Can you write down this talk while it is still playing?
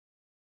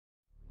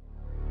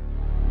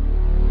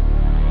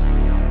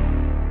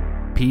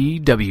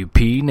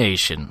PWP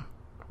Nation,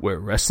 where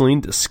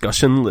wrestling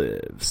discussion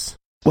lives.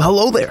 Well,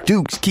 hello there.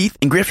 Dukes, Keith,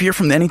 and Griff here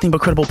from the Anything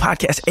But Credible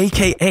podcast,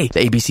 a.k.a.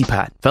 the ABC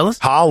Pod. Fellas?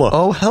 Holla.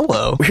 Oh,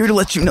 hello. We're here to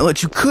let you know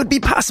that you could be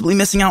possibly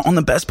missing out on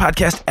the best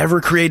podcast ever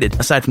created,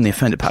 aside from the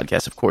Offended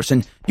podcast, of course,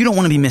 and you don't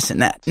want to be missing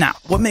that. Now,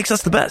 what makes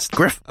us the best?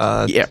 Griff?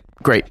 Yeah,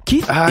 great.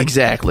 Keith?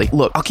 Exactly.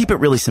 Look, I'll keep it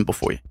really simple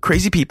for you.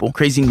 Crazy people,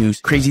 crazy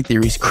news, crazy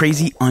theories,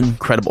 crazy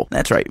uncredible.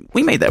 That's right.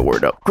 We made that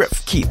word up.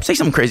 Griff, Keith, say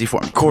something crazy for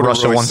me.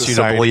 Russia wants you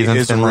to believe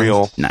in Finland.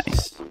 Real.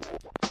 Nice.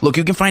 Look,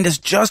 you can find us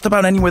just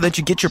about anywhere that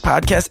you get your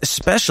podcast,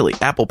 especially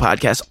Apple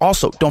Podcasts.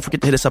 Also, don't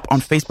forget to hit us up on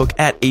Facebook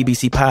at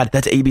ABC Pod.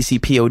 That's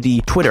ABC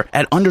Pod. Twitter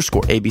at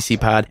 _ABC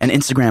Pod. And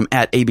Instagram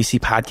at ABC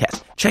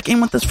Podcast. Check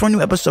in with us for a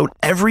new episode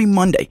every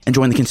Monday and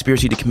join the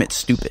conspiracy to commit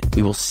stupid.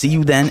 We will see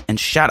you then, and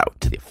shout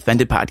out to the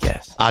Offended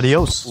Podcast.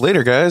 Adios.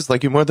 Later, guys.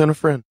 Like you more than a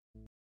friend.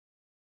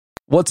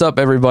 What's up,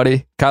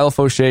 everybody? Kyle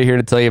Fauché here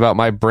to tell you about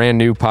my brand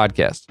new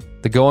podcast,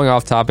 the Going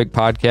Off Topic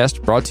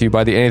podcast, brought to you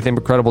by the Anything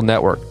But Credible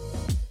Network.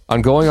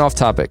 On Going Off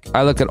Topic,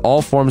 I look at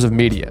all forms of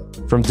media,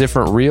 from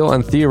different real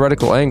and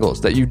theoretical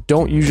angles that you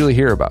don't usually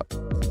hear about.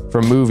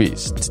 From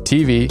movies, to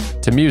TV,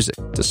 to music,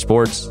 to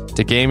sports,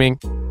 to gaming,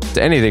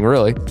 to anything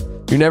really.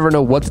 You never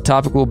know what the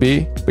topic will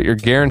be, but you're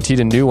guaranteed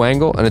a new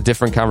angle and a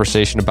different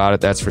conversation about it,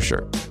 that's for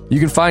sure.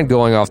 You can find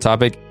Going Off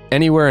Topic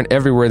anywhere and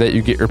everywhere that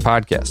you get your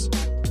podcasts.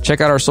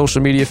 Check out our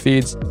social media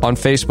feeds on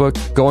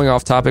Facebook, Going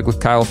Off Topic with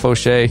Kyle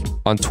Fauché,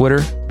 on Twitter,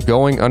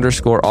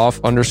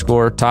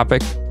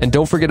 going_off_topic, and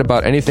don't forget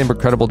about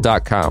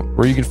anythingbutcredible.com,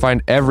 where you can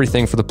find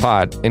everything for the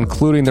pod,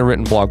 including the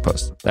written blog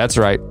post. That's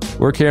right,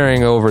 we're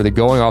carrying over the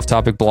Going Off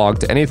Topic blog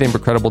to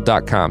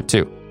anythingbutcredible.com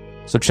too.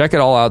 So check it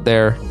all out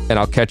there, and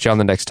I'll catch you on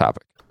the next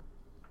topic.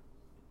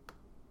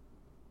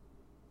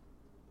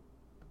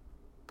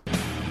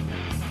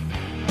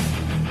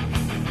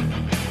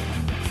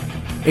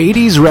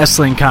 '80s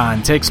Wrestling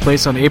Con takes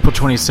place on April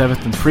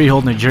 27th in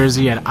Freehold, New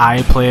Jersey at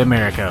I Play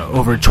America.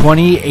 Over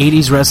 20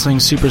 '80s wrestling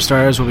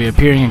superstars will be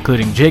appearing,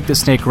 including Jake the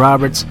Snake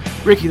Roberts,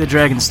 Ricky the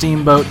Dragon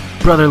Steamboat,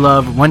 Brother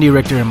Love, Wendy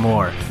Richter, and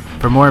more.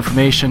 For more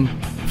information,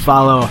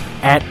 follow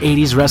at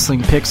 80s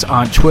Wrestling Picks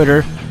on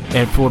Twitter,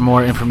 and for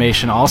more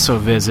information, also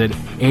visit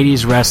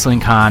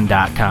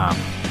 80swrestlingcon.com.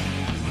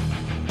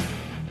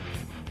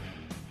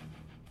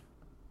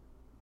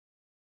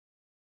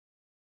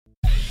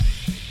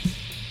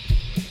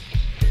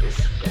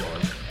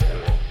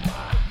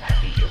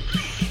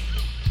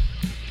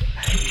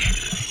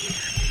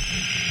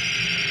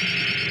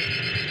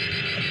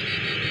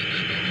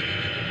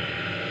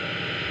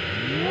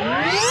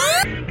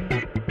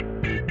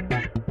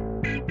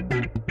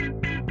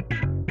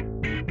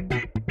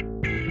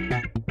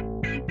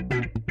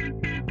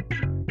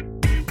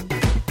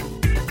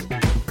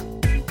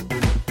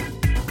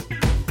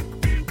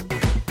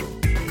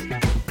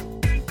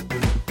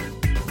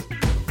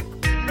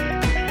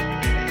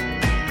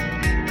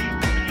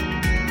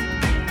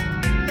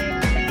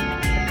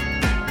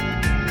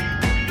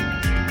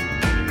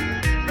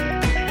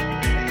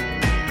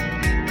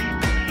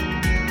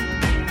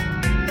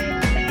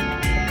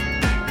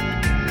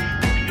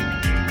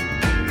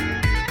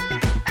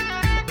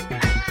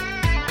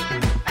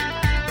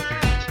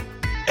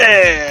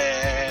 And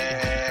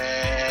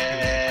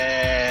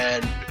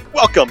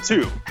welcome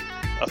to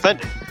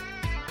Offended,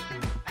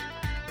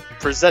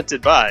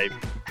 presented by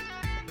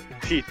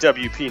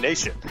PWP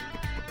Nation.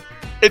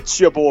 It's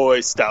your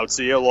boy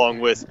Stoutsy, along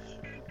with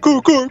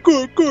Good,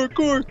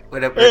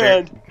 What up,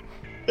 and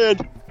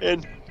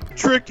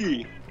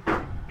Tricky.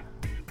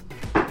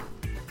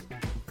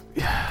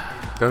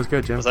 That was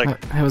good, Jim. It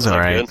was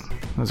alright.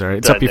 It was alright.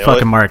 It's Did I up your nail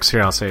fucking it? marks.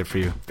 Here, I'll say it for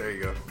you. There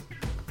you go.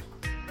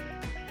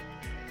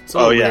 It's a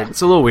little yeah. weird.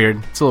 It's a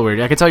little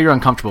weird. I can tell you're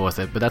uncomfortable with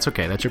it, but that's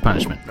okay. That's your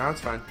punishment. No, it's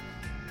fine.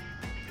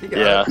 He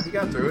got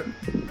through it.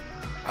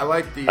 I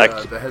like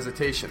the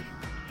hesitation.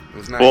 It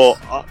was nice. Well,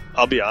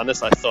 I'll be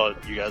honest. I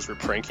thought you guys were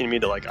pranking me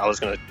to I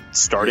was going to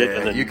start it,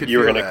 and then you could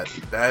were feel going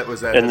that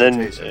was that and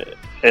hesitation.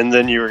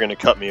 then you were going to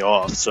cut me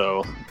off.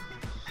 So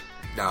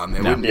Nah,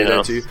 man, wouldn't do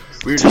that to you.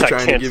 We were just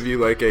trying to give you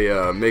like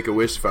a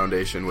Make-A-Wish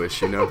Foundation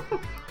wish, you know?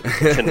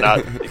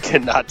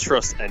 cannot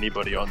trust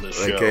anybody on this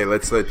show. Okay,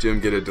 let's let Jim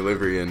get a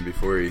delivery in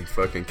before he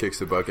fucking kicks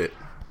the bucket.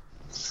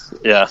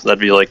 Yeah, that'd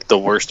be like the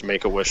worst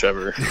Make-A-Wish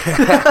ever.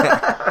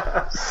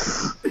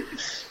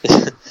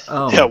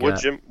 Oh, yeah, my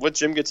God. what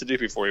Jim get to do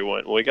before he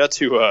went? Well, he got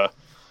to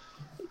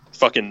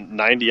fucking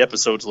 90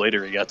 episodes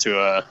later. He got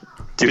to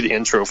do the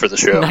intro for the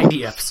show.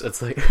 90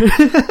 episodes later.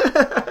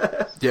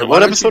 Yeah, What why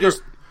don't episode you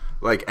just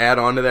add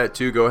on to that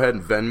too? Go ahead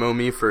and Venmo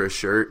me for a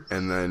shirt,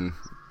 and then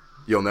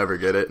you'll never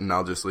get it, and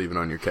I'll just leave it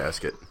on your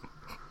casket.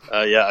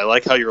 Yeah, I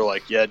like how you're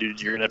like, yeah,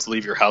 dude, you're gonna have to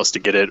leave your house to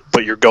get it,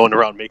 but you're going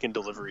around making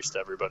deliveries to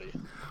everybody.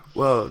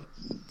 Well,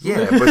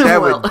 yeah, but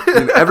that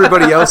would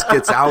everybody else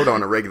gets out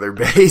on a regular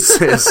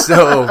basis,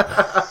 so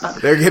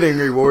they're getting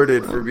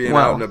rewarded for being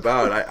out and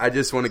about. I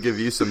just want to give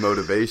you some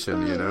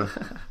motivation, you know.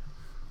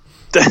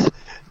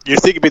 You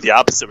think it'd be the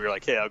opposite? Where you're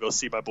like, hey, I'll go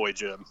see my boy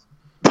Jim.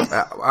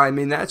 I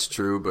mean, that's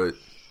true, but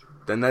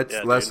then that's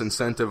less dude.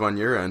 incentive on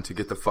your end to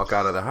get the fuck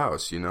out of the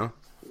house, you know.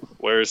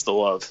 Where's the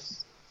love?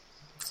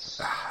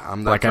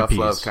 I'm the tough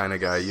love kind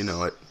of guy. You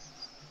know it.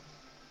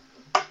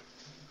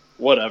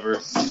 Whatever.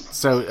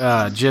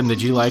 So, Jim,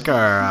 did you like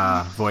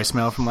our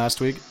voicemail from last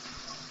week?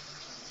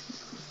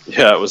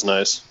 Yeah, it was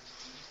nice.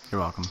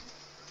 You're welcome.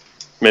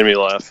 Made me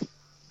laugh.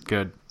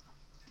 Good.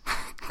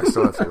 I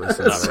still have to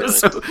listen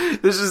to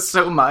it. This is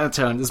so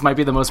monotone. This might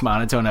be the most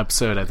monotone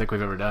episode I think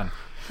we've ever done.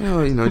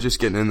 Well, just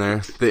getting in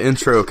there. The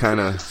intro kind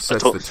of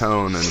sets the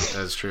tone, and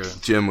that's true.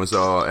 Jim was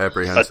all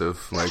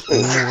apprehensive, I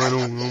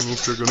don't know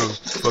if they're gonna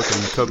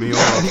fucking cut me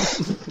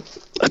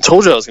off. I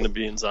told you I was gonna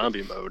be in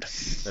zombie mode.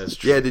 That's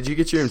true. Yeah, did you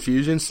get your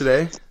infusions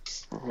today?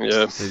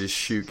 Yeah. They just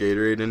shoot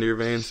Gatorade into your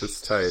veins?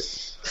 That's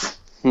tight.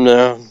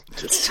 No,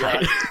 it's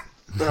tight.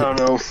 I don't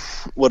know.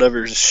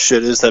 Whatever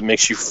shit is that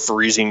makes you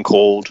freezing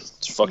cold.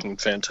 It's fucking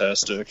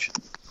fantastic.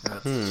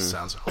 That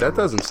sounds horrible. That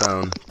doesn't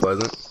sound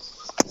pleasant.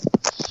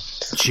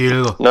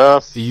 Chill. No.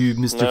 You,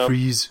 Mr.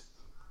 Freeze.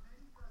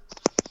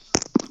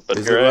 But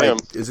here I am.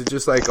 Is it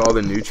just like all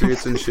the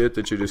nutrients and shit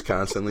that you're just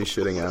constantly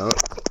shitting out?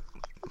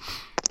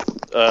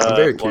 I'm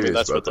very curious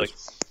that's about what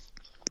this.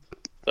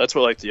 that's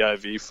what like the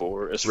IV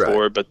is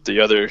for, but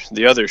the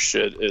other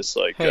shit is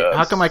like. Hey,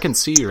 how come I can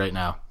see you right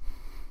now?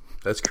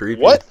 That's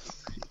creepy. What?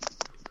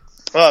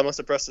 Oh, I must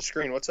have pressed the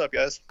screen. What's up,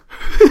 guys?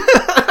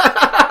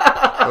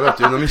 What up,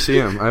 dude? Let me see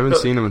him. I haven't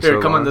seen him in so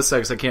long. Come on this side,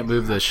 because I can't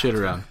move the shit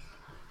around.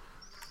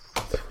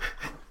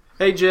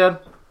 Hey, Jim.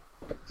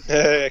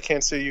 Hey, I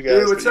can't see you guys.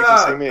 Dude, what's but you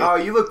up? can see me. Oh,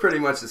 you look pretty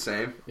much the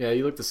same. Yeah,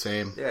 you look the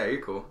same. Yeah,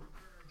 you're cool.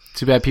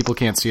 Too bad people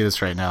can't see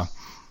this right now.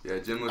 Yeah,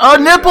 Jim looks Oh,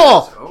 good, nipple!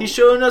 Oh. He's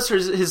showing us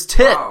his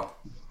tit. Wow.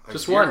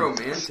 Just zero one.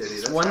 Man titty.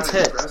 That's one kinda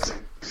tit. depressing.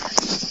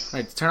 All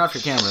right, turn off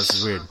your camera. This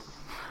is weird.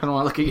 I don't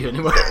want to look at you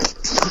anymore.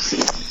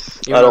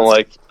 I don't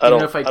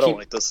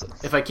like this.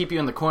 If I keep you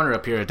in the corner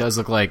up here, it does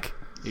look like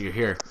you're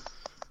here.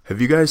 Have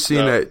you guys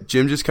seen that?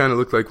 Jim just kind of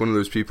looked like one of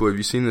those people. Have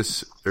you seen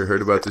this or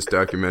heard about this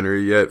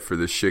documentary yet for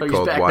this shit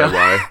called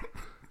YY?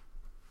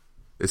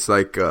 It's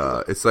like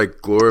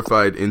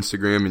glorified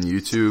Instagram and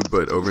YouTube,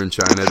 but over in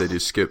China they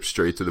just skip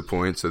straight to the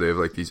point. So they have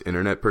like these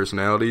internet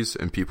personalities,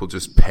 and people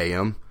just pay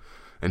them,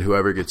 and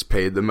whoever gets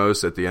paid the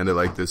most at the end of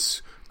like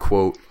this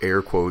quote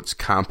air quotes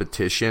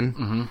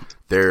competition,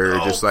 they're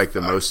just like the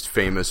most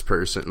famous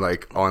person,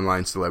 like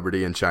online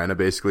celebrity in China,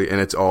 basically,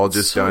 and it's all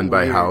just done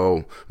by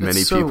how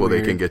many people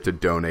they can get to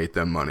donate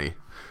them money.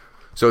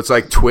 So it's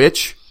like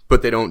Twitch.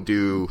 But they don't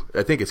do.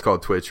 I think it's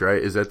called Twitch,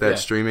 right? Is that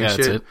streaming shit?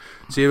 That's it.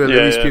 See,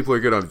 these people are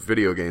good on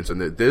video games,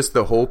 and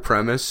the whole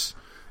premise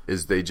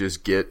is they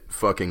just get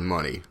fucking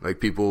money. Like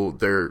people,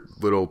 they're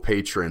little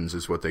patrons,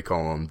 is what they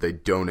call them. They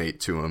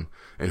donate to them,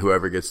 and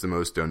whoever gets the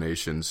most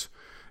donations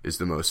is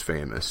the most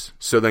famous.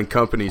 So then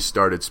companies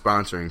started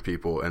sponsoring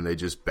people, and they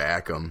just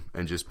back them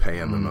and just pay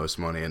them the most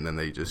money, and then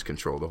they just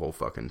control the whole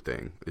fucking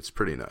thing. It's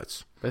pretty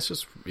nuts.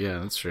 That's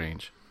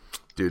strange,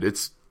 dude.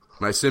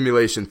 My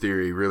simulation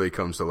theory really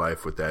comes to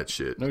life with that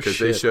shit. Because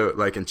they show,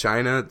 like in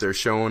China, they're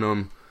showing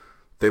them,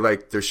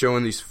 they're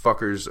showing these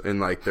fuckers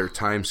in like their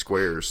Times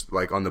Squares,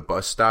 like on the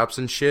bus stops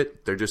and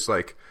shit. They're just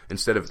like,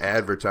 instead of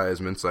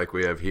advertisements like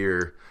we have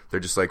here, they're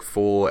just like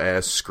full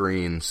ass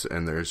screens,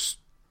 and there's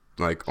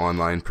like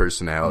online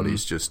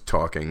personalities just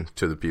talking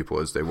to the people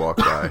as they walk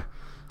by.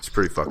 It's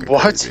pretty fucking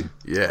crazy.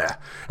 Yeah.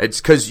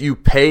 It's because you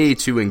pay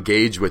to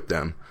engage with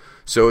them.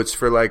 So it's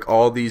for like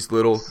all these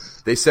little.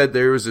 They said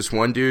there was this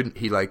one dude,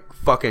 he like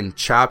fucking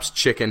chops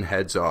chicken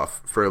heads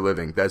off for a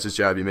living. That's his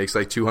job. He makes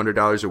like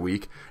 $200 a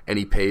week, and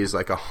he pays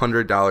like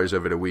 $100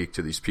 of it a week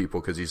to these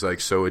people because he's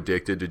like so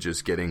addicted to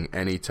just getting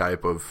any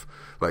type of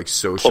like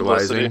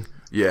socializing. Publicity.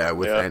 Yeah,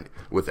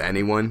 with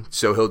anyone.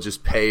 So he'll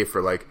just pay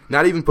for like,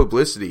 not even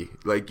publicity.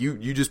 Like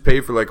you just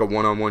pay for like a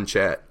one-on-one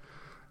chat.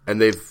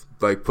 And they've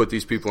like put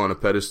these people on a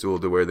pedestal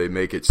to where they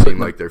make it seem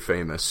like they're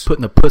famous.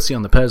 Putting the pussy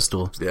on the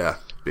pedestal. Yeah,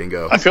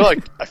 bingo. I feel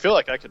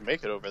like I could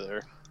make it over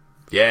there.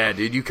 Yeah,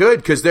 dude, you could,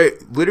 because they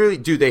literally,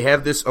 they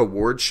have this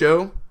award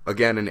show,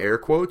 again in air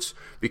quotes,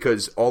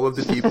 because all of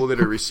the people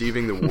that are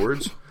receiving the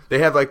awards, they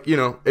have like,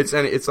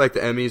 it's like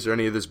the Emmys or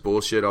any of this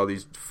bullshit, all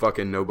these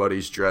fucking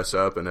nobodies dress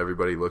up and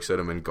everybody looks at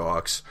them and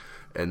gawks,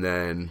 and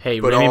then... Hey,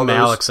 Rami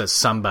Malek says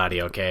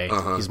somebody, okay?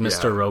 He's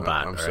Mr.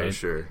 Robot, I'm right? so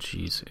sure.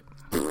 Jeez.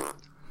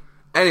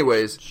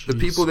 Anyways, the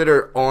people that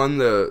are on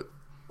the,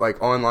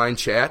 like, online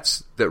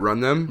chats that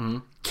run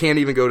them can't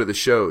even go to the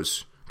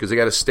shows. Because they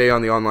got to stay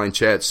on the online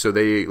chats, so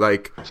they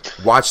like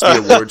watch the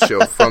award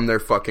show from their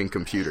fucking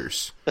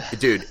computers.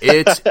 Dude,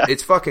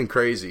 it's fucking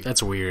crazy.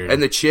 That's weird. And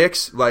the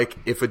chicks, like,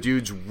 if a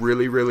dude's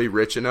really, really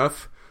rich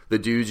enough, the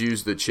dudes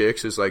use the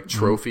chicks as like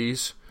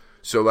trophies.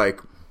 So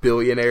like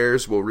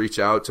billionaires will reach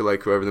out to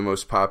like whoever the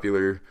most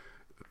popular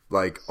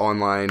like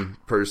online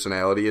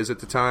personality is at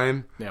the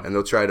time, and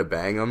they'll try to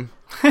bang them,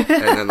 and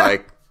then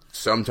like.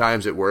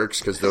 Sometimes it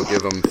works because they'll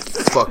give them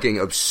fucking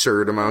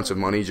absurd amounts of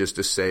money just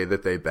to say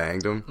that they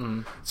banged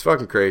them. It's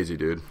fucking crazy,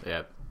 dude.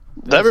 Yeah.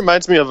 That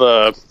reminds me of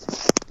have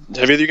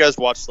either of you guys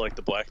watched like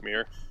the Black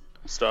Mirror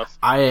stuff?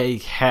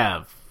 I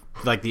have,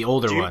 like the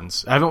older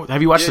ones.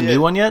 Have you watched the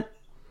new one yet?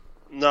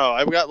 No,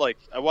 I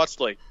watched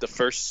like the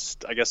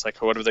first, I guess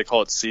like whatever they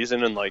call it,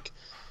 season, and like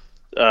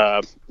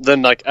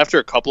Then like after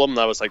a couple of them,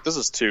 I was like, this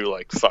is too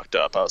like fucked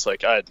up. I was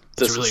like, this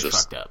It's really is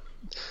just fucked up.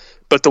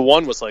 But the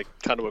one was like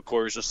kind of what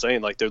Corey was just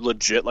saying. Like they're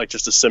legit, like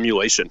just a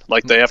simulation.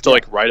 Like they have to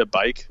like ride a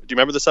bike. Do you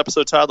remember this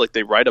episode, Todd? Like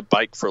they ride a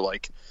bike for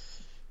like,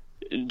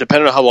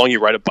 depending on how long you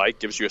ride a bike,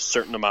 gives you a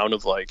certain amount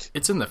of like.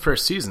 It's in the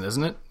first season,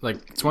 isn't it? Like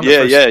it's one of the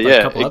Yeah, first, yeah, like,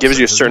 yeah. couple It gives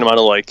you a episodes, certain isn't amount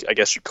of like, I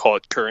guess you call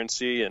it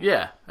currency, and it?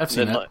 Yeah, I've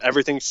seen then that. like,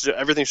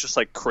 everything's just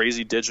like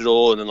crazy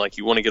digital, and then like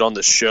you want to get on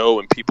the show,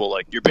 and people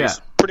like you're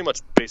pretty much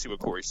basically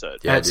what Corey said.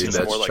 Yeah, It's dude, just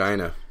that's more like-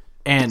 China.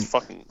 And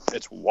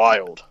It's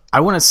wild. I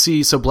want to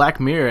see. So Black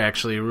Mirror,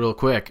 actually, real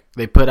quick,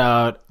 they put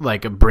out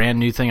like a brand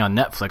new thing on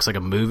Netflix, like a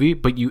movie,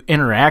 but you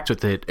interact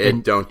with it.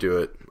 And Don't do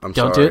it. I'm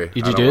Don't do sorry. it?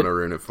 Did I you don't do want it? to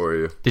ruin it for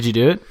you. did you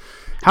do it?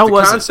 How The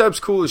was it?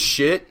 concept's cool as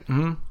shit,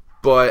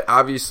 but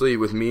obviously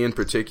with me in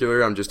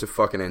particular, I'm just a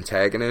fucking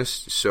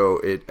antagonist, so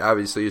it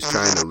obviously is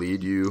trying to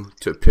lead you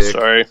to pick.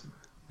 Sorry.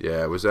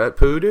 Yeah, was that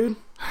poo, dude?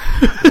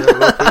 Was that a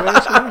little poo,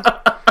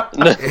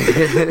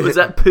 actually? Was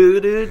that poo,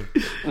 dude?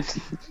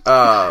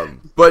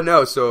 But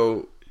no,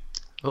 so...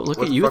 Oh, look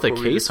what at the you with fuck a were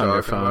we case just on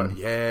your talking phone. about?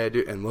 Yeah,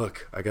 dude, and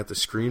look, I got the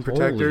screen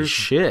protector. Holy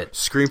shit!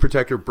 Screen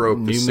protector broke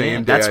the New same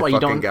man. day That's I why you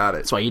fucking don't. got it.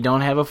 That's why you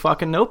don't have a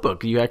fucking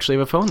notebook. You actually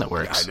have a phone that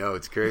works. I know,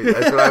 it's crazy.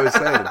 That's what I was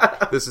saying.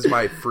 This is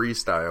my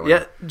freestyle.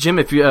 Yeah, Jim.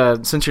 If you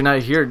since you're not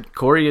here,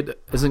 Corey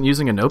isn't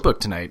using a notebook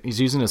tonight. He's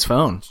using his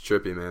phone. It's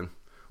trippy, man.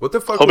 What the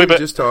fuck Hold were me we back.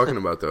 just talking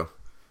about, though?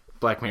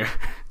 Black Mirror.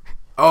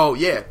 Oh,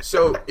 yeah.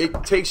 So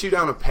it takes you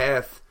down a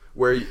path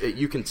where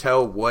you can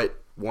tell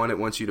what one it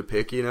wants you to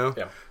pick, you know?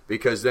 Yeah.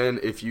 Because then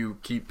if you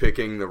keep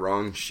picking the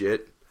wrong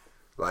shit,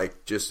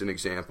 like just an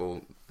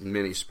example,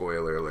 mini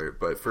spoiler alert,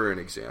 but for an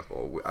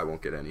example, I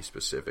won't get any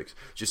specifics.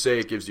 Just say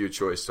it gives you a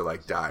choice to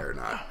like die or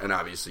not. And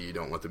obviously you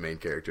don't want the main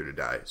character to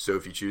die. So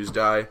if you choose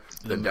die,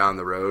 then down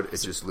the road,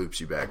 it just loops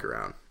you back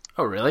around.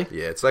 Oh, really?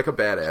 Yeah, it's like a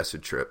bad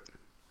acid trip.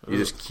 You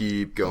just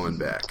keep going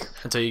back.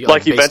 Until you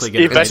Like, basically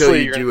get eventually Until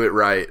you you're do it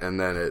right, and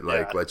then it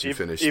like Yeah, lets you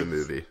finish the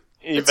movie.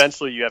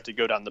 Eventually, you have to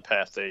go down the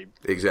path they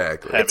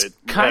Exactly. have it.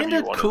 kind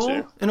have of you wanted cool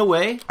to. in a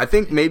way. I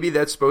think maybe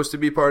that's supposed to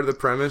be part of the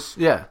premise.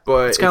 Yeah,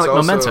 But it's kind of like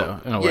also,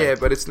 Memento in a way. Yeah,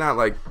 but it's not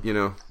like, you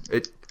know,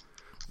 it.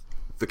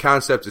 The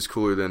concept is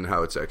cooler than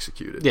how it's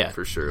executed. Yeah.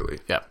 For surely.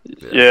 Yeah.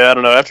 Yeah, I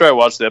don't know. After I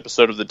watched the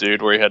episode of the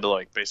dude where he had to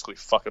like basically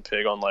fuck a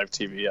pig on live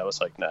TV, I was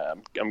like, nah,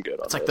 I'm good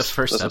on It's like the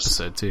first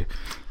episode too.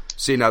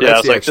 See, now Yeah, that's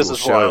it's the like, this actual is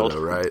show, wild.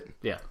 though, right?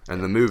 Yeah.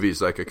 And the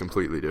movie's like a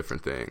completely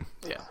different thing.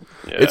 Yeah.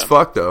 Yeah. It's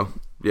fucked, though.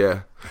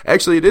 Yeah.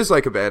 Actually, it is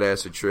like a bad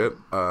acid trip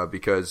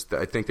because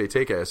I think they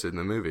take acid in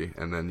the movie,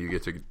 and then you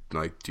get to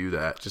like do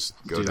that. Just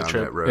go do the down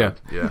trip. that road.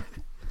 Yeah.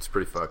 It's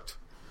pretty fucked.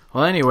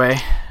 Well, anyway,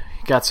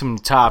 got some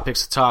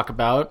topics to talk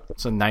about.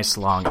 It's a nice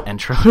long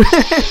intro.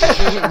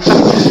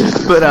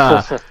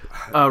 But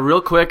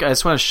real quick, I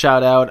just want to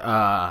shout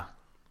out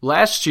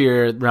last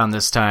year around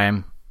this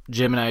time,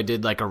 Jim and I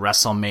did like a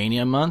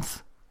WrestleMania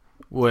month,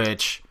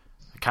 which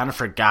I kind of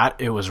forgot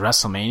it was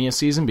WrestleMania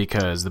season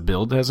because the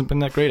build hasn't been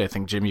that great. I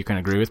think, Jim, you can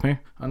agree with me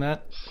on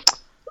that.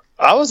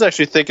 I was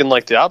actually thinking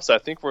like the opposite. I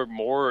think we're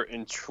more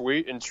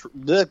intrigued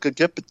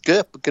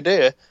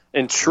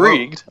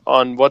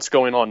on what's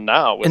going on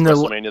now with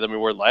WrestleMania than we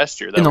were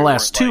last year. In the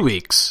last 2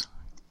 weeks.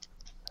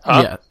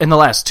 Huh? Yeah, in the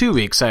last 2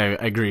 weeks, I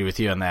agree with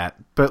you on that.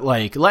 But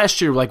like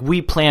last year, like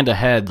we planned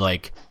ahead,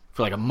 like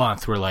for like a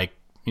month. We're like,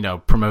 you know,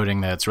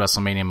 promoting that it's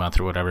WrestleMania month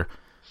or whatever.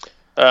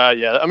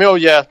 Yeah. I mean, oh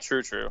yeah,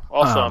 true.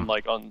 Also, I'm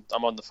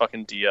on the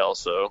fucking DL,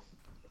 so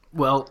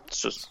Well,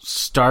 it's just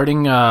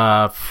starting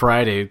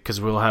Friday,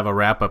 because we'll have a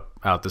wrap up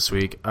out this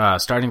week.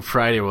 Starting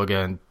Friday, we're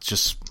gonna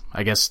just,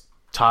 I guess,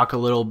 talk a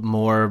little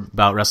more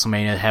about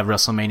WrestleMania. Have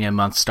WrestleMania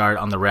month start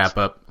on the wrap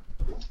up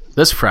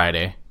this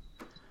Friday.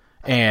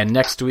 And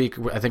next week,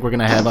 I think we're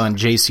going to have on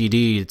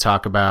JCD to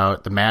talk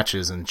about the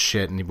matches and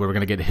shit, and we're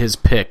going to get his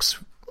picks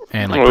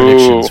and like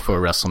predictions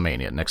for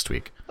WrestleMania next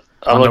week.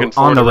 I'm on looking the,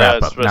 forward on the to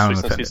wrap that, up. Now I'm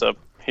especially since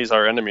offended. he's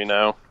our enemy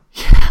now.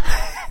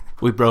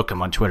 We broke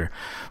him on Twitter.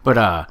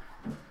 But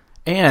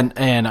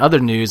and other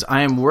news,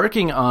 I am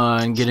working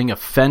on getting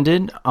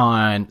offended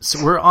on.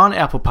 So we're on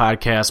Apple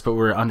Podcasts, but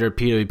we're under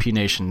PWP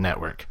Nation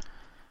Network.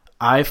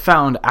 I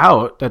found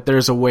out that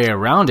there's a way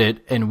around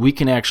it, and we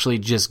can actually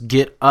just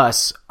get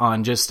us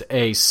on just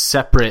a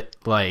separate,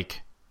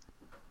 like...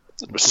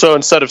 So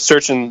instead of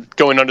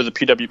going under the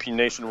PWP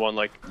Nation one,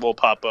 like, we'll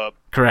pop up.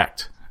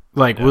 Correct.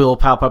 Like, we'll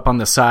pop up on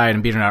the side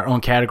and be in our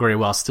own category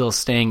while still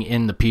staying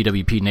in the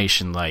PWP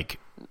Nation, like,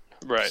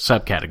 Right.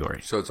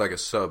 subcategory. So it's like a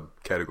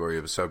subcategory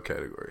of a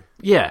subcategory.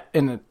 Yeah,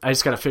 and I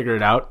just got to figure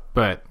it out,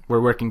 but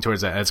we're working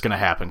towards that. It's going to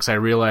happen because I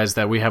realized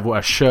that we have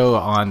a show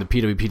on the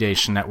PWP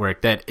Nation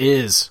Network that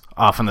is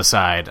off on the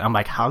side. I'm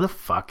like, how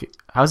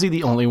is he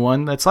the only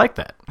one that's like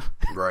that?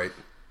 Right.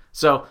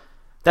 So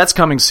that's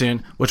coming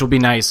soon, which will be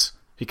nice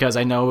because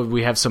I know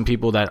we have some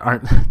people that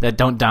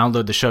don't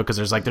download the show because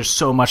there's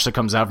so much that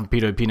comes out from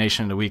PWP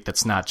Nation in a week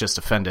that's not just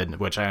offended,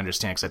 which I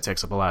understand because that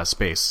takes up a lot of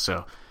space.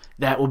 So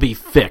that will be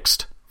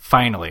fixed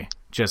finally,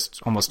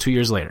 just almost 2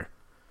 years later.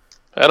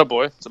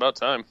 Attaboy. It's about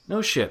time.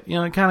 No shit. You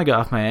know, it kind of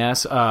got off my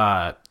ass.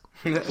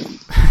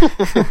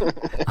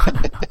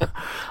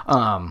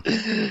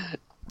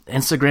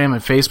 Instagram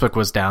and Facebook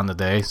was down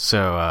today,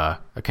 so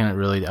I couldn't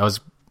really. I was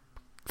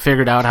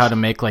figured out how to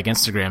make like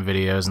Instagram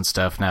videos and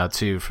stuff now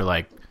too for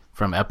like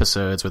from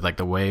episodes with like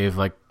the wave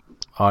like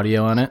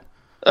audio on it.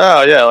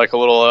 Oh yeah, like a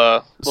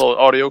little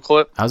audio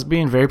clip. I was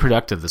being very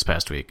productive this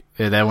past week.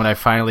 And then when I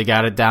finally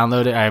got it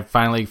downloaded, I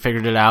finally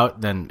figured it out.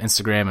 Then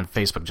Instagram and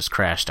Facebook just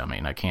crashed on me,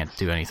 and I can't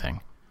do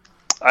anything.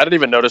 I didn't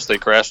even notice they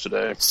crashed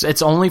today.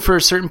 It's only for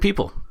certain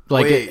people.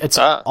 Like Wait, it's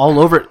all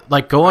over.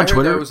 Like go on I heard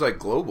Twitter. that was like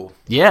global.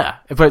 Yeah,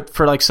 but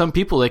for like some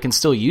people, they can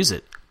still use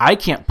it. I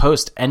can't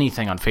post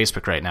anything on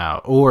Facebook right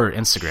now or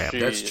Instagram.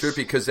 That's trippy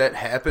because that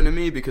happened to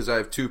me because I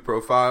have 2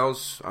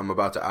 profiles. I'm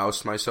about to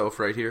oust myself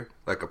right here,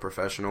 like a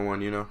professional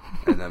one, and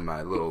then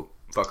my little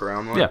fuck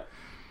around one. Yeah.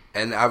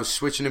 And I was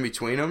switching in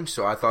between them,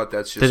 so I thought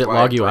that's just Did it why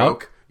log it you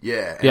broke. out?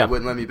 Yeah, and Yeah. it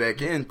wouldn't let me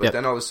back in. But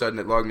then all of a sudden,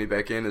 it logged me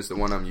back in as the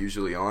one I'm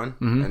usually on,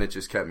 and it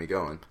just kept me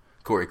going.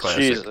 Corey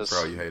Classic Jesus. for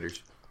all you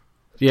haters.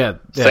 Yeah.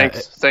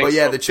 Thanks. But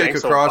yeah, the chick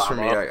thanks, across from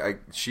me, Obama.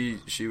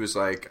 she was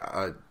like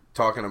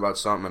talking about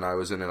something, and I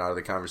was in and out of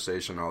the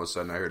conversation. All of a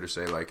sudden, I heard her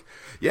say like,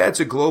 "Yeah, it's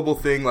a global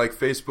thing, like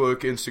Facebook,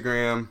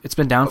 Instagram. It's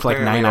been down for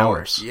like 9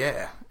 hours.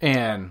 Yeah,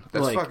 And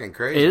that's like, fucking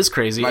crazy. It is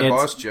crazy. My It's-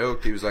 boss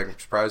joked. He was like, "I'm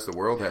surprised the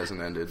world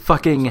hasn't ended."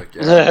 Fucking I was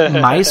like, yeah.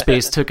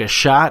 MySpace took a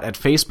shot at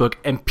Facebook,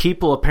 and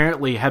people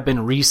apparently have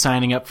been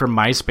re-signing up for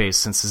MySpace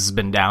since this has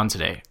been down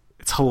today.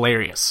 It's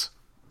hilarious.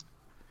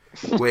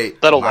 Wait,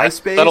 That'll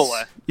MySpace?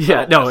 last.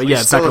 Yeah, no, yeah,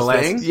 it's not still gonna a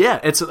last. thing? Yeah,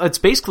 it's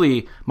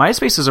basically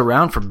MySpace is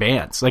around for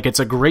bands. Like it's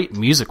a great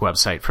music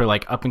website for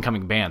like up and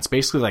coming bands.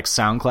 Basically like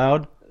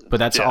SoundCloud, but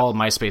that's all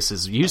MySpace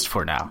is used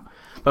for now.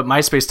 But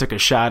MySpace took a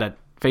shot at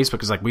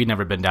Facebook. Is like we'd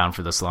never been down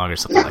for this long or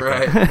something like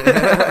Right.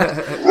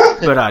 that.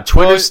 But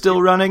Twitter's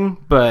still running.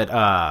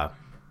 But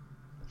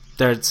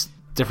there's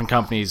different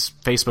companies.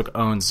 Facebook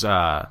owns.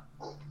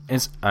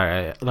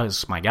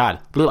 My God,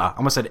 I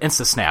almost said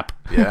InstaSnap.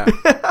 Yeah.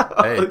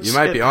 Hey, you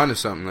might be onto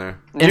something there.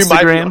 You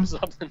might be on Instagram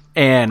something.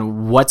 and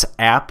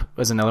WhatsApp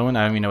is another one.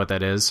 I don't even know what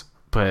that is,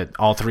 but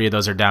all 3 of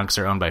those are down because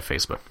they're owned by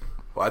Facebook.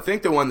 Well, I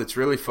think the one that's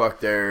really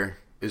fucked there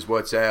is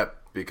WhatsApp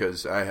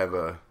because I have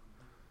a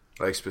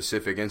like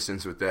specific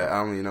instance with that.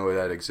 I don't even know where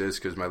that exists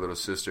because my little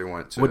sister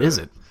went to. What is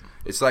it?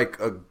 It's like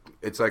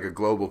a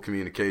global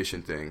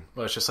communication thing.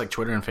 Well, it's just like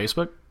Twitter and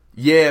Facebook.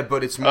 Yeah,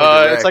 but it's more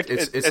direct.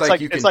 it's like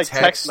you can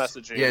text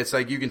messaging. Yeah, it's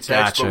like you can text,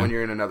 Gotcha. but when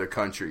you're in another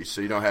country,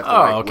 so you don't have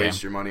to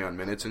waste your money on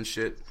minutes and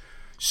shit.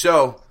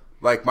 So,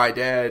 like, my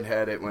dad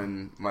had it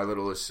when my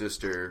littlest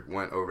sister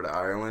went over to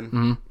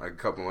Ireland like a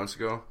couple months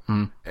ago,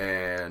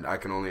 and I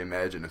can only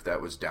imagine if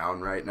that was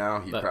down right now,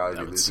 he'd probably that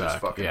be would losing his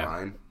suck, fucking yeah.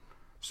 mind.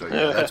 So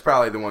yeah, that's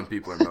probably the one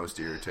people are most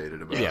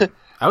irritated about. Yeah,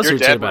 I was Your irritated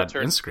dad would have about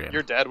turned. Instagram.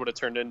 Your dad would have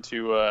turned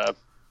into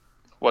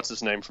what's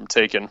his name from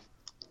Taken.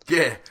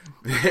 Yeah.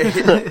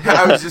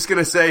 I was just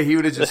gonna say he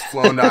would have just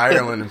flown to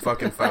Ireland and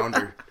fucking found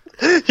her.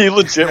 He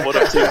legit would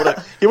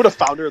have. He would have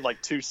found her in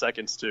like 2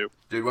 seconds too.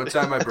 Dude, one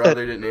time my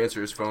brother didn't answer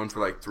his phone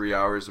for like 3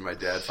 hours, and my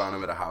dad found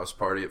him at a house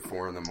party at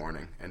 4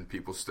 a.m, and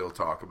people still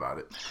talk about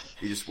it.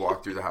 He just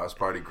walked through the house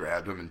party,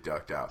 grabbed him, and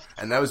ducked out.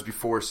 And that was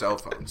before cell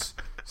phones.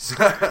 So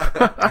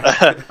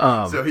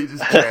he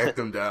just tracked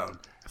him down.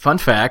 Fun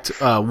fact: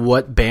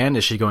 what band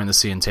is she going to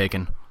see in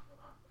Taken?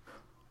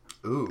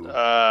 Ooh.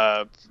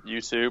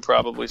 U2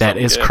 probably. That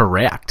is yeah.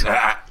 correct.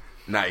 Ah,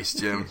 nice,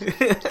 Jim.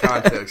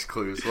 Context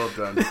clues. Well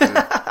done, Jim.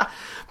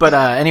 But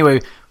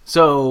anyway,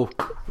 so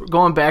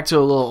going back to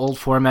a little old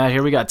format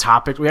here, we got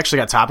topic. We actually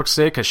got topics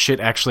today because shit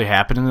actually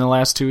happened in the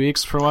last 2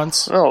 weeks for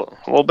once. Oh,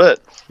 a little bit.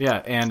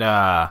 Yeah, and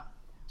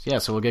yeah,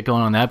 so we'll get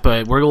going on that.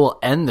 But we'll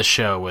end the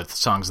show with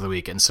songs of the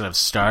week instead of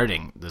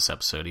starting this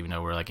episode, even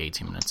though we're like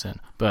 18 minutes in.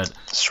 But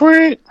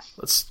Sweet.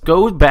 let's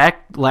go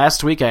back.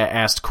 Last week, I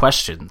asked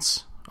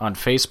questions on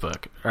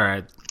Facebook, or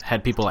I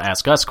had people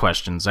ask us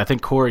questions. I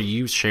think, Corey,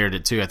 you shared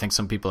it too. I think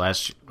some people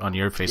asked on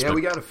your Facebook. Yeah,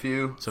 we got a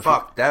few. So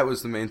Fuck, that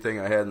was the main thing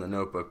I had in the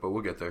notebook, but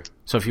we'll get there.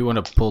 So if you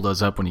want to pull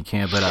those up when you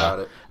can. But Got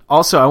it.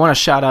 also, I want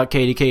to shout out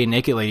KDK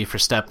Naked Lady for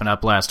stepping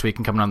up last week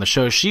and coming on the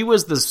show. She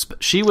was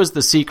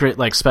the secret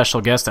like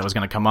special guest that was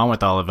going to come on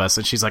with all of us,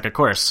 and she's like, of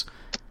course,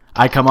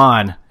 I come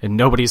on and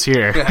nobody's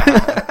here.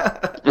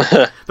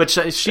 But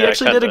she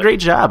actually did a great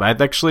job.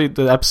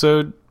 The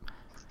episode.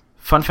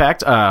 Fun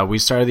fact: we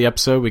started the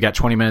episode. We got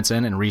 20 minutes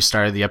in and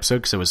restarted the episode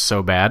because it was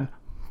so bad.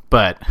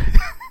 But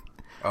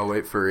Oh,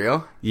 wait, for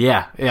real?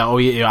 yeah.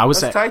 I was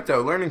That's tight,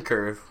 though. Learning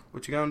curve.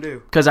 What you gonna do?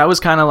 because I was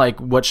kind of like,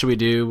 what should we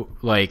do?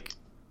 Like,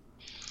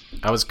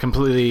 I was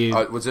completely.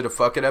 Was it a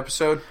fuck it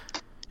episode?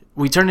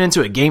 We turned it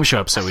into a game show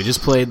episode. We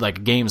just played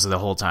like games the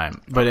whole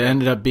time, but it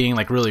ended up being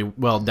like really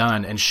well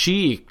done. And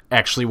she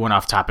actually went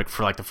off topic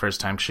for like the first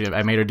time.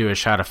 I made her do a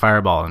shot of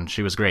Fireball, and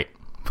she was great.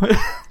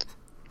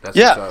 That's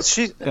Yeah, what's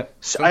up. Sometimes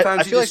Sometimes I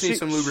you feel just like need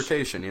some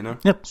lubrication, you know?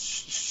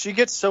 she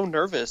gets so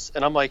nervous,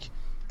 and I'm like,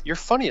 "You're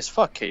funny as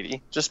fuck,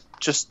 Katie. Just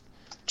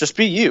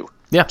be you.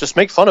 Yeah. Just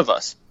make fun of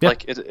us. Yeah.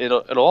 Like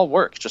it'll all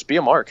work. Just be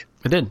a mark.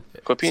 It did.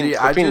 Quit being, See,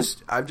 quit being-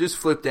 I've just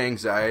flipped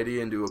anxiety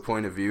into a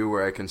point of view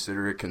where I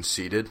consider it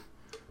conceited.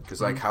 Because,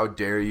 like, how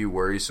dare you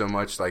worry so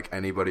much like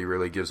anybody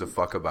really gives a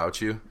fuck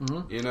about you,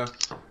 you know?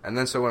 And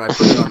then so when I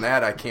put it on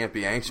that, I can't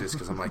be anxious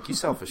because I'm like, you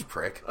selfish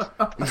prick.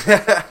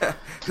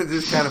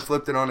 Just kind of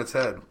flipped it on its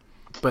head.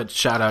 But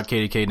shout out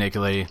KDK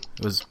Nicolay.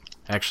 It was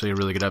actually a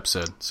really good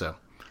episode. So,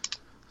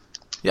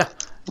 yeah.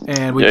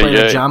 And we played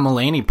a John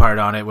Mulaney part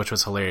on it, which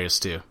was hilarious,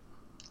 too.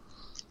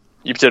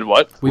 You did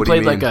what? We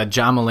played, like, a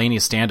John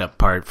Mulaney stand-up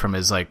part from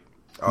his, like,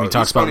 when he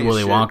talks about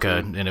Willy Wonka,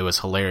 and it was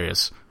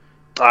hilarious.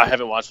 I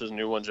haven't watched his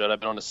new one yet. I've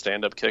been on a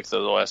stand-up kick the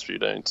last few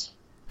days.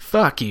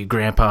 Fuck you,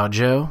 Grandpa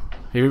Joe.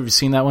 Have you ever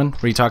seen that one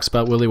where he talks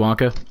about Willy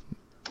Wonka?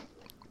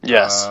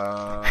 Yes.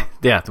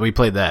 Yeah, we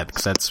played that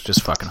because that's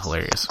just fucking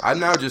hilarious. I'm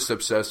now just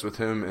obsessed with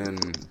him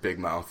in Big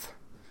Mouth.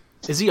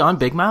 Is he on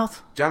Big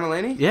Mouth? John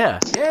Mulaney? Yeah.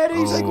 Yeah, dude,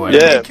 he's like one of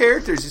the main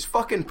characters. He's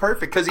fucking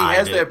perfect because he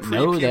has that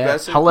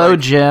prepubescent, hello,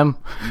 Jim.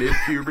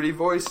 mid-puberty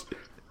voice.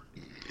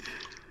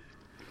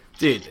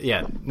 Dude,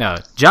 yeah, no.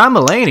 John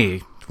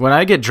Mulaney, when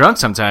I get drunk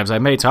sometimes, I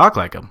may talk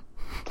like him.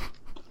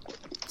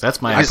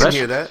 That's my impression. I can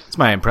hear that. That's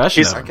my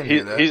impression of him. I can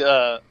hear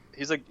that.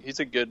 He's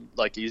a good,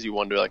 like, easy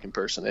one to, like,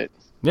 impersonate.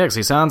 Yeah, because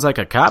he sounds like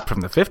a cop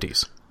from the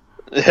 50s.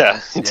 Yeah.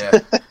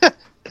 Yeah.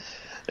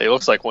 He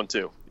looks like one,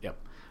 too. Yep.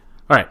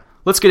 All right,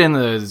 let's get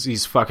into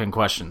these fucking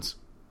questions.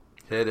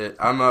 Hit it.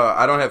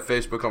 I don't have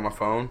Facebook on my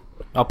phone.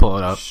 I'll pull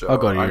it up. So, I'll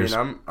go to yours.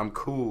 I'm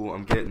cool.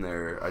 I'm getting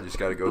there. I just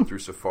got to go through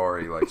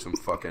Safari like some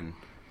fucking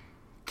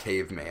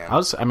caveman.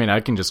 I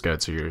can just go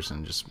to yours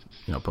and just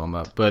pull them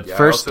up. But yeah,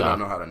 first, I also don't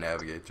know how to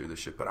navigate through this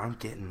shit, but I'm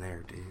getting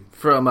there, dude.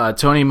 From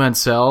Tony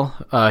Mansell,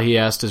 he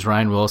asked, "Is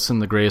Ryan Wilson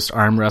the greatest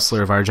arm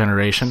wrestler of our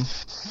generation?"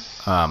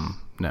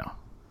 No.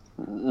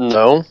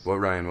 No. What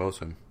Ryan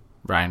Wilson?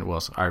 Ryan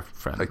Wilson, our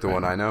friend. Like the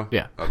one I know?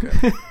 Yeah.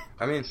 Okay.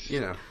 I mean, it's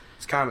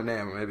a common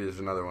name. Maybe there's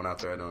another one out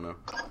there. I don't know.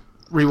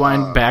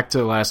 Rewind back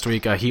to last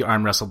week. He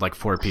arm wrestled like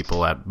 4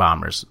 people at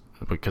Bombers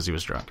because he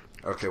was drunk.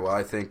 Okay, well,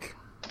 I think...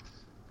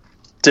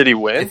 Did he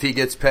win? If he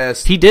gets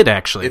past... He did,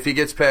 actually. If he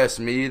gets past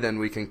me, then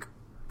we can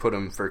put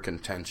him for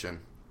contention.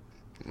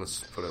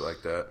 Let's put it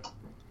like that.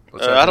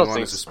 Let's have him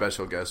on as a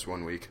special guest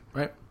one week.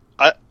 Right.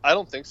 I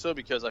don't think so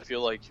because I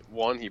feel like,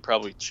 1, he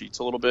probably cheats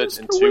a little bit, Mr.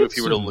 and 2, if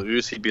he were to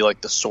lose, he'd be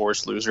like the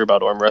sorest loser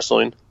about arm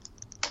wrestling.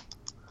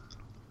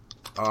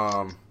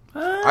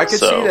 I could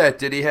see that.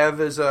 Did he have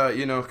his,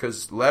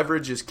 because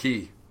leverage is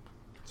key.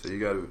 So you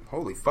got to,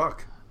 holy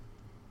fuck.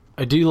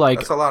 I do like...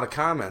 That's a lot of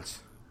comments.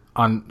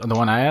 On the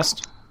one I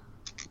asked?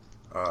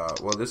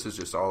 Well, this is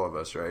just all of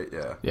us, right?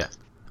 Yeah. Yeah.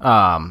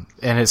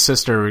 And his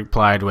sister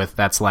replied with,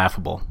 "That's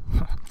laughable."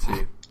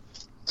 See?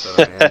 So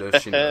Amanda,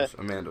 she knows.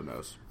 Amanda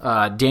knows.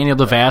 Daniel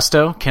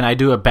DeVasto, can I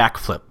do a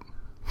backflip?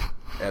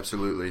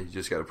 Absolutely. You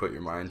just got to put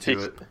your mind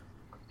to it.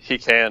 He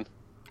can.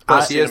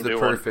 Plus, he has the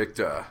perfect...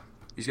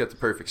 he's got the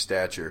perfect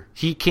stature.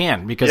 He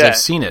can, because I've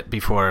seen it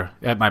before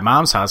at my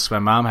mom's house. My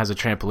mom has a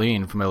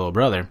trampoline for my little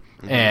brother.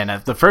 Mm-hmm.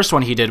 And the first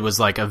one he did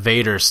was like a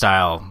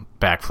Vader-style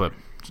backflip.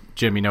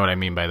 Jim, you know what I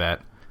mean by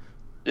that?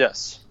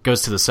 Yes.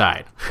 Goes to the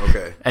side.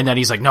 Okay. And then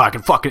he's like, "No, I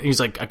can fucking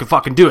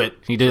do it."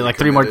 He did it like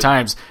 3 more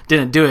times.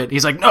 Didn't do it.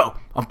 He's like, "No,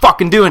 I'm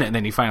fucking doing it." And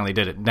then he finally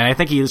did it. And then I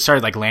think he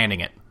started like landing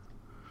it.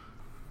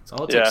 That's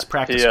all it takes.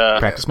 Practice.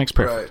 Practice makes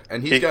perfect. Right.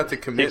 And he's got the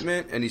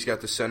commitment and he's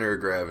got the center of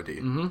gravity.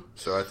 Mm-hmm.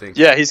 So I think...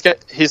 Yeah, he's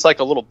like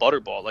a little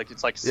butterball. Like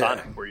it's like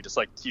Sonic where you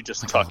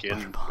just tuck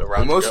in around.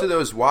 Well, most of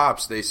those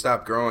WAPs, they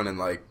stop growing in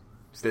like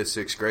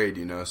 5th, 6th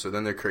grade, So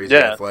then they're crazy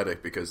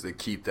athletic because they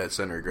keep that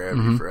center of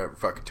gravity forever.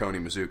 Fucking Tony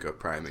Mazuka,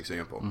 prime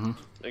example. Mm-hmm.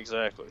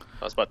 Exactly.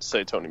 I was about to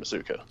say Tony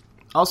Mazuka.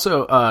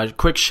 Also,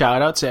 quick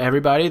shout out to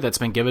everybody that's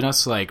been giving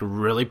us like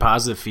really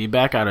positive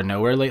feedback out of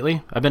nowhere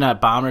lately. I've been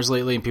at Bombers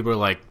lately, and people are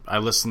like, "I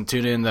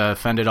tune in to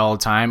Offended all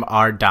the time."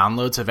 Our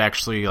downloads have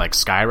actually like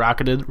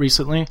skyrocketed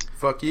recently.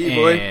 Fuck you,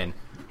 boy! And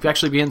we've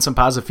actually been getting some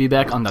positive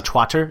feedback on the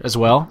Twitter as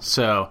well.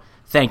 So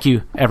thank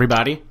you,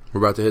 everybody. We're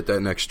about to hit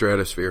that next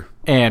stratosphere.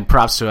 And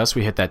props to us.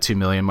 We hit that 2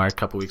 million mark a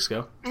couple weeks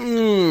ago.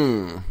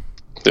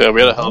 Yeah, we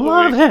had a hell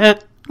of a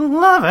week.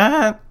 Love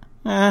it.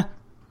 I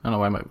don't know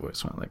why my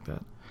voice went like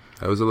that.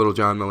 That was a little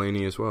John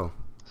Mulaney as well.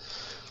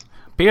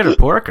 Peter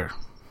Porker.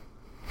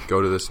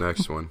 Go to this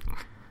next one.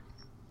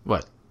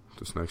 What?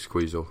 This next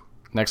queasel.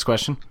 Next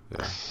question?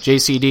 Yeah.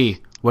 JCD,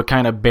 what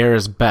kind of bear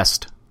is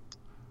best?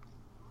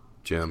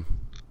 Jim.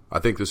 I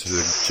think this is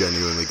a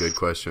genuinely good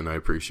question. I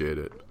appreciate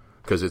it.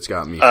 Because it's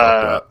got me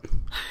fucked up.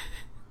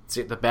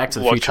 See, the Back to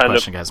the Future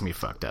question has me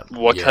fucked up.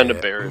 What kind of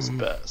bear is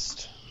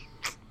best?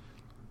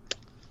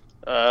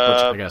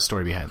 I got a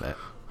story behind that.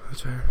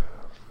 That's fair.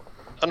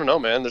 I don't know,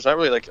 man. There's not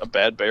really like a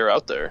bad bear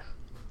out there.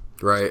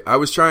 Right. I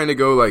was trying to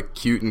go like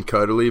cute and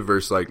cuddly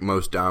versus like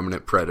most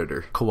dominant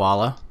predator.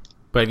 Koala.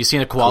 But have you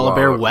seen a koala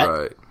bear wet?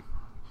 Right.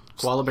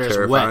 Koala bears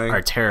wet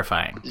are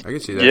terrifying. I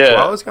can see that. Yeah.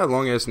 Koala's got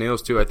long ass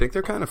nails too. I think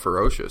they're kind of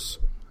ferocious.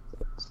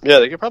 Yeah,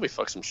 they could probably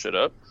fuck some shit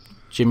up.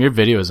 Jim, your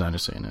video is on,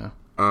 just so you know.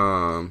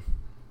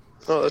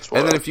 Oh, that's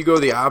wild. And then if you go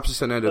the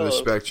opposite end of the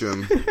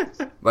spectrum,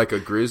 like a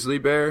grizzly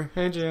bear.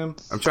 Hey, Jim.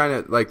 I'm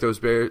trying to, like, those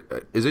bears.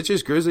 Is it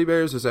just grizzly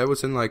bears? Is that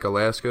what's in, like,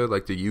 Alaska?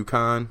 Like the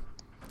Yukon?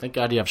 Thank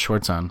God you have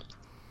shorts on.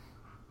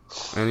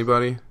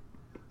 Anybody?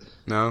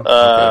 No?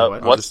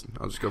 Okay. what?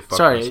 I'll just go fuck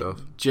Sorry,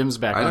 myself. Jim's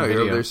back I know, on you're over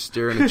video. there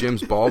staring at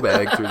Jim's ball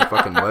bag through the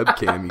fucking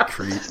webcam, you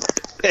creep.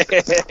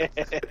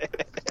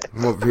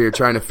 I'm over here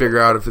trying to figure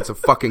out if it's a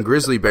fucking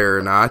grizzly bear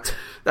or not.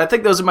 I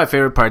think those are my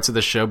favorite parts of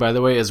the show, by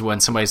the way, is when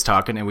somebody's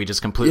talking and we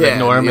just completely Yeah,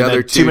 ignore them. the And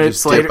other then two 2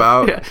 minutes just dip later,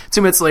 out.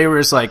 2 minutes later, we're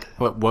just like,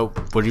 what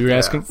are you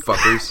asking? Yeah,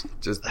 fuckers.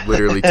 Just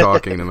literally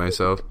talking to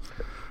myself.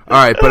 All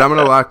right, but I'm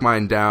going to lock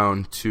mine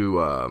down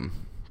to, I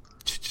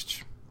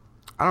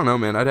don't know,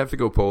 man. I'd have to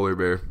go polar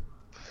bear.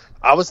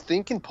 I was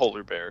thinking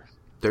polar bear.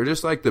 They're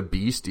just like the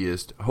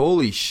beastiest.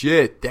 Holy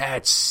shit,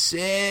 that's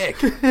sick.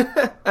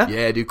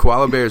 Yeah, dude,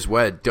 koala bear's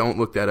wet. Don't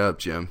look that up,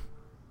 Jim.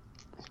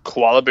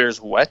 Koala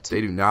bear's wet? They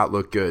do not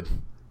look good.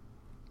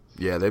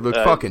 Yeah, they look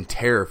fucking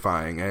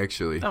terrifying,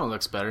 actually. That one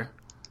looks better.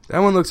 That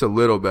one looks a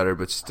little better,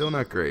 but still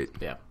not great.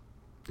 Yeah.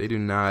 They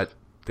don't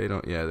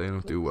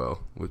do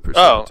well with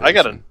Oh,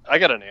 precipitation. I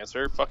got an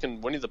answer.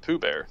 Fucking Winnie the Pooh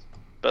bear.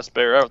 Best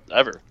bear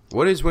ever.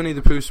 What is Winnie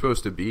the Pooh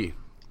supposed to be?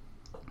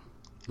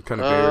 What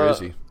kind of bear is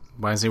he?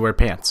 Why does he wear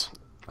pants?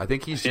 I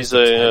think he's He's just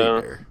a teddy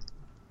a, bear.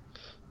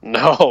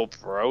 No,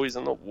 bro, he's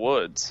in the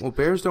woods. Well,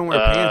 bears don't wear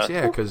pants,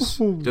 yeah, because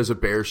does a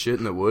bear shit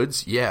in the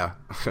woods? Yeah.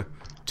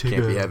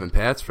 Can't be having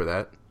pants for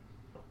that.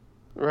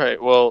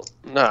 Right, well,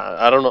 nah,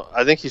 I don't know.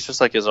 I think he's just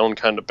like his own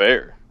kind of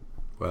bear.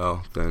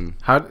 Well, then,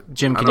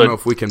 Jim, I can don't know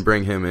if we can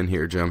bring him in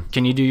here, Jim.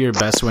 you do your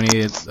best Winnie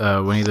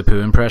the Pooh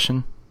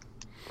impression?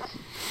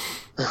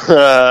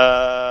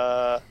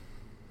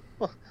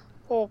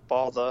 Oh,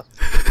 bother.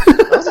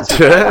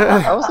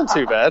 That wasn't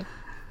too bad.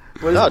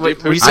 No, dude, were you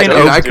Pooh- saying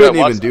I couldn't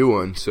watch even do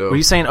one, so. Were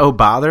you saying oh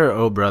bother or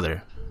oh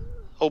brother?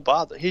 Oh,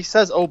 bother. He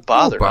says, oh,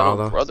 bother, not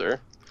bother. oh, brother.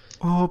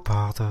 Oh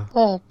bother.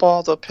 Oh,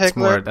 bother,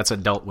 Piglet. That's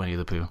adult Winnie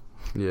the Pooh.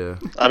 Yeah.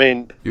 I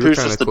mean, You were Pooh's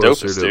kind just of the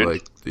closer dopest, to, dude.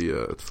 like,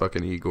 the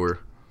fucking Igor.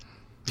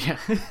 Yeah.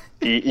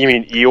 You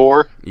mean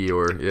Eeyore?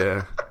 Eeyore,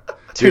 yeah.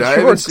 Dude, I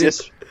haven't seen...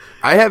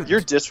 you're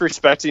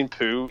disrespecting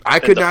Pooh. I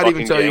could and the not even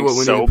fucking tell you gang what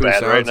Winnie so the Pooh bad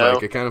sounds right now.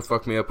 like. It kind of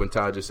fucked me up when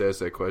Todd just asked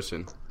that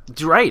question.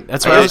 Right.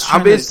 That's what I was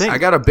trying to think. I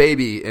got a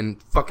baby in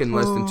fucking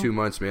less than 2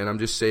 months, man. I'm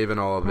just saving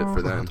all of it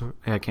for then.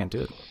 Yeah, I can't do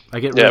it. I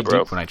get really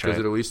deep when I try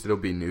Because it. at least it'll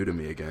be new to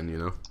me again, you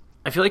know?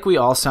 I feel like we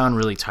all sound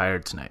really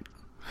tired tonight.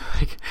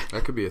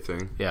 That could be a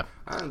thing. Yeah.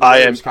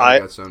 I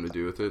got something to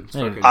do with it. It's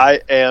fucking I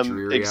am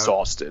dreary out.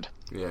 exhausted.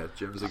 Yeah,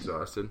 Jim's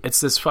exhausted.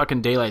 It's this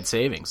fucking daylight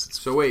savings.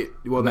 So wait,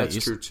 well, Mate, that's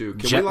you- true too.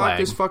 Can jet we lock lag.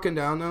 this fucking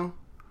down though?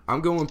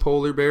 I'm going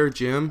polar bear,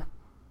 Jim.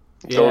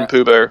 Going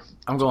Pooh Bear.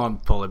 I'm going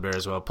polar bear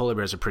as well. Polar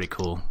bears are pretty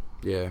cool.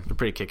 Yeah, They're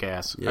pretty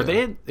kick-ass. Yeah. Are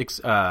they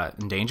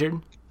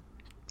endangered?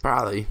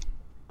 probably.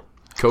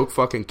 Coke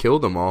fucking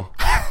killed them all.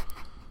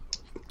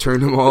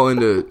 Turned them all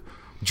into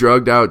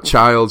drugged out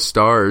child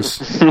stars.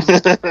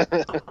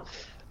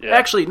 Yeah.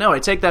 Actually, no, I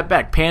take that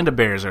back. Panda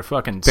bears are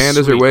fucking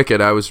Pandas sweet. are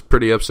wicked. I was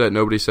pretty upset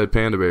nobody said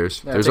panda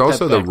bears. Yeah, There's take that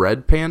also the back.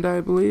 red panda,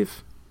 I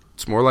believe.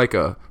 It's more like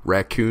a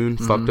raccoon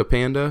fucked a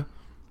panda.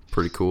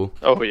 Pretty cool.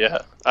 Oh, yeah.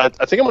 I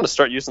think I'm going to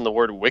start using the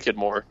word wicked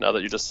more now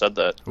that you just said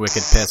that.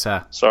 Wicked piss,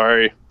 huh?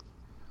 Sorry.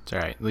 It's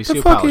alright. At least The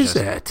you fuck apologize. is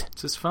that?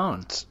 It's his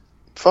phone.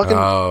 Fucking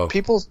Oh.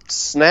 people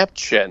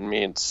Snapchatting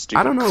me and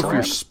stupid I don't know if crap.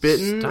 you're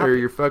spitting Stop or it.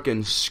 you're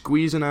fucking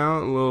squeezing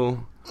out a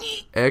little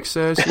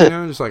excess, you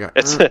know? Just like a...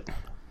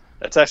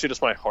 It's actually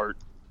just my heart.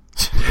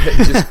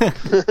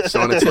 It's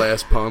on its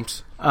last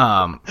pumps.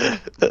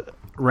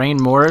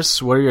 Rain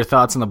Morris, what are your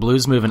thoughts on the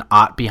Blues moving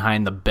Ott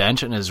behind the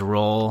bench and his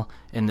role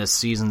in this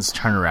season's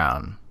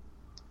turnaround?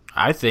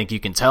 I think you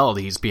can tell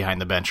that he's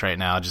behind the bench right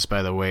now just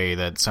by the way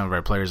that some of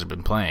our players have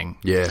been playing.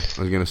 Yeah,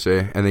 I was going to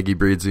say. I think he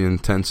breeds the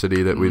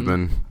intensity that we've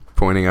been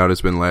pointing out has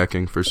been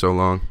lacking for so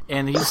long.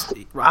 And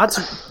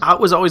Ott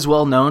was always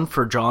well known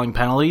for drawing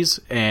penalties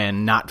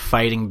and not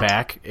fighting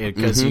back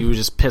because he would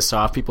just piss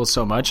off people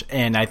so much.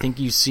 And I think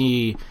you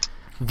see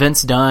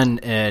Vince Dunn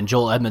and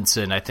Joel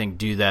Edmondson, I think,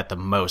 do that the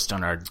most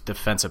on our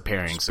defensive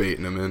pairings.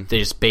 Baiting him in. They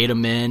just bait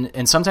him in.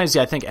 And sometimes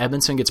I think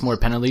Edmondson gets more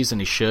penalties than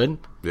he should.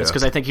 That's Yeah.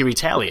 because I think he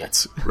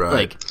retaliates.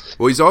 Right.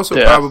 Well, he's also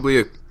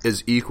probably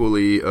as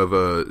equally of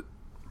a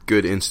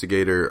good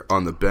instigator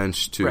on the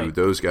bench to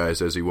those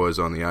guys as he was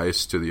on the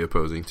ice to the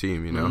opposing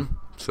team, you know?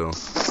 So,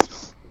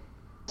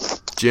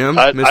 Jim,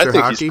 Mr. I think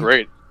Hockey? he's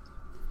great.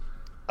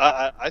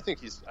 I think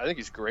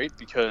he's great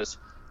because,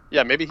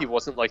 yeah, maybe he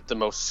wasn't like the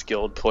most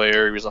skilled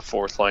player. He was a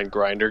fourth line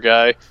grinder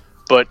guy,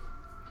 but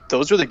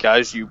those are the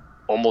guys you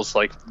almost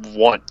like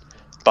want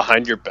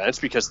behind your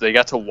bench because they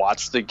got to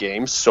watch the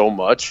game so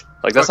much.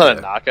 Like that's not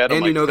a knock at them.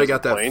 And like, you know they because got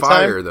of that playing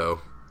fire, time. though.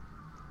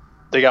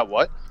 They got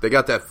what? They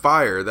got that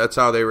fire. That's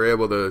how they were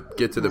able to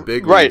get to the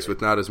big Right. leagues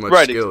with not as much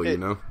Right. skill, you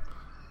know?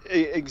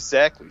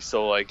 Exactly.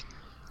 So like,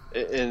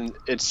 and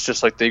it's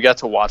just like they got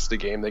to watch the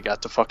game. They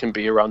got to fucking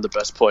be around the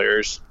best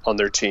players on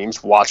their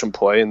teams, watch them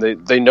play, and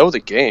they know the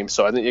game.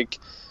 So I think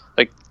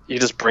he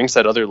just brings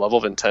that other level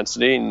of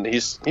intensity, and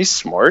he's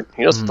smart.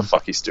 He knows what the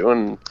fuck he's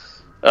doing.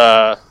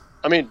 I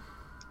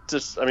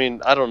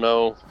don't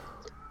know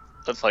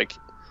if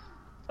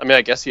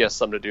I guess he has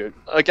something to do.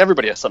 Like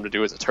everybody has something to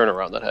do with the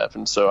turnaround that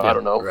happened. So I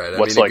don't know Right. I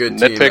what's mean, a like good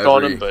team, nitpick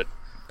on him, but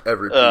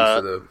every piece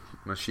of the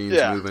machine's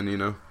yeah. moving, you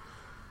know?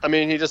 I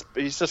mean,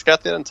 he's just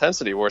got that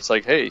intensity where it's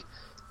like, hey,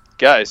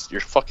 guys,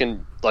 you're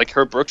fucking, like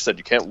Herb Brooks said,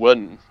 you can't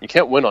win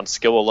on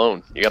skill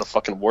alone. You gotta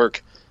fucking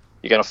work.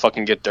 You gotta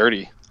fucking get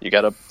dirty. You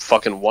gotta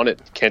fucking want it.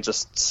 You can't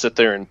just sit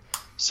there and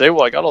say,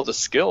 well, I got all the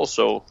skill,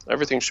 so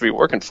everything should be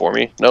working for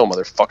me. No,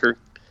 motherfucker.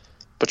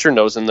 Put your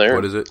nose in there.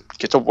 What is it?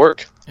 Get to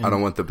work. I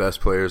don't want the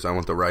best players. I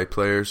want the right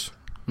players.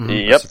 Mm-hmm.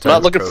 Yep. I'm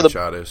not looking for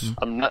the.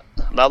 I'm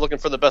not looking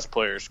for the best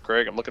players,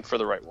 Craig. I'm looking for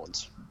the right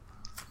ones.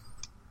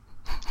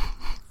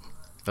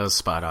 That was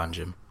spot on,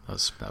 Jim. That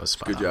was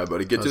spot on. Good job,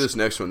 buddy. Get to this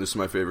next one. This is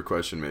my favorite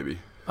question, maybe.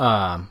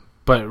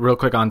 But real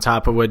quick on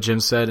top of what Jim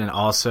said, and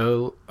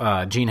also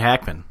Gene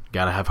Hackman,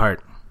 gotta have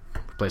heart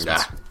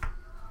replacements. Yeah.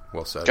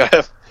 Well said.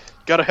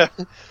 Gotta have.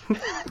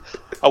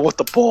 I want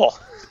the ball.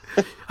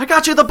 I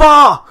got you the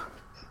ball.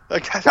 I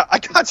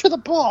got you the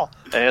ball.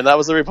 And that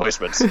was the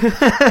replacements.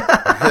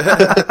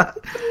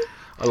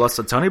 I lost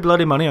a ton of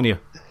bloody money on you.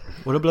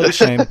 What a bloody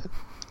shame.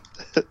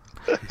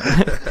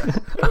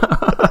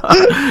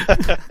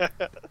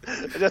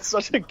 That's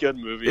such a good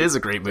movie. It is a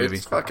great movie.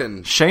 It's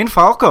fucking Shane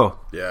Falco.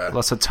 Yeah.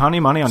 Lost a ton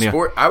of money on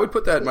you. I would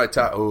put that in my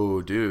top.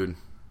 Oh, dude.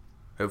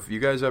 Have you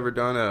guys ever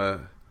done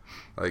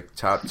a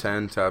top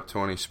 10, top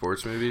 20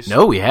 sports movies?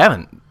 No, we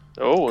haven't.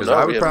 Oh, Because no,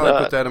 I would probably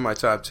not. put that in my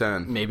top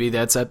 10. Maybe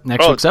that's at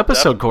next week's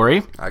episode,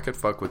 Corey. I could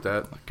fuck with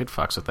that. Could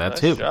fucks with that Nice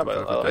too. job. I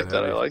like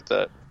that. I like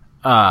that.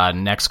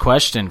 Next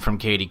question from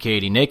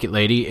Katie Naked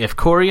Lady. If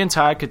Corey and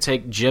Todd could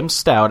take Jim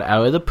Stout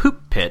out of the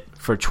poop pit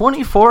for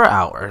 24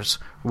 hours,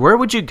 where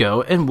would you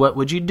go and what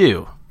would you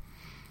do?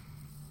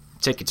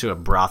 Take you to a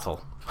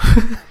brothel.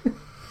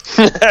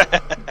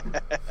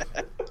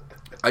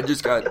 I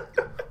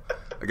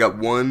got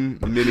one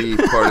mini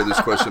part of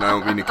this question. I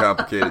don't mean to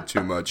complicate it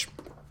too much,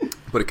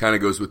 but it kind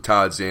of goes with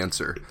Todd's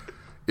answer.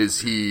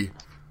 Is he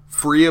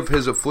free of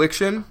his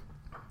affliction,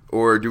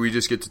 or do we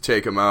just get to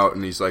take him out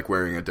and he's like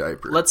wearing a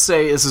diaper? Let's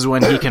say this is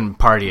when he can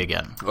party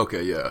again.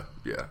 Okay, yeah.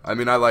 I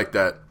mean, I like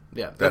that.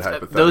 Yeah, that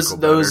hypothetical.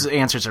 Those better.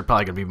 answers are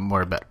probably going to be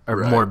more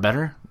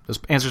better. Those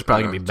answers are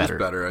probably going to be better.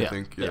 Just better, I Yeah,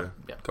 think. yeah, Yeah.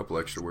 yeah. A couple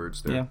extra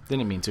words there. Yeah,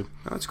 didn't mean to. No,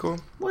 that's cool.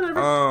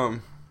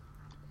 Whatever.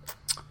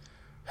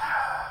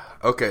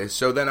 Okay,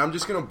 so then I'm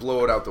just gonna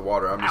blow it out the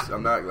water.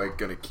 I'm not like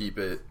gonna keep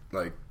it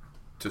like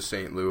to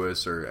St.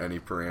 Louis or any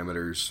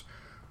parameters.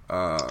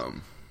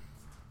 So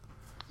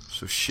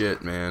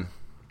shit, man.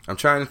 I'm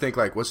trying to think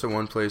like what's the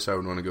one place I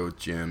would want to go with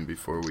Jim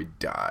before we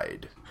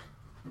died.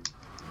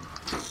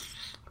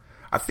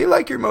 I feel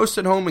like you're most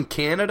at home in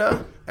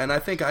Canada, and I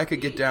think I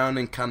could get down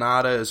in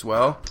Canada as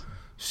well.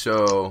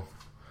 So,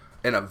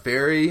 in a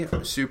very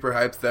super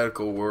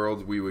hypothetical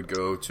world, we would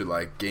go to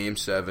like Game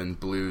 7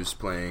 Blues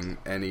playing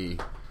any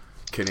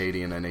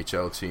Canadian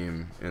NHL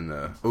team in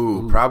the...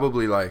 Ooh,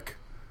 probably like...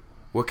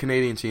 What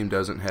Canadian team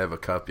doesn't have a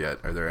cup yet?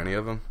 Are there any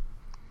of them?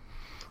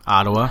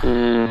 Ottawa.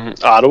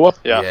 Ottawa?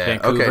 Yeah.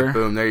 Vancouver. Okay,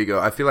 boom, there you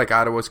go. I feel like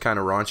Ottawa's kind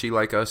of raunchy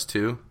like us,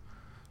 too.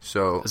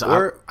 So,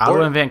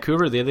 Ottawa and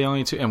Vancouver, they're the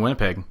only two... And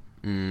Winnipeg.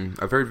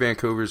 I've heard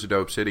Vancouver's a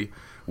dope city.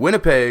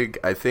 Winnipeg,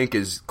 I think,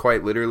 is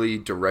quite literally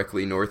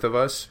directly north of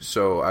us,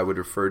 so I would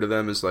refer to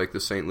them as like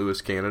the St.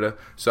 Louis, Canada.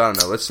 So I don't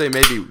know. Let's say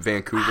maybe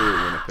Vancouver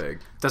or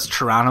Winnipeg. Does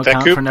Toronto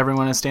count for never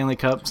winning a Stanley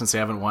Cup since they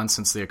haven't won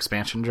since the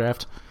expansion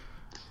draft?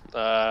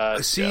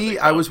 See,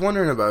 I was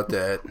wondering about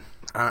that.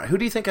 Who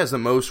do you think has the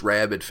most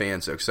rabid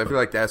fans, though? Because I feel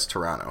like that's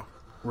Toronto.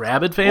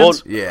 Rabid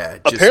fans? Well, yeah.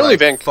 Just apparently,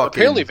 like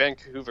apparently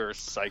Vancouver's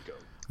psycho.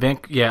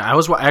 I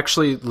was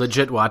actually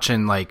legit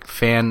watching like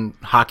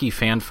hockey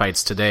fan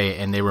fights today,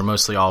 and they were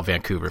mostly all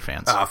Vancouver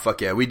fans. Ah,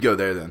 fuck yeah, we'd go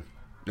there then,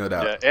 no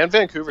doubt. Yeah, and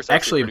Vancouver's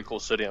actually a pretty cool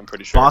city. I'm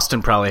pretty sure.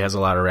 Boston probably has a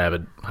lot of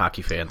rabid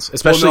hockey fans,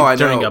 especially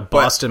during a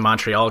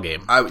Boston-Montreal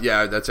game.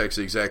 Yeah, that's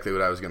actually exactly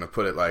what I was going to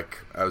put it. Like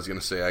I was going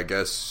to say, I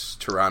guess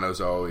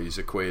Toronto's always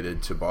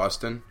equated to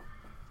Boston,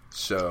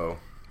 so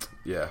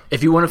yeah.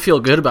 If you want to feel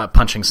good about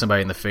punching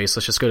somebody in the face,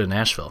 let's just go to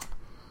Nashville.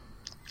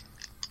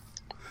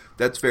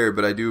 That's fair,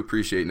 but I do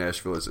appreciate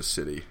Nashville as a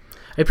city.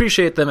 I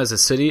appreciate them as a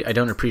city. I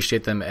don't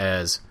appreciate them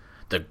as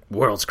the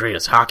world's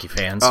greatest hockey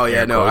fans. Oh,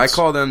 yeah, no. Quotes. I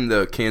call them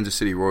the Kansas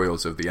City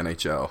Royals of the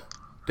NHL.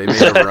 They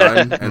made a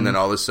run, and then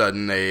all of a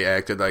sudden they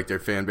acted like their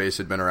fan base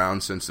had been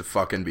around since the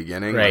fucking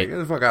beginning. Right. Like, get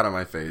the fuck out of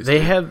my face.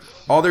 They have...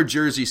 All their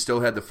jerseys still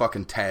had the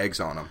fucking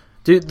tags on them.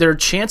 Dude, their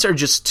chants are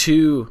just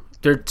too...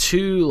 They're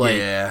too,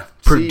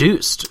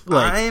 produced. See,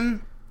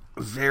 I'm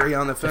very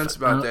on the fence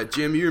about that.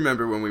 Jim, you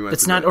remember when we went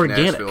to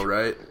Nashville,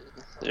 right?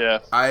 Yeah.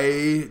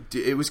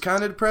 It was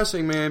kind of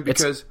depressing, man,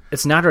 because...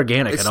 It's not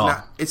organic at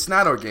all. It's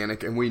not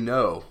organic, and we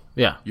know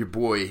Yeah. your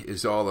boy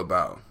is all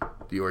about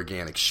the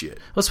organic shit.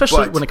 Well,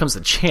 especially when it comes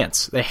to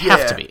chants. They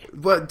have to be.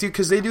 But, dude,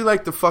 because they do,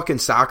 like, the fucking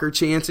soccer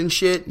chants and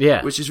shit,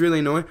 Yeah. which is really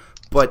annoying.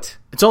 But...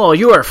 It's all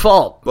your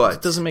fault. But...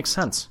 It doesn't make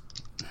sense.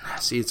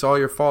 See, it's all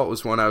your fault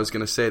was one I was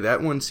going to say.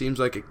 That one seems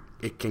like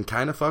it can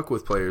kind of fuck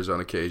with players on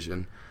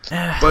occasion.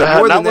 But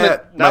more than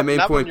that, my main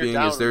point being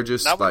is they're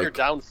just not like... when you're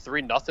down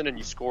 3-0 and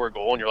you score a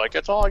goal and you're like,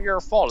 it's all your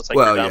fault. It's like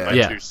Well, you're down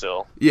yeah. by 2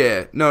 still.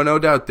 Yeah, no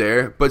doubt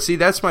there. But see,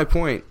 that's my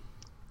point.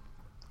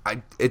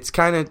 It's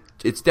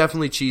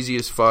definitely cheesy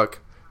as fuck.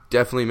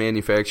 definitely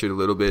manufactured a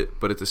little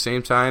bit, but at the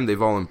same time,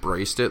 they've all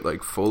embraced it,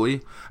 like,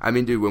 fully. I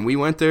mean, dude, when we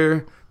went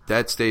there,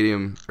 that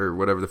stadium, or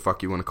whatever the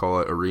fuck you want to call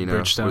it, arena,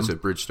 Bridgestone. was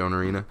it Bridgestone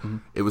Arena? Mm-hmm.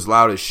 It was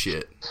loud as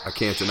shit. I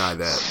can't deny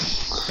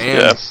that. And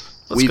Yeah.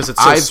 That's because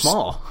it's so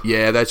small.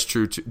 Yeah, that's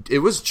true, too. It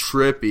was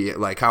trippy,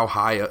 like, how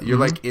high up. You're,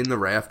 like, in the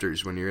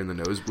rafters when you're in the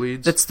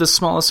nosebleeds. It's the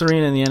smallest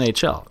arena in the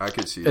NHL. I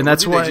could see that. And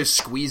that's why they just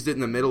squeezed it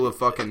in the middle of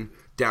fucking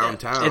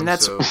downtown. And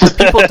that's so. but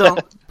people don't.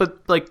 But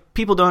like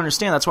people don't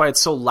understand. That's why it's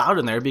so loud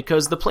in there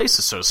because the place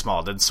is so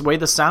small. The way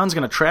the sound's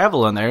going to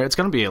travel in there, it's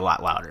going to be a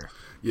lot louder.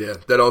 Yeah,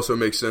 that also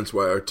makes sense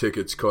why our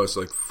tickets cost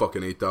like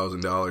fucking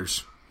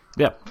 $8,000.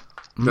 Yeah.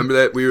 Remember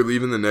that we were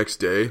leaving the next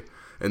day,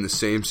 and the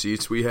same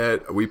seats we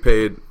had, we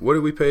paid. What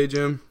did we pay,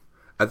 Jim?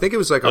 I think it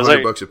was like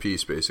 $100 a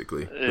piece,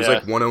 basically. It was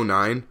like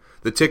 $109.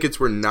 The tickets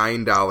were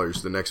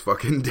 $9 the next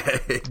fucking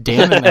day.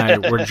 Dan and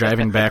I were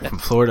driving back from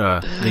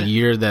Florida the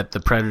year that the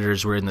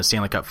Predators were in the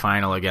Stanley Cup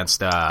final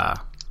against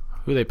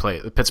who they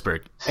play,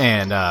 Pittsburgh.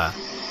 And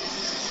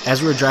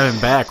as we were driving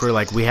back, we were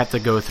like, we have to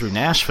go through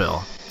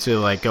Nashville to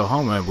like go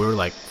home, and we were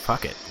like,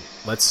 fuck it,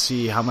 let's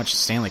see how much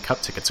Stanley Cup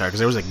tickets are, because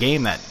there was a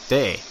game that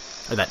day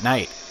or that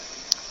night,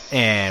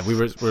 and we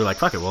were like,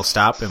 fuck it, we'll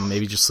stop and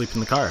maybe just sleep in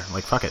the car.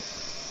 Like, fuck it.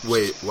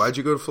 Wait, why'd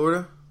you go to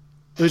Florida?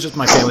 It was just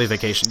my family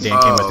vacation. Dan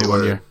came with me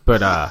one year,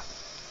 but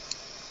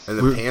and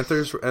the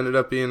Panthers ended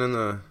up being in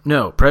the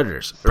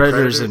Predators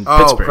in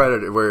Pittsburgh.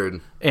 Predator,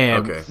 word.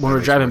 And okay, when we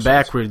were driving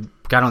back, we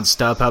got on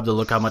StubHub to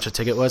look how much a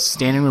ticket was.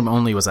 Standing room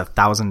only was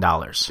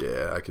 $1,000.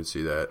 Yeah, I could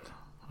see that.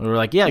 We were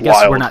like, yeah, I guess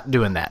Wild. we're not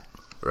doing that.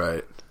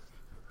 Right.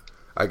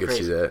 I could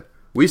see that.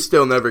 We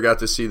still never got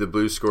to see the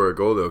Blues score a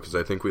goal, though, because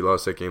I think we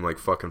lost that game like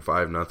fucking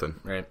 5-0.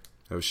 Right.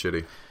 That was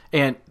shitty.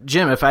 And,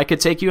 Jim, if I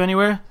could take you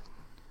anywhere,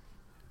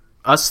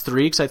 us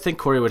three, because I think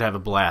Corey would have a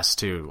blast,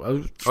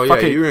 too. Yeah,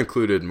 you were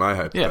included in my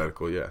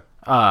hypothetical, yeah.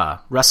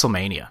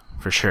 WrestleMania,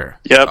 for sure.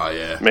 Yep. Oh,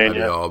 yeah. Mania. I'd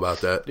be all about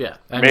that. Yeah.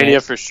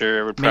 Mania for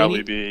sure would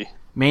probably be.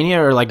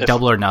 Mania or, like,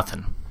 Double or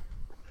Nothing.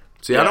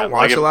 See, I don't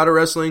watch a lot of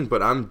wrestling,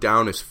 but I'm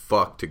down as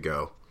fuck to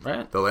go.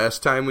 Right. The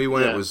last time we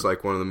went was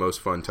like one of the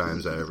most fun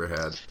times I ever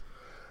had.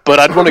 But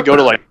I'd want to go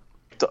to like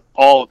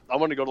I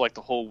want to go to like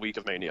the whole week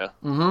of Mania.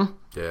 Mm-hmm.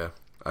 Yeah,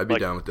 I'd be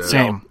down with that.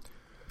 Same.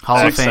 Hall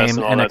of Access Fame, and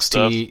all that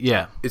NXT,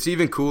 yeah. It's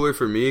even cooler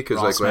for me because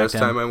Raw, like last SmackDown.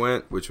 time I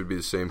went, which would be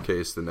the same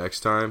case the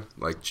next time,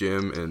 like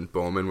Jim and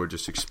Bowman were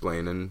just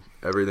explaining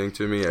everything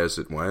to me as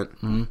it went.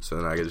 Mm-hmm.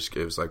 So then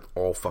it was like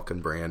all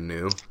fucking brand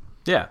new.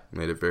 Yeah.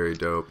 Made it very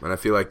dope. And I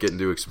feel like getting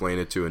to explain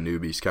it to a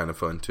newbie is kind of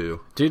fun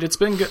too. Dude, it's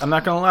been good. I'm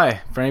not going to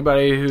lie. For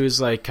anybody who's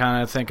like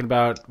kind of thinking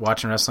about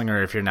watching wrestling,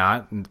 or if you're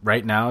not,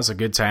 right now is a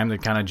good time to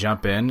kind of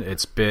jump in.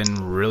 It's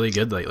been really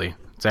good lately.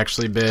 It's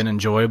actually been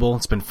enjoyable.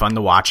 It's been fun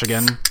to watch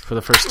again for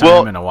the first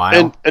time in a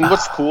while. And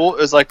what's cool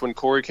is like when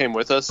Corey came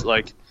with us,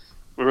 like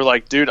we were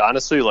like, dude,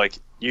 honestly, like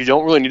you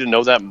don't really need to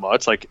know that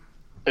much. Like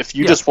if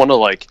you just want to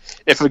like,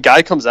 if a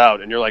guy comes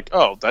out and you're like,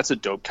 oh, that's a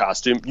dope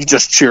costume, you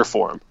just cheer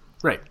for him.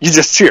 Right. You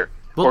just cheer.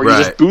 Well, or you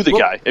just boo the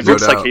guy. If no you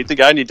just doubt. like hate the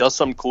guy and he does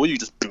something cool, you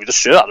just boo the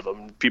shit out of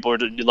him. People are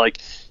like,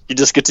 you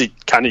just get to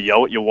kind of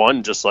yell what you want,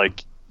 and just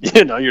like,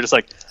 you know, you're just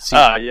like,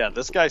 yeah,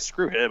 this guy,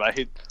 screw him. I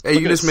hate. Hey, you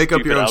can just make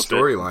up your own outfit.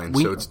 storyline,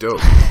 so it's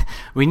dope.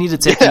 We need to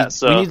take Yeah,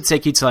 we need to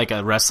take you to like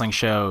a wrestling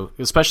show.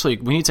 Especially,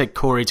 we need to take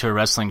Corey to a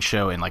wrestling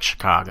show in like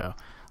Chicago.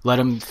 Let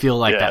him feel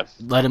like that.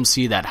 Let him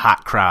see that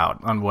hot crowd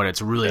on what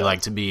it's really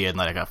like to be in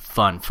like a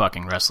fun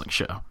fucking wrestling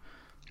show.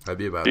 I'd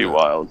be about Be that.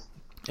 wild.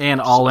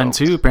 And All In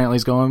 2 apparently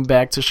is going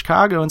back to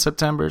Chicago in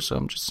September, so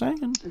I'm just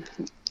saying.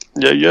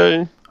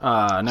 Yeah.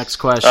 Next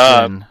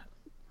question.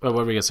 What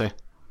were we going to say?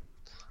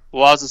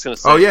 Well, I was just gonna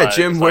say. Oh yeah,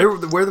 Jim. Where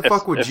the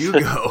fuck would you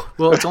go?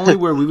 Well, it's only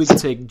where we would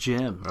take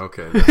Jim.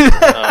 Okay.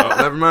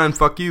 Never mind.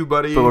 Fuck you,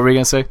 buddy. But what were we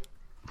going to say?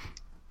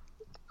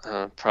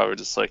 Probably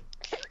just like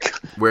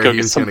Where go he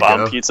get was some gonna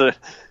bomb go? pizza.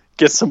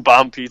 Get some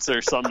bomb pizza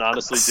or something,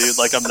 honestly, dude.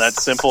 Like, I'm that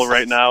simple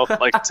right now.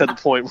 Like, to the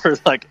point where,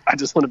 like, I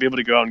just want to be able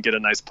to go out and get a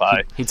nice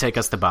pie. He'd take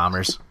us to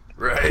Bombers.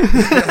 Right.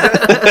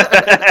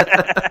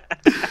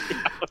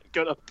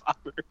 Go to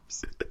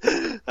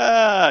Bombers.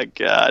 Ah,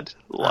 God.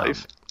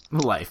 Life.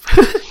 Life.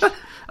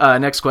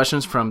 Next question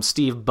is from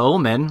Steve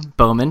Bowman.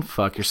 Bowman,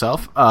 fuck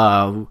yourself.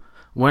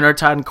 When are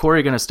Todd and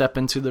Corey going to step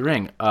into the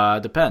ring?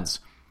 Depends.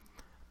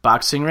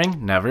 Boxing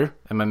ring? Never.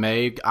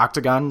 MMA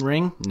octagon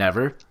ring?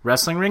 Never.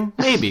 Wrestling ring?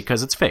 Maybe,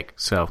 because it's fake.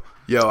 So,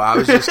 Yo, I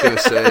was just gonna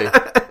say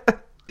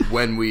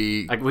when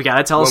we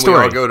gotta tell a when story.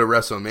 we all go to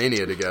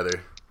WrestleMania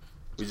together,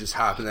 we just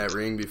hop in that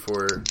ring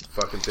before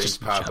fucking things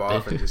pop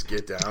off and just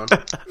get down.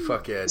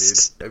 Fuck yeah, dude.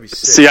 That'd be sick.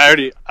 See,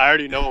 I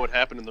already know what would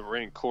happen in the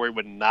ring. Corey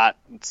would not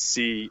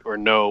see or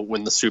know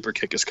when the super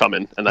kick is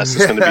coming, and that's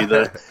just going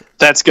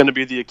to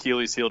be the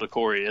Achilles heel to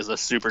Corey is a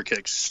super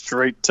kick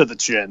straight to the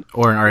chin.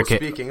 Or an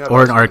speaking of,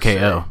 or an I was gonna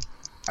RKO. say,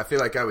 I feel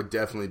like I would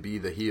definitely be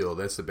the heel.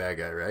 That's the bad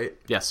guy, right?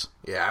 Yes.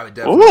 Yeah, I would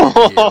definitely be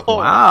the heel.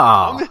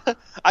 Wow.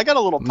 I got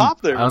a little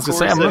pop there. I was when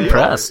going to say, Corey I'm said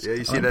impressed. Yeah,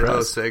 you see I'm that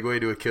impressed. little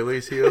segue to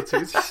Achilles heel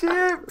too?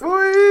 Shit,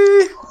 boy.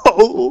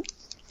 Oh.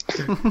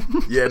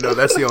 Yeah, no,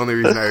 that's the only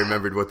reason I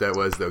remembered what that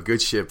was, though.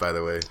 Good shit, by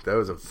the way. That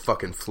was a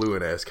fucking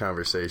fluent-ass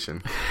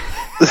conversation.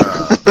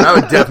 But I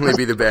would definitely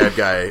be the bad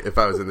guy if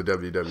I was in the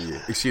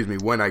WWE. Excuse me,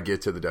 when I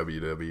get to the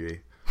WWE.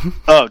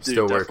 Oh, dude,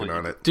 Still working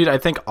on it. Dude, I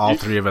think all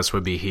three of us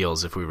would be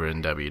heels if we were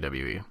in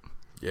WWE.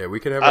 Yeah, we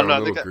could have our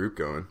own little group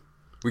going.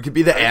 We could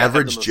be the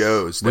average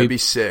Joes. That'd be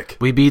sick.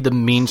 We'd be the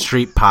Mean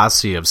Street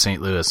Posse of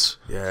St. Louis.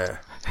 Yeah.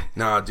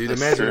 Nah, dude,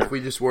 imagine if we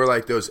just wore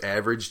like those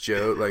average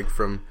Joe, like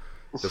from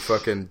the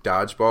fucking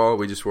dodgeball.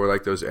 We just wore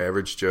like those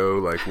average Joe,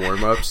 like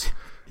warm-ups.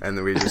 And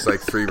then we just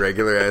like three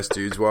regular-ass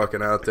dudes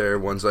walking out there.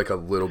 One's like a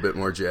little bit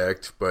more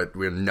jacked, but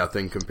we're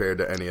nothing compared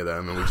to any of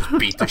them. And we just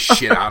beat the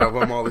shit out of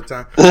them all the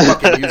time.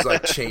 Fucking use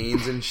like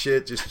chains and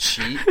shit, just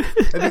cheat.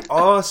 That'd be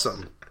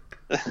awesome.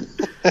 I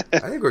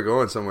think we're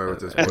going somewhere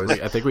with this, boys.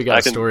 I think we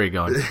got a story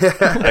going.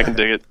 I can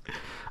dig it.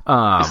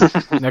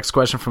 Next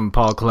question from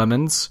Paul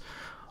Clemens.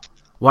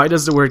 Why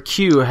does the word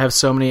Q have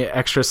so many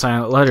extra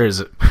silent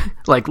letters?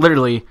 Like,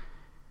 literally,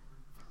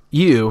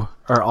 you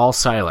are all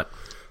silent.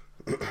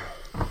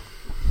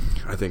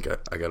 I think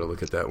I got to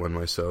look at that one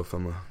myself.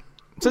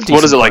 It's a decent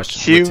what is it, like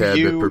question. I'm a tad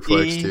bit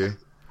perplexed Q-U-E? here.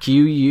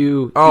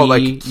 Q-U-E-U-E. Oh,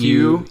 like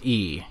Q?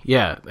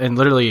 Yeah, and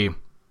literally,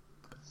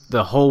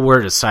 the whole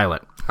word is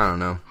silent. I don't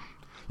know.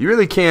 You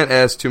really can't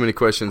ask too many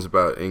questions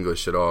about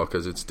English at all,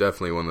 because it's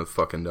definitely one of the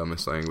fucking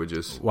dumbest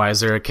languages. Why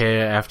is there a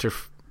K after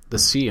the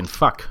C and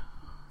fuck?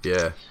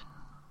 Yeah.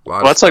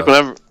 Well, that's like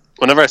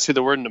whenever I see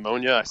the word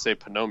pneumonia, I say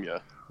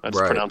pneumonia. I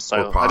just pronounce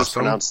silent. I just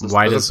pronounce this.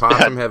 Why does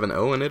possum have an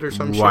O in it or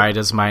some shit? Why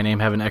does my name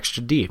have an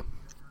extra D?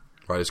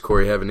 Why does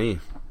Corey have an E?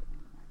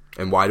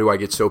 And why do I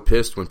get so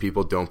pissed when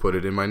people don't put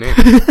it in my name?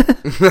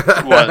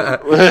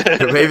 What?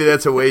 Maybe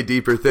that's a way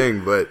deeper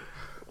thing, but...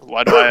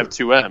 Why do I have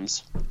two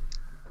M's?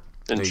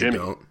 And no, Jimmy. you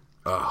don't.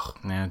 Oh.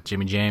 Yeah,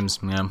 Jimmy James,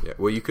 yeah.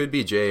 Well, you could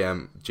be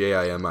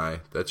J-I-M-I.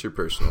 That's your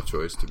personal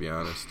choice, to be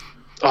honest.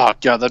 Oh,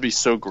 God, that'd be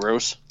so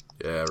gross.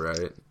 Yeah,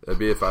 right. That'd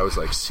be if I was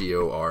like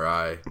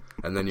C-O-R-I,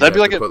 and then you That'd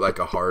have be to put like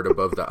a heart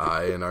above the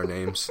I in our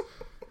names.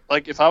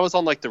 Like, if I was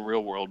on, like, the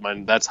real world,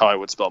 that's how I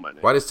would spell my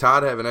name. Why does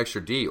Todd have an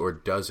extra D, or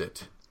does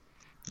it?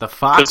 The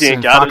Fox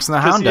and Fox and the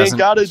Hound doesn't.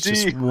 Got a it's D.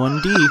 just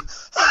one D.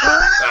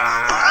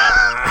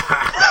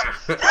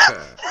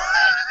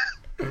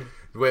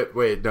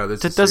 Wait, no, this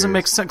That doesn't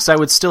make sense. I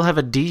would still have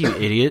a D, you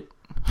idiot.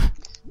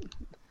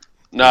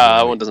 Nah,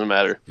 that one doesn't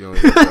matter. You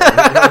only got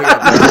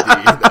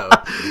D, though.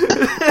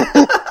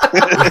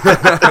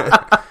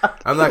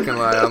 I'm not gonna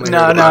lie.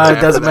 No,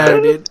 it doesn't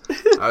matter, dude.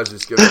 I was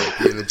just gonna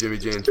be in the Jimmy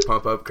James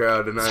pump up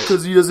crowd tonight.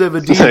 Because he doesn't have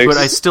a D, but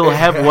I still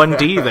have one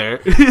D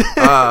there.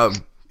 All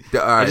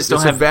right, it's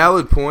a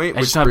valid point.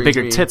 I just have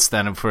bigger tits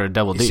than for a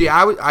double D. See,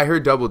 I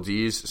heard double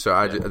D's,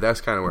 so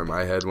that's kind of where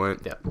my head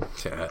went.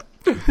 Yeah.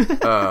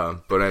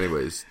 But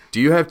anyways, do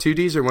you have two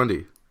D's or one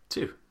D?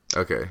 Two.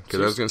 Okay,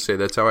 because I was gonna say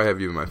that's how I have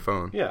you in my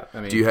phone. Yeah,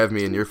 I mean, do you have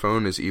me in your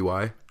phone as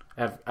EY?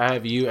 I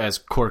have you as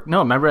Cork. No,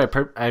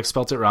 remember I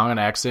spelled it wrong on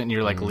accident, and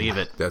you're like, leave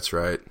it. That's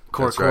right.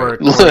 Cork. Right.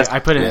 I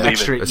put an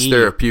extra That's E.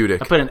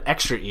 therapeutic. I put an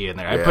extra E in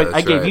there. Yeah,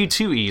 I gave you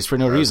two E's for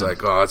no reason. I was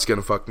like, oh, it's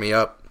gonna fuck me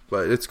up,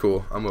 but it's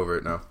cool. I'm over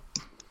it now.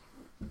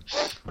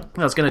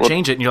 No, it's gonna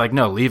change it, and you're like,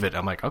 no, leave it.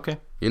 I'm like, okay.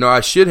 You know,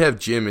 I should have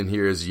Jim in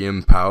here as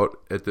Yim Pout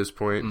at this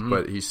point,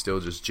 but he's still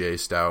just Jay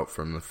Stout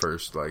from the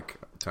first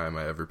time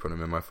I ever put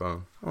him in my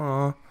phone.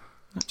 Aw,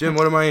 Jim,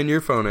 what am I in your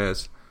phone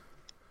as?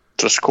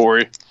 Just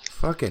Corey.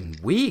 Fucking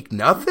weak.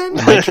 Nothing?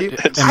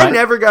 I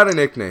never got a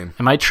nickname.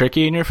 Am I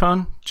tricky in your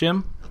phone,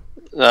 Jim?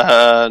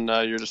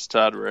 No, you're just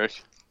Todd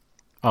Rick.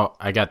 Oh,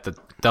 I got the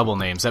double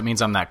names. That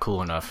means I'm not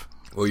cool enough.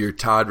 Well, you're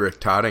Todd Rick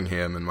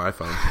Tottingham in my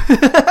phone.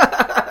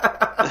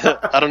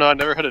 I don't know. I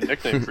never had a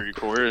nickname for you,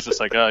 Corey. It's just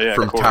like, oh, yeah,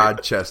 From Corey.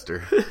 Todd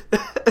Chester.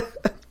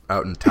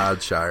 Out in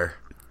Toddshire.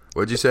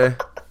 What'd you say?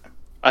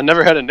 I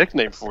never had a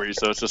nickname for you,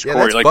 so it's just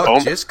Corey. That's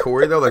Like just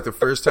Corey, though. Like, the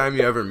first time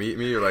you ever meet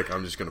me, you're like,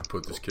 I'm just going to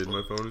put this kid in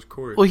my phone as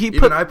Corey. Well,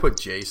 I put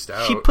Jay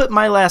Stout. He put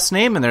my last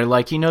name in there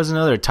like he knows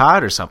another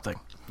Todd or something.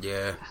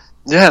 Yeah.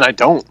 Yeah, and I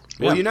don't.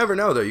 Well, you never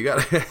know, though. You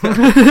got to...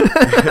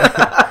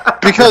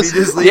 Because...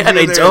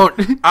 they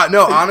don't.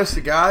 No, honest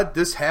to God,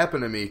 this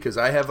happened to me because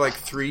I have,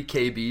 3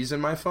 KBs in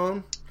my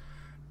phone.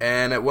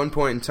 And at one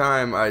point in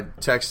time, I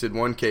texted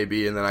one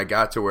KB, and then I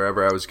got to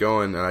wherever I was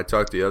going, and I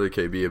talked to the other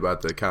KB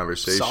about the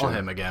conversation. Saw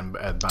him again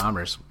at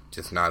Bombers.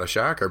 It's not a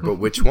shocker, but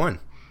which one?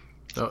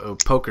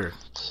 Poker.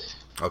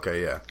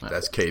 Okay, yeah,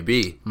 that's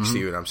KB. You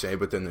see what I'm saying?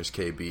 But then there's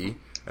KB,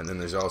 and then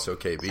there's also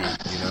KB.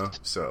 You know,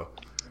 so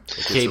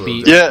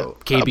KB. Yeah,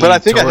 KB. But I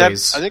think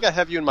toys. I think I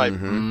have you in my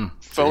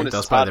phone. That's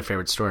as probably Todd. their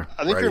favorite store.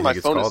 I think Right, you're in my I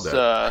think phone it's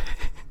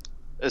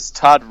as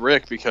Todd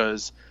Rick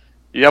because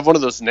you have one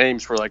of those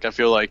names where I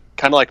feel like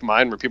kind of like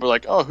mine where people are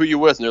like, oh, who you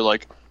with? And they're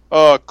like,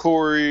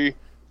 Corey,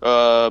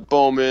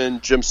 Bowman,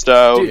 Jim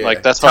Stout.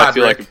 Dude, that's how Todd I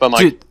feel Rick. like if I'm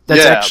like, Dude,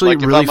 that's actually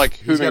if really. I'm like,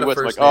 who He's are got you a with?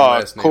 first Like, name,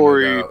 last name,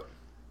 Corey. no doubt.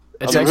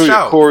 It's Jim actually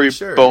Stout, Corey for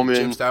sure. Bowman.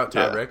 Jim Stout,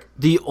 Todd Rick.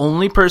 The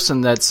only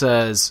person that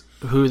says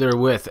who they're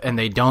with and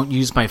they don't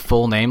use my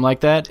full name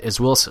like that is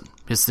Wilson.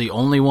 It's the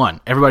only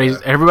one.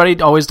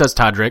 Everybody always does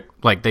Todd Rick.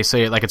 Like they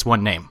say it like it's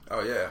one name.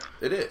 Oh yeah,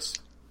 it is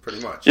pretty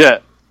much. Yeah.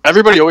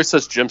 Everybody always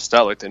says Jim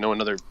Stout like they know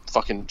another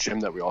fucking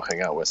gym that we all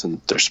hang out with,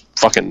 and there's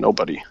fucking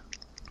nobody.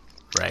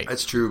 Right.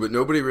 That's true, but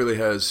nobody really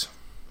has.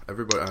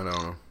 Everybody, I don't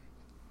know.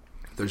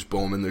 There's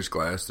Bowman, there's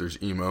Glass,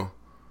 there's Emo,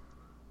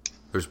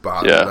 there's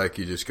Bobby. Yeah. Like,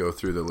 you just go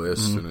through the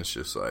list, and it's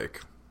just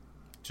like,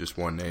 just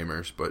one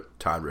namers. But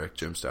Todd Rick,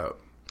 Jim Stout.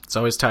 It's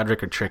always Todd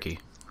Rick or Tricky.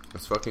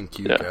 That's fucking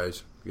cute,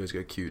 guys. You guys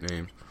got cute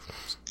names.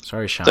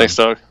 Sorry, Sean. Thanks,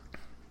 Doug.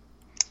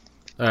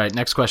 All right,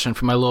 next question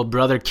from my little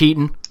brother,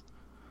 Keaton.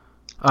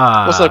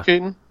 What's up,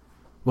 Keaton?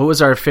 What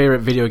was our favorite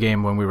video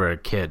game when we were a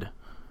kid?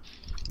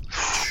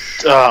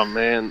 Oh,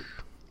 man.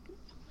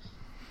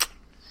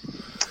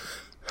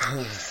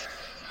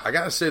 I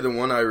gotta say the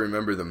one I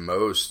remember the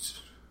most,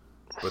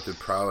 but that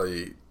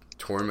probably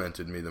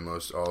tormented me the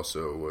most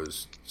also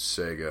was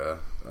Sega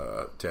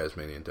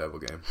Tasmanian Devil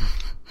game.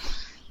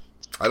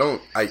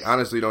 I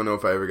honestly don't know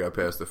if I ever got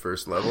past the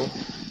first level.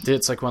 Dude,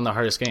 it's like one of the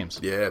hardest games.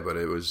 Yeah, but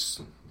I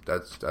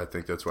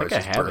think that's why it's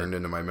just burned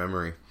into my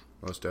memory.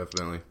 Most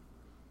definitely.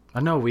 I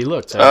know, we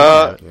looked.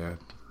 Yeah.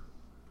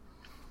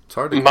 It's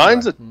hard to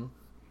Mine's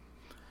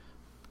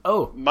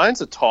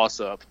a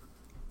toss-up.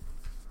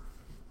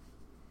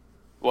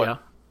 What? Yeah.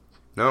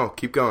 No,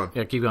 keep going.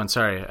 Yeah, keep going.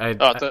 Sorry. I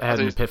had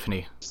an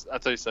epiphany. I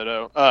thought you said,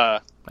 I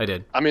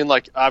did. I mean,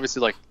 like,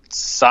 obviously, like,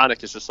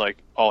 Sonic is just, like,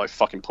 all I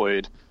fucking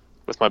played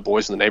with my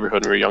boys in the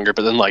neighborhood when we were younger.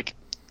 But then, like,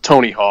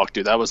 Tony Hawk,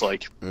 dude, that was,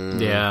 like,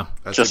 Yeah.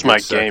 just my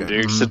game,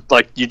 dude. Just,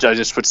 like, I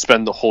just would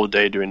spend the whole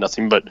day doing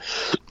nothing but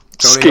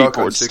Tony Hawk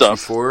on skateboard 64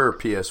 stuff. or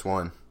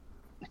PS1?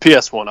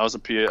 PS1.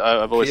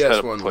 I've always had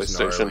a PS1 was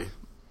PlayStation. gnarly.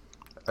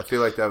 I feel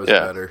like that was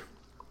better.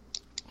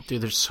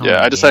 Dude, there's so many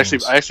I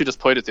games. actually just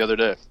played it the other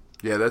day.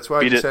 Yeah, that's why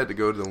I just had to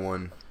go to the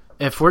one.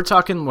 If we're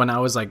talking when I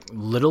was like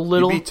little,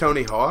 You beat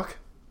Tony Hawk?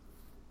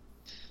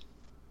 Is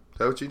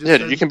that what you just Yeah, said?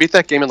 dude, you can beat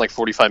that game in like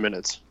 45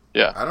 minutes.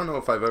 Yeah. I don't know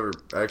if I've ever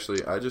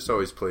actually. I just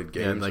always played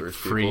games like versus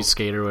free people.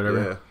 skate or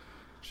whatever. Yeah,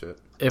 shit.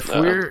 If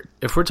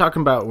we're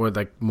talking about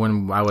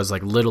when I was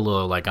like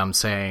little, like I'm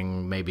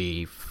saying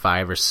maybe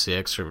 5 or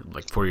 6 or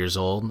like 4 years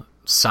old,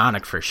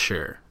 Sonic for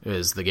sure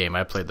is the game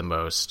I played the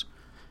most,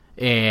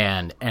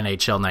 and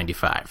NHL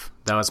 95.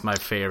 That was my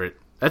favorite.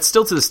 That's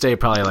still to this day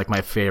probably like my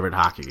favorite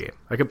hockey game.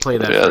 I could play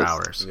that for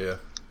hours. Yeah,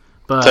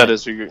 but that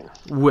is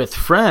with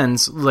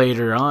friends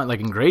later on, like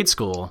in grade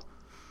school.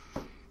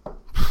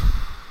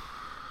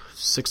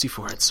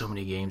 64 had so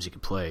many games you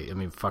could play. I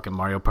mean, fucking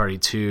Mario Party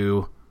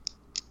 2.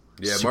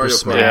 yeah. Super Mario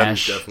Party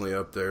Smash. is definitely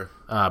up there.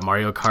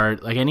 Mario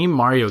Kart, like any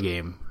Mario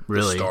game,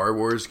 really. The Star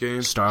Wars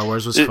game. Star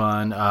Wars was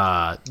fun.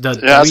 I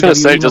was gonna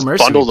say just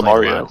bundle the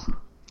Mario.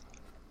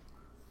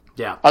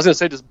 Yeah, I was gonna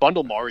say just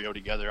bundle Mario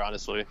together.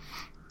 Honestly,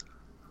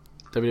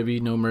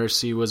 WWE No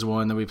Mercy was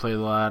one that we played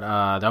a lot.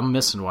 I'm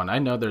missing one. I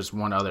know there's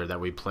one other that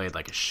we played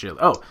like a shit.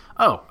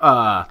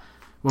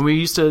 When we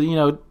used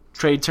to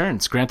trade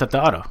turns, Grand Theft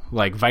Auto,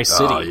 like Vice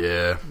City. Oh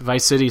yeah,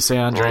 Vice City,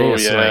 San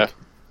Andreas. Oh, yeah. Like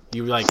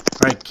you all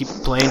right, keep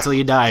playing until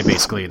you die,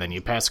 basically, and then you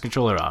pass the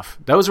controller off.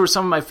 Those were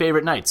some of my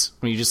favorite nights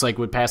when you just like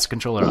would pass the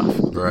controller off.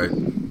 right.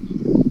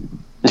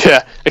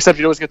 yeah. Except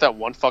you'd always get that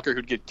one fucker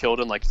who'd get killed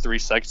in like 3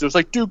 seconds. It was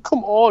like, dude,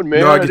 come on,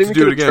 man. No, I get to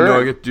do it again. Turn.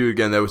 No, I get to do it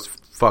again. That was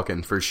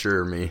fucking for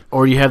sure me.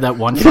 Or you have that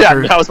one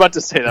fucker. Yeah, I was about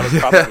to say that was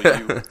probably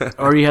you.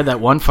 Or you had that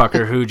one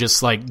fucker who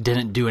just like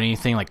didn't do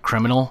anything like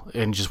criminal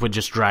and just would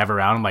just drive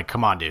around. I'm like,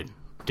 come on, dude,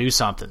 do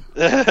something.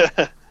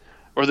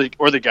 Or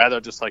the guy that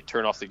would just like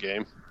turn off the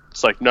game.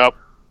 It's like, nope,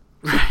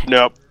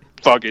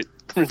 fuck it,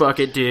 Fuck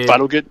it, dude. If I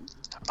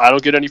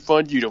don't get any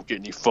fun, you don't get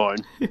any fun.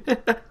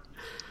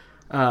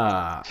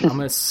 I'm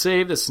gonna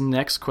save this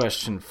next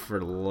question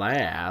for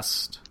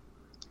last.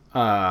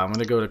 I'm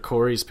gonna go to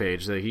Corey's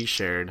page that he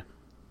shared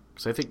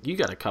because I think you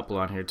got a couple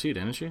on here too,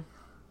 didn't you?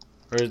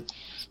 Or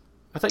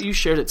I thought you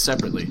shared it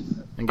separately.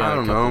 And got I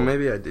don't a couple. know.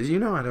 Maybe I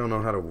did. I don't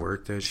know how to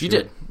work that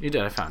shit. You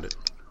did. I found it.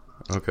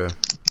 Okay.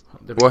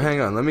 Well,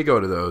 hang on. Let me go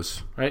to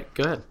those. Right,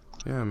 go ahead.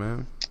 Yeah,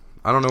 man.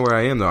 I don't know where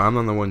I am though. I'm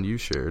on the one you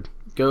shared.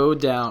 Go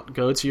down.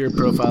 Go to your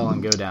profile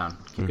and go down.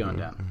 Keep going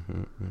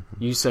down.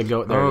 You said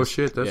go there. Oh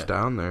shit, that's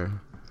down there.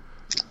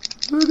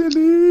 Look at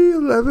me,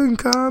 11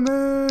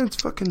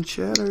 comments, fucking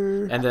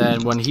cheddar. And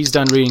then when he's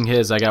done reading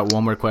his, I got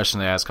one more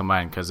question to ask on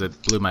mine because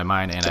it blew my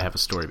mind and I have a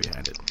story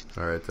behind it.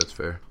 All right, that's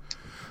fair.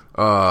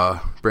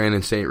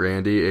 Brandon St.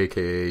 Randy,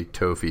 a.k.a.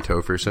 Tofi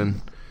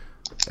Topherson,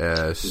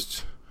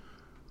 asked,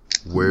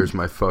 where's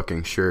my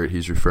fucking shirt?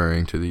 He's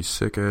referring to these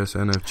sick-ass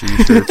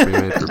NFG shirts we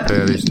made for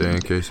Patty's Day,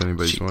 in case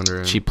anybody's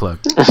wondering. Cheap plug.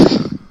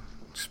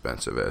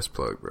 Expensive-ass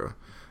plug, bro.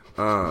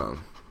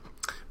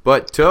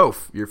 But,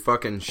 Toph, your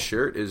fucking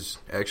shirt is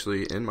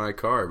actually in my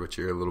car, but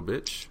you're a little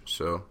bitch,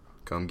 so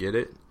come get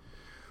it.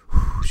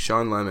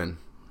 Sean Lemon,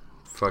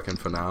 fucking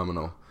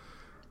phenomenal.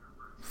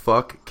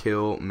 Fuck,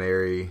 kill,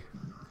 marry,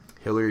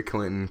 Hillary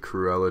Clinton,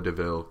 Cruella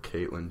DeVille,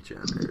 Caitlyn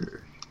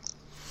Jenner.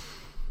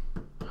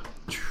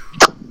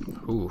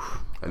 Ooh.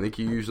 I think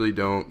you usually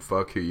don't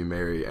fuck who you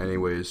marry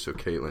anyways, so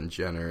Caitlyn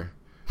Jenner.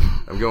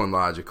 I'm going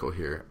logical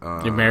here.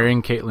 You're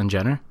marrying Caitlyn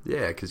Jenner?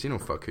 Yeah, because you don't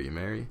fuck who you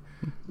marry.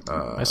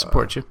 I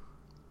support you.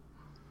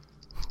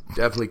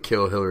 Definitely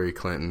kill Hillary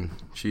Clinton.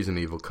 She's an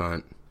evil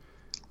cunt.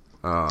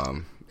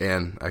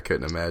 And I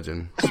couldn't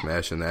imagine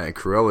smashing that. And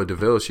Cruella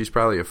DeVille, she's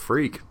probably a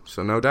freak.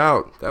 So no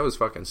doubt, that was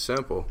fucking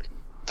simple.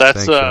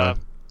 That's Thanks,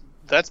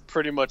 that's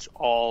pretty much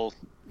all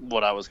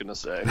what I was gonna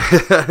say.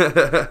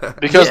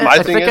 Because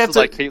my thing is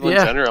like Caitlyn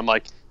Jenner. I'm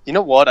like, you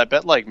know what? I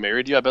bet like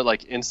married you. I bet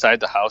like inside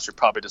the house, you're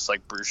probably just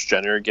like Bruce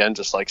Jenner again,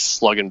 just like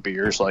slugging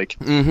beers, like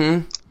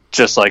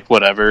just like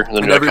whatever.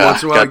 And every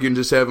once in a while, you can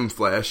just have him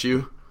flash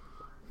you.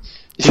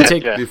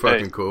 It'd be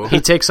fucking cool. He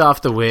takes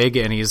off the wig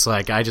and he's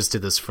like, "I just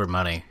did this for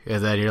money."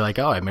 And then you're like,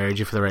 "Oh, I married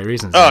you for the right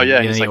reasons." Oh yeah,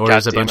 and he's he like,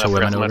 orders God a bunch of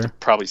women I'm over. to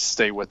probably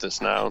stay with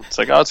this now. It's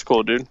like, oh, it's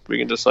cool, dude. We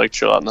can just like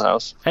chill out in the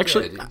house.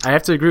 Actually, I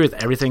have to agree with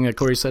everything that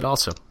Corey said.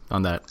 Also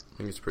on that, I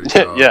think it's pretty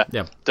solid.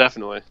 yeah,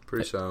 definitely.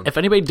 Pretty sound. if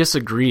anybody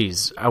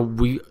disagrees,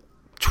 we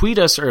tweet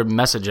us or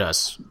message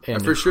us.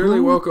 And For surely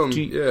welcome.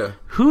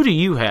 Who do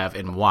you have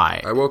and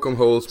why? I welcome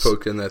holes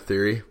poked in that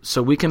theory.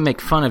 So we can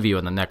make fun of you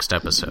in the next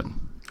episode.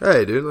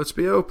 Hey, dude, let's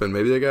be open.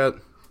 Maybe they got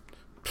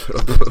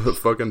a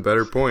fucking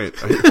better point.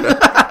 Psych!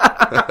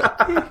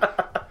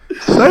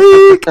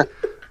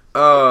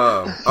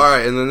 All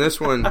right, and then this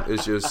one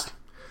is just,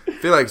 I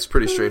feel like it's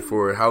pretty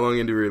straightforward. How long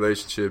into a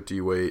relationship do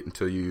you wait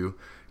until you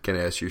can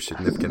ask your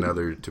significant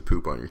other to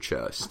poop on your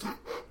chest?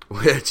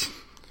 Which,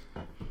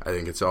 I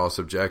think it's all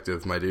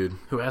subjective, my dude.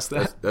 Who asked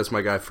that? That's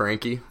my guy,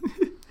 Frankie.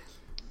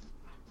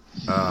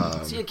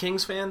 Is he a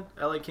Kings fan?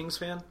 LA Kings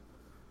fan?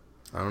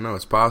 I don't know.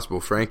 It's possible.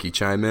 Frankie,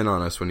 chime in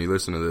on us when you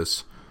listen to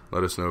this.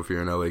 Let us know if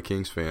you're an LA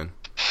Kings fan.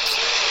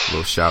 A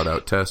little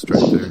shout-out test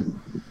right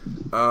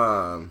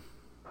there.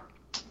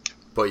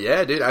 But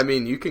yeah, dude, I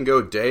mean, you can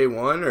go day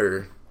one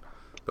or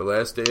the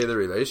last day of the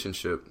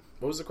relationship.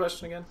 What was the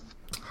question again?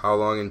 How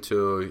long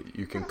until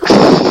you can...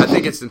 I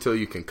think it's until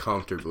you can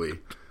comfortably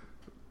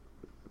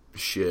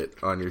shit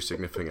on your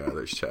significant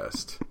other's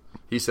chest.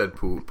 He said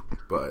poop,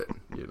 but,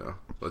 you know,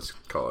 let's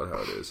call it how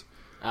it is.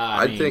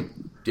 I think,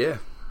 yeah,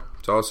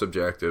 it's all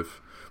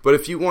subjective. But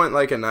if you want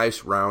like a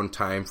nice round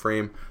time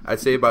frame, I'd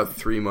say about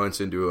 3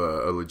 months into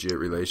a legit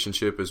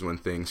relationship is when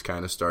things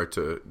kind of start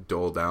to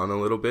dull down a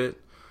little bit.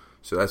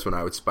 So that's when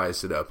I would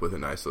spice it up with a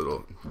nice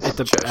little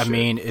I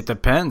mean, it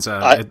depends.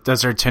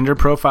 Does her Tinder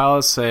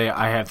profile say,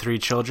 I have 3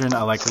 children,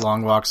 I like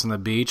long walks on the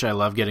beach, I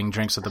love getting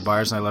drinks at the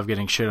bars, and I love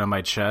getting shit on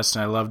my chest,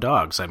 and I love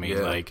dogs? I mean,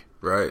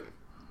 right.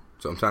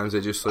 Sometimes they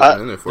just slip it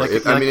in there for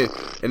you.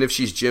 And if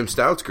she's Jim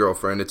Stout's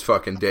girlfriend, it's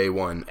fucking day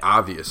one,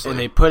 obviously. And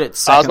they put it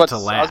second to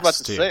last. I was about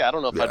to say, I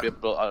don't know if I'd be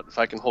able to, if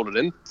I can hold it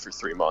in for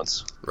 3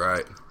 months.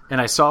 Right. And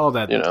I saw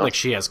that, like,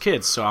 she has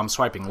kids, so I'm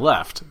swiping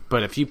left.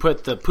 But if you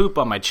put the poop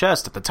on my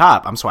chest at the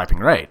top, I'm swiping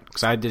right,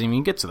 because I didn't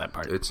even get to that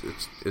part.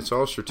 It's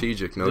all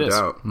strategic, no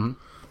doubt. Mm-hmm.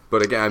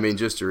 But again, I mean,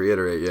 just to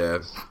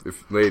reiterate,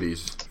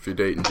 ladies, if you're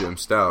dating Jim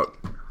Stout,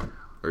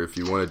 or if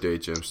you want to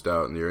date Jim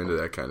Stout and you're into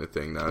that kind of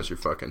thing, now's your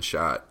fucking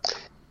shot.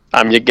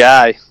 I'm your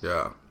guy.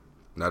 Yeah.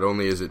 Not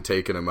only is it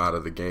taking him out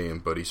of the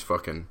game, but he's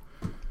fucking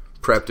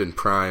prepped and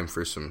primed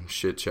for some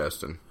shit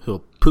chesting.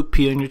 He'll poop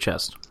pee on your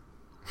chest.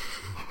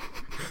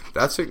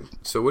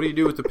 So what do you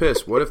do with the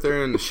piss? What if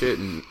they're in the shit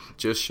and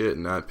just shit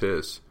and not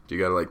piss? Do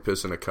you gotta like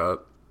piss in a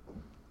cup?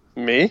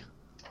 Me?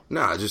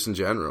 Nah, just in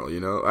general,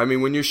 you know? I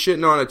mean, when you're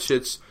shitting on a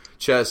shit's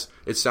chest,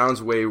 it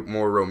sounds way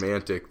more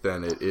romantic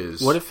than it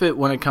is. What if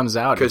when it comes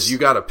out... Because you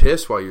gotta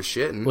piss while you're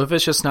shitting. What if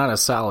it's just not a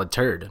solid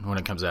turd when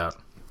it comes out?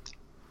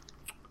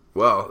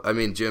 Well, I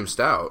mean, Jim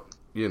Stout,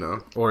 you know.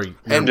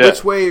 And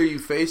which way are you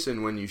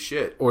facing when you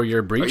shit? Or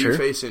you're a breacher. Are you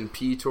facing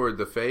pee toward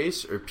the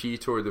face or pee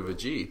toward the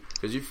vagina?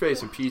 Because you're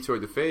facing pee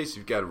toward the face,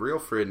 you've got a real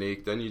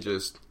freneak, then you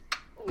just...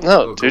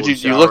 No,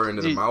 dude, you look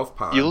into the mouth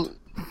pond.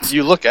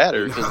 You look at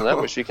her because that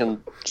way she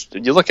can.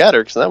 You look at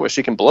her because that way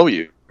she can blow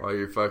you while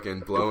you're fucking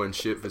blowing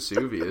shit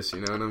Vesuvius.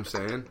 You know what I'm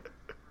saying?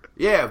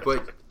 Yeah,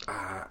 but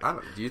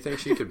do you think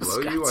she could blow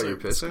you while you're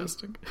pissing?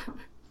 Disgusting.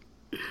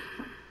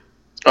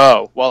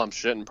 Oh, while I'm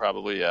shitting,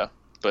 probably yeah.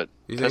 But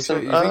you think so?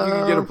 You think you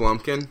could get a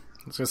blumpkin?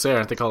 I was gonna say,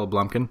 aren't they called a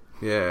blumpkin?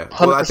 Yeah.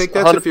 Well, I think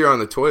that's if you're on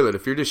the toilet.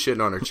 If you're just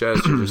shitting on her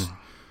chest, you're just.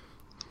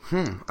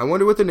 I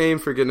wonder what the name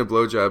for getting a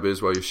blowjob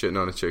is while you're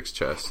shitting on a chick's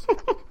chest.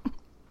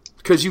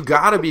 Because you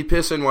gotta be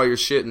pissing while you're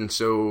shitting,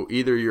 so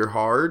either you're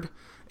hard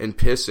and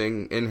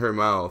pissing in her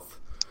mouth,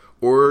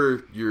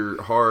 or you're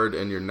hard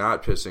and you're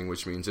not pissing,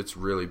 which means it's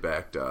really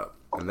backed up,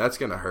 and that's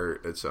gonna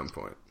hurt at some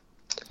point.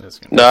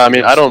 No, I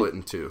mean I don't. Split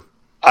in two.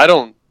 I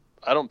don't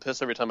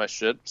piss every time I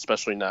shit,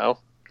 especially now.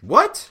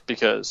 What?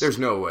 Because there's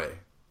no way.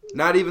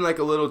 Not even like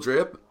a little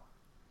drip.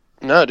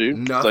 No,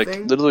 dude. Nothing?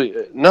 Like literally,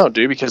 no,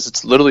 dude. Because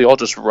it's literally all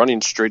just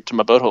running straight to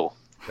my butthole.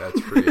 That's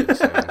pretty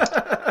insane.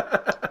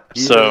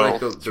 So, like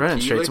the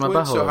pee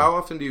liquid? So how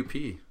often do you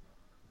pee?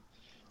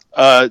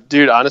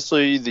 Dude,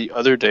 honestly, the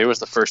other day was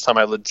the first time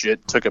I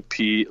legit took a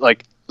pee.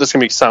 Like, this is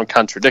going to sound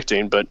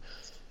contradicting, but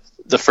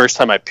the first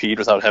time I peed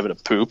without having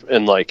to poop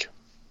in, like,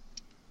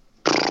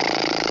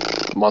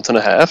 a month and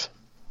a half.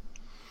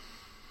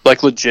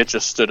 Like, legit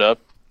just stood up,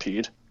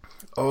 peed.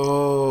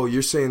 Oh,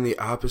 you're saying the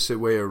opposite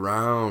way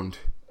around.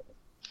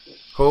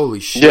 Holy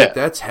shit,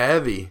 that's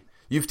heavy.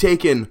 You've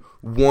taken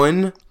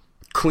one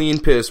clean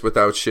piss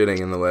without shitting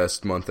in the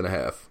last month and a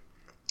half.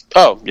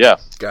 Oh, yeah.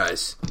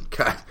 Guys,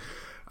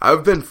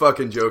 I've been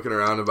fucking joking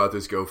around about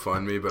this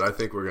GoFundMe, but I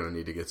think we're going to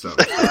need to get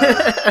something.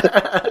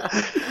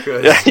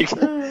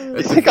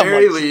 At the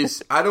very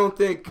least, I don't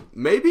think,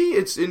 maybe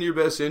it's in your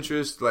best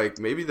interest, like,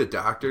 maybe the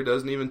doctor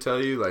doesn't even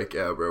tell you, like,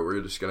 yeah, bro,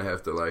 we're just going to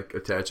have to, like,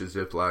 attach a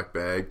Ziploc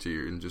bag to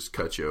you and just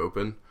cut you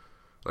open.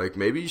 Like,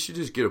 maybe you should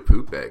just get a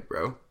poop bag,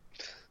 bro.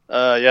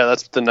 Yeah,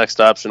 that's the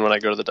next option when I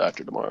go to the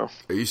doctor tomorrow.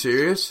 Are you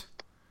serious?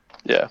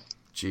 Yeah.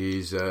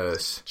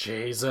 Jesus.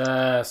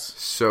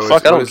 So,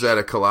 Fuck, what is that,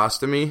 a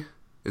colostomy?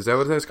 Is that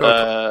what that's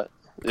called?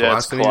 Yeah,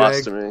 it's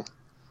colostomy.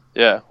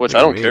 Yeah, which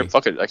I don't care.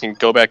 Fuck it. I can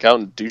go back out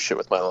and do shit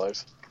with my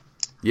life.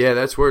 Yeah,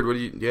 that's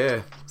weird.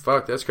 Yeah.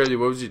 Fuck, that's crazy.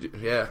 What would you do?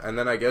 Yeah, and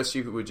then I guess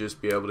you would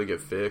just be able to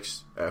get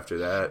fixed after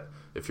that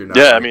if you're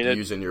not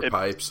using your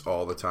pipes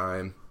all the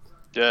time.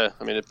 Yeah,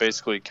 I mean, it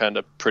basically kind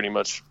of pretty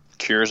much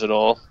cures it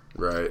all.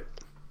 Right.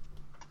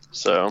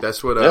 So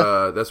that's what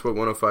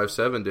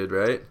 1057 did,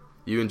 right?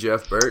 You and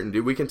Jeff Burton,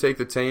 dude, we can take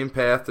the tame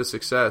path to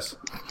success.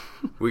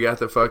 We got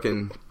the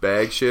fucking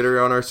bag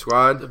shitter on our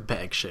squad. The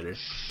bag shitter.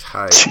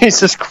 Tight.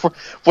 Jesus Christ.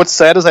 What's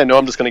sad is I know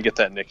I'm just going to get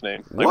that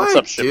nickname. Like, what, what's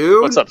up, shit?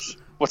 Dude? What's up,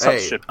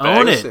 shit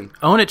bag?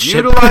 Own it,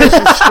 shit. Utilize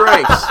your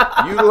strengths.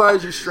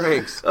 Utilize your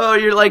strengths. Oh,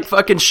 you're like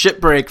fucking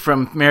Shipbreak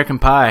from American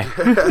Pie.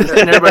 And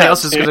everybody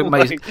else is going to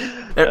be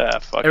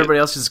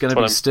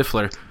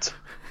Stifler.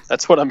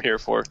 That's what I'm here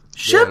for.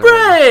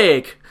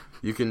 Shipbreak! Yeah,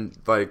 you can,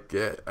 like,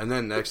 yeah. And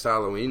then next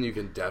Halloween, you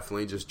can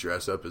definitely just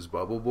dress up as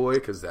Bubble Boy,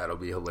 because that'll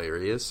be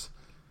hilarious.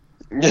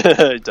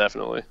 Yeah,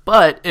 definitely.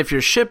 But if you're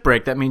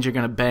Shipbreak, that means you're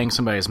going to bang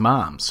somebody's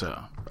mom, so.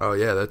 Oh,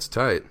 yeah, that's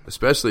tight.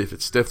 Especially if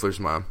it's Stifler's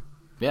mom.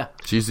 Yeah.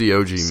 She's the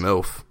OG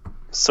MILF.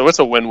 So it's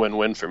a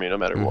win-win-win for me no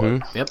matter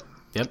what. Yep.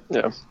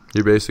 Yeah.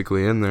 You're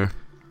basically in there.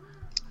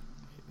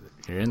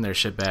 You're in there,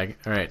 shitbag.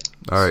 All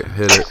right,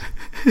 hit it.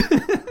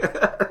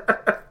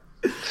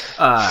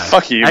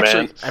 Fuck you,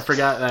 actually, man. I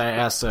forgot that I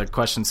asked a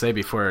question today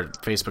before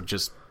Facebook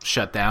just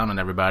shut down on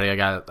everybody.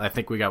 I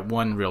think we got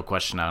one real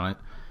question on it.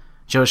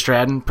 Joe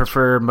Stratton,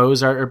 prefer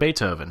Mozart or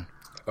Beethoven?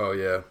 Oh,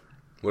 yeah.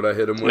 What I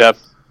hit him with? Yeah,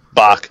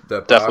 Bach.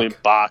 That Definitely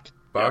Bach.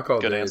 Bach yeah,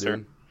 all good day, answer.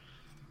 dude.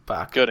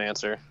 Bach. Good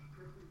answer.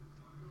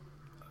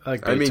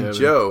 I mean,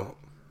 Joe,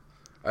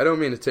 I don't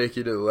mean to take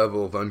you to the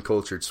level of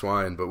uncultured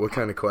swine, but what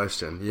kind of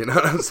question? You know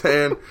what I'm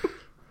saying?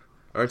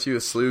 Aren't you a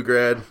SLU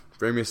grad?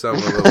 Bring me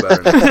something a little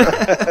better next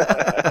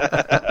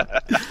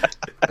time.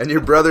 And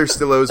your brother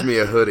still owes me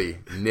a hoodie.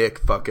 Nick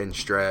fucking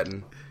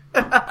Stratton.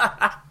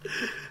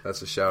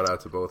 That's a shout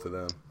out to both of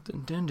them.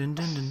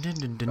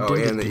 Oh,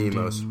 and the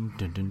emos.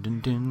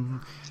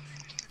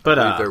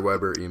 But they're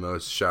Weber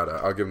emos. Shout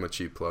out. I'll give them a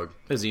cheap plug.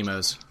 There's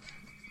emos.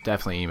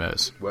 Definitely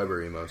emos.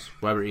 Weber emos.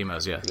 Weber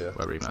emos, yeah.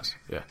 Weber emos,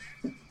 yeah.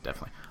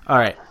 Definitely. All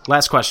right,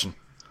 last question.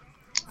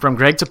 From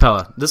Greg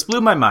Tapella. This blew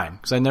my mind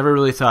because I never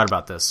really thought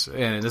about this.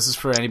 And this is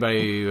for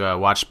anybody who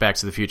watched Back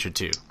to the Future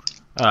 2.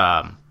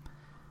 I'm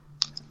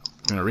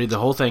going to read the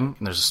whole thing,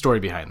 and there's a story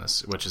behind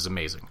this, which is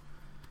amazing.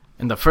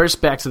 In the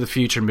first Back to the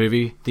Future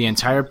movie, the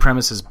entire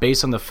premise is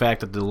based on the fact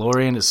that the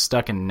DeLorean is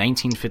stuck in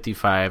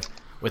 1955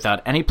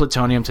 without any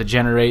plutonium to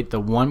generate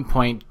the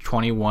 1.21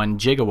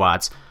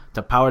 gigawatts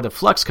to power the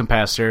flux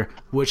capacitor,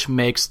 which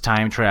makes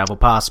time travel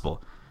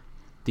possible.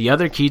 The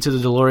other key to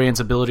the DeLorean's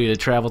ability to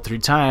travel through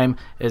time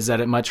is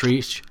that it must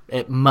reach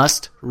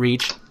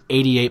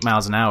 88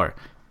 miles an hour.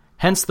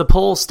 Hence the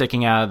pole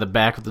sticking out of the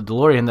back of the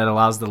DeLorean that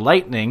allows the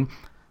lightning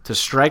to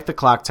strike the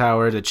clock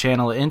tower to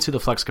channel into the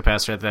flux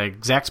capacitor at the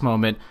exact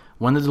moment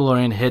when the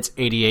DeLorean hits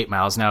 88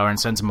 miles an hour and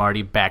sends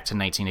Marty back to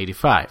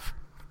 1985.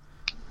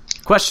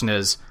 Question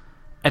is,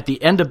 at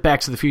the end of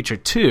Back to the Future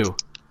 2,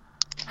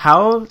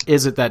 how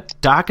is it that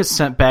Doc is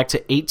sent back to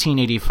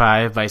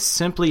 1885 by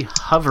simply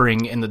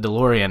hovering in the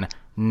DeLorean,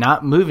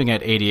 not moving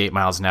at 88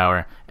 miles an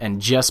hour,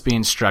 and just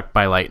being struck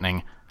by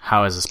lightning?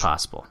 How is this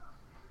possible?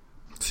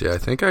 See, I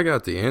think I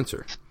got the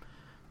answer.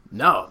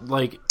 No,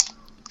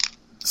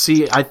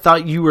 see, I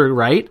thought you were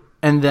right,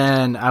 and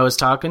then I was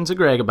talking to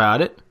Greg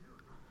about it.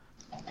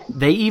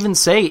 They even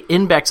say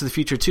in Back to the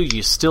Future 2,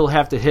 you still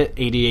have to hit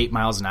 88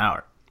 miles an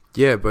hour.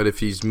 Yeah, but if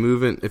he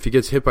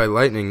gets hit by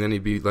lightning, then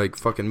he'd be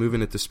fucking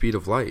moving at the speed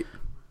of light.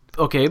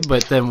 Okay,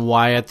 but then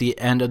why at the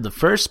end of the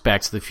first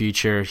Back to the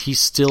Future, he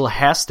still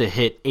has to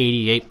hit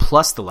 88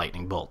 plus the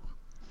lightning bolt?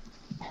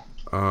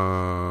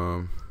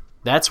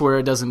 That's where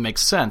it doesn't make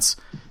sense.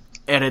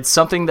 And it's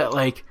something that,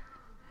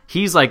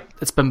 he's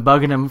it's been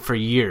bugging him for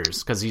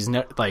years because he's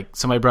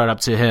somebody brought up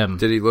to him.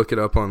 Did he look it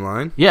up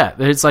online? Yeah,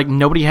 it's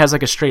nobody has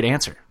a straight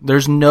answer.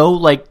 There's no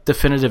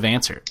definitive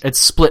answer. It's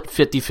split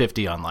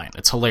 50-50 online.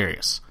 It's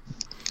hilarious.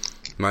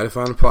 Might have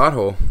found a plot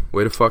hole.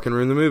 Way to fucking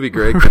ruin the movie,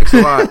 Greg. Thanks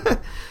a lot.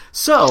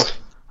 So,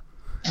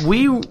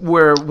 we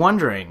were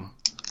wondering,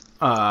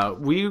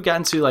 we got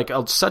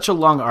into such a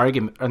long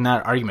argument,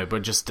 not argument,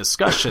 but just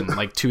discussion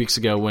 2 weeks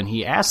ago when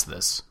he asked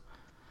this,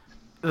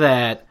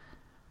 that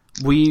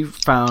we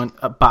found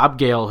Bob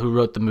Gale, who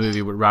wrote the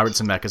movie with Robert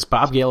Zemeckis.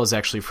 Bob Gale is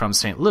actually from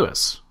St.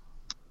 Louis.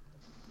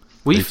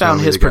 We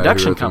found his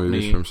production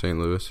company from St.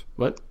 Louis.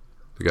 What?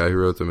 The guy who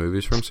wrote the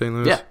movies from St.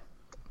 Louis? Yeah.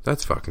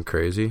 That's fucking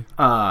crazy. He Look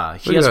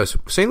at has us.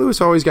 St.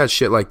 Louis always got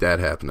shit like that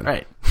happening.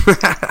 right.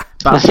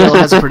 Bob Gale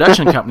has a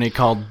production company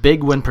called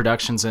Big Win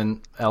Productions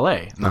in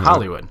L.A. in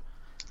Hollywood.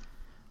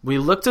 We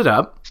looked it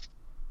up.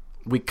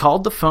 We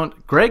called the phone.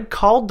 Greg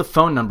called the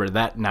phone number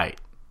that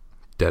night.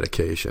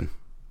 Dedication.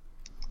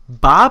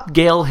 Bob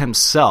Gale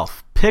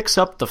himself picks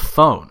up the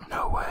phone.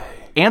 No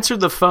way. Answered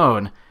the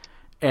phone,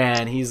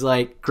 and he's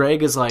like,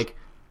 Greg is like,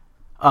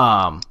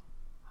 hi,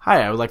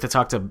 I would like to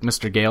talk to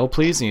Mr. Gale,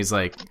 please. And he's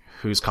like,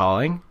 who's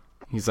calling?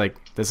 He's like,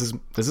 this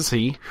is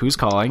he. Who's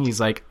calling? He's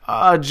like,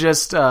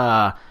 just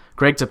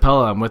Greg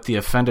Tapella. I'm with the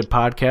Offended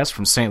podcast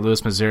from St.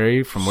 Louis,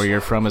 Missouri, from where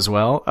you're from as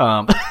well.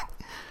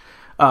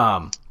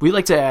 We'd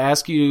like to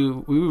ask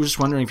you, we were just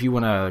wondering if you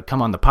want to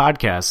come on the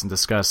podcast and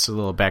discuss a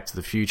little Back to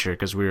the Future,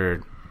 because we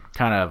were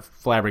kind of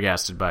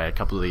flabbergasted by a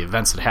couple of the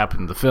events that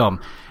happened in the film.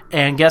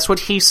 And guess what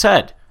he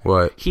said?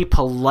 What? He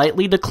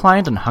politely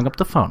declined and hung up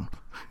the phone.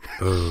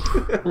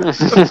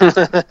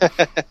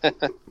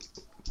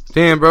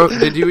 Damn, bro.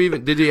 Did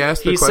you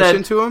ask the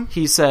question to him?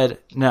 He said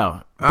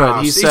no. But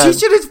he he said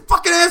should have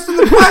fucking asked him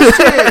the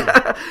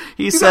question.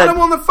 he Got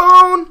him on the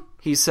phone.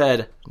 He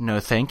said, no,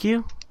 thank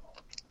you.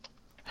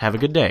 Have a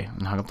good day,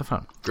 and hung up the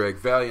phone. Greg,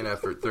 valiant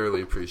effort.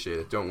 Thoroughly appreciate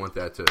it. Don't want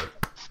that to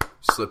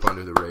slip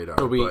under the radar.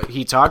 But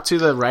he talked to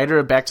the writer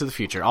of Back to the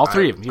Future. All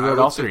three of them. He wrote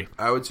all three.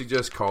 I would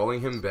suggest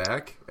calling him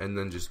back and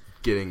then just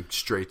getting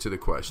straight to the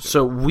question.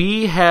 So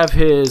we have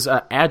his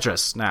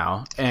address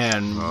now,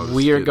 and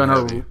we're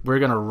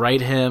gonna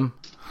write him.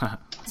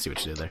 See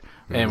what you did there.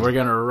 And we're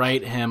gonna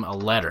write him a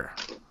letter.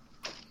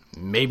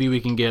 Maybe we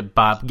can get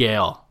Bob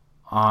Gale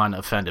on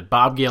Offended.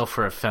 Bob Gale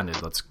for Offended.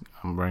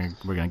 We're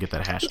gonna get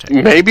that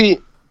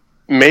hashtag.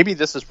 Maybe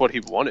this is what he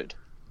wanted.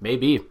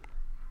 Maybe.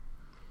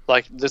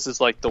 Like, this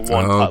is like the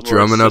one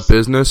drumming up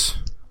business.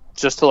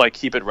 Just to like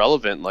keep it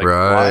relevant. Like,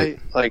 right.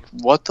 Why? Like,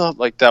 what the?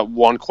 Like, that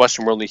one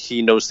question where only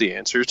he knows the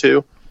answer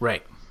to.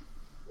 Right.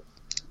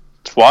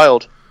 It's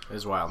wild. It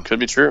is wild. Could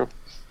be true.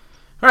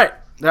 All right.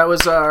 That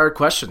was our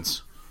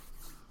questions.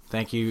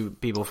 Thank you,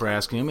 people, for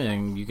asking them.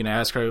 And you can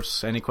ask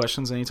us any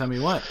questions anytime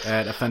you want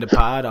at Offended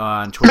Pod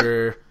on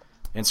Twitter,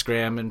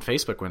 Instagram, and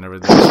Facebook whenever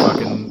these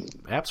fucking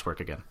apps work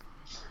again.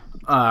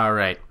 All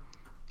right.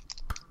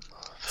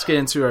 Let's get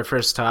into our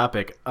first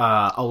topic.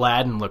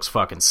 Aladdin looks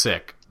fucking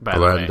sick, by the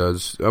way. Aladdin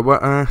does.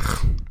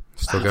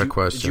 Still got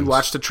questions. Did you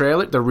watch the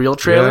trailer? The real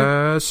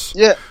trailer? Yes.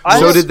 Yeah.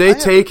 So did they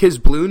take his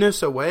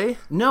blueness away?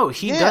 No,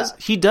 he does.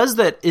 He does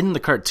that in the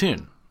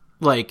cartoon.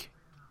 Like,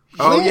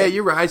 oh yeah,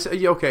 you're right.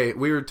 Okay,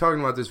 we were talking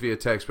about this via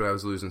text, but I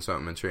was losing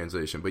something in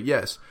translation. But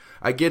yes,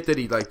 I get that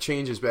he like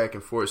changes back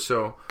and forth.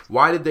 So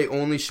why did they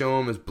only show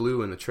him as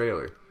blue in the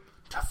trailer?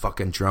 To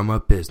fucking drum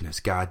up business.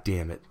 God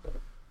damn it.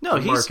 no,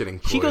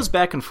 he goes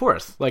back and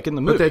forth like in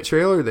the movie. But that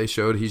trailer they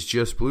showed, he's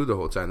just blue the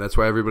whole time. That's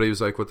why everybody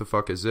was like, "What the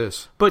fuck is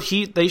this?" But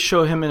they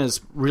show him in his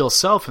real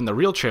self in the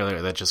real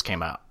trailer that just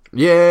came out.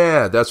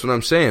 Yeah, that's what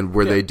I'm saying.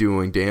 Were they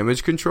doing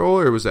damage control,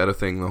 or was that a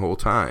thing the whole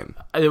time?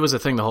 It was a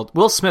thing the whole.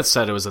 Will Smith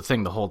said it was a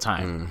thing the whole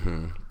time.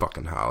 Mm-hmm.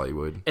 Fucking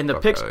Hollywood. And the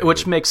picture,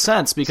 which makes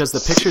sense because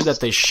the picture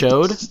that they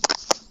showed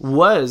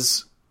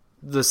was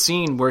the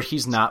scene where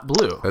he's not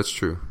blue. That's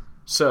true.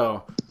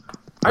 So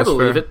I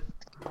believe it.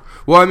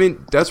 Well, I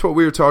mean, that's what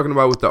we were talking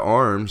about with the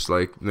arms.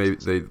 Like,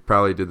 they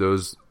probably did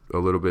those a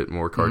little bit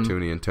more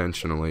cartoony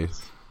intentionally.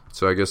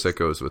 So I guess that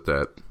goes with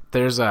that.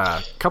 There's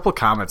a couple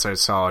comments I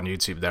saw on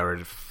YouTube that were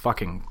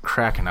fucking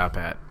cracking up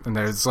at. And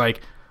there's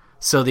like,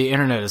 so the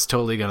internet is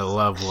totally going to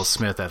love Will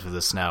Smith after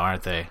this now,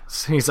 aren't they?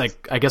 So he's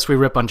like, I guess we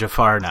rip on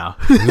Jafar now.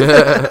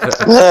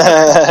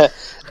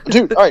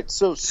 Dude, all right,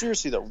 so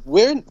seriously though,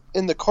 where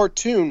in the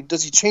cartoon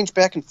does he change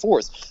back and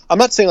forth? I'm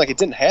not saying like it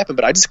didn't happen,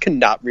 but I just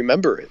cannot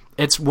remember it.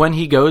 It's when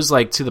he goes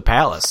like to the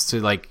palace to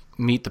like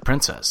meet the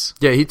princess.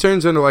 Yeah, he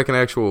turns into like an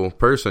actual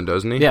person,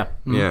 doesn't he? Yeah.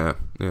 Mm-hmm. Yeah.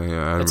 I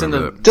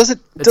remember that. Does it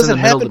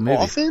happen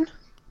often?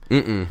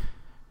 Mm-mm.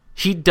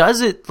 He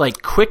does it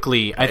like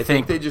quickly, I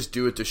think they just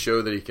do it to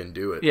show that he can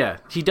do it. Yeah,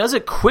 he does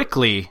it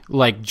quickly,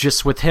 like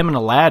just with him and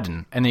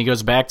Aladdin, and then he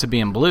goes back to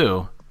being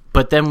blue.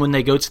 But then when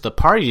they go to the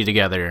party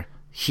together,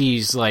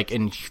 he's like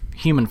in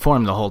human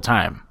form the whole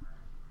time.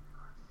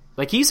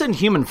 Like he's in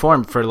human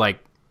form for like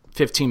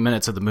 15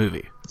 minutes of the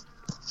movie.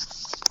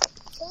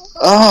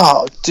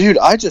 Oh, dude,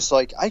 I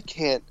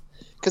can't,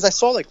 because I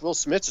saw like Will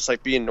Smith just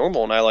like being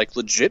normal, and I like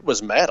legit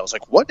was mad. I was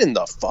like, what in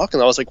the fuck?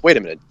 And I was like, wait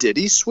a minute, did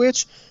he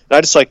switch? And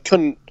I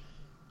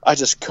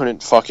just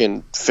couldn't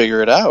fucking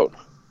figure it out.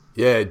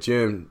 Yeah,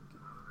 Jim,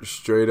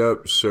 straight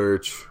up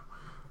search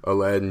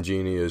Aladdin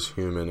Genie as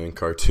human in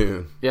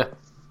cartoon. Yeah.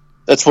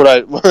 That's what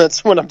I'm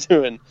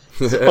doing.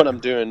 That's what I'm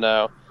doing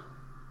now.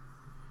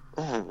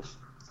 I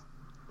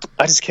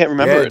just can't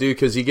remember it. Yeah, dude,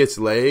 because he gets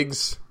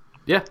legs.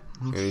 Yeah.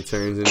 And he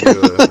turns into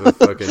a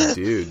fucking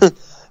dude.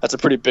 That's a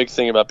pretty big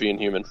thing about being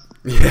human.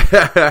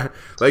 Yeah.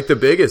 Like the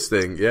biggest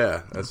thing.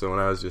 Yeah. That's the one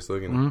I was just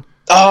looking at.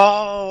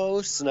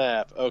 Oh,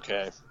 snap.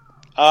 Okay.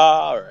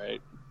 All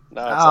right.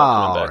 Now it's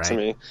all coming back to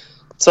me.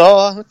 It's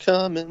all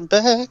coming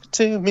back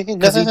to me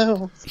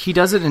now. He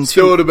does it in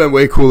Still would have been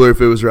way cooler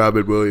if it was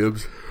Robin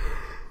Williams.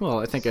 Well,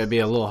 I think it'd be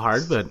a little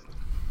hard, but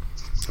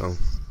So,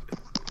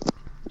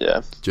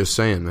 Yeah. just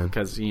saying, man.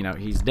 because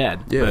he's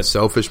dead. Yeah, But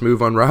selfish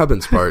move on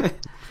Robin's part.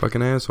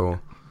 Fucking asshole.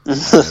 I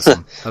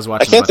was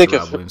watching. I can't think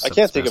Rob of Williams I stuff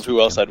can't this think of past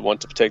who else weekend. I'd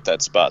want to take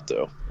that spot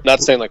though.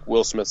 Not saying like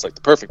Will Smith's like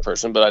the perfect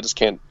person, but I just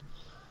can't.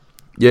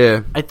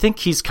 Yeah. I think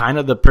he's kind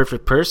of the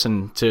perfect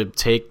person to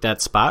take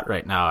that spot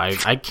right now.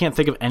 I can't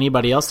think of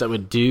anybody else that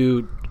would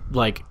do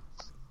like.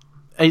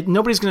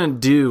 Nobody's going to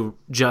do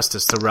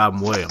justice to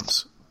Robin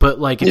Williams, but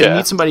like if you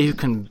need somebody who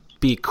can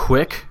be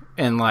quick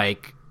and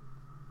like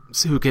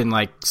who can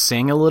like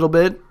sing a little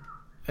bit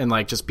and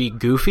like just be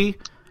goofy,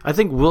 I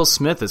think Will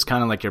Smith is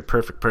kind of like your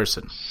perfect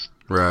person.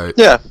 Right.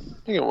 Yeah,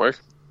 it can work.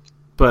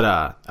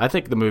 But I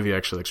think the movie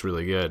actually looks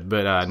really good.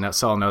 But I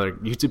saw another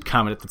YouTube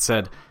comment that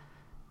said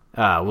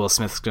Will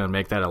Smith's going to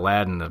make that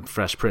Aladdin the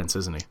Fresh Prince,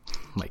 isn't he?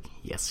 I'm like,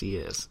 yes, he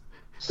is.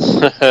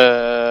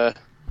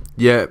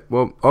 Yeah,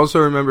 well, also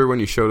remember when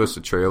you showed us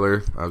the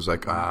trailer, I was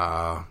like,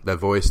 that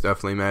voice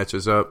definitely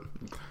matches up.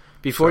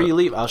 Before you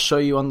leave, I'll show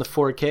you on the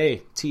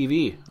 4K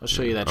TV. I'll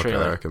show you that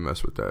trailer. Okay, I can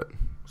mess with that.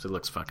 So it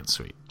looks fucking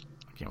sweet.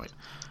 I can't wait.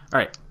 All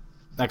right,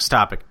 next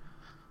topic.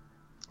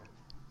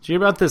 Did you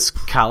hear about this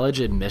college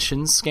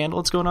admissions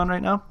scandal that's going on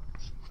right now?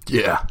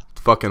 Yeah,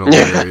 fucking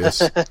hilarious.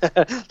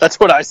 That's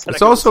what I said.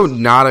 It's also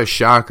not a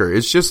shocker.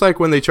 It's just like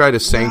when they try to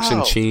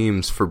sanction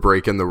teams for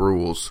breaking the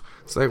rules.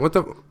 It's like, what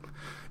the...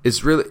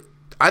 It's really...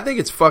 I think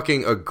it's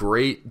fucking a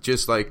great...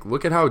 Just like,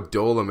 look at how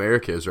dull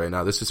America is right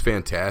now. This is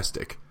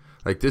fantastic.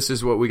 Like, this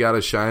is what we got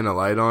to shine a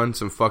light on.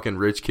 Some fucking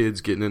rich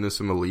kids getting into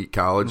some elite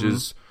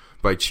colleges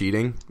by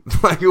cheating.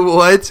 Like,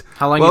 what?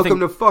 How long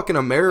Welcome you to fucking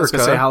America. I was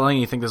going to say, how long do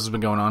you think this has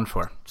been going on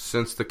for?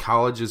 Since the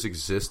colleges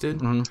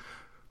existed?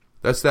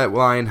 That's that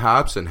line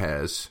Hobson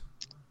has.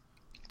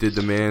 Did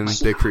the man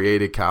that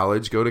created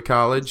college go to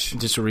college?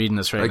 Just reading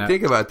this right now. Like,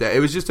 think about that. It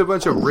was just a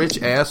bunch of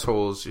rich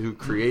assholes who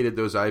created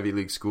those Ivy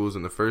League schools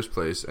in the first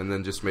place and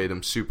then just made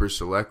them super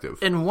selective.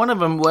 And one of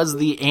them was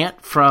the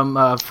aunt from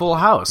Full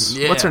House.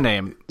 Yeah. What's her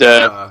name?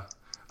 Yeah.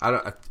 I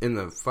don't in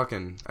the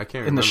fucking I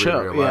can't In remember the show.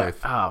 in real Yeah. life.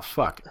 Oh,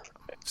 fuck.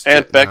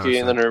 Aunt Becky, No,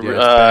 and then her, yeah, it's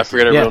I Becky.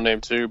 forget her Yeah. real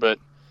name too, but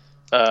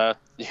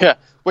yeah.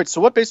 Wait, so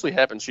what basically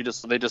happened?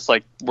 They just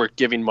like were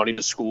giving money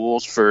to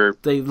schools for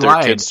They their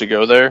lied. kids to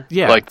go there?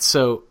 Yeah, Like,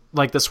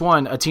 like this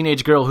one, a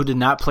teenage girl who did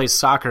not play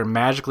soccer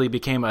magically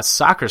became a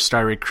soccer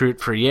star recruit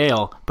for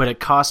Yale, but it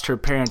cost her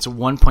parents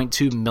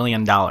 $1.2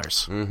 million.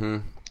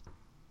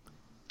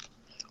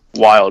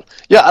 wild.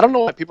 Yeah, I don't know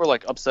why people are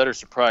like upset or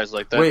surprised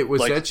like that. Wait,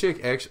 was like, that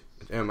chick actually...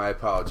 I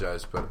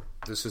apologize, but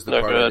this is the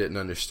No, part go I ahead. didn't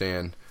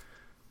understand.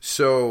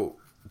 So,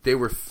 they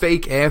were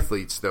fake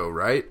athletes, though,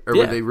 right? Or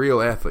Yeah. were they real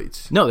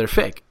athletes? No, they're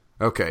fake.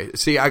 Okay.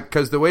 See,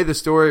 because the way the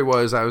story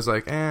was, I was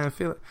like, I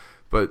feel it.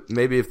 But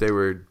maybe if they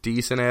were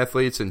decent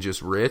athletes and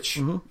just rich,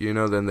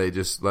 then they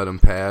just let them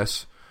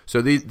pass.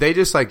 So they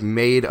just, like,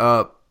 made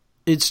up,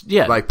 It's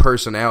like,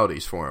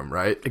 personalities for them,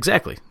 right?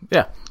 exactly.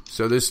 Yeah.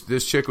 So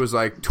this chick was,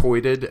 like,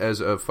 touted as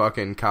a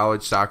fucking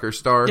college soccer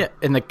star. Yeah,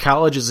 and the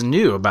colleges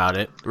knew about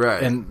it.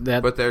 Right. And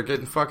that But they're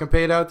getting fucking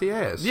paid out the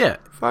ass. Yeah.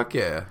 Fuck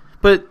yeah.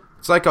 but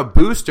It's like a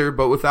booster,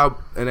 but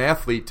without an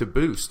athlete to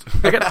boost.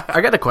 I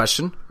got a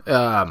question.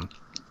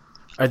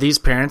 Are these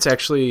parents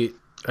actually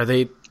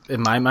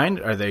in my mind,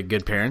 are they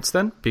good parents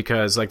then?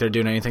 Because like they're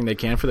doing anything they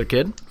can for their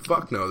kid?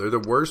 Fuck no, they're the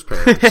worst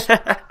parents.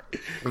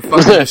 They're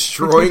fucking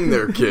destroying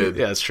their kid.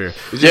 Yeah, that's true.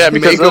 You just Yeah,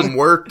 because make them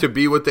work to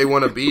be what they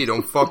want to be.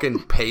 Don't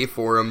fucking pay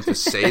for them to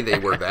say they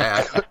were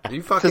that. Are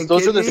you fucking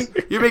those kidding are the-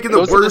 me? You're making the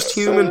those are the worst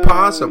human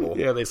possible.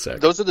 Yeah, they suck.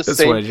 those are the That's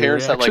same why your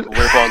parents that like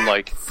reaction- rip on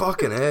like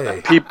Fucking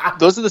A.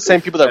 those are the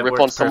same people that That rip on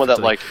works someone that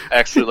perfectly. like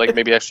actually like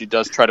maybe actually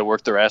does try to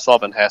work their ass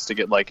off and has to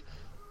get like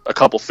a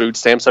couple food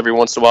stamps every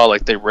once in a while.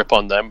 Like they rip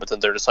on them, but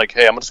then they're just like,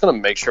 hey, I'm just gonna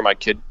make sure my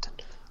kid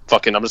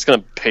I'm just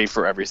gonna pay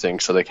for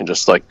everything so they can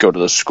just like go to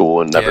the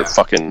school and never Yeah.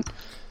 fucking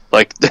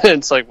like.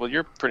 It's like, well,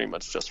 you're pretty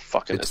much just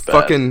fucking. It's as bad.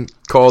 fucking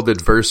called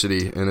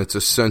adversity, and it's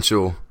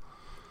essential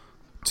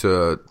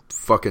to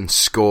fucking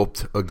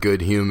sculpt a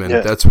good human.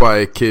 Yeah. That's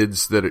why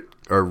kids that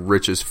are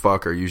rich as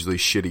fuck are usually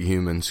shitty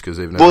humans, because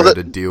they've never Well, had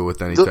to deal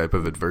with any type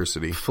of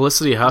adversity.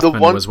 Felicity Huffman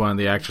one- was one of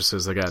the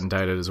actresses that got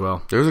indicted as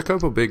well. There's a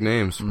couple big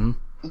names.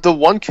 The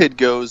one kid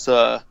goes,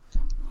 I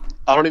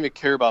don't even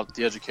care about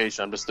the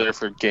education. I'm just there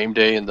for game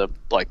day and the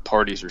like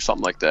parties or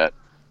something like that.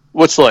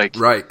 Which like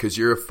Right, because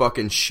you're a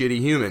fucking shitty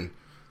human.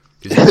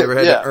 Because you never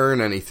had Yeah. to earn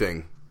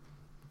anything.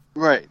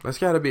 right. That's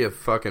got to be a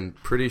fucking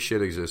pretty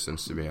shit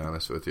existence, to be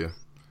honest with you.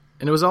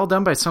 And it was all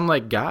done by some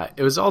like guy.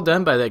 It was all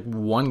done by like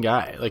one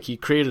guy. Like he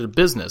created a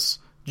business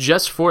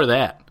just for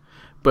that.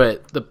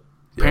 But the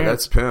Yeah,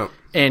 parents that's pimp.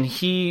 and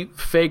he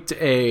faked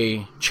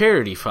a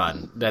charity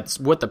fund. That's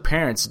what the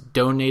parents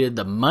donated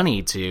the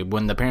money to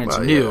when the parents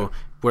Well, knew yeah.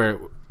 where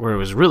it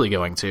was really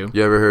going to.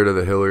 You ever heard of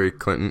the Hillary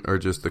Clinton, or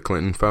just the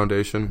Clinton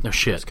Foundation? No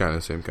shit. It's kind of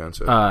the same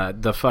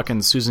concept. The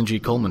fucking Susan G.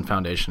 Coleman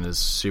Foundation is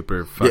super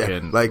yeah,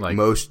 fucking like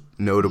most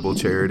notable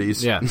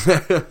charities. Yeah.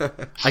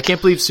 I can't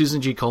believe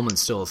Susan G.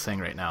 Coleman's still a thing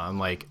right now. I'm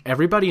like,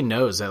 everybody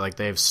knows that like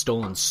they've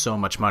stolen so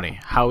much money.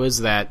 How is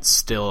that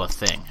still a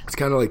thing? It's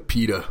kind of like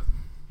PETA.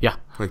 Yeah.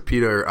 Like,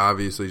 PETA are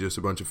obviously just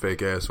a bunch of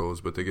fake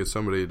assholes, but they get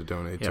somebody to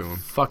donate to them.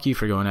 Fuck you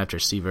for going after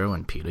Steve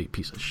Irwin, PETA, you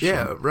piece of shit.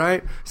 Yeah,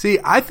 right? See,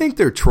 I think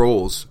they're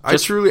trolls. I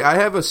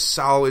have a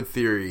solid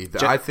theory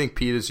that I think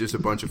PETA's just a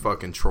bunch of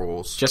fucking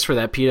trolls. Just for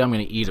that, PETA, I'm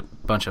going to eat a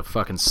bunch of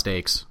fucking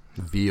steaks.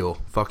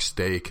 Veal. Fuck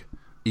steak.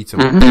 Eat some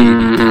baby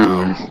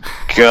cow.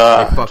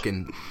 God. They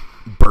fucking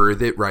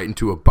birth it right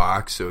into a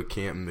box so it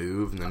can't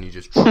move, and then you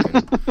just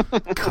fucking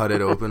cut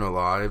it open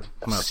alive,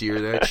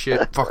 sear that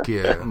shit. Fuck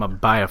yeah. I'm going to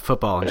buy a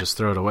football and just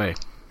throw it away.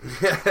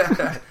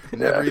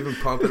 Never even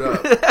pump it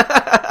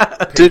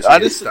up. Dude,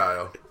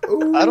 style.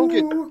 I don't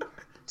get...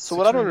 So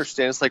what I don't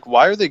understand is, like,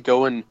 why are they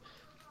going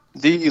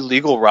the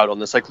illegal route on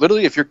this? Like,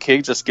 literally, if your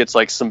kid just gets,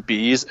 like, some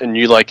B's and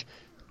you, like,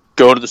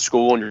 go to the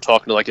school and you're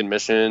talking to, like,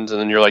 admissions, and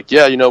then you're like,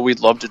 yeah, you know,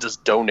 we'd love to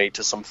just donate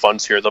to some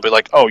funds here. They'll be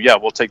like, oh, yeah,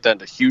 we'll take that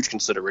into huge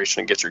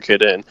consideration and get your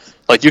kid in.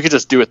 Like, you could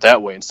just do it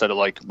that way instead of,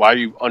 like, why are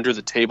you under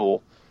the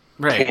table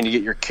paying to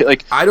get your kid?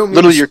 Like, I don't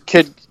literally, your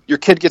kid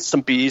gets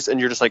some B's, and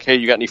you're just like, hey,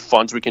 you got any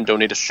funds we can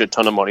donate a shit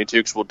ton of money to?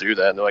 Because we'll do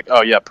that. And they're like,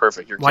 oh, yeah,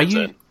 perfect. Your kid's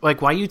in.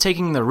 Like, why are you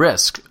taking the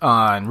risk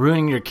on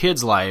ruining your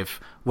kid's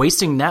life,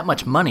 wasting that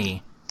much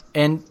money,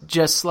 and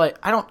just, like,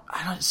 I don't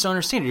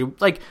understand. You're,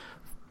 like,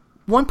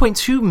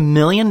 $1.2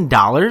 million?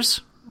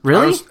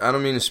 Really? I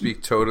don't mean to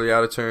speak totally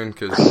out of turn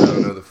because I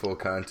don't know the full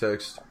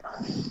context,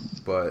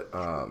 but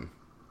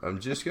I'm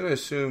just going to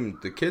assume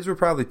the kids were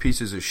probably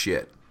pieces of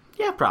shit.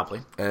 Yeah,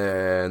 probably.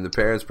 And the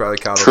parents probably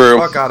coddled the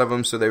fuck out of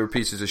them, so they were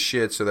pieces of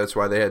shit, so that's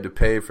why they had to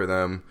pay for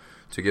them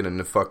to get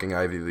into fucking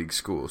Ivy League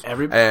schools.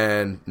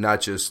 And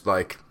not just,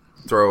 like,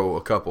 throw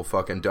a couple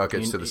fucking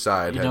ducats to the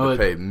side, had to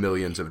pay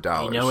millions of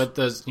dollars.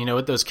 You know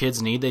what those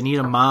kids need? They need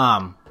a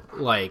mom.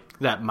 Like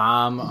that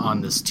mom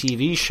on this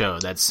TV show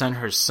that sent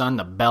her son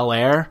to Bel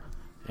Air,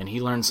 and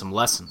he learned some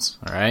lessons.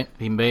 All right,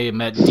 he may have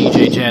met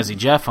DJ Jazzy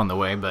Jeff on the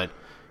way, but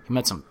he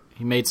learned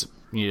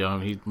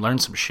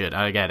some shit.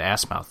 I got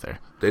ass mouth there.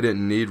 They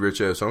didn't need rich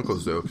ass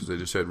uncles though, because they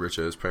just had rich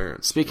ass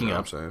parents. Speaking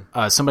of,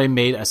 somebody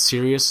made a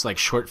serious like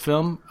short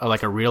film,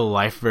 like a real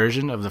life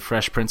version of the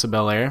Fresh Prince of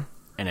Bel Air,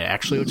 and it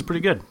actually looks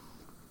pretty good.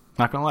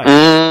 Not gonna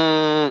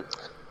lie.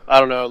 I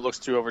don't know. It looks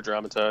too over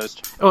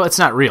dramatized. Oh, it's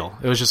not real.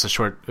 It was just a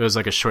short. It was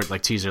like a short,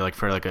 like teaser, like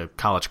for like a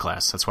college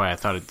class. That's why I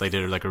thought they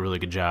did like a really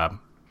good job.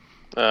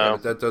 Yeah,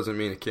 but that doesn't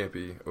mean it can't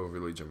be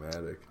overly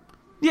dramatic.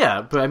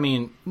 Yeah, but I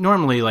mean,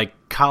 normally like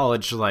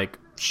college like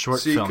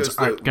short films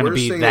aren't going to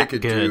be that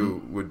good. The worst thing they could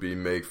do would be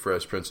make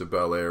Fresh Prince of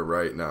Bel Air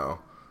right now,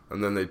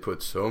 and then they'd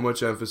put so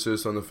much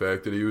emphasis on the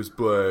fact that he was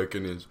black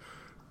and his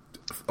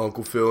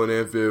Uncle Phil and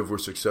Aunt Viv were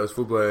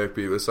successful black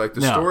people. It's like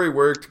the story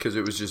worked because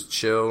it was just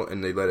chill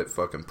and they let it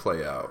fucking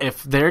play out.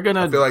 If they're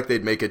gonna, I feel like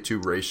they'd make it too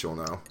racial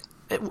now.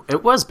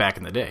 It was back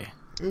in the day.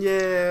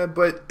 Yeah,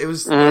 but it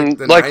was like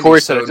the like 90s, Corey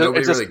said, so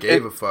nobody really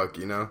gave a fuck,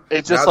 you know.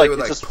 It just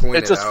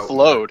it just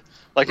flowed.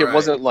 Like it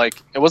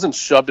wasn't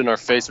shoved in our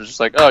face. It was just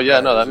like, oh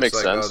yeah, no, that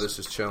makes sense. Oh, this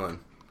is chilling.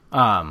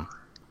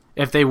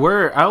 If they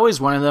were, I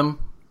always wanted them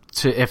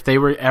to, if they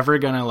were ever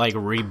gonna like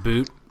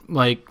reboot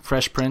like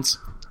Fresh Prince.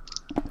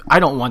 I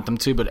don't want them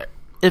to, but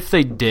if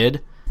they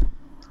did,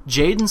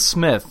 Jaden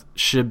Smith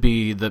should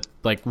be the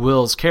like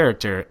Will's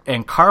character,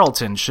 and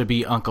Carlton should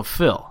be Uncle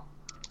Phil.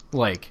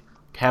 Like,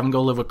 have him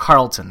go live with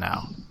Carlton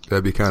now.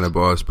 That'd be kind of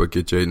boss, but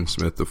get Jaden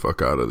Smith the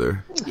fuck out of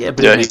there. Yeah,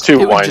 but he's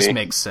too whiny. It just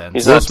makes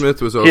sense. Will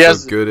Smith was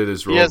also good at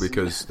his role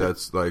because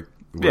that's like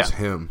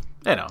him.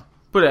 I know,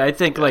 but I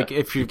think like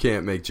if you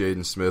can't make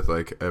Jaden Smith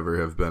like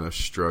ever have been a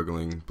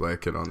struggling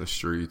black kid on the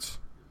streets.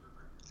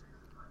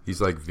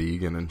 He's like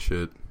vegan and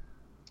shit.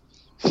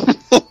 Get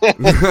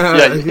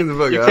the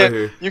fuck out of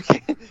here.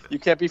 You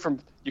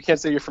can't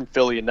say you're from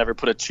Philly and never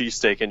put a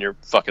cheesesteak in your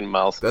fucking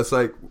mouth. That's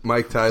like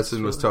Mike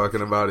Tyson was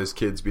talking about his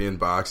kids being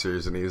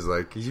boxers, and he's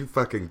like, "You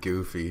fucking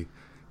goofy.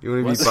 You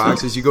want to be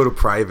boxers? You go to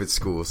private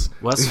schools."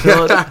 West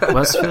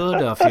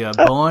Philadelphia,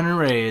 born and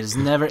raised,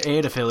 never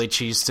ate a Philly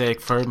cheesesteak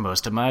for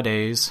most of my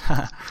days.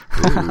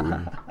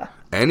 Ooh,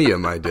 any of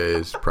my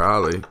days,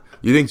 probably.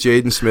 You think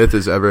Jaden Smith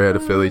has ever had a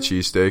Philly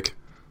cheesesteak?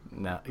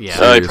 No.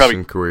 Yeah. He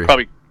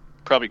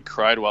probably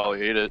cried while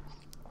he ate it.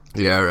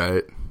 Yeah,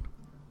 right.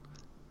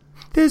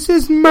 This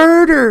is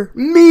murder.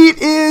 Meat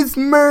is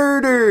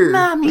murder.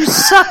 Mom, you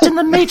sucked in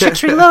the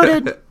Matrix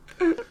Reloaded.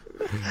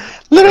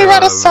 Literally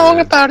wrote a song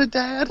about it,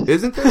 Dad.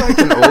 Isn't there like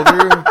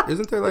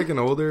an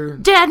older?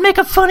 Dad, make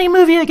a funny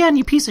movie again,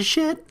 you piece of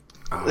shit.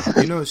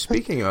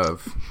 Speaking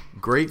of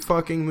great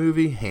fucking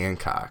movie,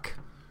 Hancock.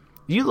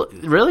 You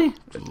really?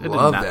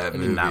 Love that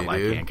movie, I did not like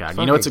dude. Hancock.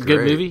 You know what's a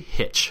good movie?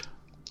 Hitch.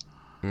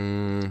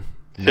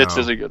 Hitch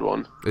is a good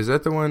one. Is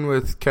that the one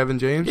with Kevin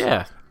James?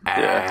 Yeah.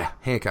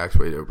 Hancock's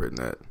way over than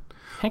that.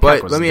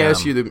 But let me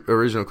ask you the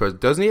original question.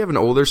 Doesn't he have an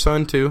older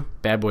son, too?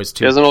 Bad Boys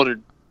 2. He has an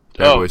older...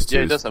 Bad Boys 2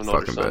 yeah, he does have an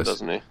older son,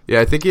 doesn't he?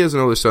 Yeah, I think he has an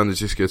older son that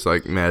just gets,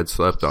 like, mad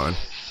slept on.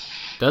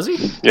 Does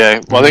he?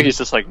 Yeah, well, I think he's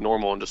just, like,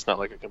 normal and just not,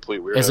 like, a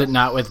complete weirdo. Is it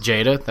not with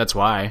Jada? That's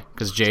why.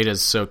 Because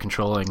Jada's so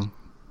controlling.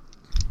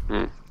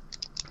 I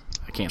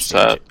can't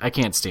stand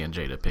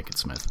Jada Pinkett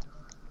Smith.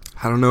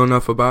 I don't know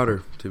enough about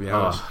her, to be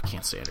honest. I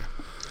can't stand her.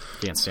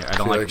 can't stand. I I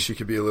don't feel like. like she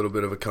could be a little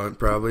bit of a cunt,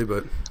 probably,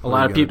 but A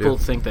lot of people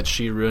think that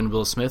she ruined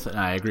Will Smith, and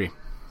I agree.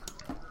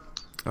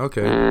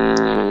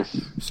 Okay.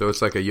 So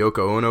it's like a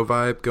Yoko Ono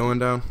vibe going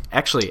down?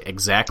 Actually,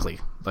 exactly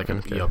like a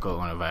Yoko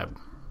Ono vibe.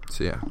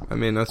 So yeah, I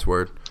mean, that's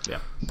word. Yeah.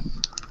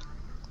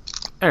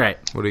 All right.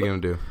 What are you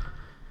going to do?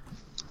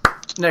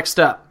 Next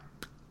up,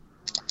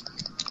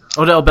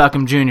 Odell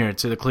Beckham Jr.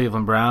 to the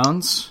Cleveland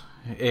Browns,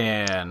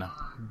 and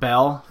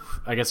Bell,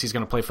 I guess he's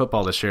going to play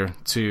football this year,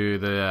 to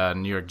the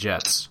New York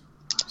Jets.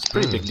 It's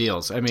pretty big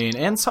deals. I mean,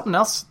 and something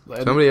else.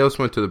 Somebody else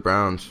went to the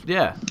Browns.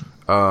 Yeah.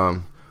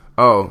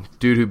 Oh,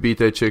 dude who beat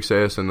that chick's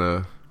ass in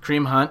the...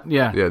 Kareem Hunt,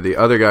 yeah. Yeah, the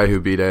other guy who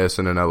beat ass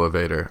in an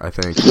elevator, I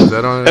think. Was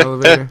that on an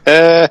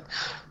elevator?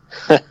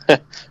 They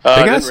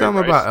got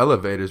something about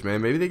elevators,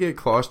 man. Maybe they get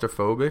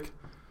claustrophobic.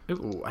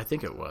 I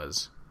think it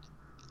was.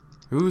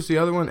 Who's the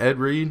other one? Ed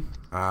Reed?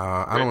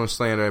 I don't want to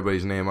slander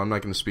anybody's name. I'm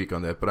not going to speak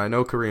on that. But I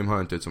know Kareem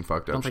Hunt did some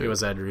fucked up shit. I don't think it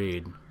was Ed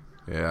Reed.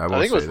 Yeah, I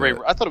think it was Ray.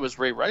 I thought it was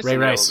Ray Rice. Ray in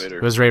the Rice. elevator.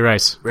 It was Ray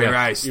Rice. Ray Yeah.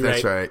 Rice. You're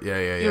That's right. right.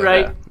 Yeah. You're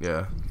right.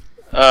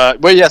 Yeah.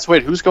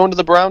 Wait. Who's going to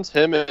the Browns?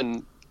 Him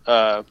and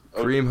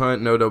Kareem Hunt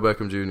and Odell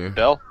Beckham Jr.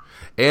 Bell.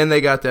 And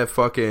they got that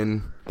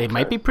fucking... They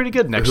might be pretty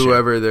good next year.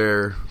 Whoever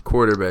their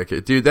quarterback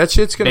is. Dude, that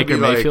shit's going to be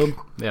Baker like... Mayfield?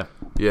 Yeah.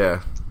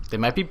 Yeah. They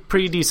might be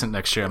pretty decent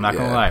next year, I'm not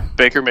going to Yeah. lie.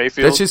 Baker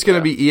Mayfield. That's just going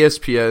to be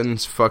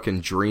ESPN's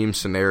fucking dream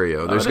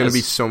scenario. There's it going to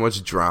is. be so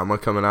much drama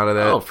coming out of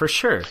that. Oh, for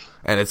sure.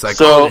 And it's like,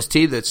 So- this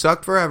team that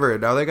sucked forever,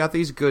 and now they got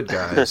these good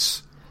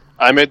guys.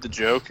 I made the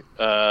joke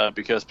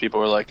because people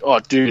were like, "Oh,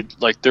 dude,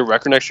 like their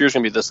record next year is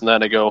gonna be this and that."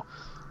 And I go,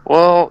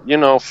 "Well,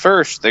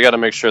 first they got to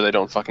make sure they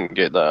don't fucking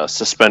get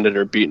suspended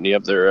or beat any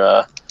of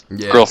their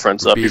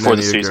girlfriends up beating before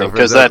the any of your season,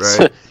 because girlfriends that's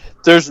up,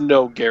 right? there's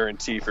no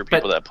guarantee for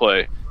people that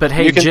play. But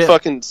hey, you can Jim,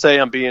 fucking say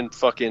I'm being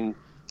fucking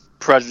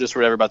prejudiced or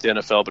whatever about the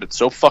NFL, but it's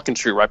so fucking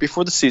true. Right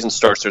before the season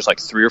starts, there's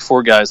like 3 or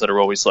 4 guys that are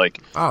always like,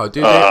 Oh,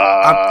 dude,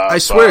 I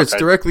swear fuck, it's I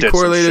directly did some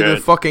correlated to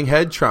shit. fucking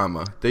head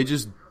trauma. They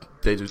just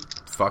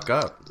fuck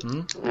up.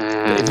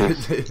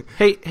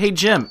 Hey,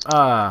 Jim.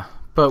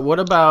 But what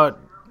about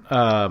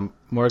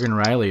Morgan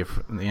Riley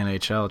from the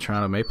NHL,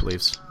 Toronto Maple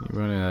Leafs? You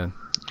want to?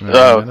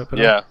 "Oh,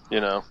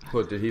 yeah,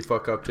 What, did he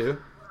fuck up too?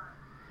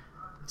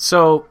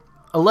 So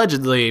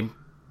allegedly,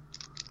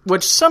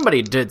 which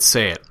somebody did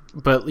say it,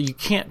 but you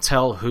can't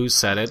tell who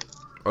said it.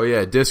 Oh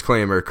yeah,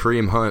 disclaimer: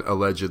 Kareem Hunt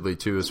allegedly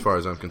too. As far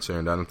as I'm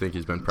concerned, I don't think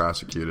he's been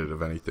prosecuted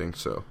of anything.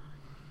 So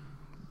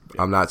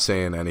I'm not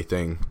saying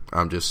anything.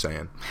 I'm just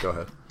saying. Go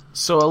ahead.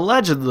 So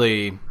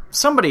allegedly,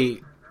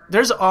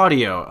 there's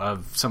audio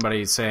of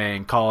somebody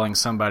calling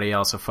somebody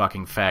else a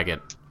fucking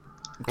faggot.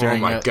 Oh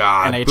during my a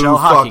god! NHL Boo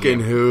hockey fucking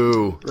game.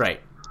 who?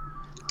 Right.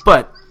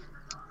 But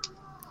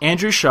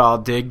Andrew Shaw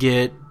did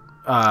get,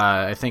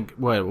 I think,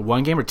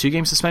 1 game or 2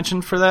 game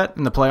suspension for that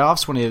in the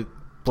playoffs when the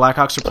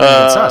Blackhawks were playing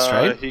against us,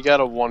 right? He got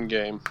a 1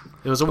 game.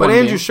 It was a But 1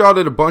 Andrew game. Shaw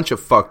did a bunch of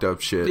fucked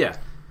up shit. Yeah.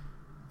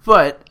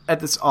 But at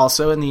this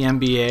also in the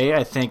NBA,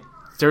 I think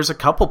there's a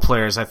couple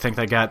players I think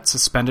that got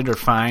suspended or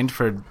fined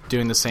for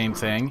doing the same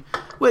thing,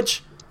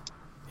 which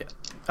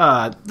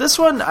this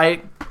one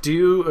I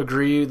do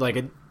agree,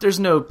 like there's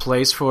no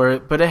place for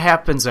it, but it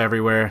happens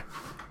everywhere.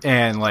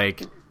 And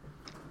like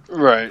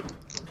Right.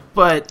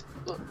 but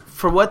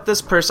for what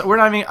this person,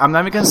 I'm not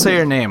even going to say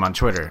her name on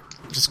Twitter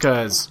just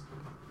cuz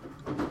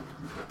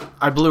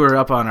I blew her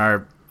up on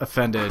our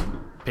offended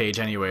page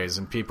anyways,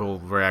 and people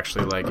were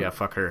actually like, yeah,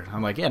 fuck her.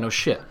 I'm like, yeah, no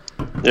shit.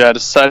 Yeah, I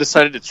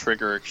decided to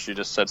trigger her 'cause she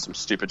just said some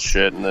stupid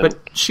shit, and then But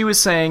she was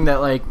saying that,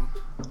 like,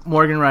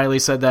 Morgan Riley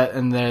said that,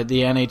 and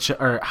the NHL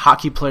or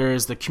hockey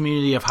players, the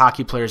community of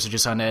hockey players are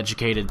just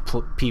uneducated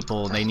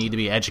people, and they need to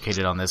be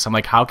educated on this. I'm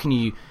like, how can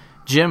you,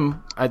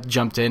 Jim? I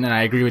jumped in, and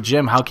I agree with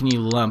Jim. How can you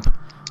lump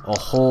a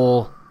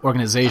whole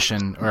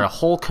organization or a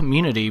whole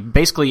community,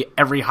 basically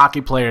every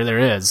hockey player there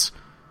is,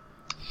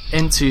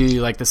 into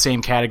like the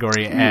same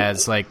category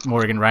as like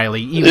Morgan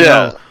Riley, even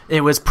though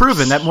it was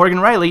proven that Morgan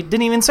Riley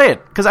didn't even say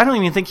it, because I don't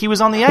even think he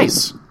was on the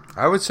ice.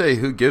 I would say,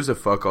 who gives a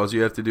fuck? All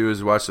you have to do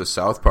is watch the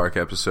South Park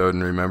episode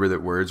and remember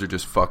that words are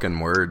just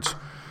fucking words.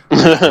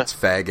 It's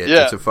faggot.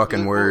 Yeah. It's a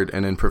fucking word.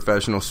 And in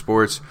professional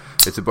sports,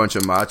 it's a bunch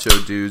of macho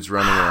dudes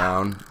running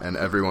around, and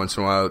every once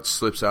in a while it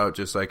slips out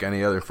just like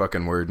any other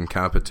fucking word in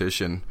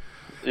competition.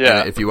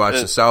 yeah. And if you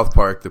watch the South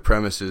Park, the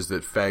premise is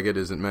that faggot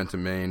isn't meant to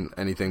mean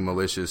anything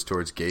malicious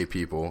towards gay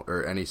people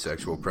or any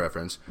sexual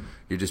preference.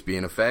 You're just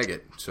being a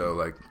faggot. So,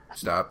 like,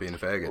 stop being a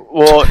faggot.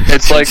 Well,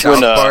 it's like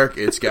South when Park,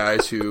 it's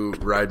guys who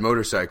ride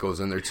motorcycles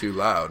and they're too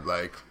loud.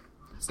 Like,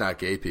 it's not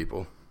gay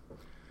people.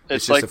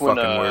 It's just like a when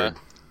fucking word.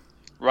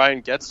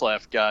 Ryan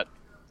Getzlaff got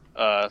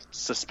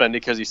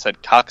suspended because he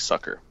said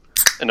cocksucker,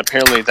 and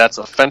apparently that's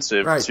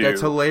offensive Right, that's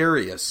to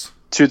hilarious.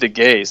 the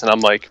gays. And I'm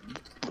like,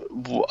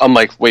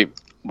 wait.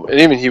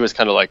 And even he was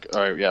kind of like,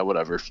 all right, yeah,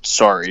 whatever,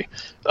 sorry.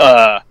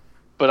 But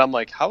I'm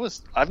like,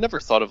 I've never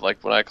thought of,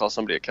 like, when I call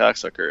somebody a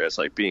cocksucker as,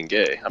 like, being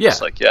gay. I'm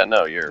just like, yeah,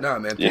 no, you're... No,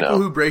 man, you people know.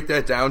 who break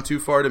that down too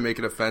far to make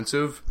it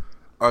offensive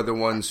are the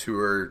ones who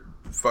are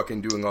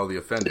fucking doing all the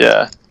offending.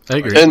 Yeah. I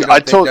agree. And You don't I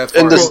think told... that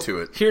far And this, into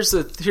it. Here's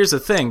the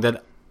thing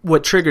that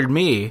what triggered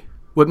me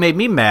what made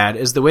me mad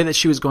is the way that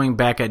she was going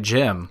back at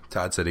Jim.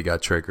 Todd said he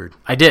got triggered.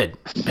 I did.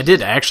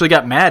 I actually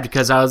got mad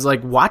because I was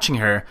like watching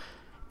her,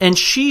 and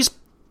she's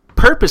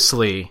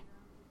purposely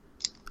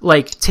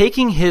like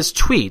taking his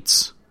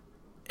tweets,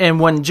 and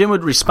when Jim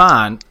would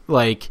respond,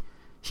 like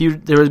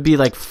there would be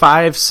like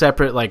 5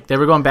 separate, like they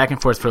were going back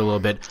and forth for a little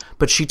bit,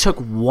 but she took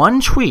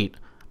one tweet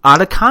out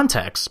of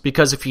context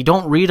because if you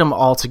don't read them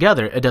all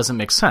together, it doesn't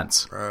make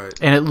sense. Right.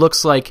 And it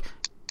looks like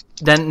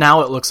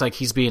now it looks like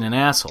he's being an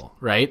asshole,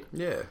 right?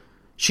 Yeah.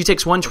 She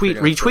takes one tweet,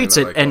 retweets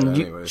it,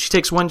 and she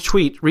takes one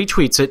tweet,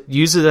 retweets it,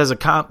 uses it as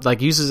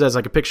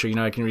a picture. You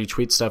know, I can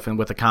retweet stuff and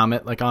with a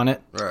comment like on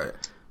it. Right.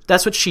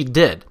 That's what she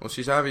did. Well,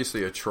 she's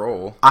obviously a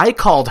troll. I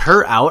called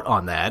her out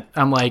on that.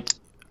 I'm like,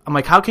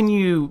 how can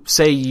you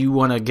say you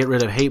want to get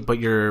rid of hate, but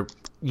you're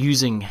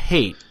using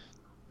hate?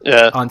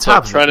 Yeah, on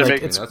top of it,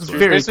 like, it's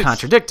very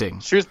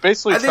contradicting. She was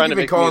basically trying to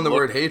make calling the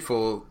word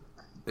hateful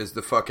is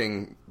the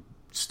fucking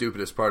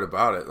stupidest part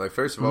about it. Like,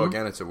 first of all,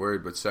 again, it's a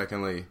word, but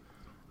secondly,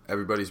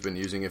 everybody's been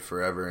using it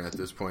forever, and at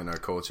this point in our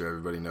culture,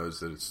 everybody knows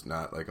that it's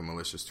not like a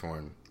malicious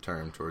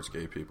term towards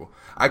gay people.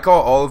 I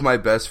call all of my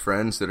best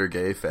friends that are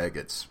gay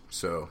faggots.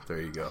 So there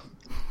you go.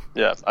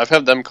 Yeah, I've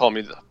had them call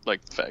me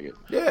like faggot.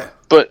 Yeah,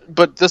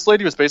 but this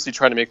lady was basically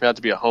trying to make me out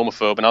to be a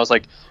homophobe, and I was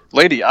like,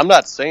 lady, I'm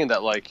not saying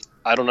that like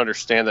I don't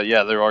understand that.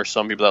 Yeah, there are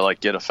some people that like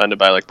get offended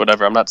by like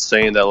whatever. I'm not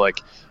saying that like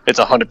it's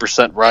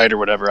 100% right or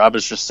whatever. I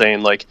was just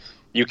saying like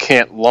you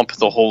can't lump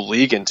the whole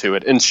league into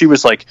it. And she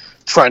was like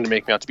trying to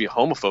make me out to be a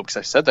homophobe because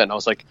I said that, and I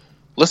was like,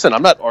 listen,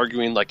 I'm not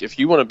arguing like if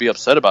you want to be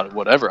upset about it,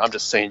 whatever. I'm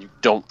just saying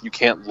you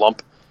can't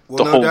lump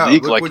the whole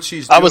league. Look like what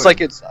she's I was doing.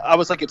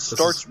 like it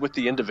starts with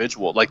the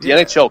individual. Like the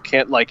NHL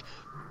can't like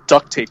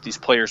duct tape these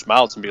players'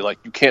 mouths and be like,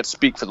 you can't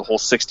speak for the whole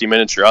 60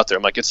 minutes you're out there.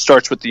 I'm like, it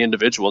starts with the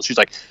individual. And she's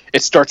like,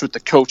 it starts with the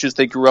coaches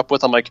they grew up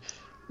with. I'm like,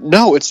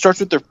 no, it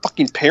starts with their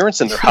fucking parents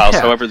in their house,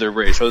 however they're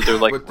raised, whether they're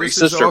like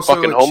racist or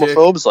fucking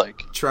homophobes.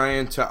 Like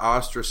trying to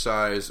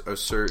ostracize a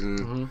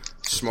certain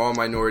small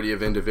minority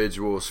of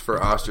individuals for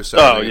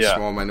ostracizing a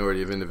small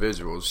minority of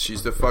individuals.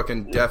 She's the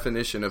fucking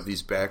definition of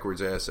these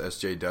backwards ass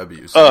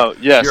SJWs. Oh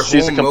yes, your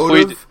she's whole a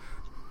complete motive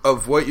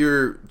of what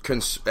you're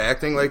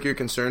acting like you're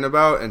concerned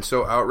about and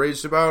so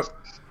outraged about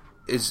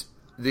is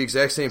the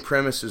exact same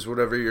premise as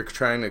whatever you're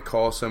trying to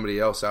call somebody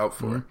else out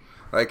for.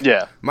 Like,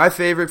 my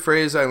favorite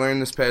phrase I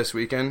learned this past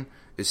weekend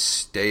is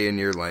stay in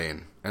your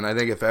lane. And I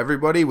think if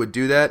everybody would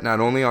do that, not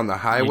only on the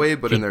highway,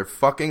 but in their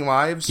fucking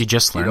lives, you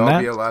just learned it'd all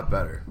that? be a lot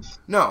better.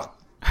 No,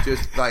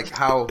 just like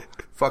how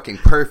fucking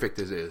perfect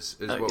it is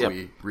what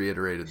we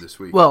reiterated this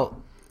week.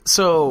 Well,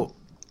 so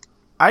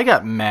I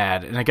got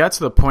mad, and I got to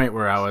the point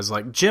where I was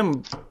like,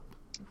 Jim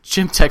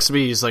texted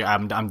me, he's like,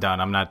 I'm done.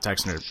 I'm not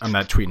texting her. I'm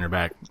not tweeting her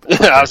back.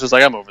 I was just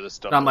like, I'm over this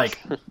stuff. And I'm like,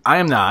 I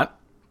am not.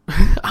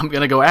 I'm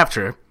going to go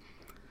after her.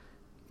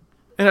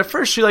 And at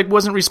first she like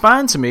wasn't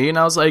responding to me, and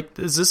I was like,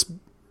 is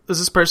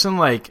this person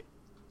like,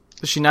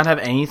 does she not have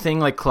anything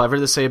like clever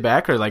to say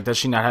back, or like does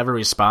she not have a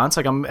response?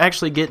 Like I'm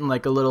actually getting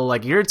like a little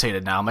like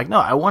irritated now. I'm like, no,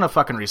 I want a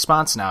fucking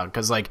response now,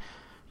 because like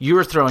you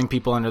were throwing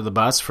people under the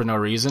bus for no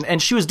reason,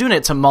 and she was doing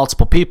it to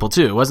multiple people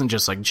too. It wasn't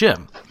just like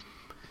Jim.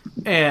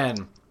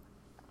 And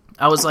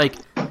I was like,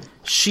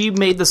 she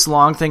made this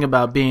long thing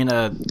about being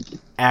a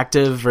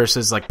active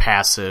versus like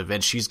passive,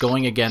 and she's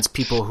going against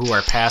people who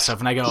are passive,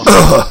 and I go,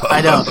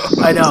 I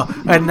know,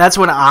 and that's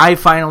when I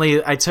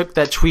took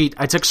that tweet,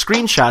 I took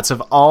screenshots of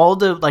all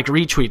the like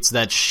retweets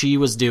that she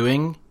was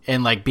doing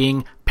and like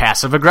being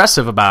passive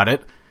aggressive about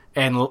it,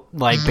 and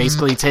like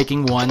basically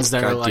taking ones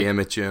that are like, damn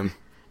it, Jim,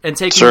 and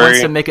taking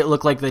ones to make it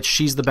look like that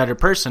she's the better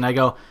person. I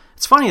go,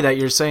 it's funny that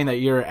you're saying that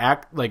you're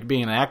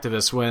being an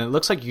activist when it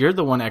looks like you're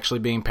the one actually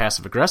being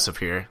passive aggressive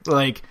here.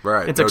 Like,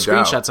 right, and took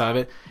screenshots of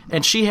it,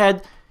 and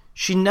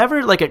she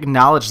never like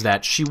acknowledged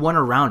that. She went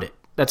around it.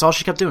 That's all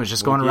she kept doing, was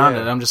just going around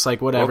it. I'm just like,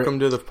 whatever. Welcome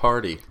to the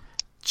party.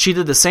 She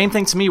did the same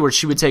thing to me, where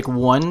she would take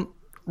one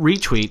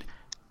retweet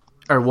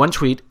or one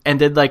tweet and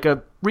did like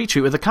a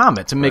retweet with a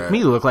comment to make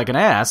me look like an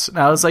ass. And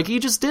I was like, you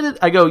just did it.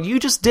 I go, you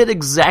just did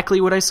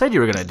exactly what I said you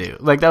were going to do.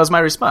 Like, that was my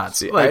response.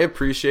 See, like, I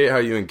appreciate how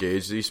you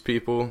engage these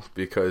people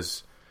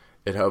because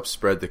it helps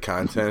spread the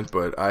content,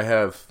 but I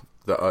have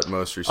the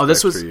utmost respect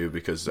for you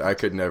because I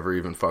could never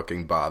even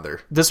fucking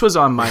bother. This was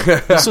on my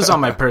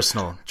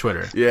personal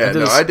Twitter. Yeah,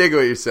 I dig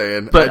what you're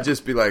saying. But I'd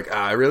just be like,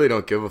 I really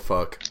don't give a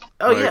fuck.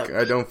 Oh, like,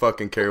 I don't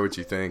fucking care what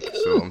you think,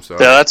 so I'm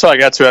sorry. Yeah, that's how I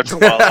got to after a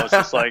while.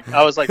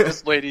 I was like,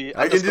 this lady.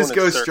 I can just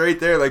go straight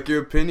there. Like,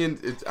 your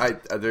opinion,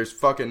 there's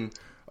fucking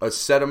a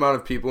set amount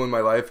of people in my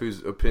life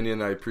whose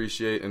opinion I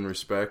appreciate and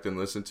respect and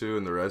listen to,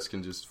 and the rest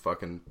can just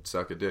fucking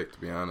suck a dick,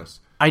 to be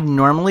honest. I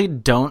normally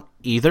don't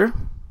either.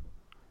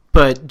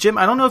 But Jim,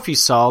 I don't know if you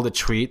saw the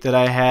tweet that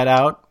I had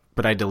out,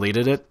 but I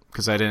deleted it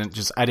because I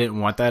didn't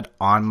want that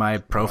on my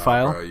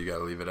profile. Oh, bro, you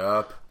gotta leave it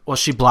up. Well,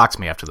 she blocked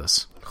me after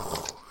this.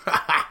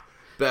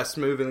 Best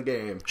move in the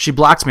game. She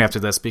blocked me after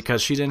this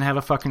because she didn't have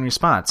a fucking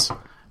response.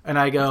 And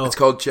I go, it's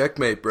called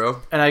checkmate,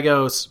 bro. And I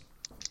go,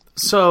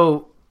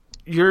 so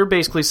you're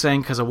basically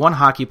saying because of one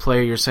hockey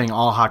player, you're saying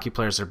all hockey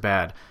players are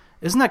bad.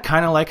 isn't that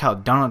kind of like how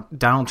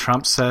Donald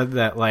Trump said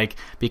that, like,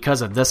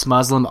 because of this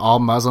Muslim, all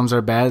Muslims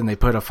are bad, and they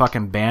put a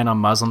fucking ban on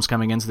Muslims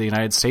coming into the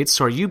United States?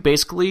 So are you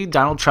basically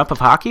Donald Trump of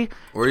hockey?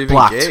 Or even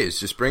Blocked. gays.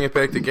 Just bring it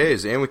back to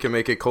gays, and we can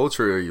make it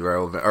culturally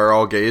relevant. Are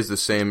all gays the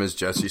same as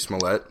Jussie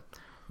Smollett?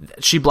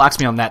 She blocks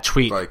me on that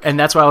tweet, Like, and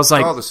that's why I was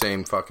like, it's all the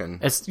same fucking...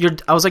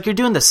 I was like, you're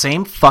doing the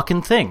same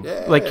fucking thing.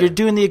 Yeah. Like, you're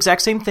doing the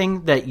exact same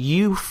thing that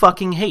you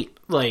fucking hate.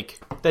 Like,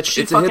 that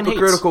she It's a fucking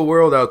hypocritical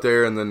world out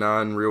there in the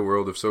non-real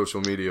world of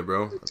social media,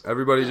 bro.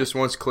 Everybody just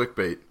wants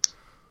clickbait.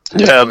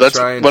 Yeah, that's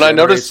try and when I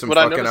generate noticed some when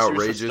I fucking noticed she was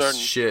outrageous starting,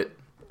 shit.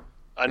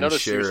 I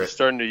noticed she was share just it.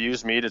 starting to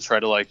use me to try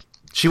to like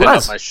She pin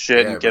was. up my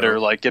shit Yeah, and get bro. her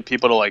like get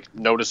people to like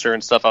notice her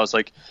and stuff. I was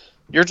like,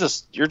 you're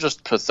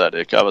just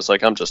pathetic. I was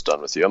like, I'm just done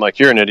with you. I'm like,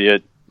 you're an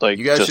idiot. Like,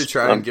 You guys just, should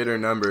try and get her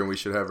number, and we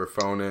should have her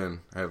phone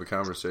in. Have a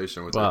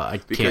conversation with Well, her. I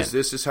Because can't.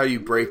 this is how you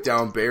break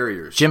down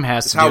barriers. Jim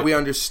has It's to how do we it.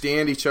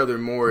 understand each other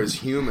more as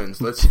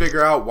humans. Let's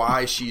figure out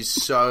why she's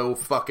so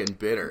fucking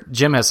bitter.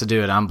 Jim has to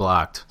do it. I'm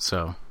blocked,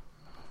 so.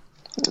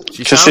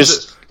 She 'Cause sounds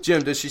she's-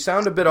 Jim, does she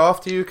sound a bit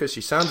off to you? Because she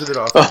sounds a bit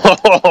off.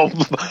 Oh,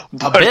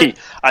 buddy, bit?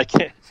 I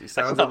can't. She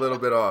sounds a little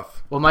bit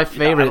off. Well, my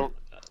favorite...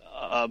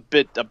 A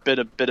bit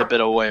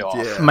away off.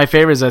 Yeah. My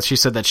favorite is that she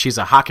said that she's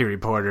a hockey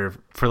reporter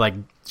for, like,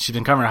 she's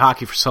been covering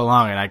hockey for so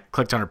long, and I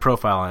clicked on her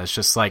profile, and it's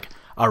just, like,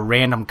 a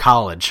random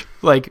college.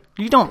 Like,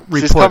 you don't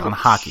report on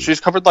hockey. She's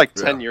covered like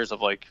 10 years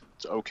of like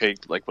okay,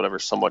 like whatever,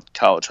 somewhat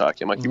college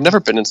hockey. I'm like, you've never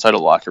been inside a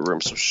locker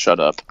room, so shut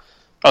up.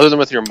 Other than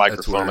with your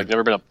microphone, weird. like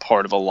never been a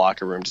part of a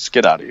locker room. Just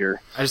get out of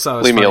here. I just thought it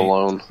was Leave me funny.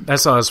 alone. I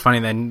just thought it was funny.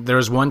 Then there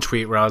was one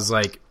tweet where I was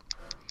like,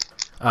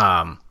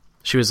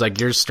 she was like,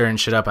 "You're stirring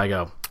shit up." I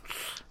go,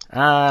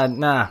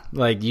 nah.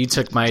 Like, you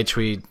took my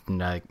tweet and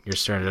you're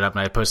stirring it up.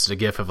 And I posted a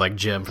gif of like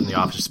Jim from The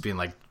Office just being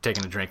like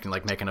taking a drink and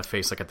like making a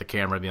face like at the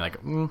camera, being like,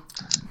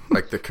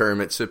 Like the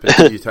Kermit sipping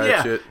tea type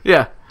yeah, shit.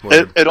 yeah.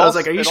 It I all, was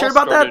like, "Are you it sure all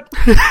about started,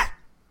 that?"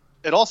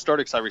 It all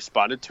started because I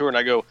responded to her and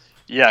I go,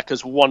 yeah,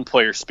 because one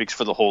player speaks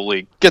for the whole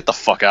league. Get the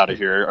fuck out of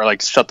here, or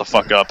like shut the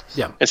fuck up.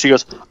 Yeah. And she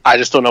goes, I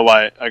just don't know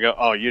why. I go,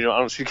 oh, you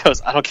know. She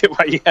goes, I don't get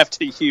why you have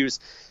to use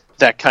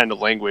that kind of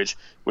language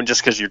when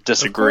just because you're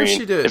disagreeing.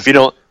 she did. If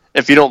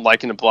you don't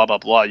like it and blah blah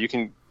blah, you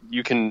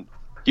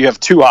have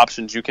two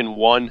options. You can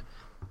one,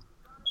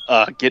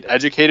 get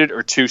educated,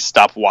 or two,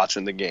 stop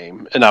watching the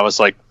game. And I was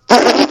like,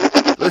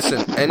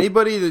 Listen,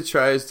 anybody that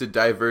tries to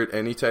divert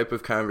any type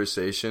of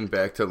conversation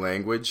back to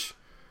language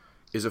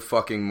is a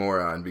fucking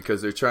moron,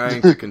 because they're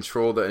trying to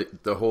control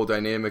the whole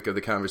dynamic of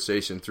the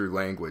conversation through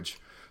language.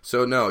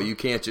 So no, you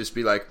can't just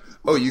be like,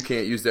 oh, you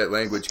can't use that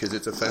language because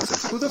it's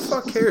offensive. Who the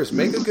fuck cares?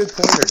 Make a good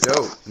point or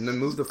don't, and then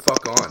move the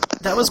fuck on.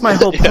 That was my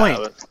whole point.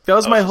 That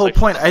was my was whole like-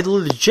 point. I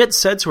legit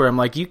said to her, I'm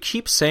like, you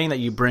keep saying that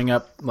you bring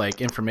up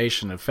like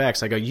information and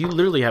facts. I go, you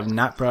literally have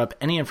not brought up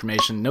any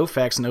information, no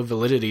facts, no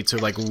validity to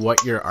like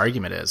what your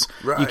argument is.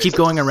 You Right. keep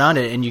going around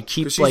it, and you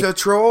keep She's like, a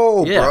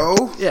troll, yeah,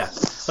 bro. yeah. I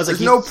was like,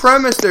 There's no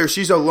premise there.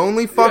 She's a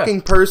lonely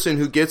fucking person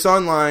who gets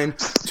online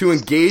to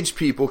engage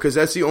people because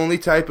that's the only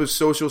type of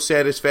social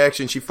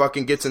satisfaction she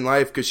fucking gets in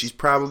life, because she's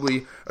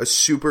probably a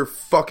super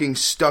fucking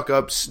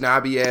stuck-up,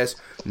 snobby-ass,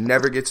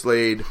 never gets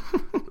laid,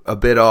 a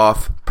bit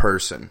off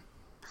person.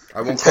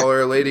 I won't call her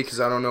a lady because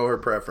I don't know her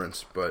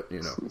preference, but,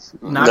 you know.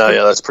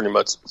 that's pretty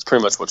much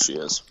what she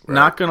is.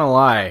 Not gonna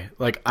lie,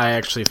 like I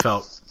actually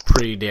felt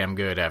pretty damn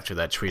good after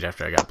that tweet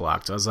after I got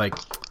blocked. I was like,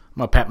 I'm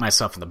gonna pat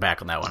myself in the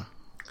back on that one.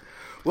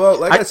 Well,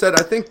 like I said,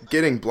 I think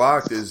getting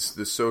blocked is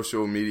the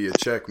social media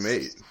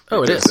checkmate.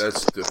 Oh, it Because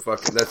is.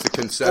 That's the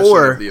concession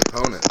Or- of the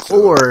opponent.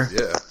 So,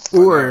 yeah.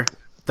 Or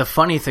the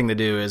funny thing to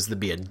do is to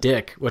be a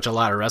dick, which a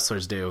lot of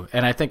wrestlers do,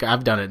 and I think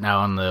I've done it now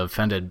on the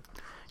Offended.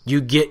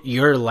 You get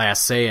your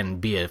last say and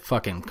be a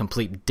fucking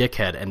complete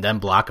dickhead, and then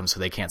block them so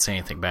they can't say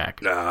anything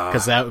back. Nah.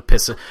 Because that would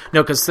piss.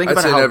 No, because think I'd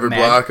about say how never mad.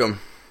 block them.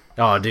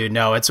 Oh, dude,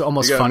 no, it's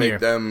almost You gotta funnier. make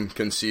them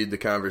concede the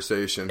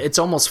conversation. It's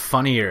almost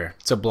funnier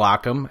to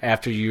block them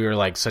after you're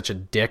like such a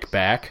dick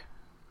back.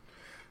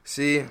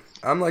 See,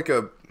 I'm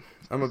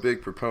a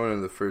big proponent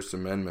of the First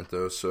Amendment,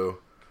 though, so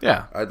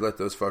Yeah, I'd let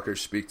those fuckers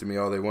speak to me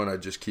all they want.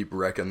 I'd just keep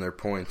wrecking their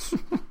points.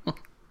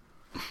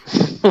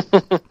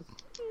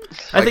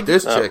 I think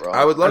This chick,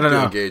 I would love I don't to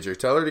know. engage her.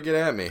 Tell her to get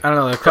at me. I don't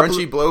know. A couple,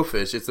 Crunchy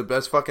Blowfish. It's the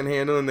best fucking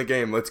handle in the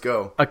game. Let's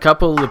go. of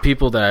the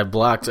people that I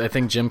blocked, I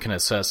think Jim can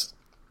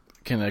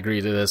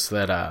agree to this,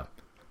 that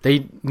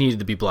they needed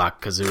to be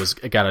blocked because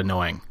it got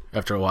annoying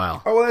after a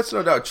while. Oh, well, that's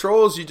no doubt.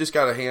 Trolls, you just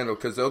gotta handle,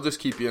 because they'll just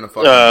keep you in a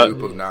fucking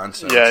loop of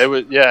nonsense. Yeah,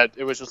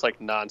 it was just like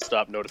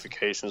nonstop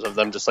notifications of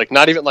them, just like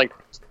not even like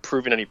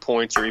proving any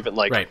points or even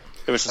like Right.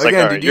 it was just Again,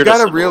 like, all right, dude, you you're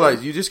gotta just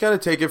realize, you just gotta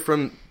take it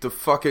from the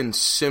fucking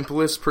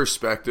simplest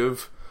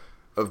perspective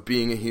of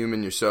being a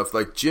human yourself.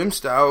 Like, Jim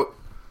Stout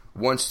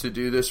wants to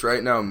do this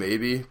right now,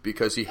 maybe,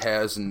 because he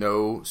has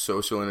no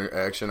social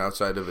interaction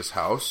outside of his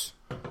house.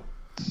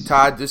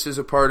 Todd, this is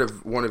a part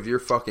of one of your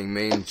fucking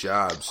main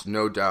jobs,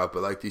 no doubt.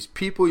 But, like, these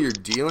people you're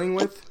dealing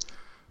with,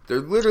 they're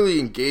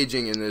literally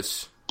engaging in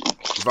this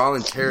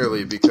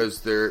voluntarily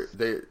because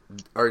they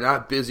are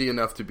not busy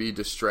enough to be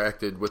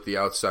distracted with the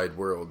outside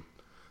world.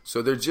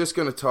 So they're just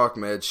going to talk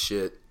mad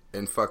shit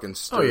and fucking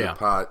stir the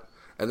pot.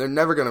 And they're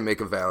never going to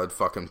make a valid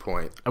fucking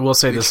point. I will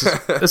say this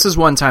is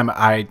one time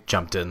I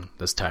jumped in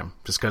this time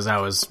just because I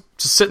was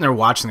just sitting there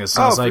watching this.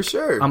 And I was like, for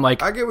sure. I'm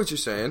like, I get what you're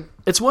saying.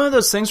 It's one of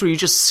those things where you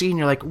just see and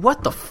you're like,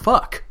 what the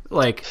fuck?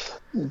 Like,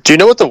 do you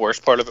know what the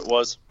worst part of it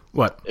was?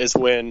 What? Is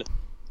when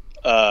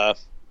I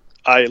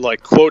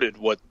like quoted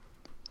what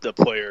the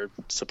player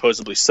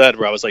supposedly said,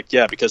 where I was like,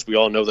 yeah, because we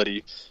all know that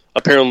he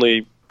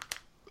apparently...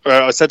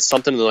 I said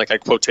something in like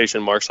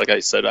quotation marks, like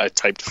I said, I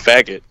typed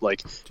faggot,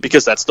 like,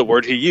 because that's the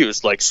word he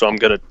used, like, so I'm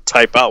going to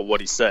type out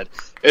what he said.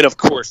 And of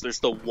course, there's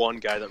the one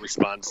guy that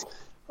responds,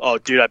 oh,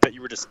 dude, I bet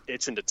you were just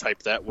itching to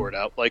type that word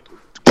out. Like,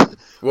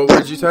 what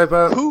word did you type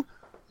out? Who?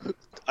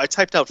 I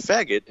typed out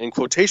faggot in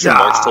quotation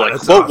marks to like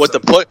quote awesome. what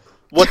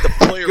the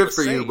player Good was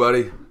for saying. You,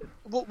 buddy.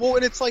 Well,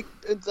 and it's like,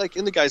 and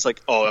the guy's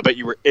like, oh, I bet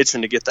you were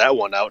itching to get that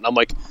one out. And I'm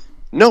like,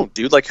 no,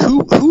 dude, like,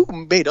 who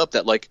made up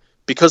that, like,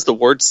 because the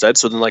word said,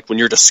 so then, like, when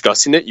you're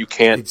discussing it, you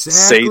can't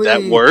say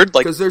that word.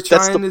 Like, they're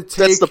trying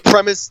that's the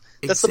premise.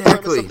 That's exactly. the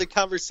premise of the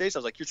conversation. I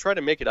was like, you're trying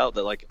to make it out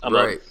that, like, I'm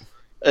right.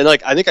 And,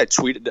 like, I think I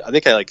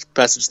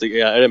messaged the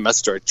guy. I didn't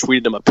message her. I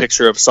tweeted him a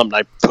picture of something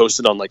I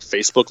posted on, like,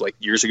 Facebook, like,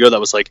 years ago that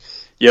was like,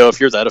 yo, if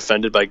you're that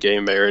offended by gay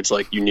marriage,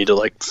 like, you need to,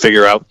 like,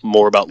 figure out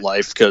more about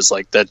life because,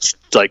 like, that,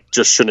 like,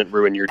 just shouldn't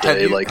ruin your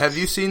day. Have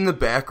you seen the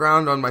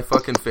background on my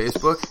fucking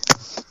Facebook?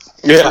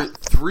 Yeah. For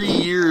 3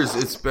 years,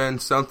 it's been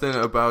something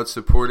about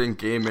supporting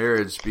gay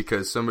marriage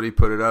because somebody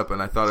put it up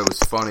and I thought it was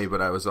funny, but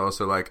I was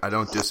also like, I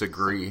don't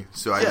disagree,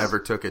 so I never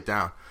took it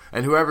down.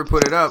 And whoever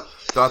put it up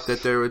thought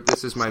that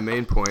this is my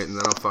main point, and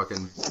then I'll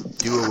fucking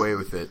do away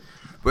with it.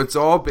 But it's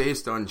all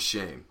based on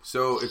shame.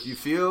 So if you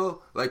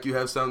feel like you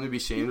have something to be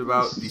shamed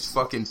about, these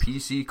fucking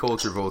PC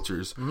culture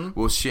vultures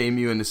will shame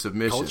you into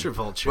submission. Culture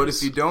vultures. But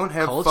if you don't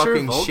have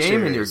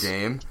shame in your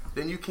game,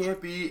 then you can't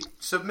be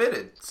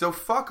submitted. So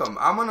fuck them.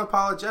 I'm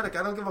unapologetic.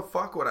 I don't give a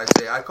fuck what I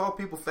say. I call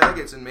people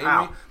faggots, and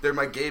maybe they're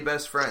my gay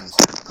best friends.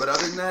 But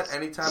other than that,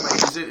 anytime I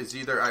use it, it's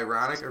either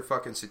ironic or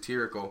fucking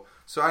satirical.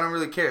 So I don't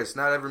really care. It's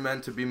not ever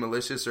meant to be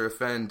malicious or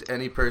offend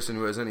any person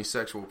who has any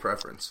sexual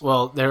preference.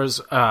 Well,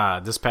 there's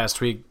this past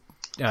week,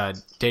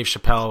 Dave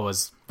Chappelle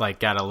was like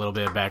got a little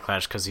bit of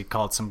backlash because he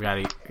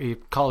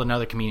called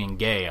another comedian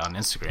gay on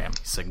Instagram.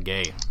 He said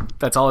gay.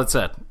 That's all it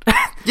said.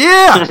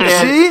 Yeah,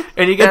 see?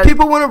 And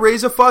people want to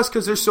raise a fuss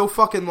because they're so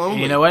fucking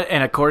lonely. You know what?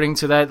 And according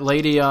to that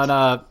lady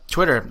on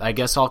Twitter, I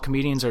guess all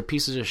comedians are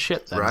pieces of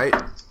shit then. Right?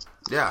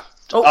 Yeah.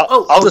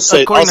 I'll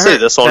say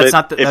this on it.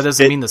 That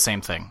doesn't mean the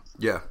same thing.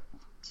 Yeah.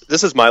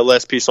 This is my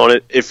last piece on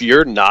it. If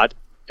you're not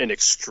an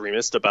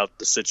extremist about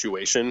the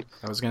situation,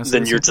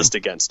 then you're just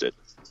against it.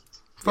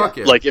 Fuck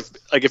yeah. Like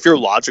if you're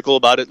logical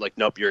about it, like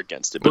nope, you're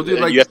against it. But well,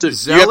 dude, you have to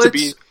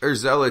be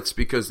zealots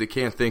because they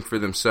can't think for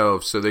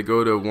themselves, so they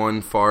go to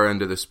one far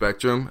end of the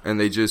spectrum and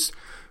they just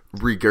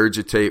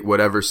regurgitate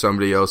whatever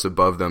somebody else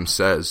above them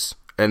says.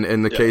 And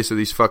in the case of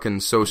these fucking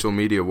social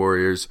media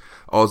warriors,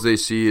 all they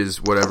see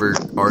is whatever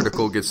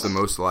article gets the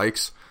most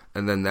likes,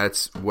 and then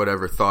that's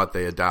whatever thought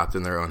they adopt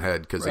in their own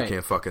head because they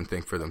can't fucking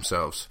think for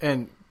themselves.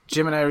 And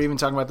Jim and I were even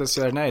talking about this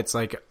the other night. It's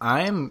like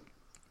I'm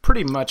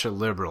pretty much a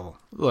liberal.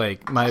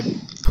 Like my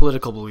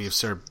political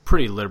beliefs are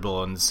pretty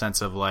liberal in the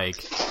sense of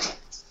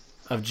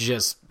of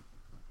just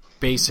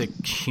basic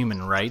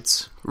human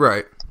rights.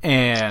 Right.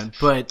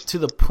 But to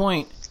the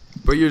point.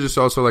 But you're just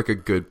also like a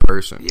good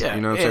person. Yeah.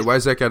 You know what I'm saying? Why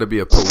is that got to be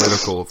a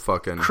political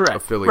fucking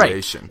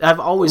affiliation? Right. I've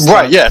always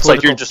yeah, it's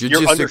like you're just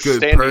a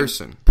good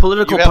person.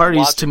 Political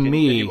parties to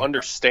me, you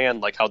understand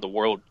like how the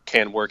world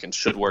can work and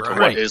should work and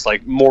what is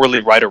like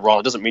morally right or wrong.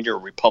 It doesn't mean you're a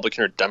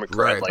Republican or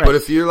Democrat. Right. Like, but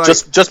if you're like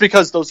just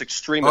because those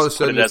extremists all of a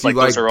sudden, put it as if you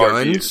like those are our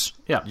guns,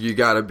 views. you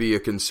got to be a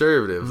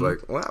conservative. Like,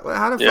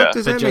 how the fuck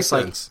does that make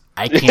sense?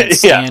 I can't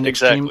stand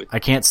extreme. I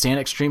can't stand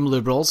extreme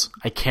liberals.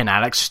 I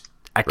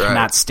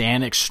cannot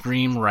stand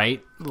extreme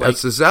right.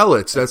 That's the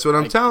zealots. That's what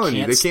I'm telling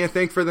you. They can't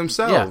think for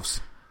themselves.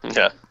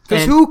 Yeah.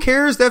 Because who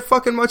cares that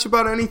fucking much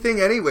about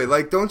anything anyway?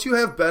 Like, don't you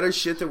have better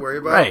shit to worry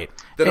about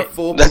than a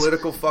full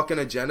political fucking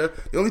agenda?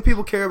 The only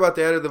people care about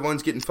that are the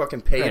ones getting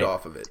fucking paid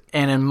off of it.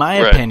 And in my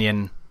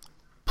opinion,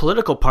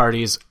 political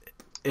parties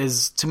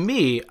is, to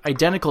me,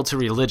 identical to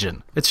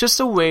religion. It's just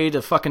a way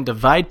to fucking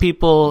divide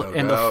people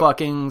and to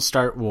fucking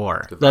start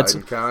war. Divide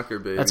and conquer,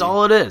 baby. That's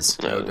all it is.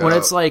 When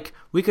it's like,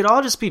 we could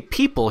all just be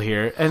people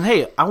here, and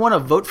hey, I want to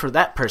vote for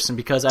that person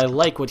because I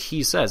like what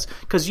he says.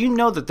 Because you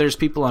know that there's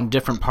people on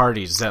different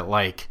parties that,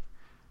 like,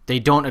 they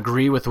don't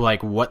agree with,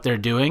 like, what they're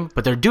doing,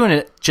 but they're doing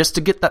it just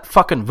to get that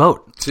fucking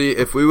vote. See,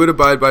 if we would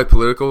abide by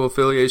political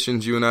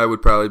affiliations, you and I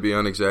would probably be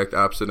on exact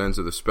opposite ends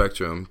of the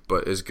spectrum,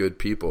 but as good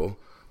people,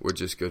 we're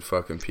just good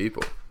fucking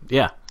people.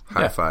 Yeah.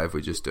 High five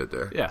we just did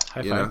there. Yeah,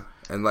 high five. Know?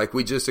 And like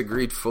we just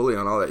agreed fully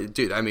on all that.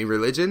 Dude, I mean,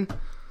 religion,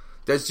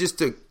 that's just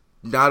to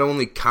not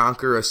only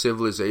conquer a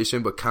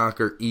civilization, but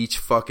conquer each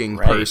fucking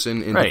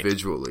person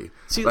individually.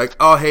 See, like,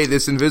 oh, hey,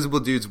 this invisible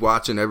dude's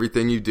watching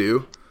everything you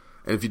do.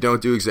 And if you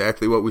don't do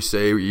exactly what we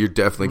say, you're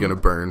definitely going to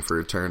burn for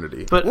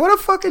eternity. But what a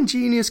fucking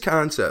genius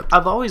concept.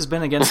 I've always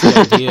been against the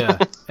idea,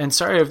 and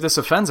sorry if this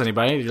offends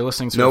anybody, you're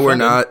listening to we're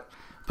not.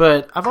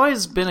 But I've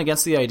always been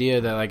against the idea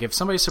that like if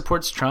somebody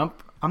supports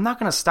Trump, I'm not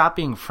gonna stop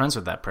being friends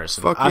with that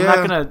person. I'm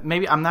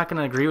not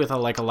gonna agree with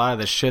like a lot of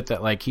the shit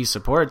that like he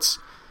supports.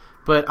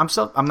 But I'm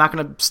not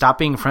going to stop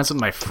being friends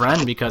with my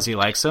friend because he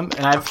likes him.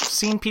 And I've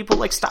seen people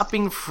like stop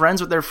being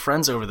friends with their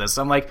friends over this.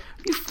 I'm like,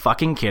 are you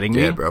fucking kidding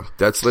me? Yeah, bro.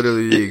 That's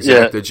literally the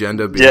exact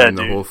agenda behind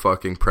the whole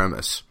fucking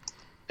premise.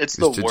 It's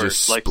the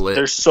worst. Like,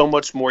 there's so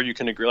much more you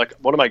can agree. Like,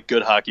 one of my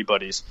good hockey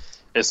buddies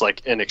is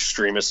like an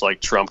extremist,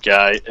 like Trump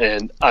guy,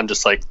 and I'm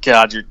just like,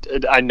 God,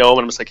 I know him,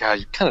 and I'm just like, God,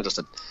 you're kind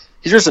of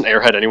he's just an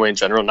airhead anyway in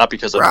general, not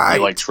because of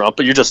you like Trump,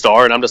 but you just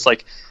are, and I'm just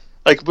like,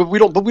 but we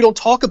don't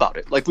talk about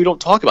it. Like, we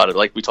don't talk about it.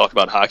 Like, we talk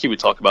about hockey. We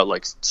talk about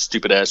like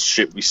stupid ass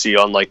shit we see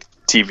on like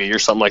TV or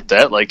something like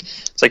that. Like,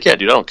 it's like, yeah,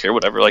 dude, I don't care.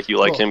 Whatever. Like, you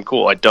like him,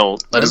 cool. I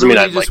don't. That doesn't mean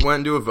I just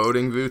went into a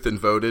voting booth and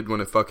voted when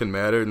it fucking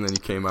mattered, and then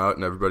you came out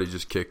and everybody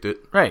just kicked it.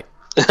 Right.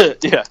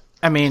 Yeah.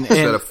 I mean,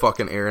 instead of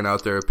fucking airing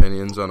out their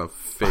opinions on a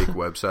fake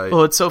website.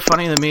 Well, it's so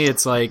funny to me.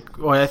 It's like,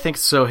 I think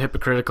it's so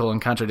hypocritical and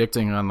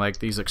contradicting on like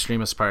these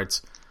extremist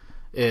parts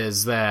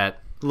is that.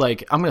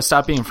 Like, I'm going to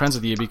stop being friends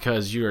with you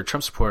because you're a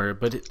Trump supporter,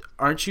 but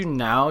aren't you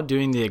now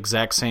doing the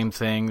exact same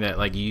thing that,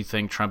 like, you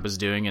think Trump is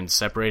doing and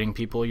separating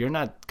people? You're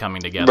not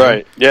coming together.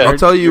 Right, yeah. I'll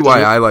tell you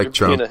why I like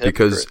Trump,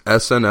 because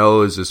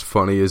SNL is as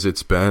funny as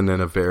it's been in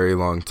a very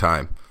long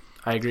time.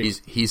 I agree.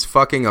 He's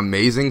fucking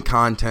amazing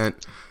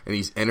content, and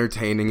he's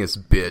entertaining as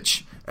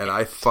bitch, and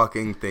I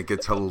fucking think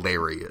it's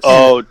hilarious.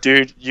 Oh,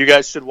 dude, you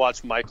guys should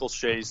watch Michael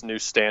Shea's new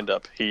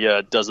stand-up. He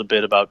does a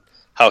bit about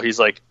how he's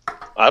like,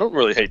 I don't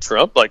really hate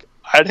Trump, like,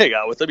 I'd hang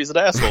out with him. He's an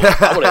asshole.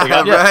 I want to hang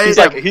out. Right?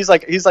 He's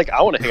like,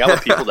 I want to hang out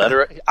with people that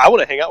are. I want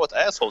to hang out with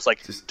assholes.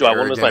 Like, do I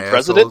want him as my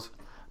president?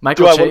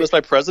 Do I want him as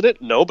my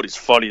president? No, but he's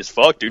funny as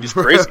fuck, dude. He's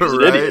crazy. He's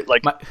an idiot.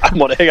 Like, I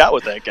want to hang out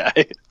with that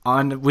guy.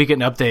 On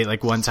Weekend Update,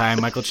 like one time,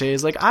 Michael Che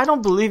is like, I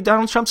don't believe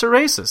Donald Trump's a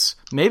racist.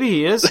 Maybe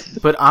he is,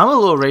 but I'm a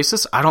little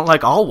racist. I don't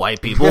like all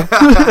white people.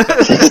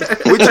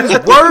 Which is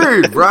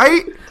word,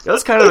 right? That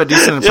was kind of a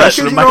decent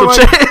impression of Michael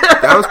Che.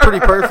 That was pretty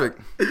perfect.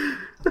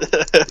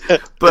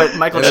 But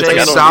Michael Che, like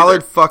a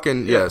solid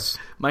fucking yes.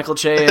 Michael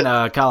Che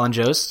and Colin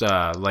Jost,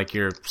 like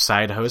your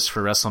side host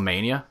for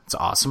WrestleMania. It's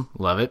awesome,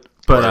 love it.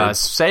 But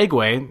nice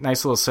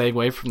little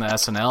segue from the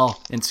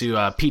SNL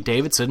into Pete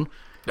Davidson,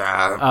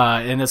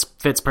 and this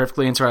fits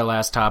perfectly into our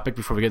last topic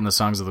before we get into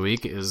songs of the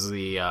week. Is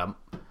the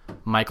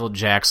Michael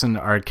Jackson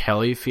R.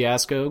 Kelly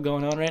fiasco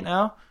going on right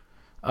now?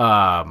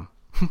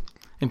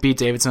 And Pete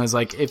Davidson is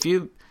like, if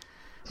you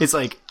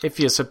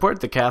support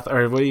the Catholic,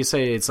 or what do you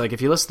say? It's like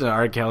if you listen to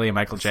R. Kelly and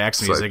Michael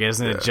Jackson music,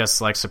 isn't it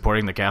just like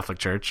supporting the Catholic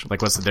Church?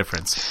 Like, what's the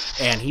difference?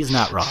 And he's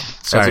not wrong.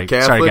 Sorry, as a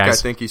Catholic, guys.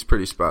 I think he's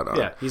pretty spot on.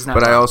 Yeah, he's not.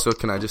 But wrong. I also,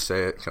 can I just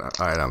say it? All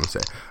right, I'm gonna say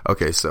it.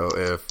 Okay, so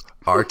if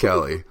R.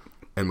 Kelly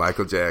and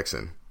Michael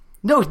Jackson,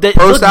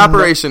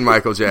 post-operation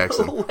Michael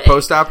Jackson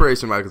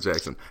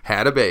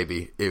had a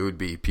baby, it would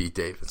be Pete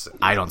Davidson.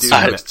 I don't see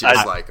it.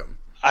 Just like him.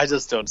 I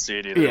just don't see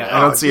it either. Yeah,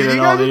 I don't see it at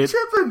all, dude.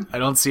 I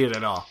don't see it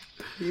at all.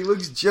 He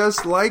looks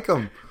just like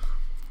him.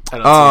 I don't see it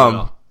at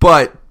all.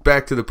 But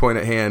back to the point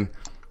at hand,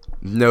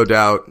 no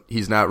doubt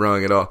he's not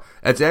wrong at all.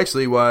 That's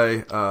actually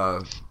why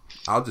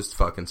I'll just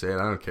fucking say it.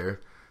 I don't care.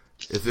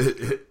 If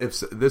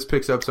this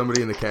picks up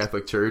somebody in the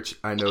Catholic Church,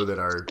 I know that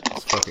our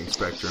fucking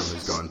spectrum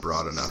has gone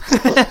broad enough. So,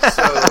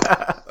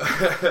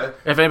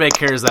 if anybody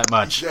cares that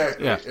much.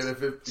 Exactly. Yeah. And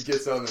if it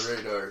gets on the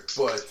radar.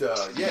 But,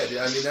 yeah,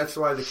 I mean, that's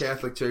why the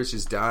Catholic Church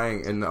is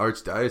dying and the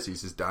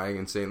Archdiocese is dying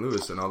in St.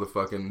 Louis, and all the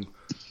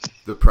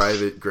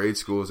private grade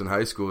schools and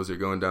high schools are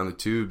going down the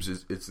tubes.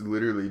 It's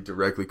literally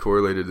directly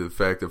correlated to the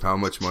fact of how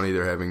much money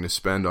they're having to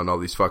spend on all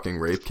these fucking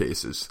rape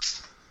cases.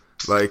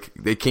 Like,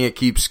 they can't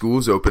keep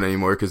schools open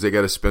anymore because they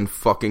got to spend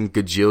fucking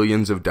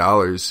gajillions of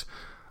dollars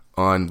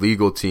on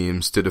legal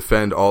teams to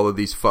defend all of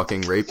these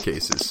fucking rape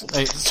cases.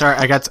 Hey, sorry,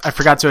 I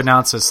forgot to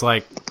announce this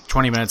like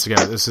 20 minutes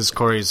ago. This is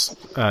Corey's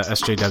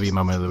SJW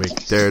moment of the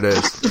week. There it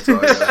is. That's all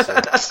I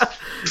gotta say.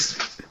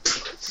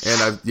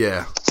 And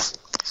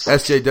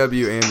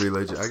SJW and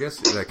religion. I guess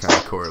that kind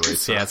of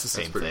correlates. Yeah, it's the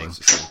same thing. Much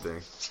the same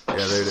thing.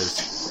 Yeah, there it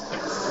is.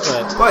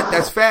 But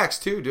that's facts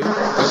too, dude.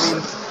 I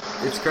mean,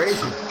 it's crazy.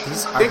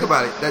 Think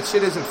about it. That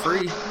shit isn't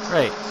free.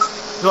 Right.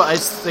 Well, I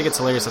just think it's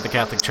hilarious that the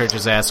Catholic Church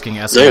is asking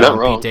SNL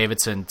and Pete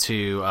Davidson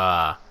to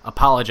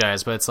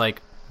apologize, but it's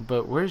like,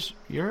 but where's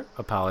your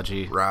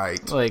apology?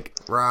 Right. Like,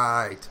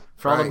 right.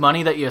 For all the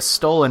money that you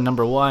stolen,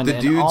 number one, the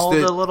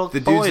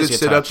dudes that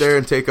sit up there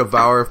and take a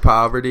vow of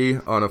poverty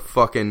on a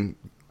fucking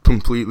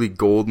completely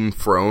golden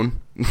throne.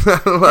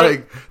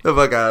 Like, the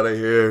fuck out of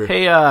here.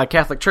 Hey,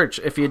 Catholic Church,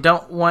 if you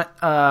don't want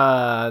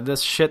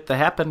this shit to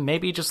happen,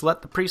 maybe just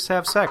let the priests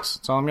have sex.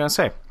 That's all I'm going to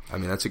say. I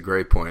mean, that's a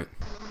great point.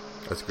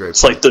 That's a great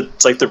point.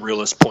 It's like the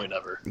realest point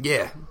ever.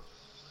 Yeah.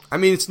 I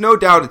mean, it's no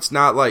doubt it's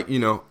not like,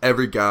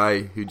 every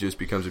guy who just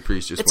becomes a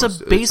priest just wants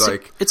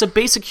to. It's a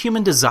basic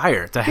human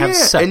desire to have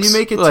sex. And you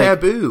make it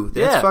taboo.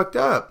 That's fucked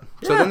up.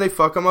 Yeah. So then they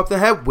fuck them up the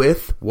head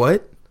with,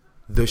 what?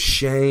 The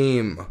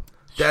shame.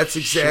 That's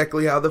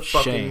exactly how the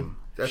fucking...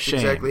 That's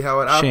exactly how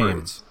it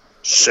operates.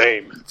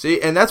 Shame.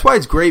 See, and that's why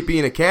it's great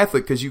being a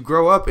Catholic, because you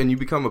grow up and you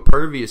become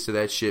impervious to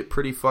that shit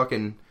pretty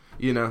fucking,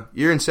 you know,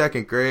 you're in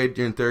 2nd grade,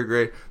 you're in 3rd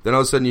grade, then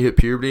all of a sudden you hit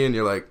puberty and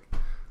you're like,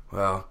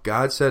 well,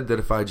 God said that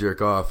if I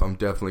jerk off, I'm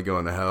definitely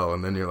going to hell.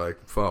 And then you're like,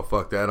 well,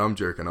 fuck that, I'm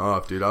jerking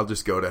off, dude. I'll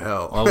just go to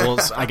hell. Well,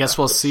 I guess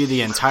we'll see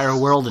the entire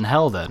world in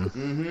hell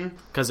then.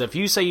 Because if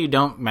you say you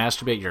don't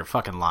masturbate, you're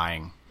fucking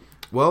lying.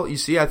 Well, you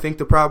see, I think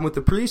the problem with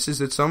the priests is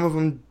that some of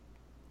them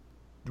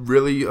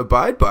really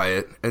abide by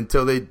it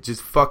until they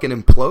just fucking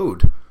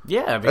implode.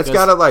 Yeah, because That's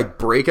gotta, like,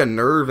 break a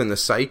nerve in the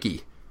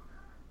psyche.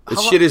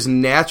 This shit is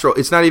natural.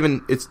 It's not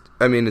even, it's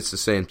the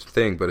same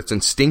thing, but it's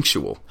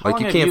instinctual. Like,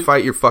 you can't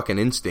fight your fucking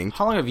instinct.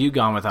 How long have you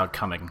gone without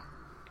coming?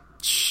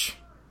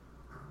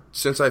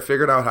 Since I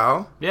figured out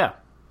how? Yeah.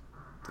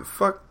 The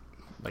fuck?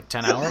 Like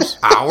 10 hours?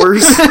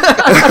 Hours?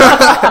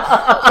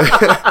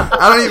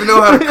 I don't even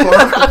know how to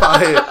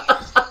quantify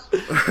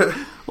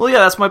it. Well, yeah,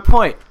 that's my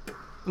point.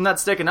 I'm not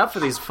sticking up for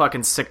these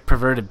fucking sick,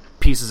 perverted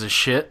pieces of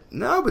shit.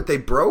 No, but they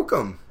broke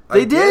them.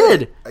 They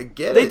did. I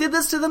get it. They did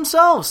this to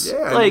themselves.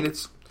 Yeah, like,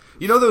 it's...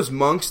 You know those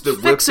monks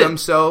that whip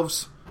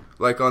themselves,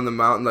 like, on the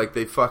mountain? Like,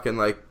 they fucking,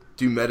 like,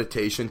 do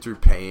meditation through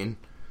pain.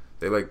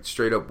 They, like,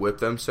 straight up whip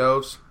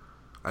themselves.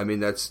 I mean,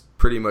 that's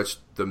pretty much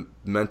the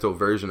mental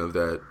version of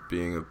that,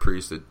 being a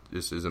priest that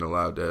just isn't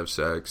allowed to have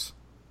sex.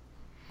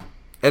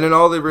 And in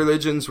all the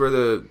religions where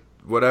the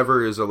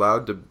whatever is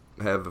allowed to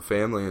have a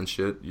family and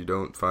shit, you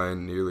don't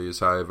find nearly as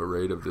high of a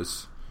rate of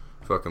this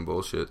fucking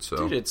bullshit. So,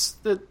 dude, it's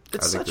I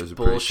such think there's a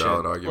bullshit. pretty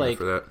solid argument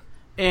for that.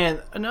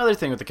 And another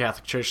thing with the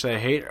Catholic Church that I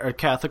hate are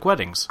Catholic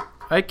weddings.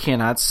 I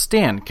cannot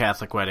stand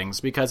Catholic weddings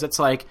because it's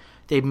like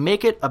they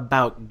make it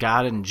about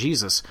God and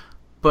Jesus,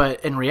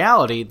 but in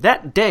reality,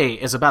 that day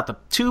is about the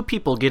two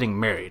people getting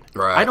married.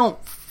 Right. I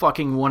don't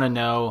fucking want to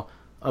know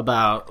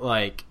about,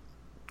 like,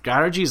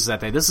 God or Jesus that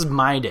day. This is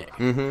my day.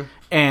 Mm-hmm.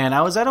 And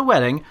I was at a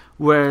wedding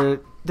where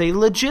they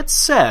legit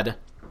said,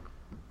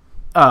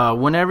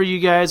 whenever you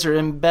guys are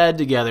in bed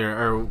together,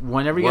 or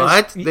whenever you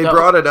guys... What? They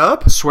brought it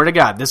up? Swear to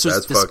God, that's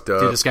fucked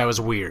up. Dude, this guy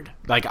was weird.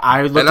 Like,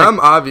 I'm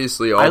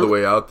obviously all the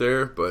way out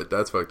there, but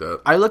that's fucked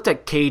up. I looked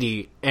at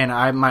Katie, and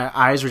my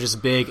eyes were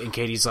just big, and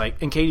Katie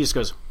just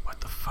goes, "What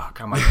the fuck?"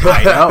 I'm like,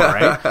 I know,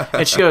 right?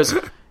 And she goes,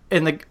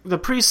 and the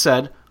priest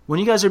said, when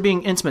you guys are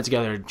being intimate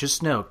together,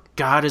 just know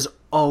God is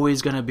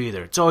always going to be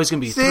there. It's always going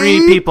to be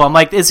 3 people. I'm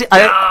like, is he?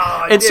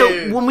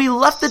 So when we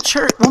left the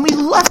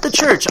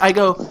church, I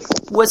go,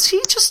 was he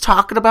just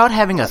talking about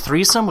having a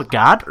threesome with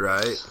God?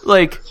 Right.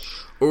 Like,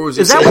 or was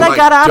is that what I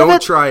got out of it?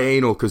 Don't try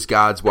anal because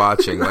God's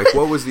watching. Like,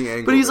 what was the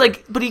angle? But he's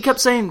like, but he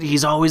kept saying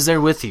he's always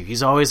there with you.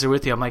 He's always there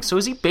with you. I'm like, so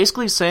is he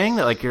basically saying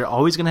that, like, you're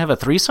always going to have a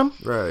threesome?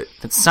 Right.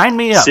 Then sign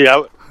me up. See,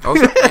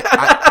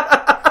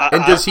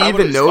 and does he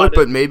even know it?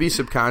 But maybe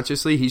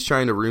subconsciously he's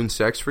trying to ruin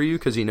sex for you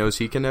because he knows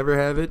he can never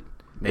have it.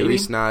 Maybe. At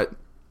least not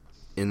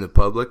in the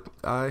public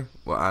eye.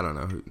 Well, I don't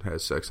know who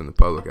has sex in the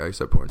public eye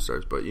except porn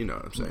stars, but you know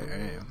what I'm saying.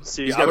 Yeah.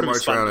 See, He's got to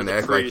march around and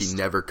act like he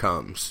never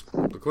comes.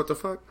 Like, what the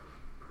fuck?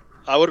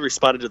 I would have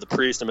responded to the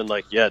priest and been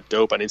like, yeah,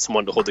 dope, I need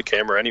someone to hold the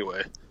camera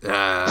anyway.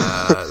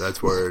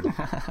 That's word.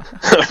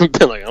 I've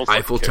been like, I don't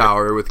Eiffel care.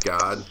 Tower with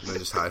God, and then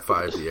just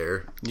high-five the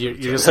air. You're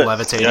just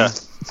levitating. Yeah.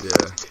 Yeah.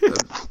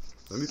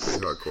 That'd be pretty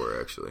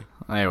hardcore, actually.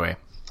 Anyway,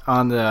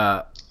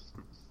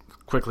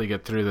 quickly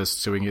get through this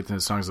so we can get to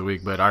the songs of the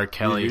week, but R.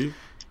 Kelly, Mm-hmm.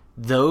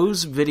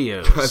 those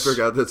videos. I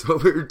forgot that's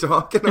what we were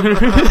talking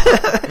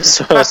about.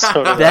 So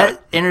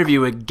that interview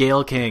with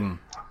Gayle King,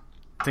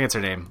 I think that's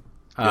her name.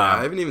 Yeah,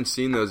 I haven't even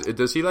seen those.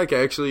 Does he, like,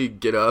 actually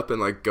get up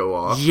and, like, go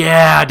off?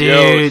 Yeah,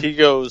 dude.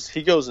 Yo,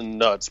 he goes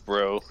nuts,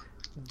 bro.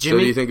 Jimmy, So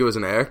do you think it was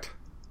an act?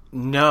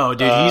 No,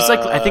 dude. He's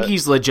like, I think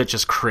he's legit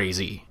just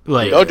crazy.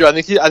 Like, No, dude, I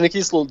think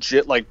he's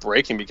legit like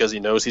breaking because he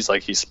knows he's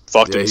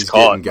fucked and he's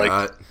caught. Getting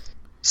Like, got.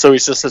 so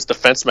he's just, his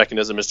defense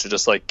mechanism is to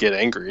just like get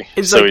angry.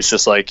 It's So like- he's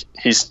just like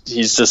he's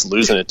just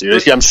losing it,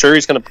 dude. I'm sure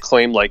he's gonna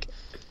claim like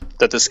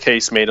that this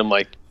case made him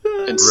like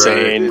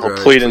insane. Right, He'll right.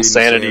 plead Plead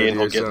insanity insanity and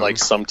he'll or get like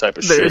something. some type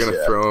of They're shit. going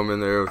to throw him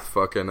in there with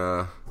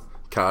fucking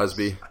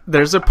Cosby.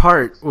 there's a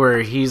part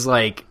where he's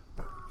like,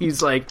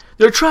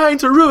 they're trying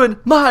to ruin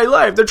my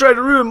life. They're trying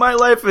to ruin my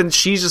life, and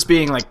she's just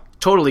being like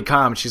totally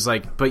calm. She's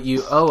like, but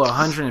you owe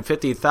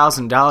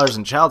 $150,000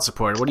 in child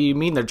support. What do you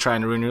mean they're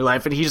trying to ruin your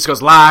life? And he just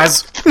goes,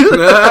 lies. He's going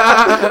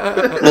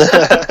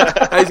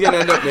to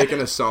end up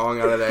making a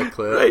song out of that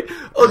clip. Right?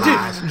 Oh,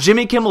 dude,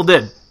 Jimmy Kimmel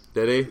did.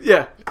 Did he?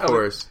 Yeah, Of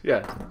course.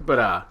 Yeah, but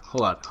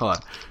hold on. All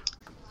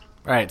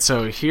right,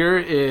 so here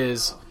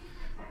is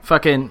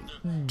fucking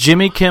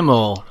Jimmy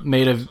Kimmel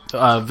made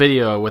a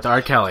video with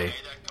R. Kelly.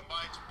 That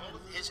combines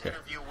both his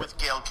interview with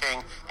Gayle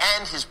King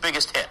and his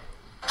biggest hit.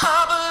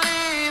 I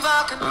believe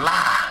I can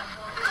lie.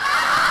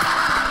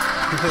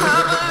 I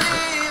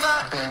believe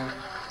I've been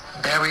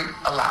buried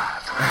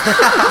alive.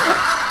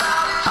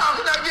 How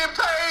did I get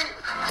paid?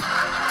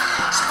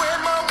 Spread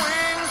my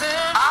wings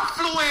and I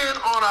flew in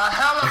on a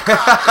helicopter.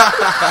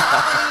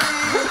 I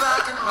believe I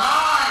can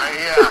lie.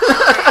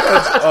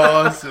 Yeah.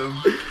 Awesome.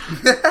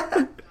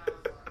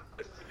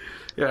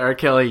 Yeah, R.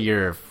 Kelly,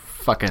 you're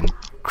fucking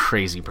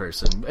crazy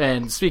person.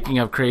 And speaking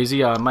of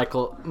crazy,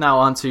 Michael. Now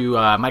on to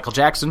Michael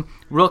Jackson.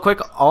 Real quick,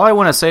 all I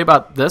want to say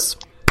about this: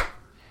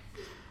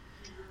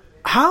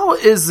 how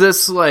is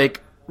this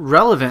like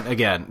relevant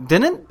again?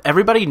 Didn't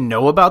everybody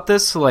know about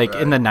this like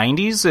in the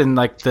 90s and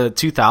like the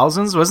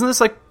 2000s? Wasn't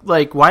this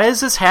like why does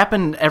this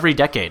happen every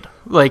decade?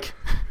 Like.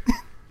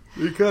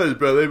 Because,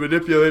 bro, they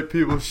manipulate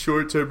people's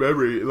short-term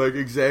memory. Like,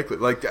 exactly.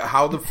 Like,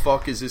 how the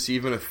fuck is this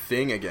even a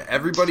thing again?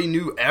 Everybody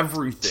knew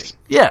everything.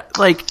 Yeah,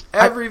 like...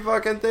 Every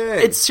fucking thing.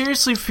 It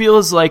seriously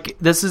feels like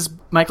this is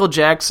Michael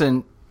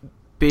Jackson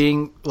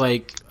being,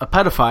 like, a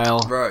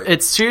pedophile. Right.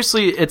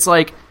 It's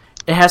like,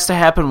 it has to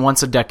happen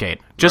once a decade.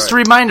 Just to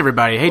remind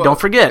everybody, hey, don't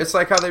forget. It's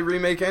like how they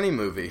remake any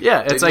movie.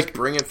 Yeah, they it's like... just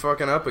bring it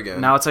fucking up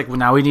again. Now it's like,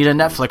 now we need a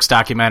Netflix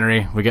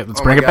documentary. Let's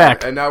bring it God.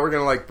 back. And now we're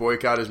going to, like,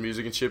 boycott his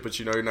music and shit, but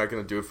you know you're not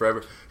going to do it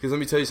forever. Because let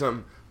me tell you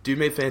something. Dude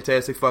made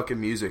fantastic fucking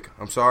music.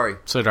 I'm sorry.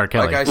 So did R.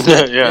 Kelly. Like I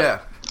said,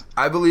 yeah.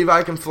 I Believe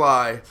I Can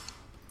Fly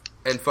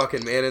and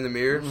fucking Man in the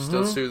Mirror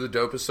still two of the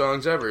dopest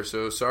songs ever.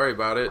 So sorry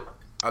about it.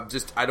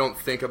 I don't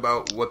think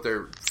about what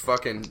their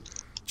fucking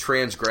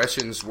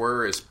transgressions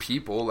were as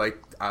people. Like,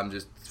 I'm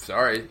just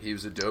sorry. He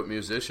was a dope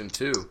musician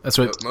too. That's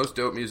what most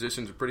dope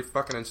musicians are pretty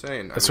fucking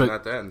insane.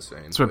 Not that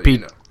insane. That's what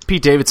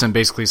Pete Davidson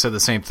basically said the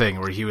same thing,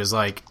 where he was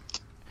like,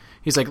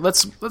 he's like,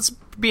 let's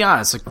be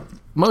honest. Like,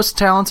 most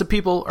talented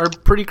people are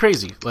pretty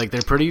crazy. Like,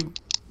 they're pretty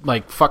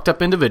like fucked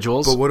up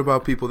individuals. But what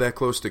about people that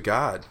close to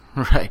God?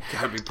 Right.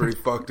 Gotta be pretty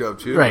fucked up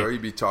too. Right. Or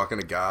you'd be talking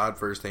to God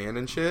firsthand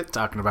and shit.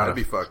 Talking about That'd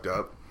be fucked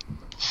up.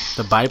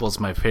 The Bible's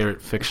my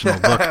favorite fictional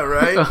book.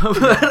 Right?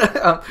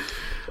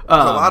 A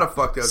lot of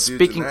fucked up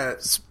dudes in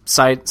that.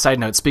 Side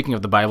note, speaking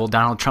of the Bible,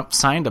 Donald Trump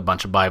signed a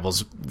bunch of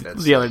Bibles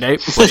the other day,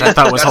 which I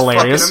thought was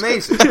hilarious. Fucking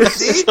amazing.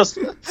 See?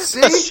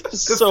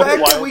 The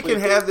fact that we can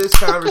have this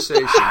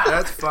conversation,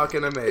 that's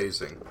fucking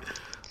amazing.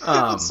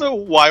 It's so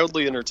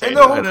wildly entertaining.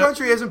 And the whole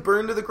country hasn't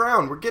burned to the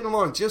ground. We're getting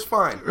along just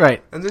fine.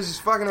 Right. And there's this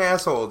fucking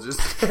asshole just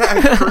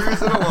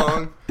cruising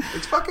along.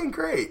 It's fucking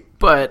great.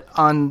 But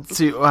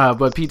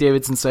but Pete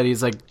Davidson said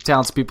he's like,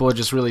 talented people are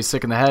just really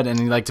sick in the head,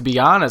 and like, to be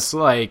honest,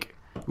 like,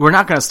 we're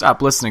not going to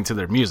stop listening to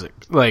their music.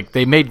 Like,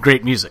 they made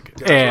great music.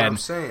 That's and what I'm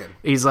saying.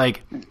 He's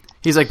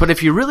like, but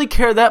if you really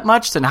care that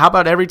much, then how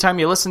about every time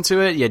you listen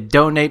to it, you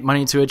donate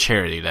money to a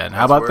charity then?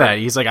 How about that?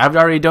 He's like, I've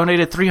already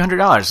donated $300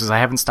 because I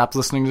haven't stopped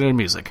listening to their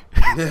music.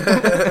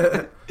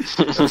 That's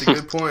a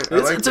good point.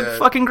 It's a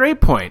fucking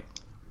great point.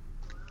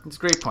 It's a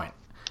great point.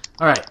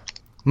 All right.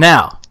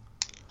 Now,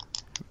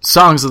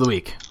 songs of the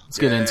week. Let's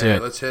get into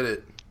it. Let's hit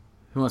it.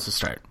 Who wants to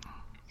start?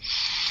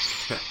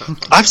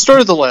 I've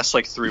started the last,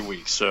 3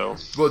 weeks, so...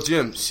 Well,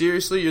 Jim,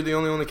 seriously, you're the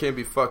only one that can't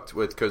be fucked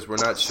with because we're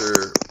not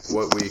sure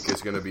what week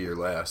is going to be your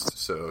last,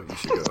 so you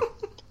should go.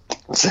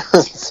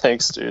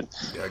 Thanks, dude.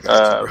 Yeah, I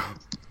got you,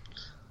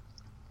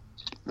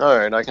 bro.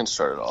 Alright, I can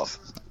start it off.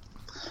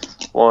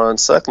 1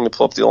 sec, let me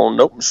pull up the old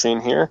note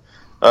machine here.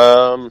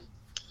 My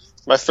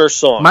first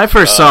song. My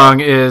first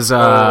song is...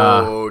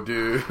 Oh,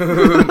 dude.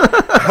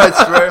 I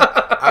swear,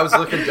 I was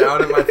looking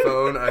down at my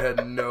phone. I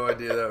had no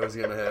idea that was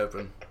going to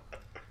happen.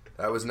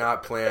 That was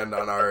not planned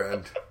on our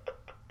end.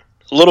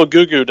 Little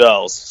Goo Goo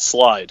Dolls,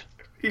 Slide.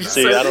 You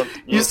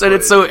said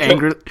it so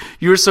angry.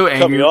 You were so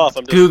angry. Cut me off.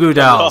 Goo Goo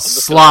Dolls,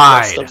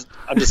 Slide.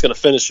 I'm just going to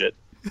finish it.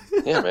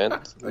 Yeah,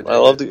 man. I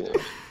love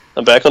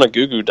I'm back on a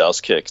Goo Goo Dolls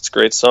kick. It's a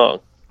great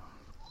song.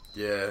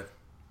 Yeah.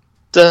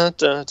 Da,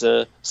 da,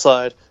 da,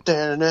 slide.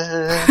 Da,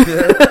 da.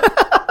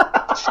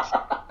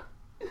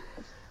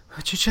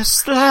 Would you just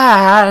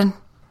slide?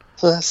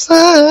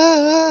 Slide.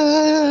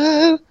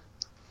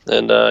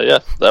 And,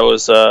 that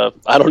was, I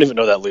don't even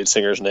know that lead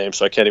singer's name,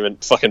 so I can't even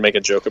fucking make a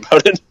joke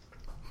about it.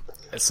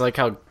 It's like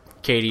how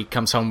Katie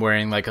comes home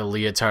wearing, a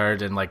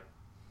leotard and,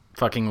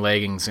 fucking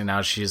leggings, and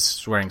now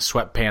she's wearing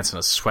sweatpants and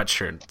a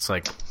sweatshirt. It's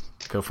like,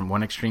 go from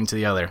one extreme to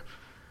the other.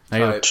 Now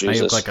you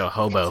look like a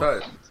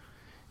hobo.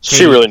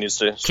 She really needs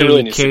to.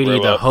 Katie,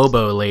 the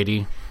hobo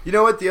lady. You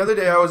know what? The other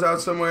day I was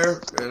out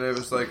somewhere, and it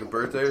was a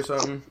birthday or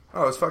something.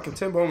 Oh, it was fucking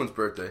Tim Bowman's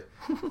birthday.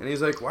 And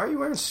he's like, why are you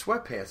wearing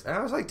sweatpants? And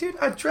I was like, dude,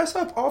 I dress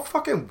up all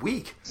fucking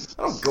week.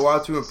 I don't go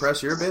out to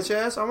impress your bitch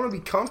ass. I want to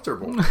be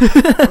comfortable.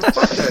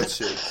 Fuck that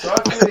shit.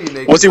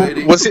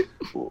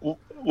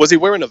 Was he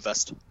wearing a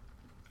vest?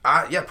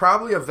 Yeah,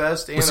 probably a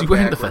vest and a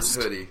backwards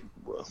hoodie.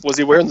 Was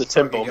he wearing the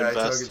Tim Bowman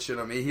vest? Talking shit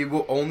on me. He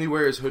will only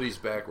wear his hoodies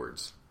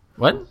backwards.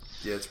 What?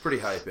 Yeah, it's pretty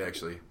hype,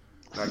 actually.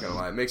 Not gonna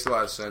lie, it makes a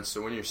lot of sense.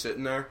 So when you're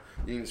sitting there,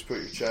 you can just put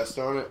your chest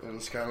on it, and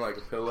it's kind of like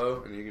a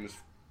pillow, and you can just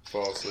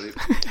fall asleep.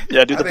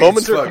 Yeah, dude, the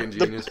Bowmans are fucking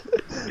genius.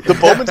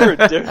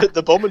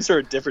 The Bowmans are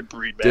a different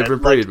breed, man.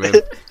 Different breed, man.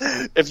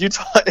 If you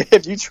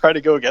try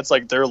to go against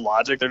their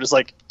logic, they're just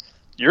like,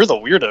 you're the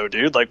weirdo,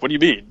 dude. What do you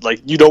mean?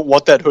 You don't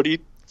want that hoodie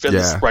in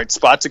the right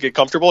spot to get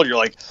comfortable? And you're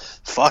like,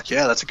 fuck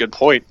yeah, that's a good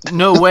point.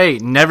 No way.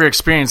 Never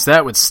experienced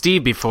that with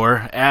Steve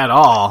before at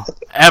all,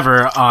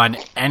 ever on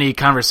any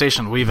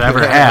conversation we've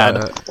ever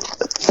had.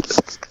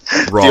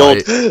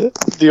 Right.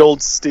 The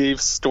old Steve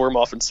storm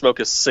off and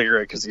smoke a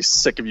cigarette because he's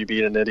sick of you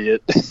being an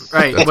idiot.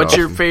 Right. What's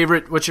your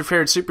favorite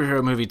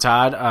superhero movie,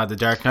 Todd? The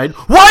Dark Knight.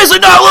 Why is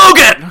it not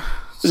Logan?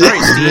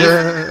 Sorry,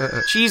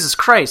 Steve. Jesus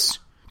Christ.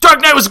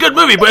 Dark Knight was a good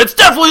movie, but it's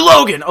definitely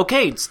Logan.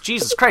 Okay, it's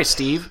Jesus Christ,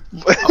 Steve.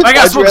 I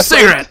gotta smoke a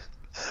cigarette.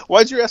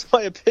 Why'd you ask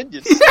my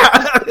opinion?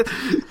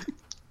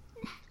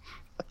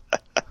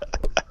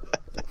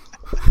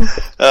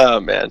 Oh,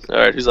 man. All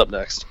right, who's up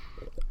next?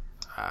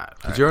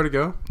 Did you already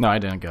go? No, I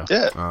didn't go.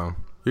 Yeah. Oh,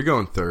 you're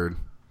going third.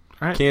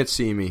 All right. Can't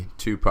See Me,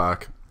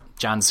 Tupac.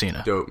 John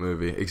Cena. Dope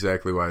movie.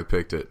 Exactly why I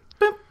picked it.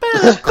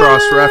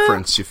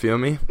 Cross-reference, you feel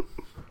me?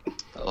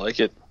 I like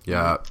it.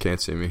 Yeah,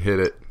 Can't See Me. Hit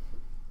it.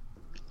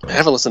 I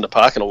haven't listened to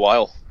Pac in a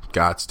while.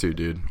 Gots to,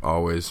 dude.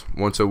 Always.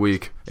 Once a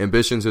week.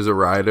 Ambitions as a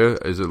rider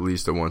is at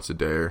least a once a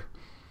dayer.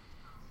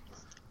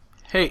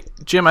 Hey,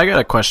 Jim, I got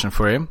a question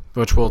for you,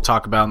 which we'll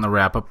talk about in the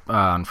wrap-up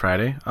on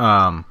Friday.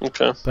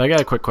 Okay. But I got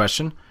a quick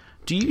question.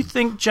 Do you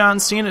think John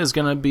Cena is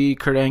going to be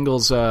Kurt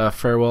Angle's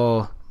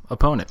farewell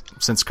opponent,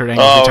 since Kurt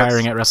Angle's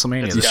retiring at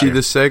WrestleMania? You see the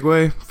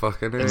segue?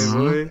 Fucking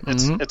boy.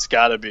 It's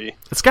gotta be.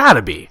 It's got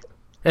to be.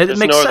 It There's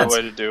makes no sense.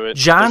 other way to do it.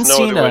 John There's no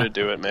Cena other way to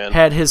do it, man.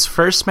 had his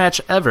first match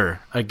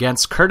ever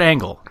against Kurt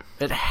Angle.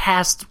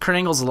 Kurt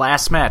Angle's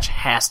last match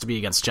has to be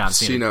against John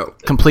Cena.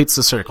 Completes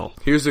the circle.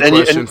 Here's the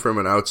question from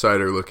an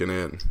outsider looking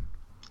in.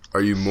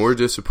 Are you more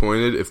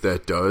disappointed if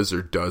that does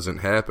or doesn't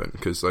happen?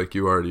 Because, like,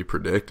 you already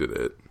predicted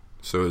it.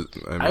 So,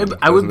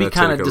 I would be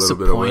kind of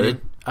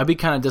disappointed. I'd be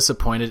kind of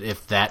disappointed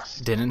if that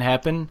didn't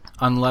happen,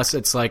 unless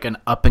it's like an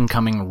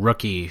up-and-coming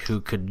rookie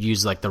who could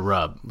use, like, the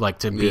rub, like,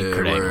 to beat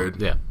Kurt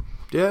Angle. Yeah.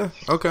 Yeah,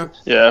 okay.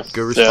 Yeah.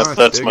 Good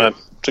response. Yeah,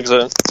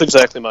 that's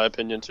exactly my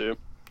opinion, too.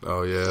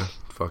 Oh, yeah.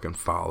 Fucking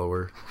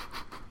follower.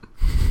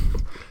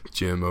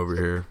 Jim over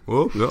here.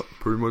 Well, yeah,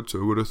 pretty much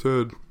what I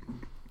said.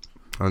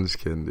 I'm just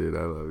kidding, dude.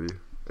 I love you.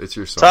 It's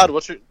your song. Todd,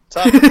 what's your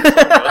song?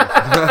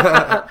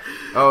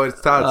 Oh, it's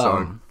Todd's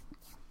song.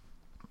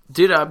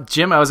 Dude,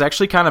 Jim, I was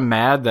actually kind of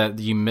mad that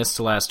you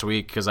missed last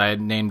week because I had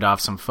named off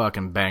some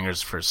fucking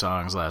bangers for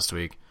songs last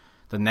week.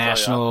 The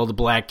National, the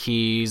Black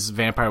Keys,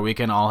 Vampire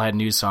Weekend all had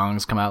new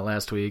songs come out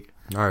last week.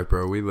 All right,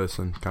 bro. We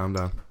listen. Calm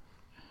down.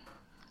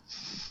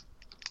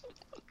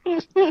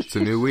 It's a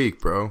new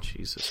week, bro.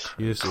 Jesus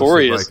Christ.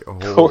 Corey is like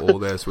a whole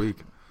old-ass week.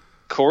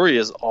 Corey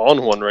is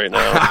on one right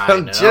now.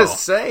 I'm just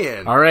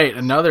saying. All right,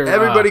 another.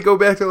 Everybody go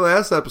back to the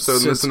last episode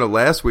and listen to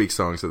last week's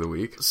songs of the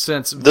week.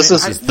 Since this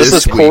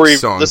is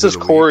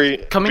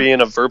Corey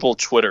being a verbal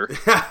Twitter.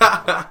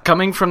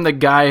 Coming from the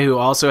guy who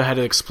also had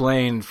to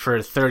explain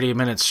for 30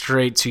 minutes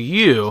straight to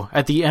you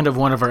at the end of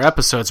one of our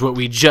episodes what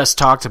we just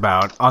talked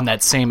about on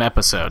that same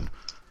episode.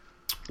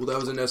 Well, that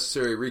was a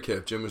necessary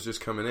recap. Jim was just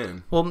coming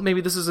in. Well,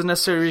 maybe this is a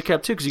necessary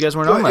recap too because you guys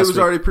weren't on last week. It was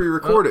already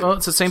pre-recorded. Oh,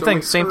 it's the same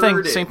thing. Same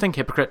thing.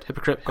 Hypocrite.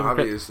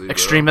 Obviously,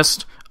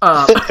 extremist.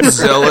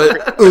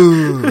 Zealot.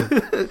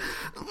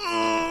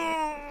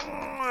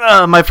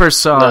 My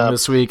first song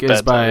this week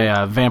is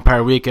by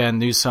Vampire Weekend,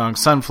 new song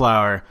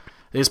Sunflower.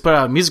 They just put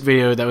out a music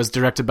video that was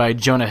directed by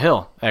Jonah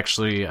Hill,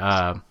 actually,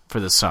 for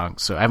this song.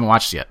 So I haven't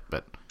watched it yet,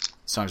 but the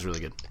song's really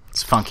good.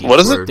 It's funky. What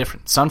is it?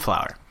 Different.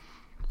 Sunflower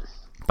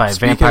by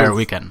Vampire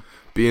Weekend.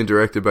 Being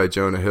directed by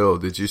Jonah Hill.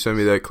 Did you send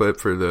me that clip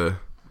for the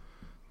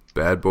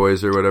Bad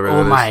Boys or whatever?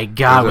 Oh my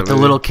god, with the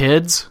little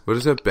kids. What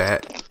is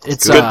that?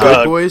 It's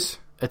Good Boys.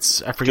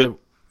 I forget.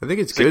 I think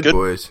it's Good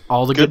Boys.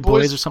 All the Good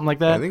Boys or something like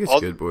that. I think it's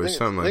Good Boys,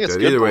 something like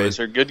that. Either way,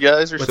 or Good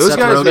Guys or something. Those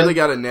guys really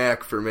got a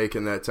knack for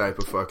making that type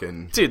of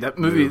fucking that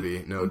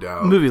movie. No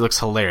doubt. Movie looks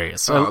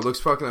hilarious. Oh, it looks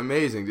fucking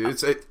amazing,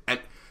 dude.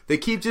 They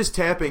keep just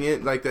tapping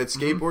it, like that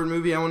skateboard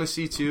movie I want to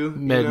see too.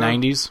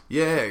 Mid-90s?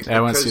 Yeah. I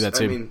want to see that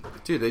too. I mean,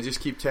 dude, they just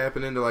keep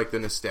tapping into like the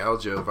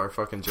nostalgia of our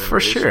fucking generation. For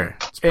sure.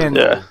 And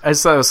I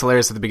just thought it was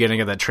hilarious at the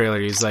beginning of that trailer.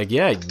 He's like,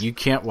 yeah, you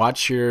can't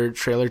watch your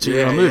trailer to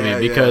your own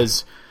movie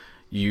because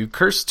you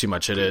curse too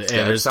much at it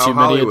and there's too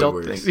many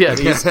adult things. Yeah,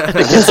 the kid's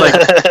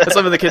like,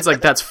 some of the kids like,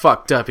 that's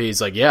fucked up.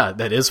 He's like, yeah,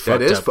 that is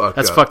fucked up.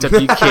 That's fucked up.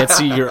 You can't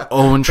see your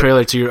own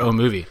trailer to your own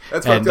movie.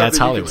 That's and fucked up that's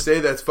that Hollywood. You can say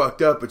that's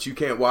fucked up, but you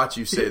can't watch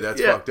you say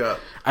that's fucked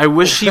up. I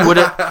wish he would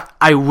have.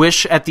 I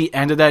wish at the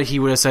end of that he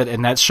would have said,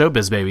 and that's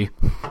showbiz, baby.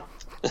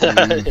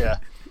 Yeah.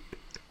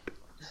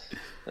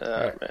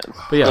 Man.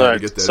 But yeah, right,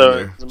 get that so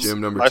in there.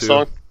 Jim number my 2.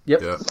 Song?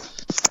 Yep. Yeah.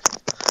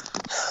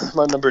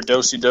 My number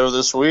do-si-do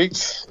this week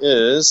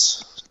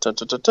is we're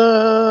gonna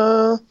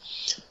go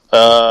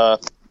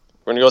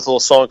with a little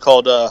song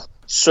called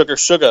Sugar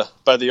Sugar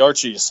by the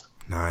Archies.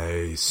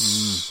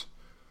 Nice.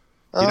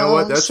 You know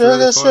what? That's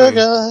really funny.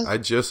 I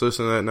just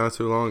listened to that not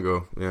too long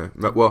ago. Yeah.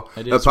 Well,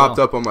 that popped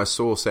up on my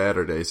Soul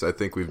Saturdays. I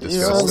think we've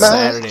discussed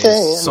that.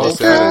 Soul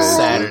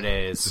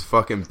Saturdays. It's the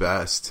fucking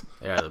best.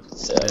 Yeah,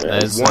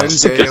 that is one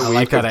day a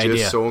week of idea.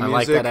 just soul music. I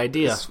like that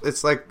idea.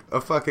 It's like a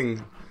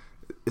fucking...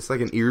 It's like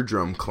an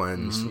eardrum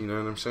cleanse. You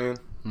know what I'm saying?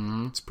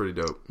 Mm-hmm. It's pretty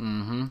dope.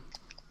 Mm-hmm.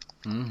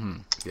 Mm-hmm.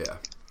 Yeah.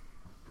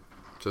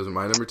 So is it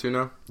my number 2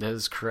 now? That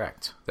is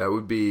correct. That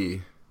would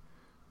be...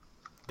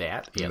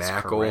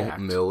 Mackle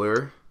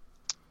Miller.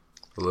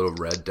 A little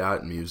Red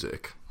Dot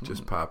Music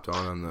just popped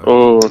on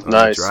the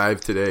nice.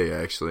 drive today,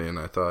 actually, and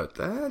I thought,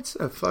 that's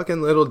a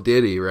fucking little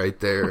ditty right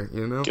there,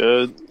 you know?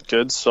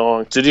 Good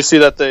song. Did you see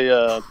that they,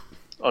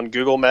 on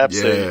Google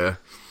Maps,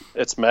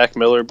 It's Mac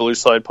Miller, Blue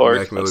Slide Park.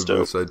 Mac Miller, That's Blue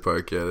dope. Slide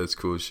Park. Yeah, that's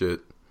cool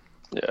shit.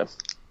 Yeah.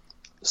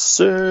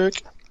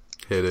 Sick.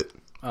 Hit it.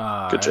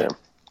 Good jam.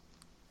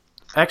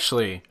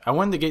 Actually, I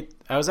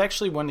was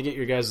actually wanting to get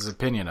your guys'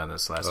 opinion on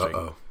this last week.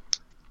 Uh-oh.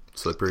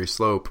 Slippery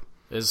slope.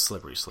 It is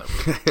slippery slope.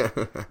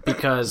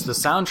 Because the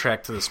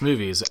soundtrack to this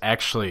movie is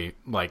actually,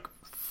 like,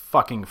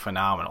 fucking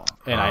phenomenal.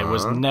 And I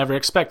was never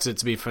expected it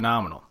to be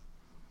phenomenal.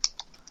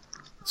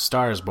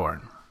 Star is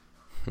Born.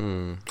 I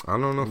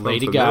don't know if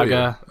Lady I'm familiar.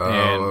 Gaga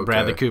and okay.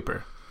 Bradley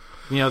Cooper.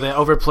 You know, the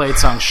overplayed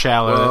song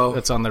Shallow Well-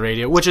 that's on the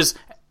radio, which is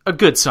a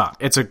good song.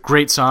 It's a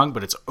great song,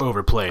 but it's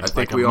overplayed. I think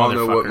like a we all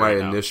know what motherfucker my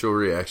right now. initial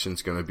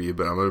reaction's going to be,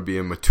 but I'm going to be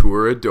a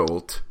mature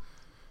adult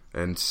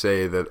and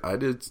say that I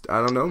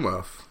don't know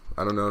enough.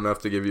 I don't know enough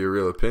to give you a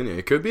real opinion.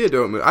 It could be a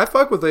dope movie. I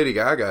fuck with Lady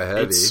Gaga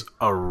heavy. It's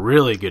a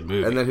really good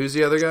movie. And then who's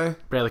the other guy?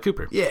 Bradley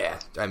Cooper. Yeah,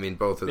 I mean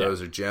both of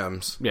those are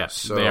gems. Yeah,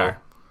 so they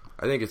are.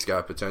 I think it's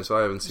got potential.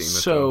 I haven't seen it.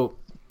 So,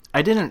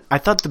 I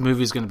thought the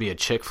movie was going to be a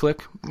chick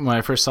flick when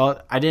I first saw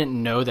it. I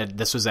didn't know that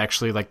this was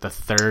actually like the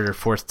third or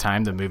fourth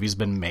time the movie's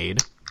been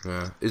made.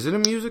 Yeah. Is it a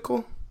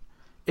musical?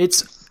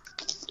 It's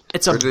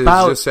Or does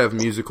about... it just have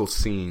musical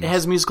scenes? It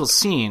has musical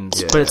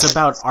scenes, Yeah. but it's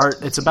about art.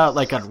 It's about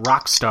like a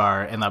rock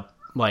star and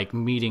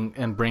meeting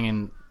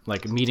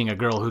a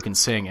girl who can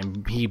sing,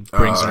 and he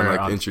brings her like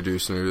on.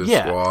 introducing her to the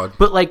Yeah, squad.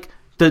 but like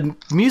the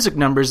music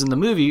numbers in the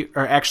movie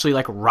are actually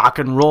like rock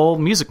and roll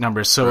music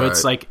numbers, so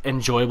it's Right. like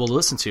enjoyable to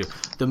listen to.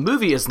 The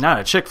movie is not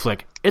a chick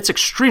flick; it's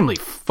extremely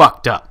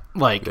fucked up.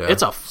 Like Yeah.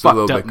 it's a a fucked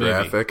little up bit movie.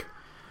 graphic.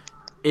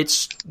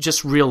 It's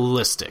just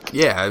realistic.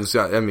 Yeah,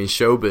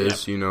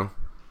 showbiz, you know.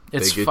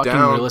 It's They get fucking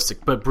down.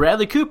 realistic. But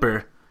Bradley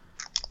Cooper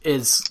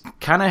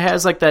kind of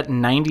has like that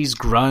 90s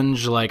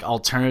grunge like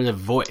alternative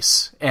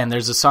voice. And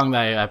there's a song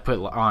that I put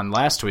on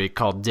last week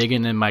called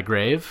Digging in My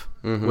Grave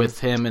with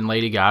him and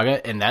Lady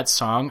Gaga, and that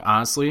song,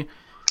 honestly,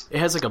 it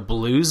has like a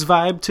blues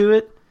vibe to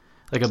it.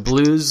 Like a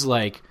blues,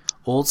 like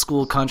old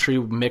school country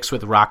mixed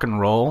with rock and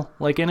roll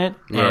like in it.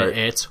 And Right.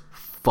 it's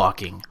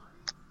fucking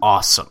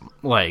awesome.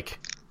 Like,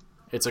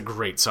 it's a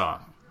great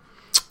song.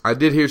 I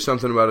did hear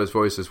something about his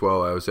voice as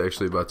well. I was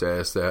actually about to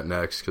ask that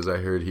next because I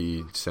heard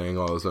he sang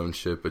all his own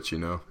shit, but you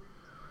know,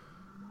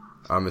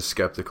 I'm as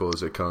skeptical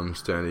as it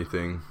comes to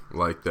anything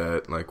like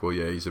that. Like, well,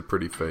 yeah, he's a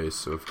pretty face,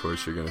 so of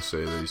course you're going to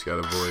say that he's got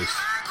a voice.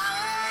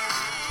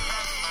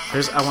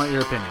 I want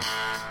your opinion.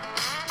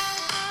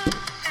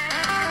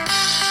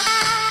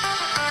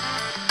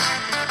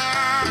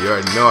 But you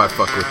already know I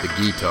fuck with the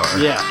guitar.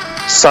 Yeah.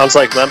 Sounds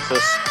like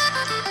Memphis.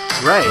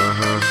 Right.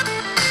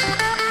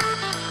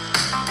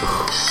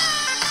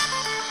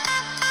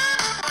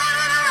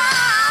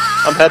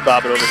 I'm head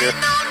bobbing over here.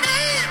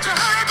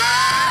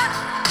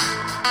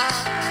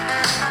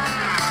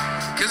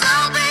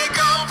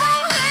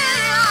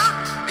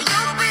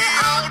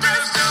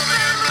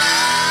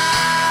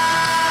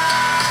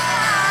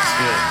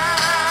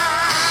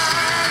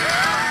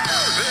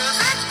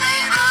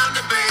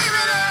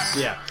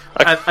 Yeah.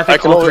 I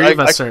think can all always- three of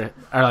I- us are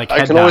like I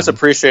head can always nodding.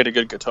 appreciate a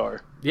good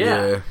guitar.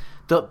 Yeah.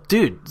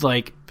 Dude,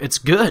 like, it's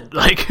good.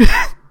 Like,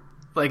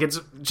 like it's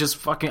just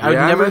fucking... Yeah, I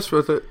I never mess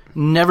with it.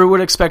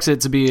 would expect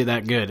it to be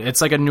that good. It's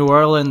like a New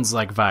Orleans,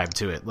 like, vibe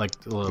to it. Like,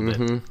 a little bit.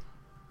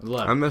 I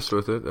love I it. messed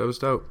with it. That was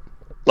dope.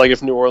 Like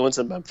if New Orleans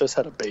and Memphis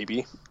had a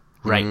baby.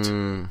 Right.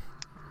 That's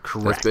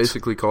Correct.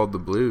 basically called the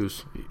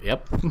blues.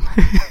 Yep.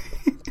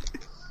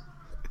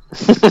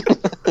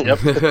 Yep.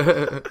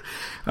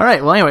 All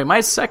right. Well, anyway,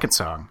 my second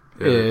song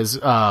is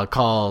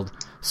called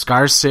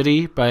Scar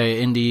City by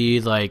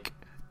indie, like,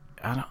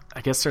 I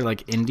guess they're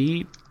like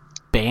indie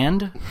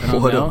band. I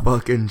don't What know. a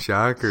fucking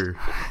shocker.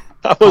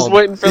 I was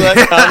waiting for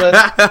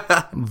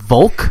that comment.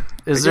 Volk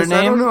is their I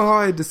don't name. know how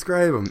I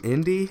describe them.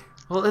 Indie?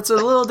 Well, it's a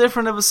little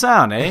different of a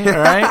sound, eh? All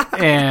right,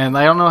 and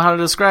I don't know how to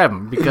describe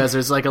them because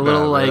there's like a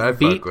little man, I like fuck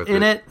beat with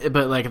in it,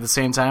 but like at the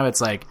same time, it's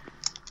like,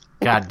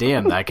 god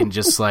damn, I can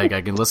just like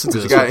I can listen to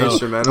It's this got with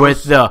instrumentals.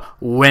 with the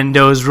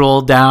windows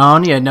rolled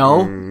down, you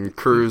know,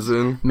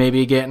 Cruising.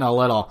 maybe getting a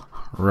little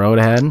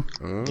roadhead.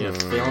 You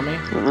feel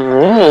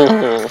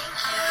me?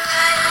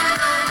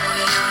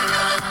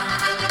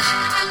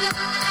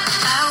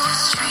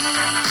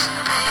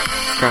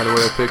 Kind of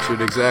what I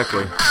pictured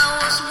exactly.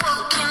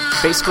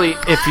 Basically,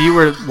 if you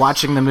were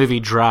watching the movie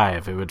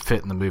Drive, it would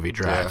fit in the movie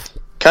Drive.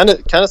 Kind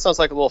of sounds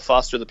like a little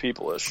Foster the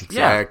People-ish.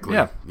 Exactly.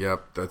 Yeah.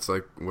 Yep, that's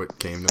like what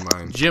came to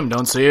mind. Jim,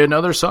 don't say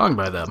another song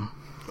by them.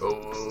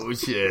 Oh,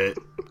 shit.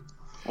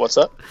 What's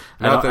up?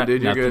 Nothing,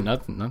 dude, you're good.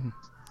 Nothing.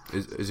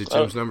 Is it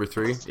Jim's number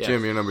 3? Yeah.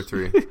 Jim, you're number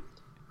 3.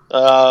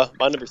 My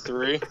number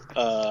 3.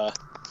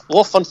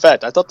 Little fun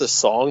fact. I thought this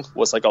song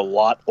was like a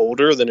lot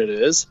older than it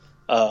is.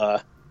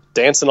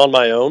 Dancing on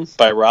My Own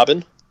by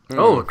Robin.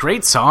 Oh,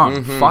 great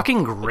song!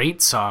 Fucking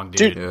great song,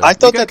 dude. Dude, Yeah. I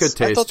thought You got that good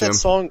taste, Jim.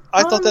 song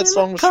was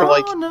from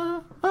like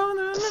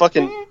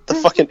the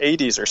fucking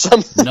 80s or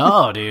something.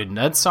 No, dude,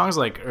 that song's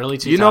like early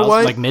 2000s, You know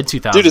what? like mid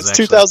 2000s. Dude, it's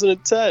actually.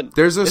 2010.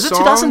 There's a Is it song.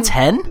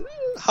 2010?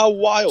 How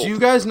wild. Do you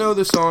guys know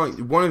the song?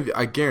 One of you,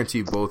 I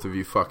guarantee both of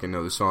you fucking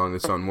know the song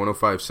that's on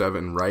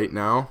 105.7 right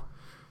now.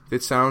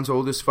 that sounds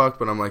old as fuck,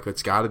 but I'm like,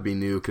 it's got to be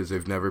new because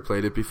they've never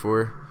played it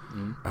before.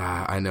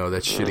 I know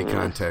that's shitty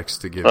context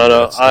to give. I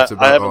know. That's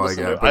about all I listened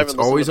to got. it. But it's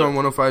always to on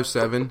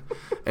 105.7,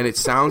 and it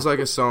sounds like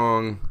a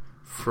song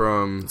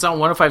from. It's on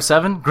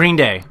 105.7? Green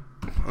Day.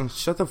 Oh,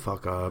 shut the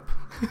fuck up.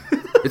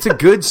 It's a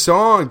good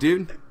song,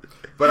 dude.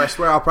 But I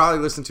swear I'll probably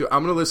listen to it.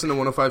 I'm going to listen to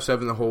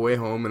 105.7 the whole way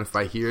home, and if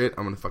I hear it,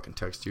 I'm going to fucking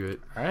text you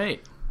it. All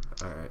right.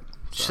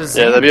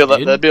 Yeah,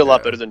 that'd be a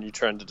lot better than you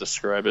trying to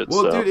describe it.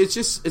 Well, so. dude,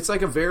 it's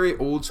like a very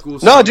old school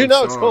song. No, dude,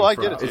 no, it's cool. I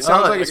get it, dude. It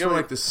sounds like I it's get from it.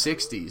 like the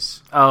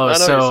 60s. Oh, I know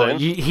so what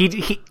you're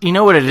he you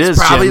know what it is,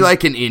 Probably Jim.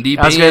 like an indie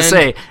band. I was going to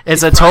say,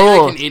 it's a Probably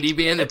total... like an indie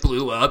band that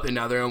blew up, and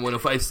now they're on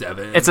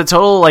 105.7. It's a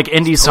total like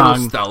indie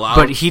Total song,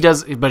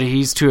 sellout. but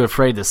he's too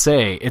afraid to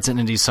say it's an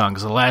indie song.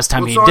 Because the last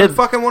time Well, he it's on did,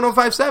 fucking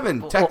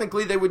 105.7.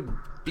 Technically, they would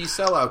be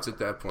sellouts at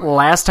that point.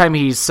 last time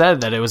he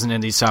said that it was an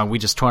indie song, we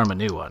just tore him a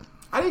new one.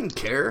 I didn't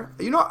care.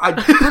 You know, I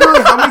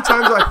literally, how many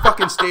times have I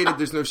fucking stated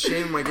there's no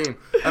shame in my game?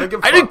 I don't give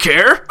a fuck. didn't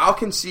care. I'll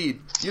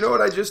concede. You know what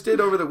I just did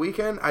over the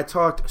weekend? I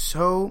talked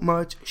so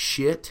much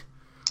shit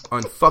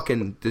on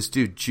fucking this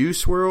dude,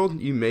 Juice WRLD.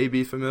 You may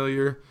be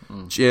familiar.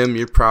 Jim,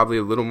 you're probably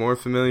a little more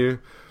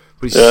familiar.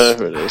 But Yeah,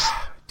 it is.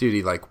 Dude,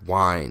 he like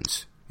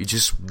whines. He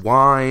just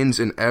whines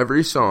in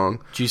every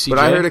song. Juicy But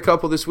I J? heard a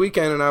couple this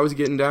weekend, and I was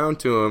getting down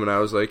to him, and I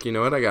was like, you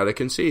know what? I gotta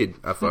concede.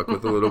 I fuck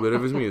with a little bit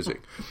of his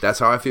music. That's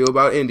how I feel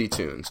about indie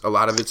tunes. A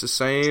lot of it's the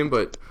same,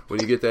 but when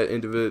you get that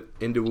into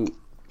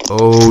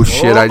oh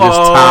shit! I just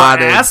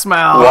totted. Ass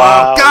mouth.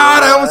 Wow. Oh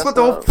god! I almost went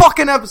the whole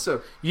fucking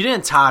episode. You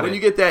didn't tot When it.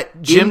 you get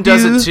that, Jim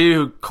does it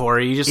too,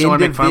 Corey. You just don't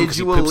want to make fun because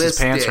he poops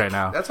his individualistic. pants right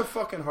now. That's a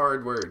fucking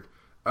hard word.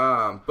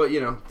 But you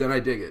know, then I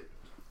dig it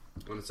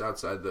when it's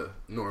outside the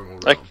normal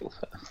realm.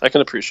 I can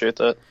appreciate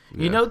that.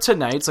 You know,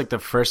 tonight's like the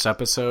first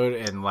episode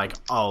in like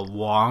a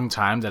long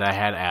time that I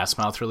had ass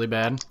mouth really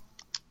bad.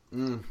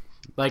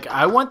 Like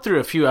I went through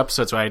a few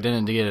episodes where I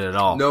didn't get it at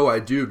all. No, I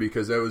do,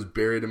 because that was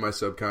buried in my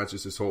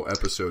subconscious this whole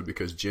episode,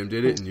 because Jim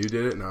did it and you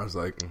did it, and I was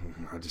like,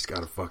 I just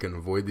gotta fucking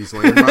avoid these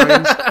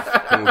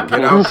landmines and we'll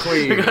get out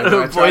clean. gotta And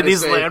I avoid tried to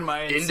these say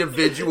landmines.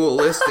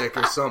 Individualistic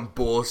or some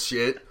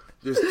bullshit.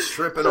 Just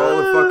tripping all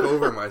the fuck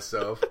over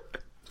myself.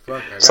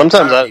 Fuck, I got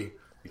Sometimes cocky.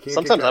 You can't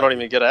Sometimes get I don't cocky.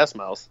 even get ass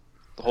mouth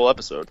the whole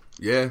episode.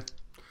 Yeah.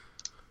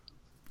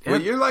 Well,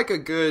 you're like a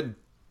good.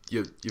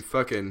 You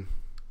fucking.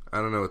 I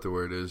don't know what the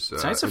word is.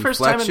 Tonight's the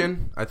first time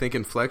inflection. I think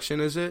inflection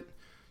is it.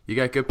 You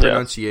got good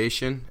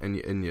pronunciation and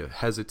you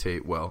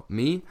hesitate well.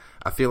 Me,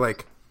 I feel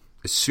like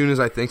as soon as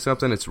I think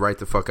something, it's right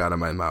the fuck out of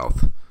my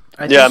mouth.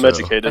 I'm so.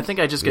 educated. I think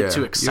I just get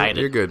too excited.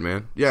 You're good,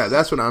 man. Yeah,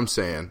 that's what I'm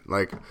saying.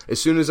 Like, as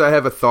soon as I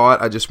have a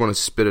thought, I just want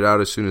to spit it out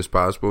as soon as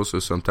possible. So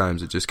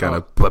sometimes it just kind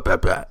of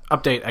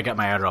Update, I got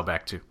my Adderall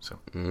back too. So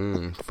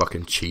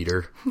fucking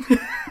cheater.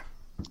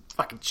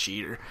 fucking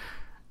cheater.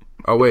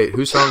 Oh wait,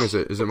 whose song is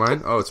it? Is it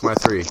mine? Oh, it's my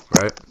 3,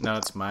 right? No,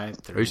 it's my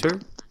 3. Are you sure?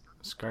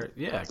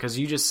 Yeah, because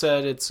you just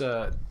said it's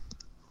Oh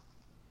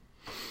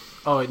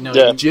no,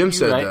 Yeah. Jim you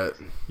said right. that.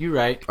 You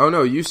right. Oh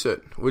no, you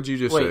said. What'd you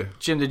just Wait, say?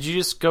 Jim, did you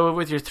just go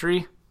with your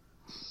 3?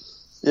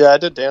 Yeah, I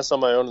did dance on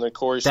my own, and then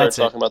Corey started That's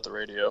it. talking about the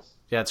radio.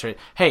 Yeah, that's right.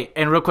 Hey,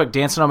 and real quick,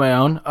 dancing on my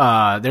own.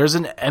 There's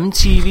an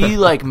MTV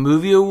like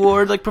movie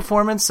award like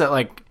performance that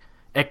like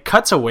it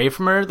cuts away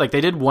from her. Like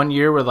they did one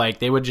year where like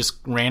they would just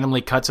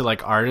randomly cut to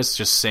like artists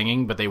just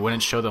singing, but they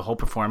wouldn't show the whole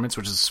performance,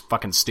 which is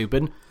fucking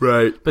stupid.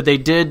 Right. But they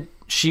did.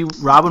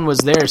 Robin was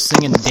there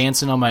singing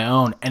 "Dancing on My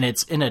Own," and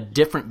it's in a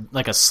different,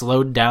 like a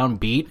slowed down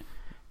beat,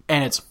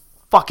 and it's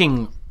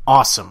fucking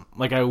awesome.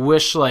 Like I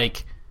wish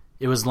like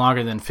it was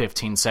longer than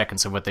 15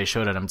 seconds of what they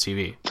showed at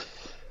MTV.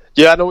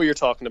 Yeah, I know what you're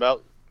talking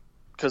about.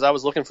 Because I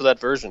was looking for that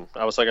version.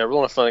 I was like, I kind of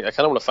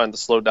want to find the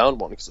slowed down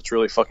one because it's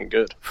really fucking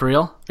good. For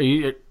real?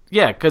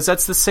 Yeah, because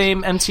that's the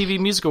same MTV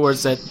Music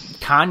Awards that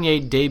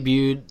Kanye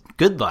debuted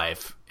Good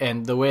Life.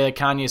 And the way that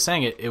Kanye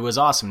sang it, it was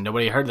awesome.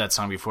 Nobody heard that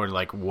song before.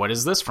 Like, what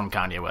is this from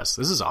Kanye West?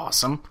 This is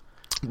awesome.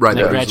 Right.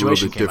 That That was a little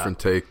Graduation bit came different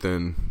take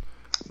than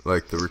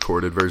like the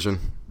recorded version.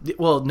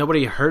 Well,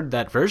 nobody heard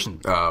that version.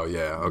 Oh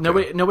yeah.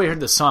 Okay. Nobody heard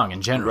the song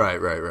in general.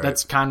 Right.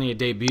 That's Kanye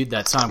debuted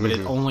that song, but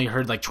it only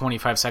heard like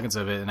 25 seconds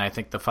of it. And I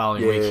think the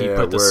following week he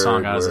put the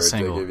song out as a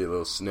single. They give you a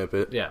little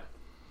snippet. Yeah.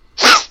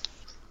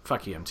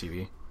 Fuck you,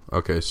 MTV.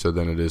 Okay, so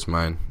then it is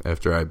mine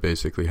after I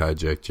basically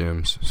hijacked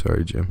Jim's.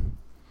 Sorry, Jim.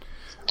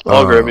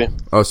 All gravy.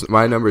 Oh, so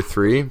my number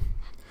 3.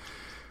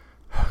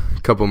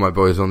 A couple of my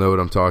boys will know what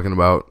I'm talking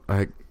about.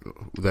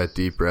 That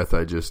deep breath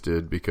I just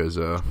did because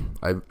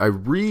I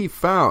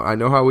refound. I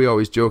know how we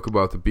always joke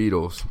about the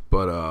Beatles,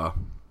 but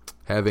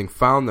having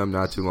found them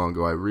not too long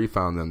ago, I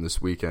refound them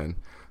this weekend.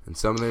 And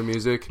some of their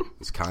music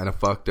is kind of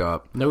fucked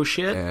up. No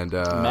shit. And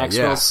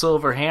Maxwell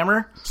Silver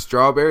Hammer.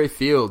 Strawberry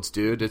Fields,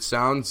 dude. It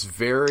sounds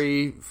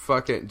very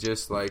fucking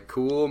just like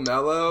cool,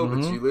 mellow,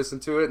 but you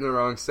listen to it in the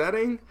wrong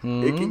setting,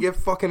 it can get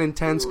fucking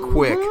intense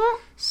quick.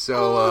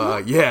 So,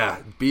 yeah,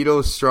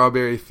 Beatles,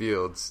 Strawberry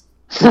Fields.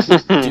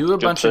 Do a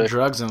bunch of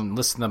drugs and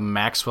listen to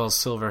Maxwell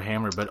Silver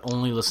Hammer, but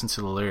only listen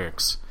to the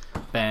lyrics.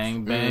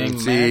 Bang, bang,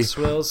 See,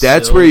 Maxwell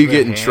that's where you Silver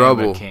get in Hammer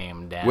trouble.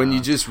 came down When you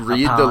just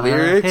read the upon a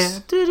lyrics.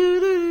 hill.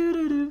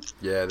 Do-do-do-do-do.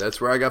 Yeah, that's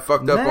where I got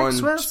fucked up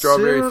Maxwell on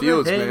Strawberry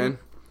Fields, Silverhead. man.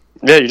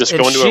 Yeah, you just go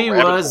And into she a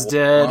rabbit was hole.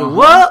 dead.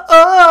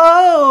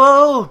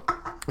 Whoa!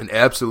 An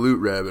absolute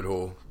rabbit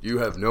hole. You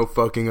have no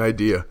fucking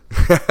idea.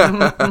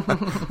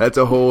 That's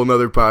a whole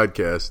nother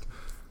podcast.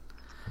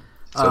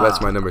 So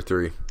that's my number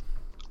 3.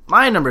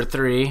 My number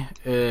 3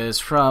 is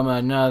from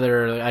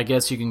another, I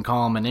guess you can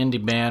call them an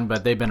indie band,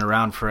 but they've been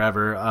around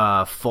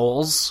forever.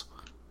 Foals.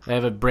 They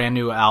have a brand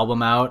new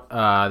album out.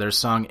 Their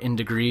song In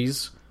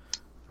Degrees.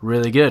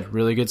 Really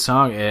good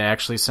song. It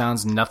actually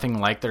sounds nothing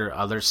like their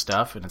other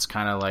stuff, and it's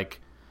kind of like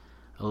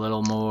a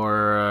little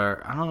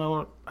more, I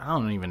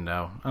don't even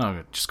know.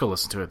 Just go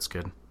listen to it. It's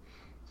good.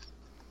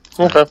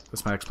 Okay.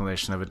 That's my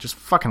explanation of it. Just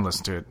fucking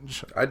listen to it.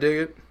 I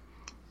dig it.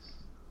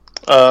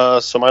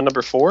 So my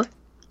number 4?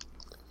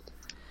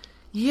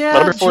 Yeah, My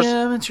number 4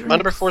 Jim, is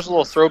a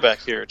little throwback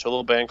here to a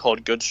little band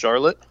called Good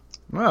Charlotte.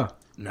 Oh,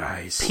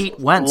 Nice. Pete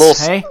Wentz,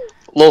 Little- hey?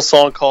 Little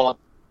song called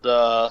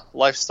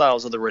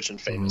Lifestyles of the Rich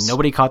and Famous.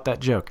 Nobody caught that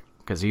joke,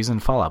 because he's in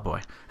Fall Out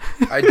Boy.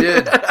 I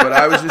did, but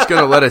I was just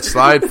going to let it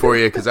slide for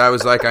you because I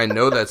was like, I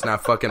know that's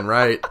not fucking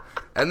right.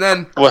 And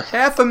then What?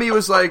 half of me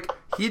was like,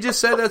 he just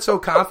said that so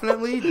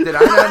confidently. Did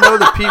I not know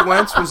that Pete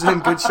Wentz was in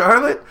Good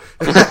Charlotte?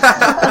 So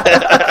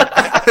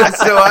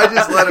I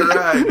just let it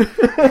ride.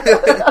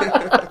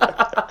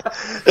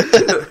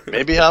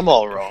 Maybe I'm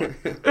all wrong.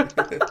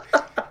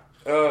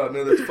 Oh,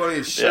 no, that's funny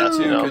as shit, Yeah,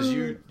 too, you know. because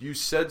you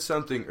said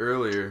something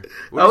earlier.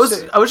 I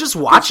was just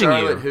watching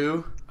Charlotte you.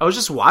 who? I was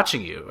just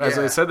watching you. As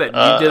Yeah. I said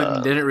that,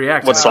 you didn't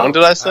react. What song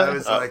did I say? I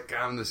was like,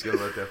 I'm just going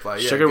to let that fly.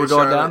 Yeah, Sugar, Good we're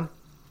going Charlotte. down?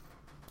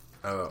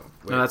 Oh.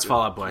 Wait, No, that's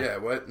Fall Out Boy. Yeah,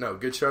 what? No,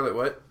 Good Charlotte,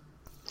 what?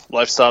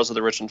 Lifestyles of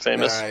the Rich and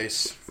Famous.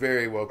 Nice.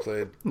 Very well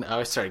played. No,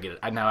 I started to get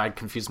it. Now I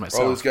confused All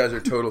myself. those guys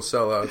are total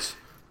sellouts.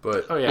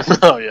 But Oh, yeah.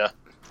 Oh, yeah.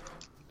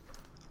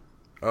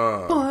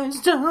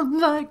 Boys don't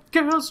like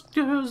girls,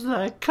 girls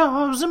like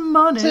cars and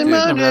money.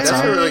 Remember that that's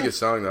song? a really good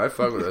song, though. I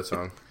fuck with that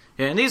song.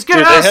 And these they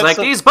girls had like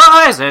some- these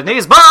boys, and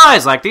these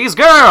boys like these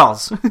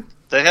girls.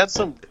 They had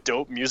some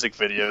dope music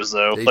videos,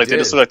 though. They They just did.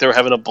 looked like they were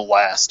having a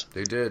blast.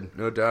 They did,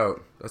 no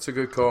doubt. That's a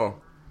good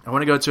call. I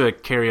want to go to a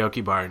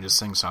karaoke bar and just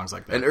sing songs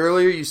like that. And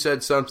earlier you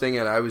said something,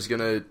 and I was going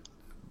to,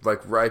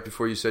 like, right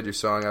before you said your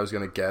song, I was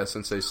going to guess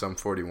and say Sum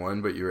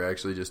 41, but you were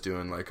actually just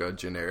doing, like, a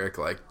generic,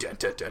 like, dun,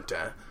 dun, dun,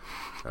 dun.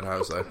 And I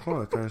was like, oh,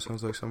 that kind of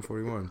sounds like Sum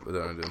 41. But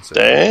then I didn't say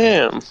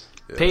Damn. it.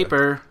 Yeah.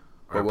 Paper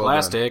or well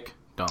plastic,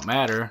 don't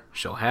matter.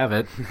 She'll have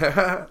it.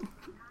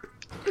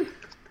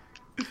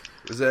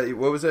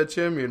 What was that,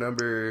 Jim? Your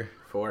number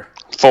 4.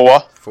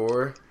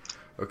 4?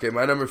 Okay,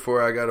 my number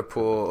 4, I got to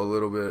pull a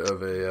little bit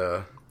of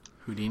a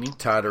Houdini.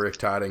 Todderick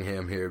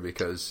Tottingham here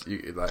because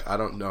I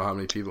don't know how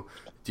many people.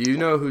 Do you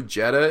know who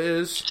Jetta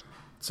is?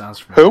 Sounds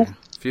familiar. Who?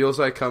 Feels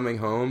Like Coming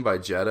Home by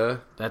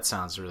Jetta. That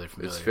sounds really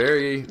familiar. It's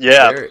very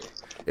Yeah. very-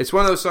 it's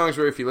one of those songs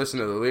where if you listen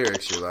to the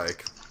lyrics, you're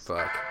like,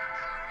 fuck.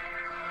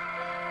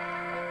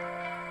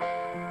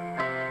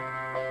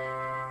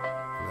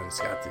 And then it's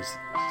got these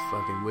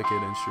fucking wicked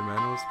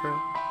instrumentals, bro.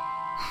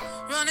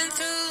 Running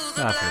through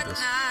the I've heard black this.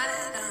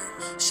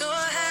 night, sure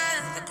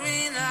had the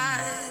green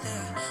light,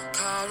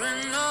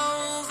 calling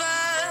over.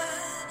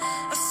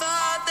 I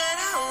thought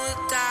that I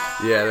would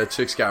die. Yeah, that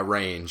chick's got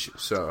range,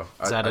 so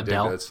Is that I dig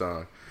Adele? that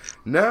song.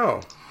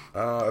 No,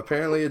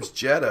 apparently it's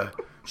Jetta.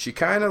 She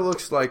kind of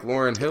looks like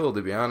Lauryn Hill,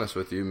 to be honest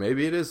with you.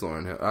 Maybe it is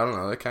Lauryn Hill. I don't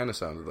know. That kind of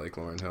sounded like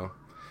Lauryn Hill.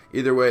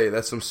 Either way,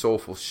 that's some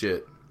soulful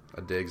shit.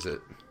 I digs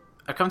it.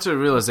 I come to a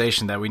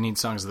realization that we need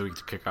songs of the week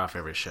to kick off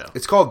every show.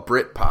 It's called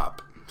Britpop,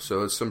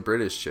 so it's some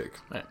British chick.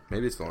 Right.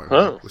 Maybe it's Lauryn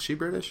Oh. Hill. Was she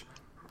British?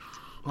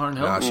 Lauren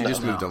Hill? No, she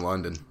just No. moved to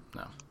London.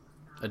 No.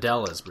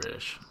 Adele is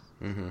British.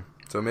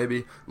 So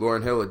maybe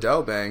Lauryn Hill,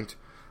 Adele banged,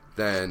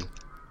 then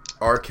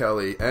R.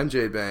 Kelly,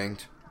 MJ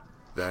banged,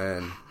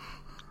 then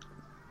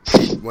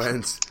Pete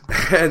Wentz,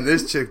 and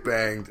this chick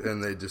banged,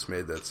 and they just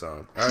made that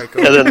song. All right,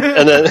 cool.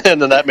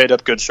 And then that made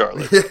up Good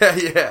Charlotte.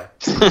 yeah.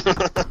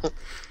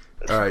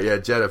 All right, yeah,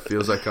 Jetta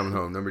Feels Like Coming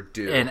Home, number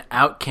 2. And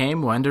out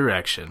came One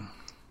Direction.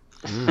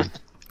 And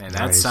that's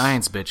Nice.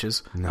 science,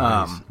 bitches.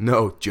 Nice.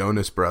 No,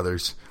 Jonas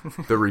Brothers,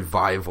 the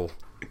revival.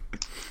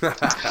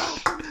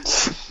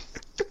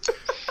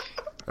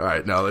 All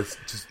right, no, let's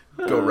just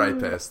go right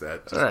past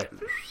that. Just- All right.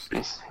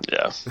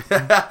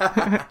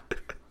 Yeah.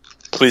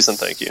 Please and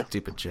thank you.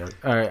 Stupid joke.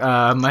 All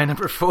right. My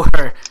number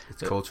 4.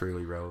 It's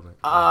culturally relevant.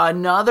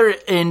 Another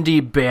indie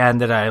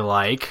band that I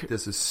like.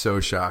 This is so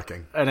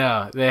shocking. I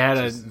know they had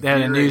a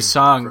veering new from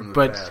song, the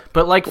but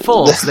path. like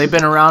Foles, they've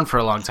been around for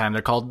a long time.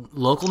 They're called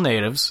Local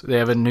Natives. They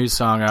have a new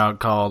song out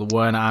called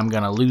 "When I'm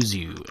Gonna Lose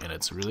You," and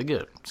it's really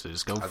good. So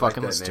just go I like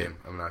fucking that listen to it. name.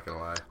 I'm not gonna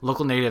lie.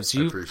 Local Natives.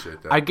 I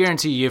appreciate that. I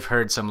guarantee you've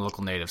heard some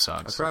Local Native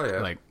songs. I probably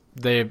have. Like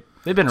they've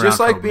been around. Just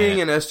for like a being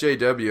minute. an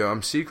SJW,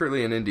 I'm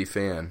secretly an indie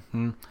fan,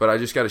 but I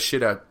just got to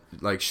shit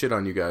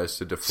on you guys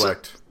to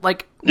deflect.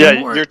 like Yeah, the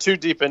more, you're too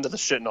deep into the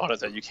shitting on it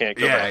that you can't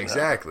go Yeah, back now.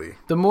 exactly.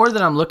 the more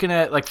that I'm looking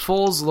at like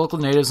Foles, Local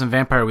Natives, and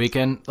Vampire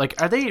Weekend. Like,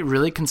 are they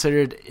really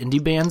considered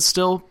indie bands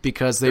still?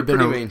 Because They're they've been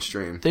pretty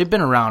mainstream. They've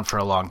been around for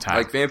a long time.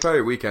 Like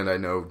Vampire Weekend, I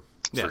know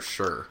for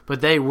sure.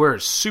 But they were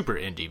super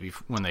indie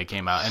when they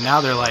came out, and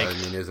now they're like, I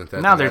mean, isn't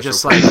that now the they're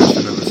just natural like,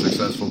 progression of a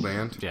successful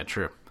band? yeah,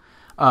 true.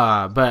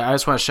 But I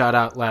just want to shout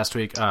out last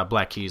week,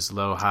 Black Keys,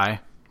 Low High.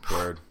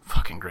 Word.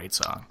 Fucking great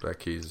song. Black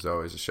Keys is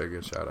always a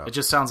good shout out. It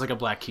just sounds like a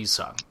Black Keys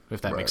song,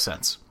 if that Right. makes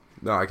sense.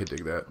 No, I could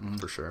dig that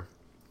for sure.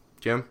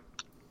 Jim?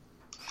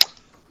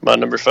 My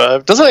number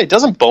 5.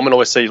 Doesn't Bowman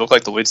always say you look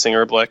like the lead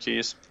singer of Black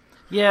Keys?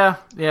 Yeah,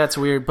 it's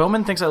weird.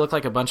 Bowman thinks I look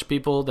like a bunch of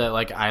people that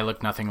like I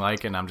look nothing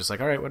like, and I'm just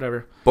like, all right,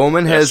 whatever.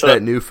 Bowman has shut that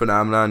up. new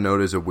phenomenon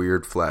known as a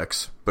weird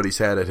flex, but he's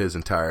had it his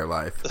entire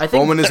life. I think-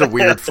 Bowman is a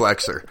weird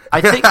flexer.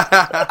 I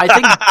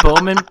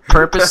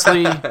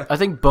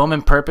think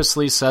Bowman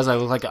purposely says I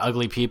look like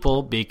ugly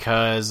people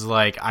because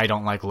like I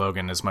don't like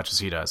Logan as much as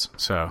he does.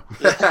 So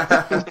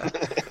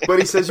But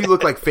he says you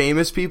look like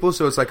famous people,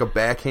 so it's like a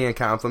backhand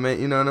compliment,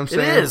 you know what I'm it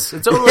saying? is.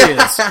 It totally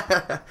is.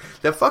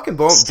 That fucking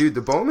Bowman, dude,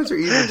 the Bowmans are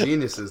evil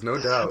geniuses, no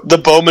doubt. The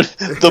Bowman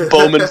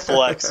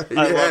flex. I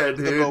Yeah, love it.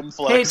 The dude. Bowman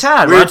flex. Hey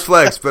Todd, why Weird don't,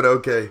 flex, but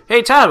okay.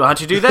 hey Todd, why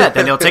don't you do that?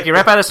 Then he'll take you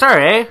right by the star,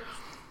 eh?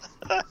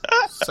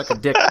 Suck a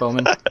dick,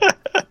 Bowman.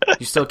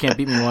 You still can't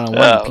beat me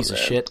one-on-one, you piece of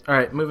shit. All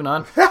right, moving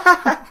on.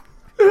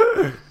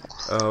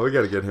 Oh, we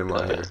gotta get him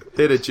on here.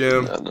 Hit it,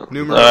 Jim.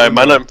 Numero All right,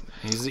 my uno.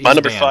 He's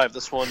number banned. 5.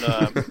 This one,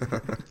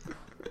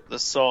 the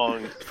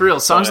song. For real,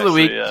 songs of the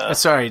week.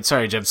 Actually,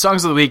 Sorry, Jim.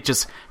 Songs of the week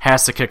just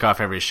has to kick off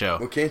every show.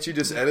 Well, can't you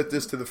just edit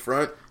this to the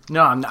front?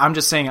 No, I'm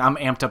just saying I'm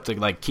amped up to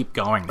like keep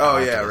going. Oh,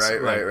 after yeah,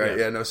 this. right.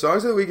 Yeah, no,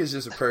 Songs of the Week is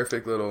just a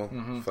perfect little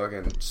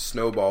fucking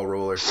snowball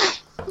roller.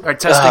 Our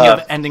testing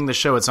of ending the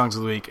show at Songs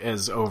of the Week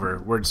is over.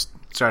 We're just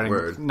starting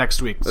Word.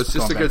 next week. It's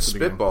just a good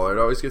spitballer. It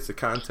always gets the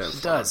content.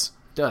 It does.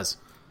 yeah.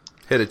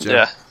 Hit it,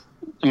 Jim.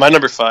 My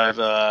number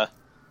 5,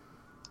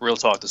 Real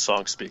Talk, the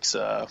song speaks.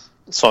 The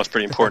song's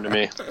pretty important to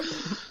me.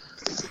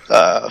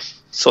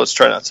 So let's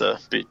try not to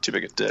be too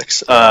big of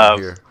dicks.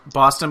 Here.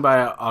 Boston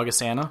by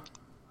Augustana.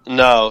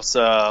 No, it's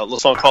a little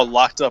song called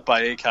Locked Up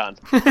by Akon.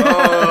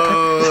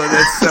 Oh,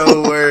 that's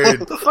so weird.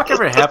 What the fuck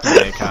ever happened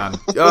to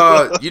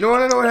Akon? You don't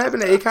want to know what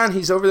happened to Akon?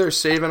 He's over there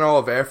saving all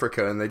of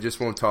Africa, and they just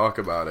won't talk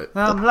about it.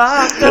 I'm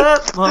locked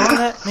up, won't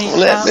let me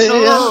out.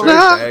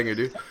 Straight banger,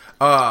 dude.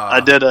 I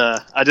did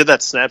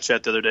that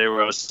Snapchat the other day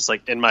where I was just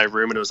like in my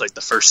room and it was like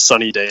the first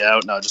sunny day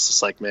out and I was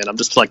just like, man, I'm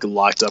just like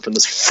locked up in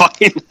this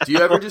fucking house. Do you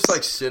ever just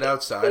like sit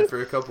outside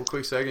for a couple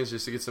quick seconds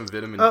just to get some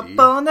vitamin D? Up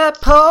on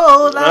that pole,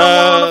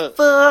 I wanna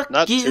fuck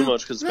Not you. too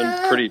much because it's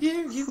been pretty.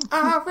 You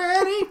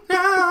already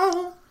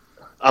know.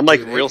 I'm like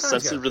Dude, real Akon's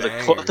sensitive to got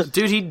the cold. bangers.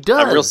 Dude, he does.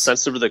 I'm real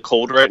sensitive to the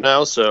cold right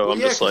now, so I'm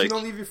Yeah, just 'cause like, you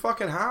don't leave your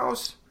fucking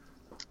house.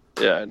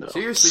 yeah, I know.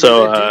 Seriously,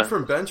 So you're that dude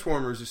from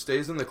Benchwarmers who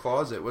stays in the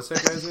closet. What's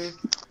that guy's name?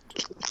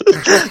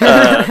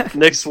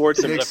 Nick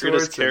Swartzen, Nick I forget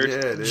his Swartzen, character.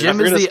 yeah, dude. I Jim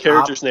forget is his the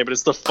character's name, but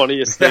it's the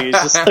funniest thing. He's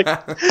just like,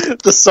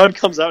 the sun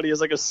comes out, he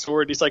has like a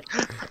sword, he's like,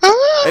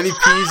 And he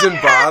pees in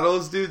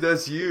bottles, dude.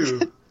 That's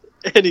you.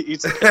 and he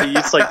eats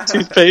like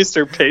toothpaste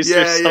or paste or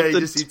Yeah, something. he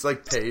just eats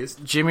like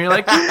paste. Jim, you're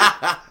like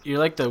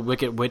the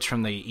Wicked Witch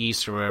from the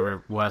east or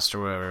whatever, west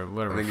or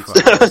whatever, I think fuck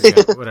it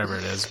is. Yeah, whatever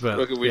it is. But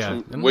Wicked Witch,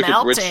 yeah. from, Wicked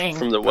Witch Melting.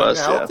 from the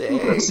west. Yeah,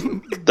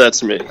 Melting.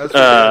 that's me. That's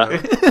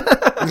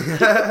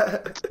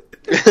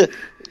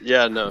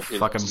Yeah, no.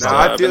 Fucking No,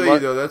 I feel you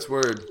though. That's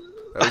word.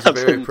 That was a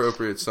very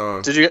appropriate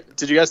song. Did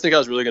you guys think I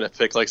was really gonna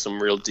pick like some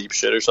real deep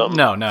shit or something?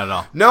 No, not at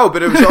all. No,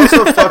 but it was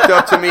also fucked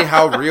up to me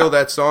how real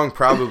that song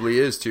probably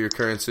is to your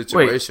current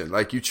situation.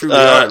 Like you truly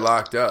are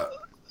locked up.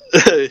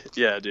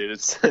 Yeah, dude,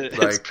 it's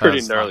Like,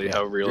 pretty gnarly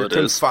how real You're it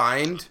is.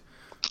 confined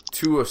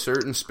to a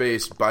certain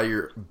space by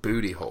your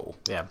booty hole.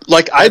 Yeah.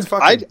 Like That's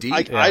fucking deep.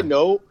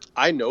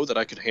 I know that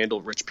I could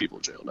handle rich people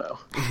jail now.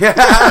 Yeah,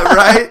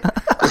 right?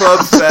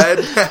 Club fed.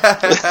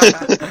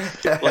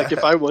 Like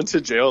if I went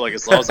to jail, like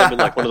as long as I'm in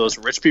like one of those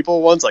rich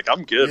people ones, like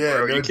I'm good, Yeah,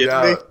 bro. Are no you kidding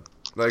doubt. me?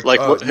 Like Like,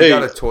 oh, what- you hey.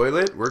 got a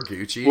toilet? We're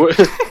Gucci.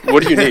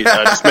 What do you need?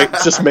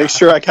 Just make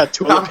sure I got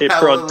toilet paper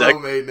Hella on deck. low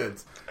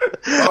maintenance.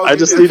 Oh, I dude,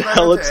 just that's need what I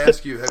hella meant to t-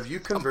 ask you, have you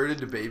converted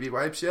to baby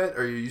wipes yet?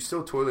 Or are you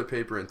still toilet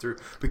papering through?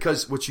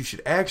 Because what you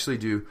should actually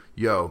do,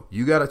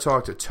 you got to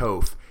talk to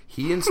Toph.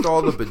 He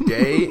installed a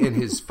bidet in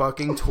his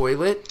fucking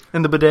toilet.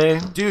 In the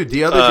bidet. Dude,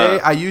 the other day,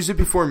 I used it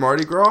before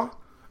Mardi Gras.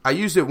 I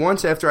used it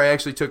once after I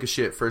actually took a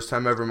shit. First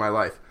time ever in my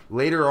life.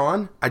 Later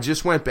on, I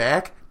just went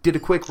back, did a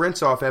quick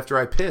rinse off after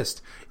I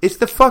pissed. It's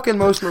the fucking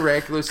most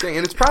miraculous thing,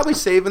 and it's probably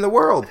saving the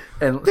world.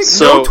 And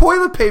No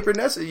toilet paper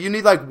necessary. You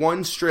need like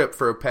one strip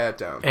for a pat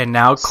down. And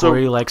now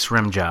Corey likes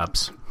rim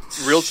jobs.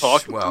 Real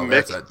talk. Well,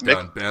 Mick, that's been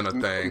a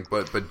Mick, thing,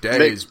 but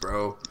bidets,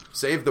 bro.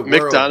 Save the Mick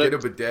world. Donovan- Get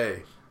a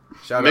bidet.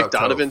 Shout Mick out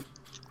Donovan. Toph.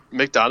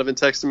 Mick Donovan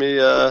texted me.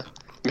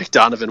 Mick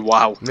Donovan.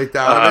 Wow. Mick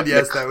Donovan,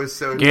 yes, that was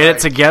so Get it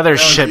nice. together,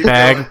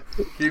 shitbag.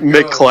 Keep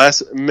Mick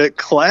going. Mick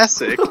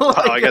Classic. Wow,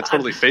 I got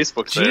totally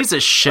Facebook there.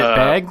 Jesus,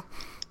 shitbag.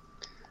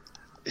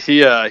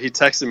 he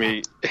texted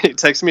me. He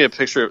texted me a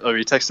picture. Or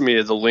he texted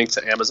me the link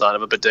to Amazon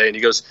of a bidet, and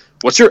he goes,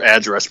 "What's your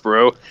address,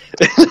 bro?"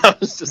 And I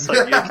was just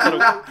like,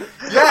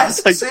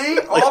 "Yes, like, see,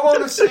 all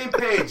on the same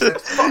page.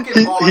 That's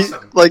fucking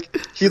awesome."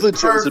 He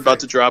legit was about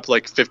to drop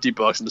like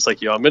 $50. I'm just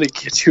like, "Yo, I'm gonna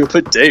get you a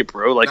bidet,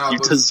 bro. Like, you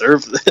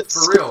deserve this."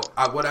 For real.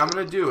 What I'm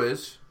gonna do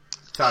is,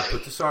 Todd,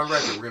 put this on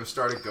record. We're gonna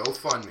start a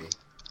GoFundMe.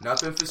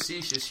 Nothing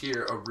facetious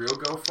here. A real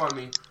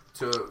GoFundMe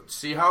to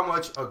see how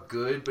much a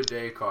good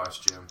bidet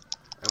costs, Jim.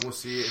 And we'll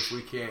see if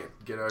we can't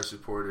get our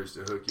supporters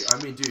to hook you.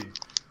 I mean, dude,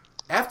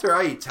 after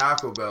I eat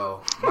Taco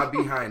Bell, my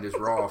behind is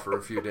raw for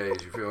a few days.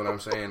 You feel what I'm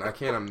saying? I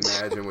can't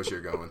imagine what you're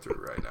going through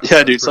right now.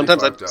 Yeah, dude.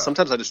 Sometimes I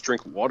just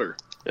drink water.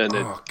 And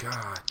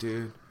God,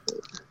 dude.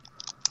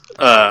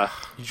 You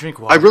drink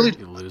water,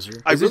 you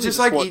loser. Is it just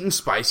like eating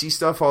spicy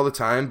stuff all the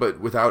time, but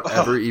without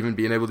ever even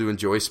being able to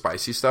enjoy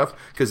spicy stuff?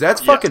 Because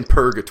that's fucking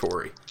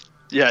purgatory.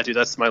 Yeah, dude,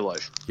 that's my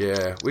life.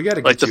 Yeah, we got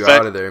to get you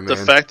out of there, man. The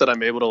fact that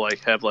I'm able to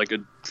like have like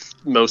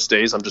most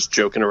days I'm just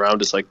joking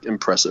around is like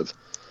impressive.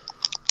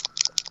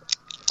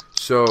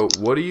 So,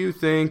 what do you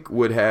think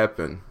would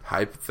happen,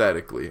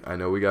 hypothetically? I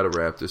know we got to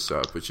wrap this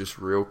up, but just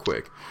real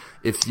quick.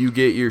 If you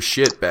get your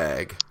shit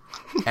bag,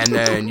 and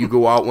then you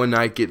go out one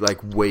night, get like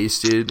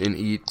wasted, and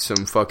eat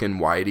some fucking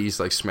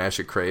Whitey's, like smash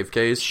a crave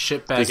case.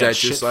 Shit bag, does that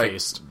just like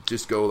faced.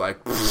 just go like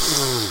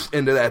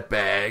into that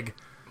bag?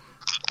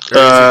 Or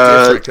is it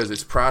different because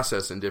it's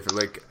processing different?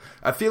 Like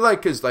I feel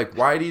like because like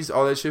Whitey's,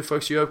 all that shit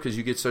fucks you up because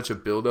you get such a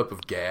buildup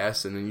of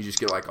gas, and then you just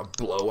get like a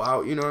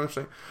blowout. You know what I'm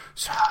saying?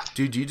 So,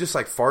 dude, do you just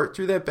like fart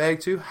through that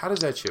bag too? How does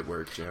that shit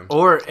work, Jim?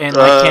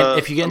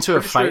 If you get into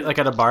a fight like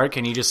at a bar,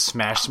 can you just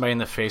smash somebody in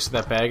the face with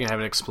that bag and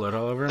have it explode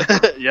all over?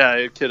 Yeah,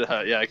 it could.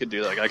 I could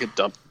do that. Like,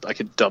 I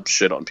could dump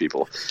shit on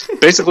people.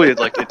 Basically,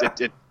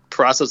 it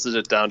processes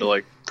it down to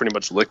like pretty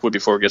much liquid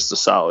before it gets to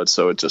solid,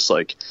 so it just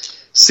like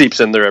seeps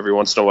in there every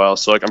once in a while.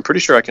 So like I'm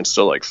pretty sure I can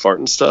still like fart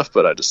and stuff,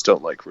 but I just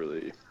don't like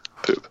really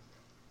poop.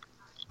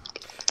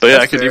 But yeah,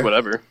 I can do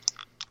whatever.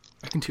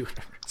 I can do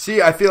whatever.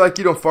 See, I feel like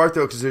you don't fart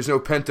though because there's no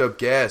pent up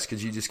gas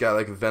because you just got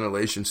like a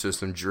ventilation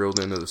system drilled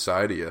into the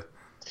side of you.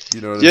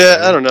 You know what I'm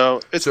saying? I don't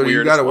know. It's so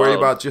weird. You got to worry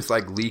about just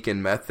like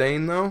leaking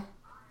methane though.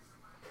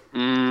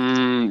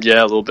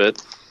 Yeah, a little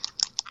bit.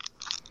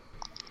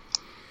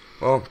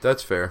 Well,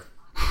 that's fair.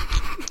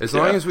 As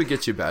long as we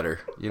get you better,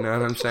 you know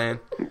what I'm saying?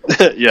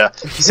 Yeah.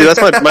 See, that's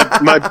my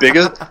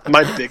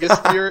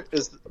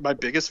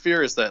biggest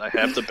fear is that I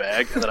have the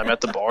bag and then I'm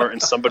at the bar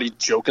and somebody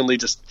jokingly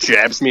just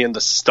jabs me in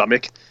the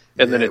stomach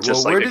and then it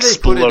just where like do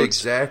explodes. They put it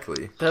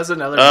exactly? That's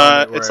another.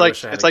 It's like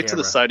to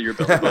the side of your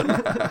belly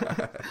button.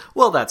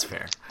 Well, that's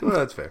fair.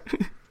 It's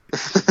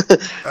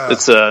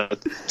so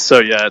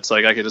yeah, it's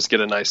like I could just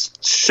get a nice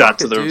shot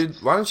to the. Dude,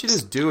 why don't you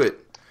just do it?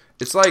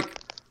 It's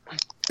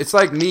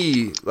like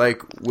me,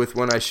 like with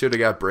when I should have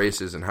got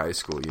braces in high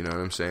school. You know what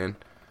I'm saying?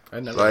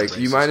 Like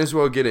you might as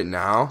well get it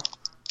now,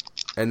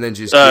 and then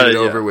just get it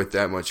over with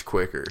that much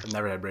quicker. I've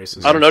never had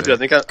braces. I don't know, dude. I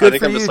think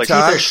I'm just like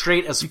Todd. Keep it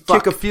straight as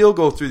fuck. Kick a field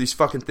goal through these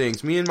fucking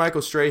things. Me and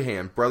Michael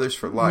Strahan, brothers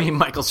for life. Me and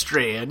Michael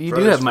Strahan. You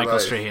do have Michael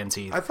Strahan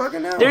teeth. I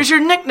fucking know. There's your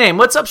nickname.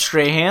 What's up,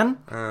 Strahan?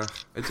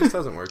 It just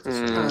doesn't work the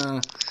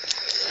same.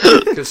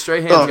 Because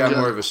Strahan's got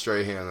more of a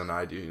Strahan than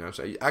I do, you know what I'm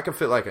saying? I can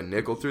fit like a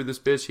nickel through this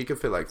bitch. He can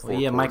fit like 4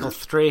 quarters. Michael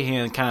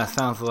Strahan kind of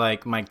sounds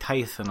like Mike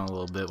Tyson a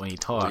little bit when he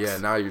talks. Yeah,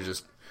 now you're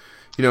just,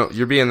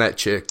 you're being that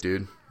chick,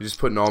 dude. You're just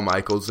putting all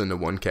Michaels into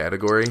one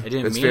category. I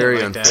didn't it's mean very it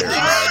like unfair.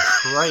 That.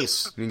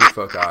 Christ. You need to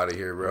fuck out of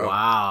here, bro.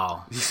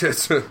 Wow. You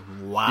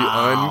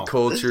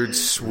uncultured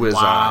Swizzine.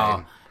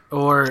 Wow.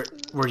 Or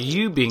were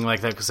you being like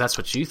that because that's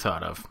what you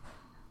thought of?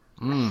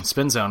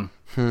 Spin zone.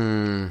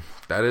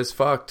 That is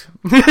fucked.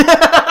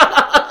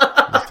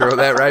 Throw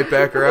that right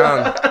back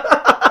around.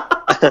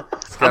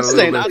 It's got a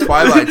little bit of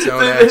Twilight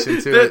Zone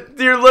action to it.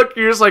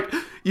 You're just like,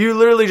 you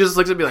literally just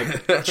looked at me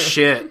like,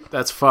 shit,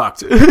 that's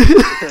fucked.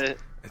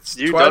 It's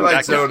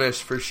Twilight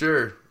Zone-ish for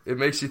sure. It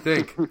makes you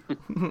think. All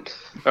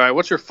right,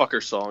 what's your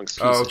fucker songs?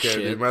 Okay,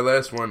 dude, my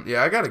last one.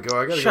 Yeah, I gotta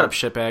go. Shut up,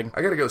 shitbag.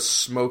 I gotta go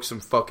smoke some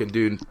fucking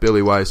dude.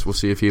 Billy Weiss. We'll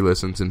see if he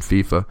listens in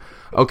FIFA.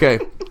 Okay.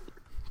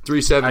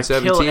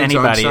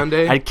 3-7-17 on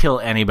Sunday. I'd kill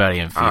anybody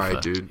in FIFA. All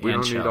right, dude. We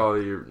don't need all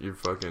your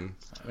fucking.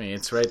 I mean,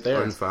 it's right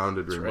there.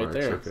 Unfounded remarks. Right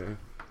there. Okay.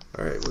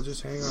 All right, we'll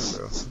just hang on,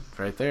 bro.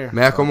 Right there.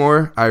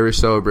 Macklemore, Irish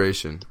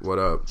Celebration. What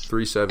up?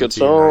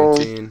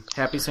 3-17-19.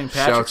 Happy St.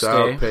 Patrick's Shouts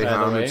out. Day. Pay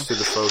homage to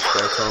the folks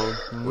back home.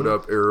 What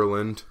up,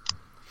 Ireland?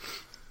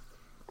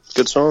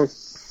 Good song.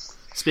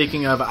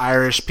 Speaking of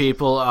Irish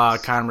people,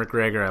 Conor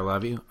McGregor, I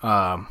love you.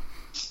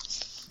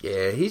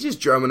 Yeah, he's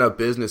just drumming up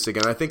business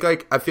again. I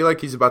feel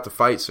like he's about to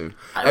fight soon.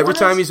 Every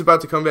time he's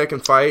about to come back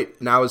and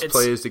fight, now his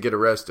play is to get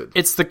arrested.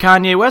 It's the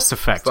Kanye West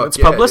effect. It's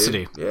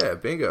publicity. Dude. Yeah,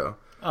 bingo.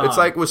 It's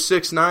like with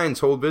 6ix9ine's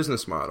whole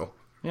business model.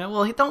 Yeah,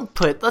 well, let's not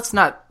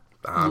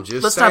put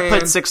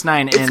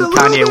 6ix9ine in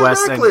Kanye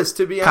West and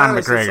to be Conor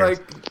honest. McGregor.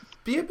 It's like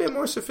be a bit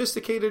more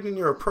sophisticated in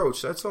your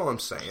approach. That's all I'm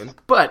saying.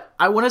 But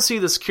I want to see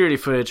the security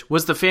footage.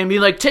 Was the fan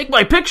being like, take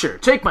my picture,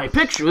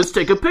 let's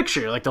take a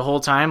picture, like the whole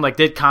time? Like,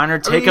 did Connor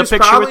take a picture with him?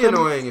 Probably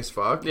annoying as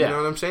fuck. You know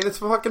what I'm saying?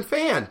 It's a fucking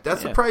fan.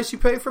 That's the price you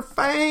pay for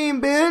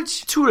fame,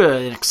 bitch. To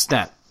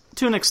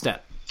an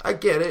extent. I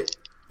get it.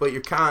 But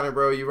you're Connor,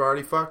 bro. You've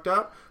already fucked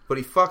up. But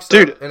he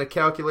fucks up in a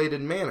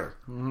calculated manner.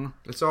 Mm-hmm.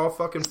 It's all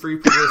fucking free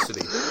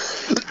publicity.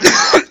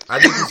 I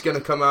think he's going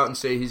to come out and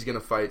say he's going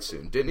to fight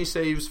soon. Didn't he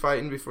say he was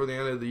fighting before the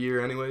end of the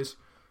year anyways?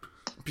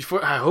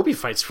 I hope he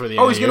fights before the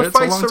end of the year. Oh, he's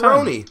going to fight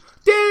Cerrone.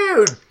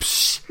 Dude!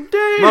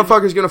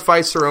 Motherfucker's going to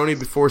fight Cerrone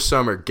before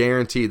summer.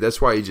 Guaranteed. That's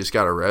why he just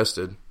got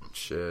arrested.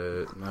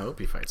 Shit. I hope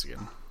he fights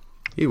again.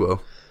 He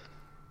will.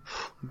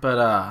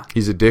 But,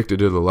 he's addicted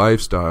to the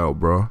lifestyle,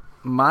 bro.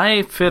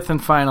 My fifth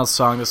and final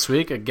song this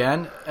week,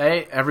 again,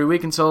 every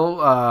week until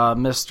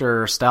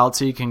Mr.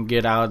 Stalty can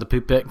get out of the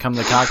poop pit and come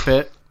to the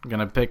cockpit. I'm going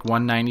to pick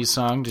one 90s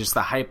song just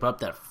to hype up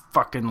that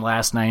fucking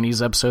last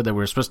 90s episode that we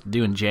were supposed to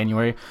do in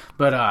January.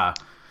 But I'm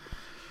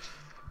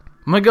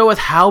going to go with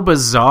How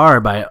Bizarre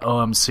by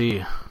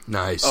OMC.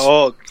 Nice.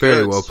 Oh,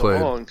 very well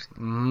played.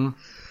 Mm-hmm.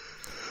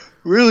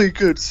 Really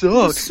good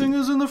song. The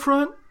singers in the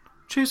front,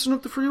 chasing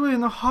up the freeway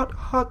in the hot,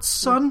 hot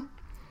sun.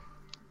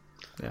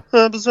 Yeah.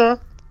 How bizarre.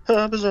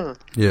 Bizarre.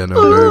 Yeah,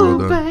 no, very well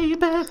done.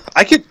 Baby.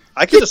 I could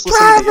just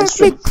listen to the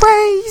instrumental.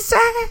 Crazy.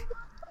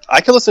 I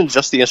could listen to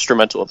just the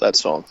instrumental of that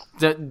song.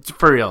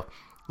 For real.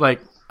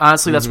 Like,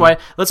 honestly, that's why,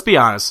 let's be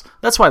honest,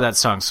 that's why that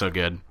song's so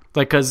good.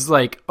 Like, because,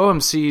 like,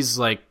 OMC's,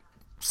 like,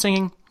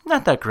 singing,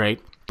 not that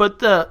great, but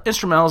the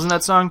instrumentals in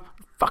that song,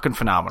 fucking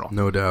phenomenal.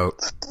 No doubt.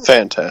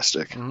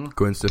 Fantastic. Mm-hmm.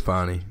 Gwen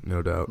Stefani,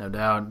 no doubt. No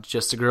doubt.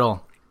 Just a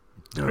Girl.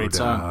 Great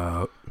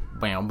song.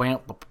 Bam, bam,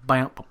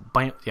 bam,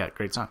 bam. Yeah,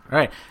 great song. All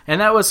right.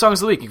 And that was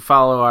Songs of the Week. You can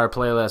follow our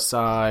playlist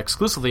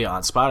exclusively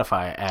on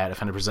Spotify at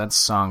Offender Presents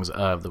Songs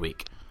of the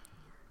Week.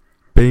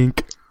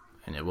 Bink.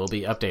 And it will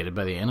be updated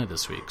by the end of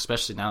this week,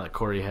 especially now that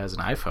Corey has an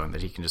iPhone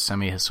that he can just send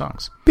me his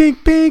songs.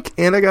 Bink, bink.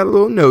 And I got a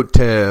little note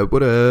tab.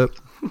 What up?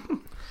 All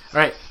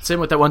right.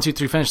 Same with that 1, 2,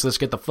 3 finish. Let's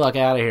get the fuck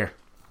out of here.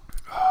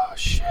 Oh,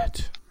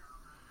 shit.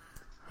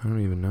 I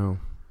don't even know.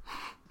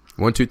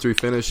 1, 2, 3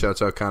 finish.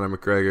 Shouts out Conor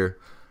McGregor.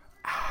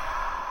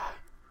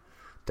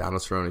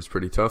 Donald Cerrone's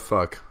pretty tough.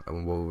 Fuck. I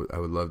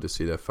would love to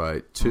see that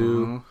fight.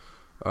 2,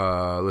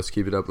 let's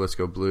keep it up. Let's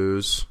go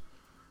Blues.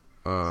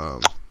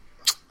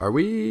 Are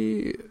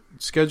we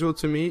scheduled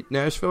to meet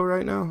Nashville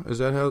right now? Is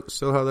that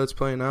still how that's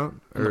playing out?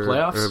 In the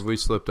playoffs? Or have we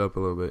slipped up a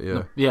little bit?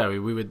 Yeah. Yeah, we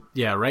would.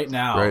 Yeah, right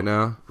now. Right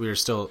now? We are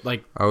still,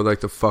 like... I would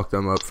like to fuck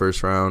them up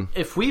first round.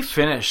 If we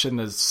finish in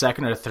the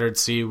second or third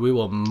seed, we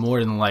will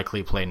more than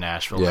likely play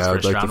Nashville in the first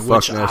round. Yeah, I'd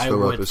like to fuck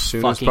Nashville up as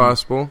soon as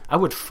possible. I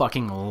would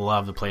fucking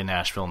love to play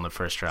Nashville in the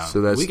first round.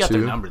 So that's we got 2.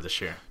 their number this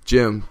year.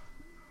 Jim,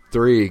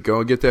 3, go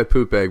and get that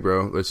poop bag,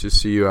 bro. Let's just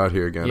see you out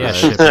here again. Yeah, right?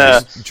 shit,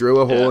 just drill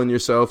a hole in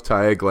yourself,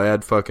 tie a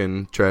Glad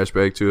fucking trash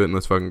bag to it, and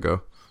let's fucking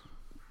go.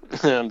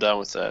 I'm down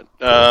with that.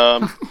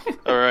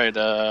 All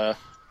right.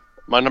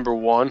 My number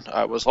 1,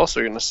 I was also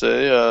going to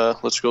say,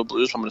 let's go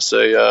Blues. I'm going to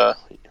say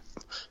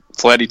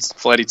Vladdy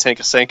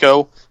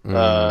Tankasenko.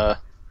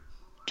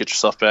 Get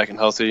yourself back and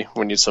healthy.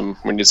 We need some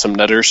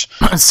netters.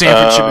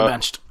 Sanford should be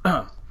benched.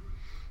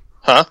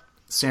 Huh?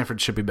 Sanford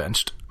should be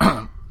benched.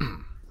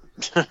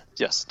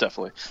 Yes,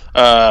 definitely.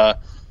 My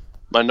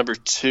number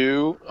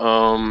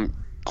 2,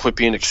 quit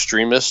being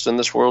extremist in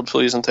this world,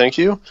 please and thank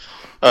you.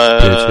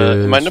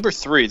 My number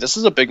 3, this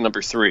is a big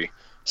number 3.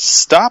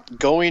 Stop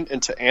going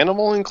into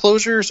animal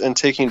enclosures and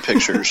taking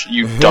pictures,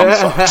 you dumb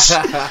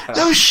fucks.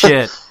 No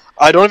shit.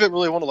 I don't even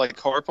really want to like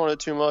harp on it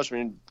too much. I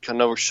mean, I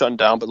know we're shutting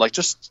down, but like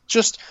just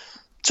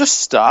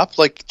stop.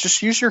 Like,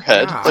 just use your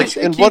head. Yeah, like,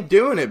 and keep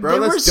doing it,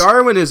 bro. That's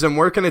Darwinism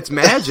working its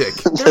magic.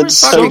 That's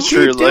so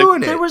true.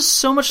 Doing it. There was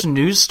so much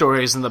news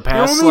stories in the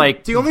past.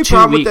 The only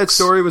problem with that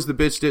story was the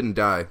bitch didn't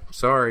die.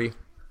 Sorry,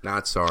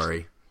 not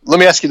sorry. Let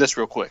me ask you this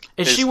real quick: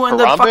 Is she wanted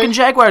the fucking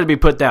Jaguar to be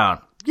put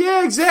down?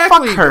 Yeah,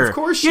 exactly. Fuck her. Of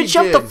course she You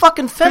jumped the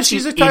fucking fence,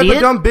 she's you the type idiot.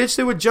 of dumb bitch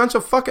that would jump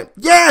a fucking...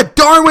 Yeah,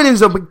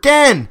 Darwinism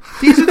again.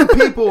 These are the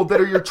people that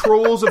are your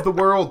trolls of the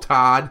world,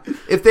 Todd.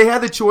 If they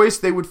had the choice,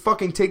 they would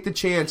fucking take the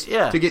chance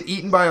to get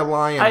eaten by a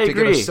lion to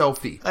get a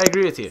selfie. I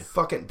agree with you.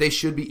 Fucking, they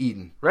should be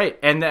eaten. Right,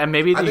 and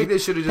maybe... I think they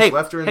should have just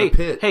left her in the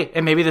pit. Hey,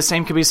 and maybe the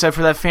same could be said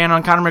for that fan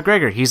on Conor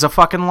McGregor. He's a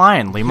fucking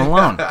lion. Leave him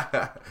alone.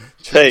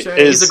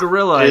 He's a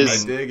gorilla.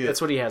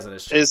 That's what he has in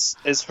his chest.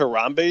 Is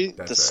Harambe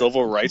the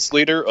civil rights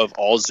leader of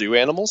all zoo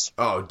animals?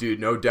 Oh, dude,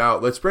 no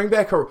doubt. Let's bring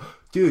back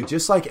dude,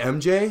 just like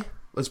MJ.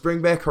 Let's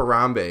bring back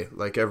Harambe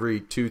like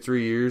every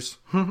 2-3 years.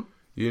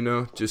 You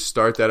know, just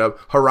start that up.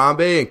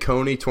 Harambe and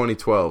Coney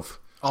 2012.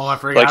 Oh, I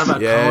forgot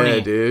about Coney. Yeah,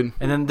 dude.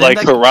 And then like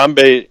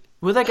Harambe.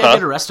 What did that guy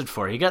get arrested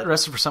for? He got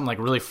arrested for something like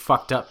really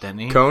fucked up, didn't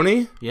he?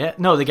 Coney? Yeah,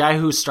 no, the guy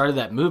who started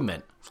that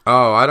movement.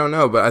 Oh, I don't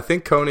know, but I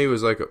think Coney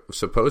was like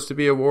supposed to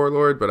be a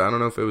warlord, but I don't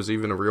know if it was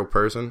even a real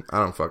person. I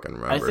don't fucking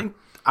remember.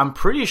 I'm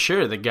pretty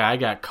sure the guy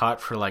got caught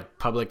for like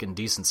public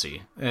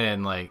indecency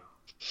and like.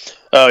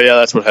 Oh yeah,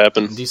 that's what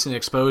happened. Indecent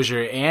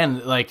exposure,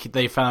 and like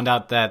they found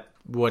out that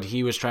what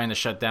he was trying to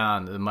shut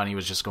down, the money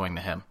was just going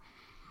to him.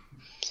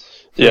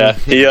 Yeah,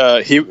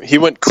 he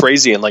went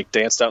crazy and like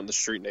danced out in the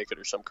street naked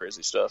or some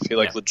crazy stuff. He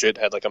like legit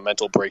had like a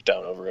mental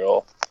breakdown over it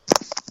all.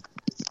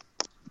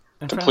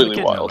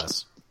 Completely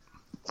wild.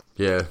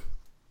 Yeah.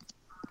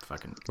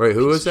 Fucking. Wait,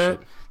 who was that?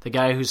 The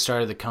guy who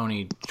started the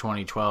Coney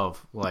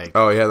 2012. Like.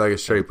 Oh, he had like a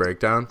straight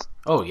breakdown.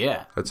 Oh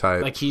yeah. That's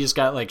hype. Like he just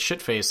got like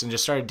shit faced and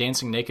just started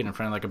dancing naked in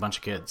front of like a bunch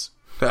of kids.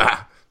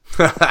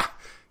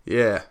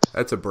 Yeah,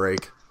 that's a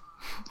break.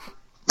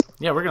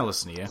 Yeah, we're gonna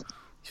listen to you.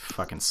 You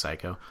fucking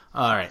psycho.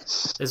 All right,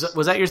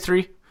 was that your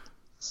 3?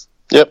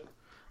 Yep.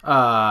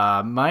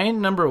 My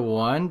number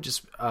 1.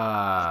 Just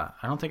I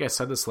don't think I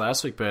said this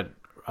last week, but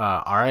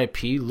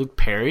R.I.P. Luke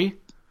Perry.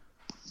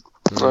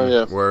 Oh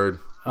yeah. Word.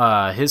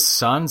 His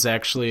son's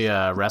actually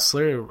a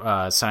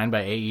wrestler signed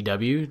by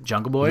AEW,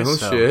 Jungle Boy. No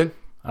shit.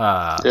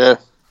 Yeah.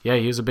 Yeah,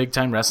 he was a big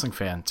time wrestling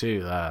fan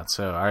too.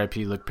 So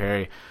R.I.P. Luke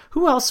Perry.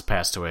 Who else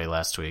passed away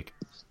last week?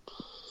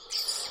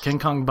 King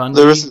Kong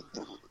Bundy.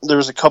 There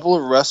was a couple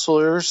of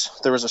wrestlers.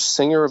 There was a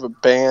singer of a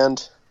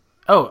band.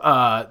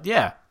 Oh,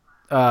 yeah.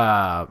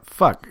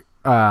 Fuck.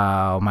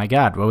 Oh my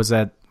God, what was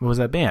that? What was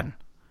that band?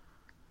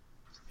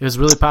 It was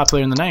really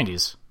popular in the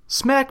 90s.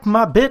 Smack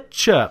my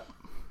bitch up.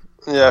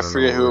 Yeah, I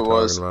forget who it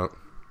was.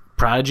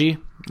 Prodigy?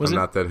 I'm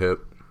not that hip.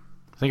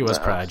 I think it was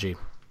Prodigy.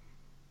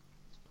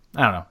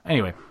 I don't know.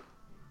 Anyway,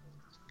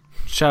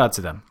 shout out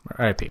to them.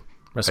 R.I.P.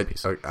 Rest in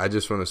peace. I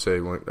just want to say,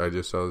 I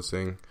just saw this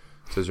thing.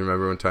 It says,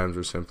 remember when times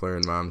were simpler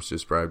and moms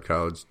just bribed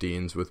college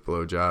deans with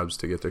blowjobs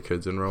to get their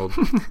kids enrolled?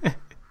 I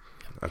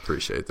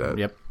appreciate that.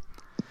 Yep.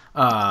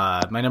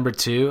 My number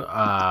 2,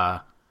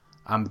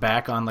 I'm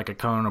back on like a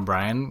Conan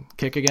O'Brien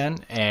kick again,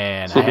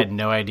 and I had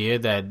no idea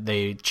that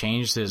they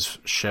changed his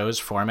show's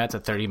format to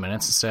 30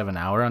 minutes instead of an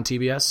hour on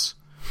TBS.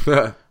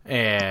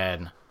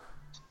 And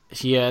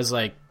he has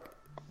like,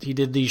 he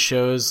did these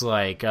shows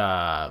like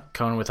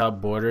Conan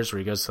Without Borders, where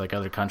he goes to like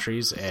other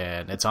countries,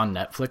 and it's on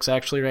Netflix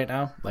actually right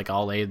now, like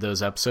all 8 of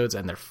those episodes,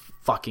 and they're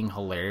fucking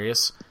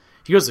hilarious.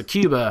 He goes to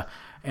Cuba,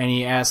 and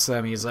he asks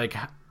them, he's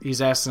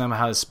asking them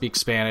how to speak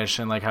Spanish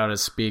and like how to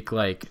speak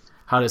like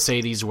how to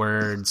say these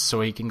words,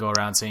 so he can go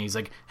around saying, he's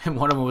like, and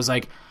one of them was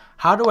like,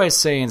 how do I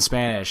say in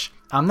Spanish,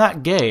 I'm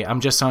not gay,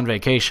 I'm just on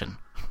vacation.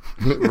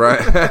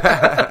 Right.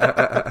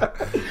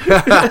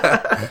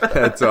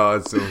 That's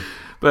awesome.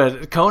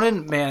 But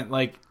Conan, man,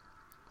 like,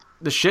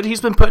 the shit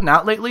he's been putting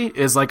out lately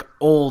is like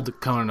old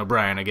Conan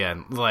O'Brien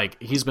again.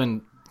 Like, he's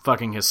been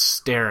fucking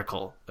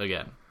hysterical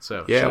again.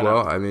 So yeah,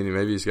 well, I mean,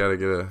 maybe he's got to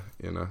get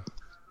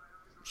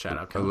shout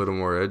out a little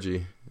more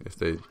edgy if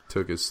they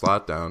took his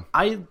slot down.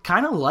 I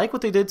kind of like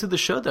what they did to the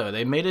show, though.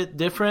 They made it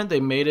different. They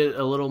made it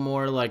a little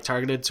more like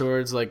targeted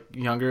towards like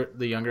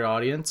the younger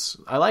audience.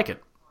 I like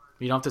it.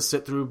 You don't have to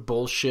sit through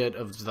bullshit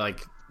of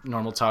like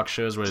normal talk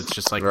shows where it's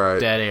just like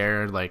dead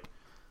air. Like,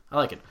 I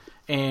like it.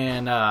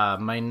 And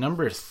my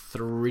number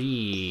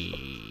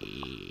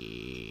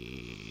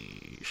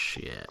 3...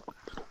 Shit.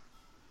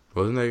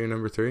 Wasn't that your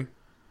number 3?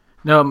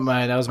 No,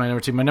 that was my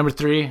number 2. My number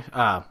 3,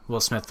 Will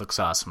Smith looks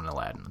awesome in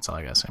Aladdin. That's all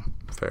I gotta say.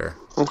 Fair.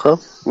 Okay.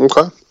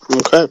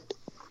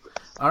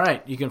 All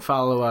right, you can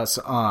follow us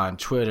on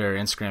Twitter,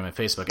 Instagram, and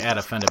Facebook at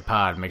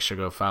OffendedPod. Make sure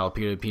to go follow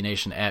PWP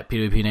Nation at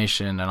PWP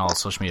Nation and all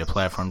social media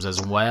platforms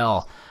as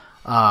well.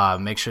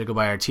 Make sure to go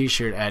buy our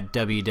t-shirt at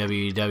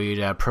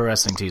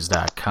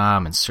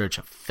www.prowrestlingtees.com and search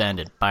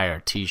Offended. Buy our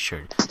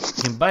t-shirt.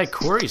 You can buy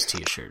Corey's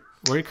t-shirt.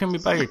 Where can we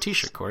buy your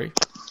t-shirt, Corey?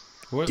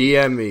 What?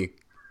 DM me.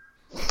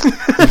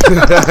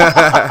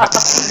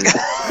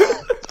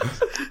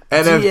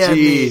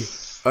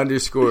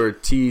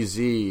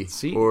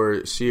 NFG_TZ or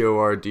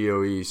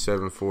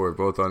CORDOE74,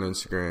 both on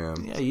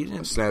Instagram. Yeah, you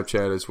didn't.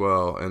 Snapchat as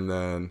well. And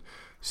then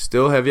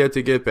still have yet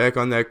to get back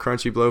on that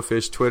Crunchy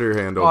Blowfish Twitter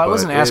handle. Oh, I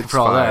wasn't asking for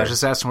all that. I was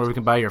just asking where we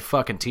can buy your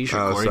fucking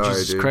t-shirt, Corey. Sorry,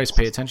 Jesus dude. Christ,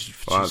 pay attention.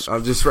 Well,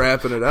 I'm just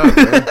wrapping it up,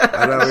 man. I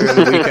thought we were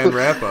in the weekend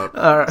wrap-up.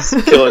 All right.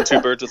 Killing 2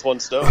 birds with 1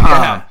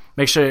 stone.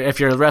 Make sure, if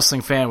you're a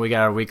wrestling fan, we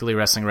got our weekly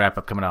wrestling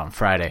wrap-up coming out on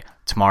Friday,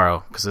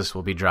 tomorrow, because this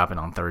will be dropping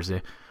on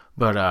Thursday.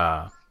 But,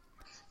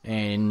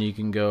 and you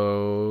can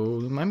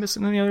go... Am I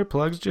missing any other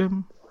plugs,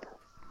 Jim?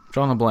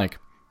 Drawing a blank.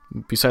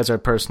 Besides our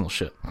personal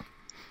shit.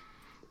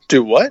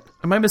 Do what?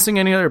 Am I missing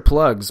any other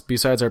plugs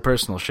besides our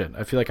personal shit?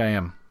 I feel like I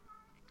am.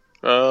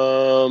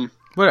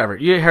 Whatever.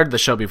 You heard the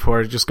show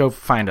before. Just go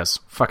find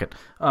us. Fuck it.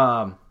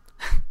 You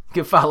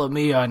can follow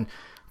me on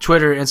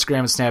Twitter, Instagram,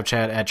 and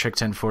Snapchat at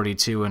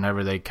Trick1042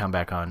 whenever they come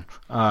back on.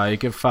 You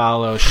can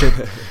follow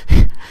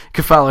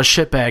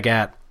Shitbag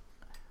at...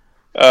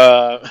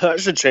 I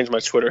should change my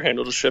Twitter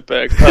handle to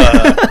Shitbag.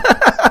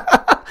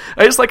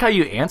 I just like how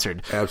you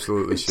answered.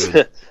 Absolutely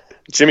should.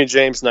 Jimmy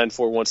James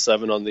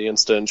 9417 on the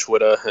Insta and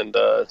Twitter, and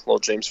little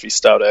James V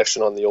Stout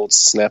action on the old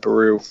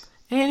Snapperoo.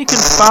 And you can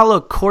follow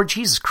Corey.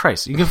 Jesus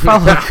Christ! You can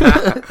follow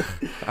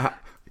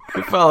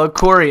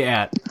Corey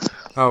at.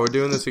 Oh, we're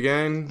doing this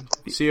again.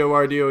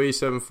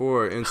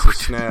 CORDOE74 Insta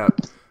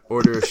Snap.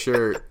 Order a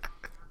shirt.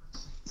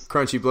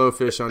 Crunchy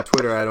Blowfish on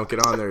Twitter. I don't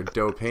get on there.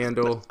 Dope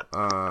handle.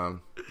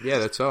 Yeah,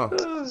 that's all.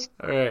 All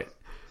right.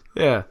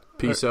 Yeah.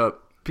 Peace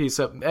up. Peace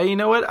up. Hey, you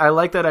know what? I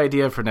like that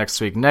idea for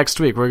next week. Next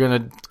week, we're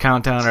going to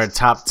count down our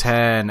top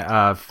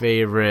 10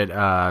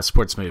 favorite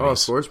sports movies. Oh,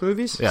 sports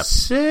movies? Yeah.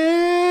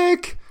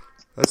 Sick!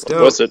 That's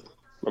dope.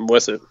 I'm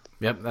with it.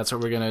 Yep, that's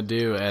what we're going to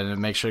do. And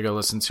make sure to go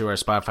listen to our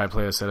Spotify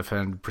playlist at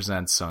FM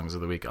Presents Songs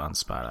of the Week on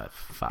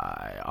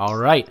Spotify. All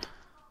right.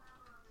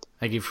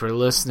 Thank you for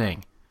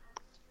listening.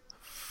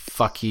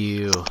 Fuck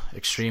you,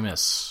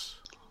 extremists.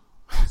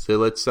 So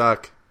let's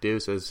suck.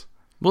 Deuces.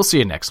 We'll see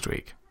you next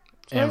week.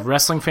 And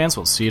wrestling fans,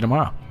 we'll see you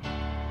tomorrow.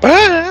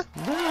 Bye.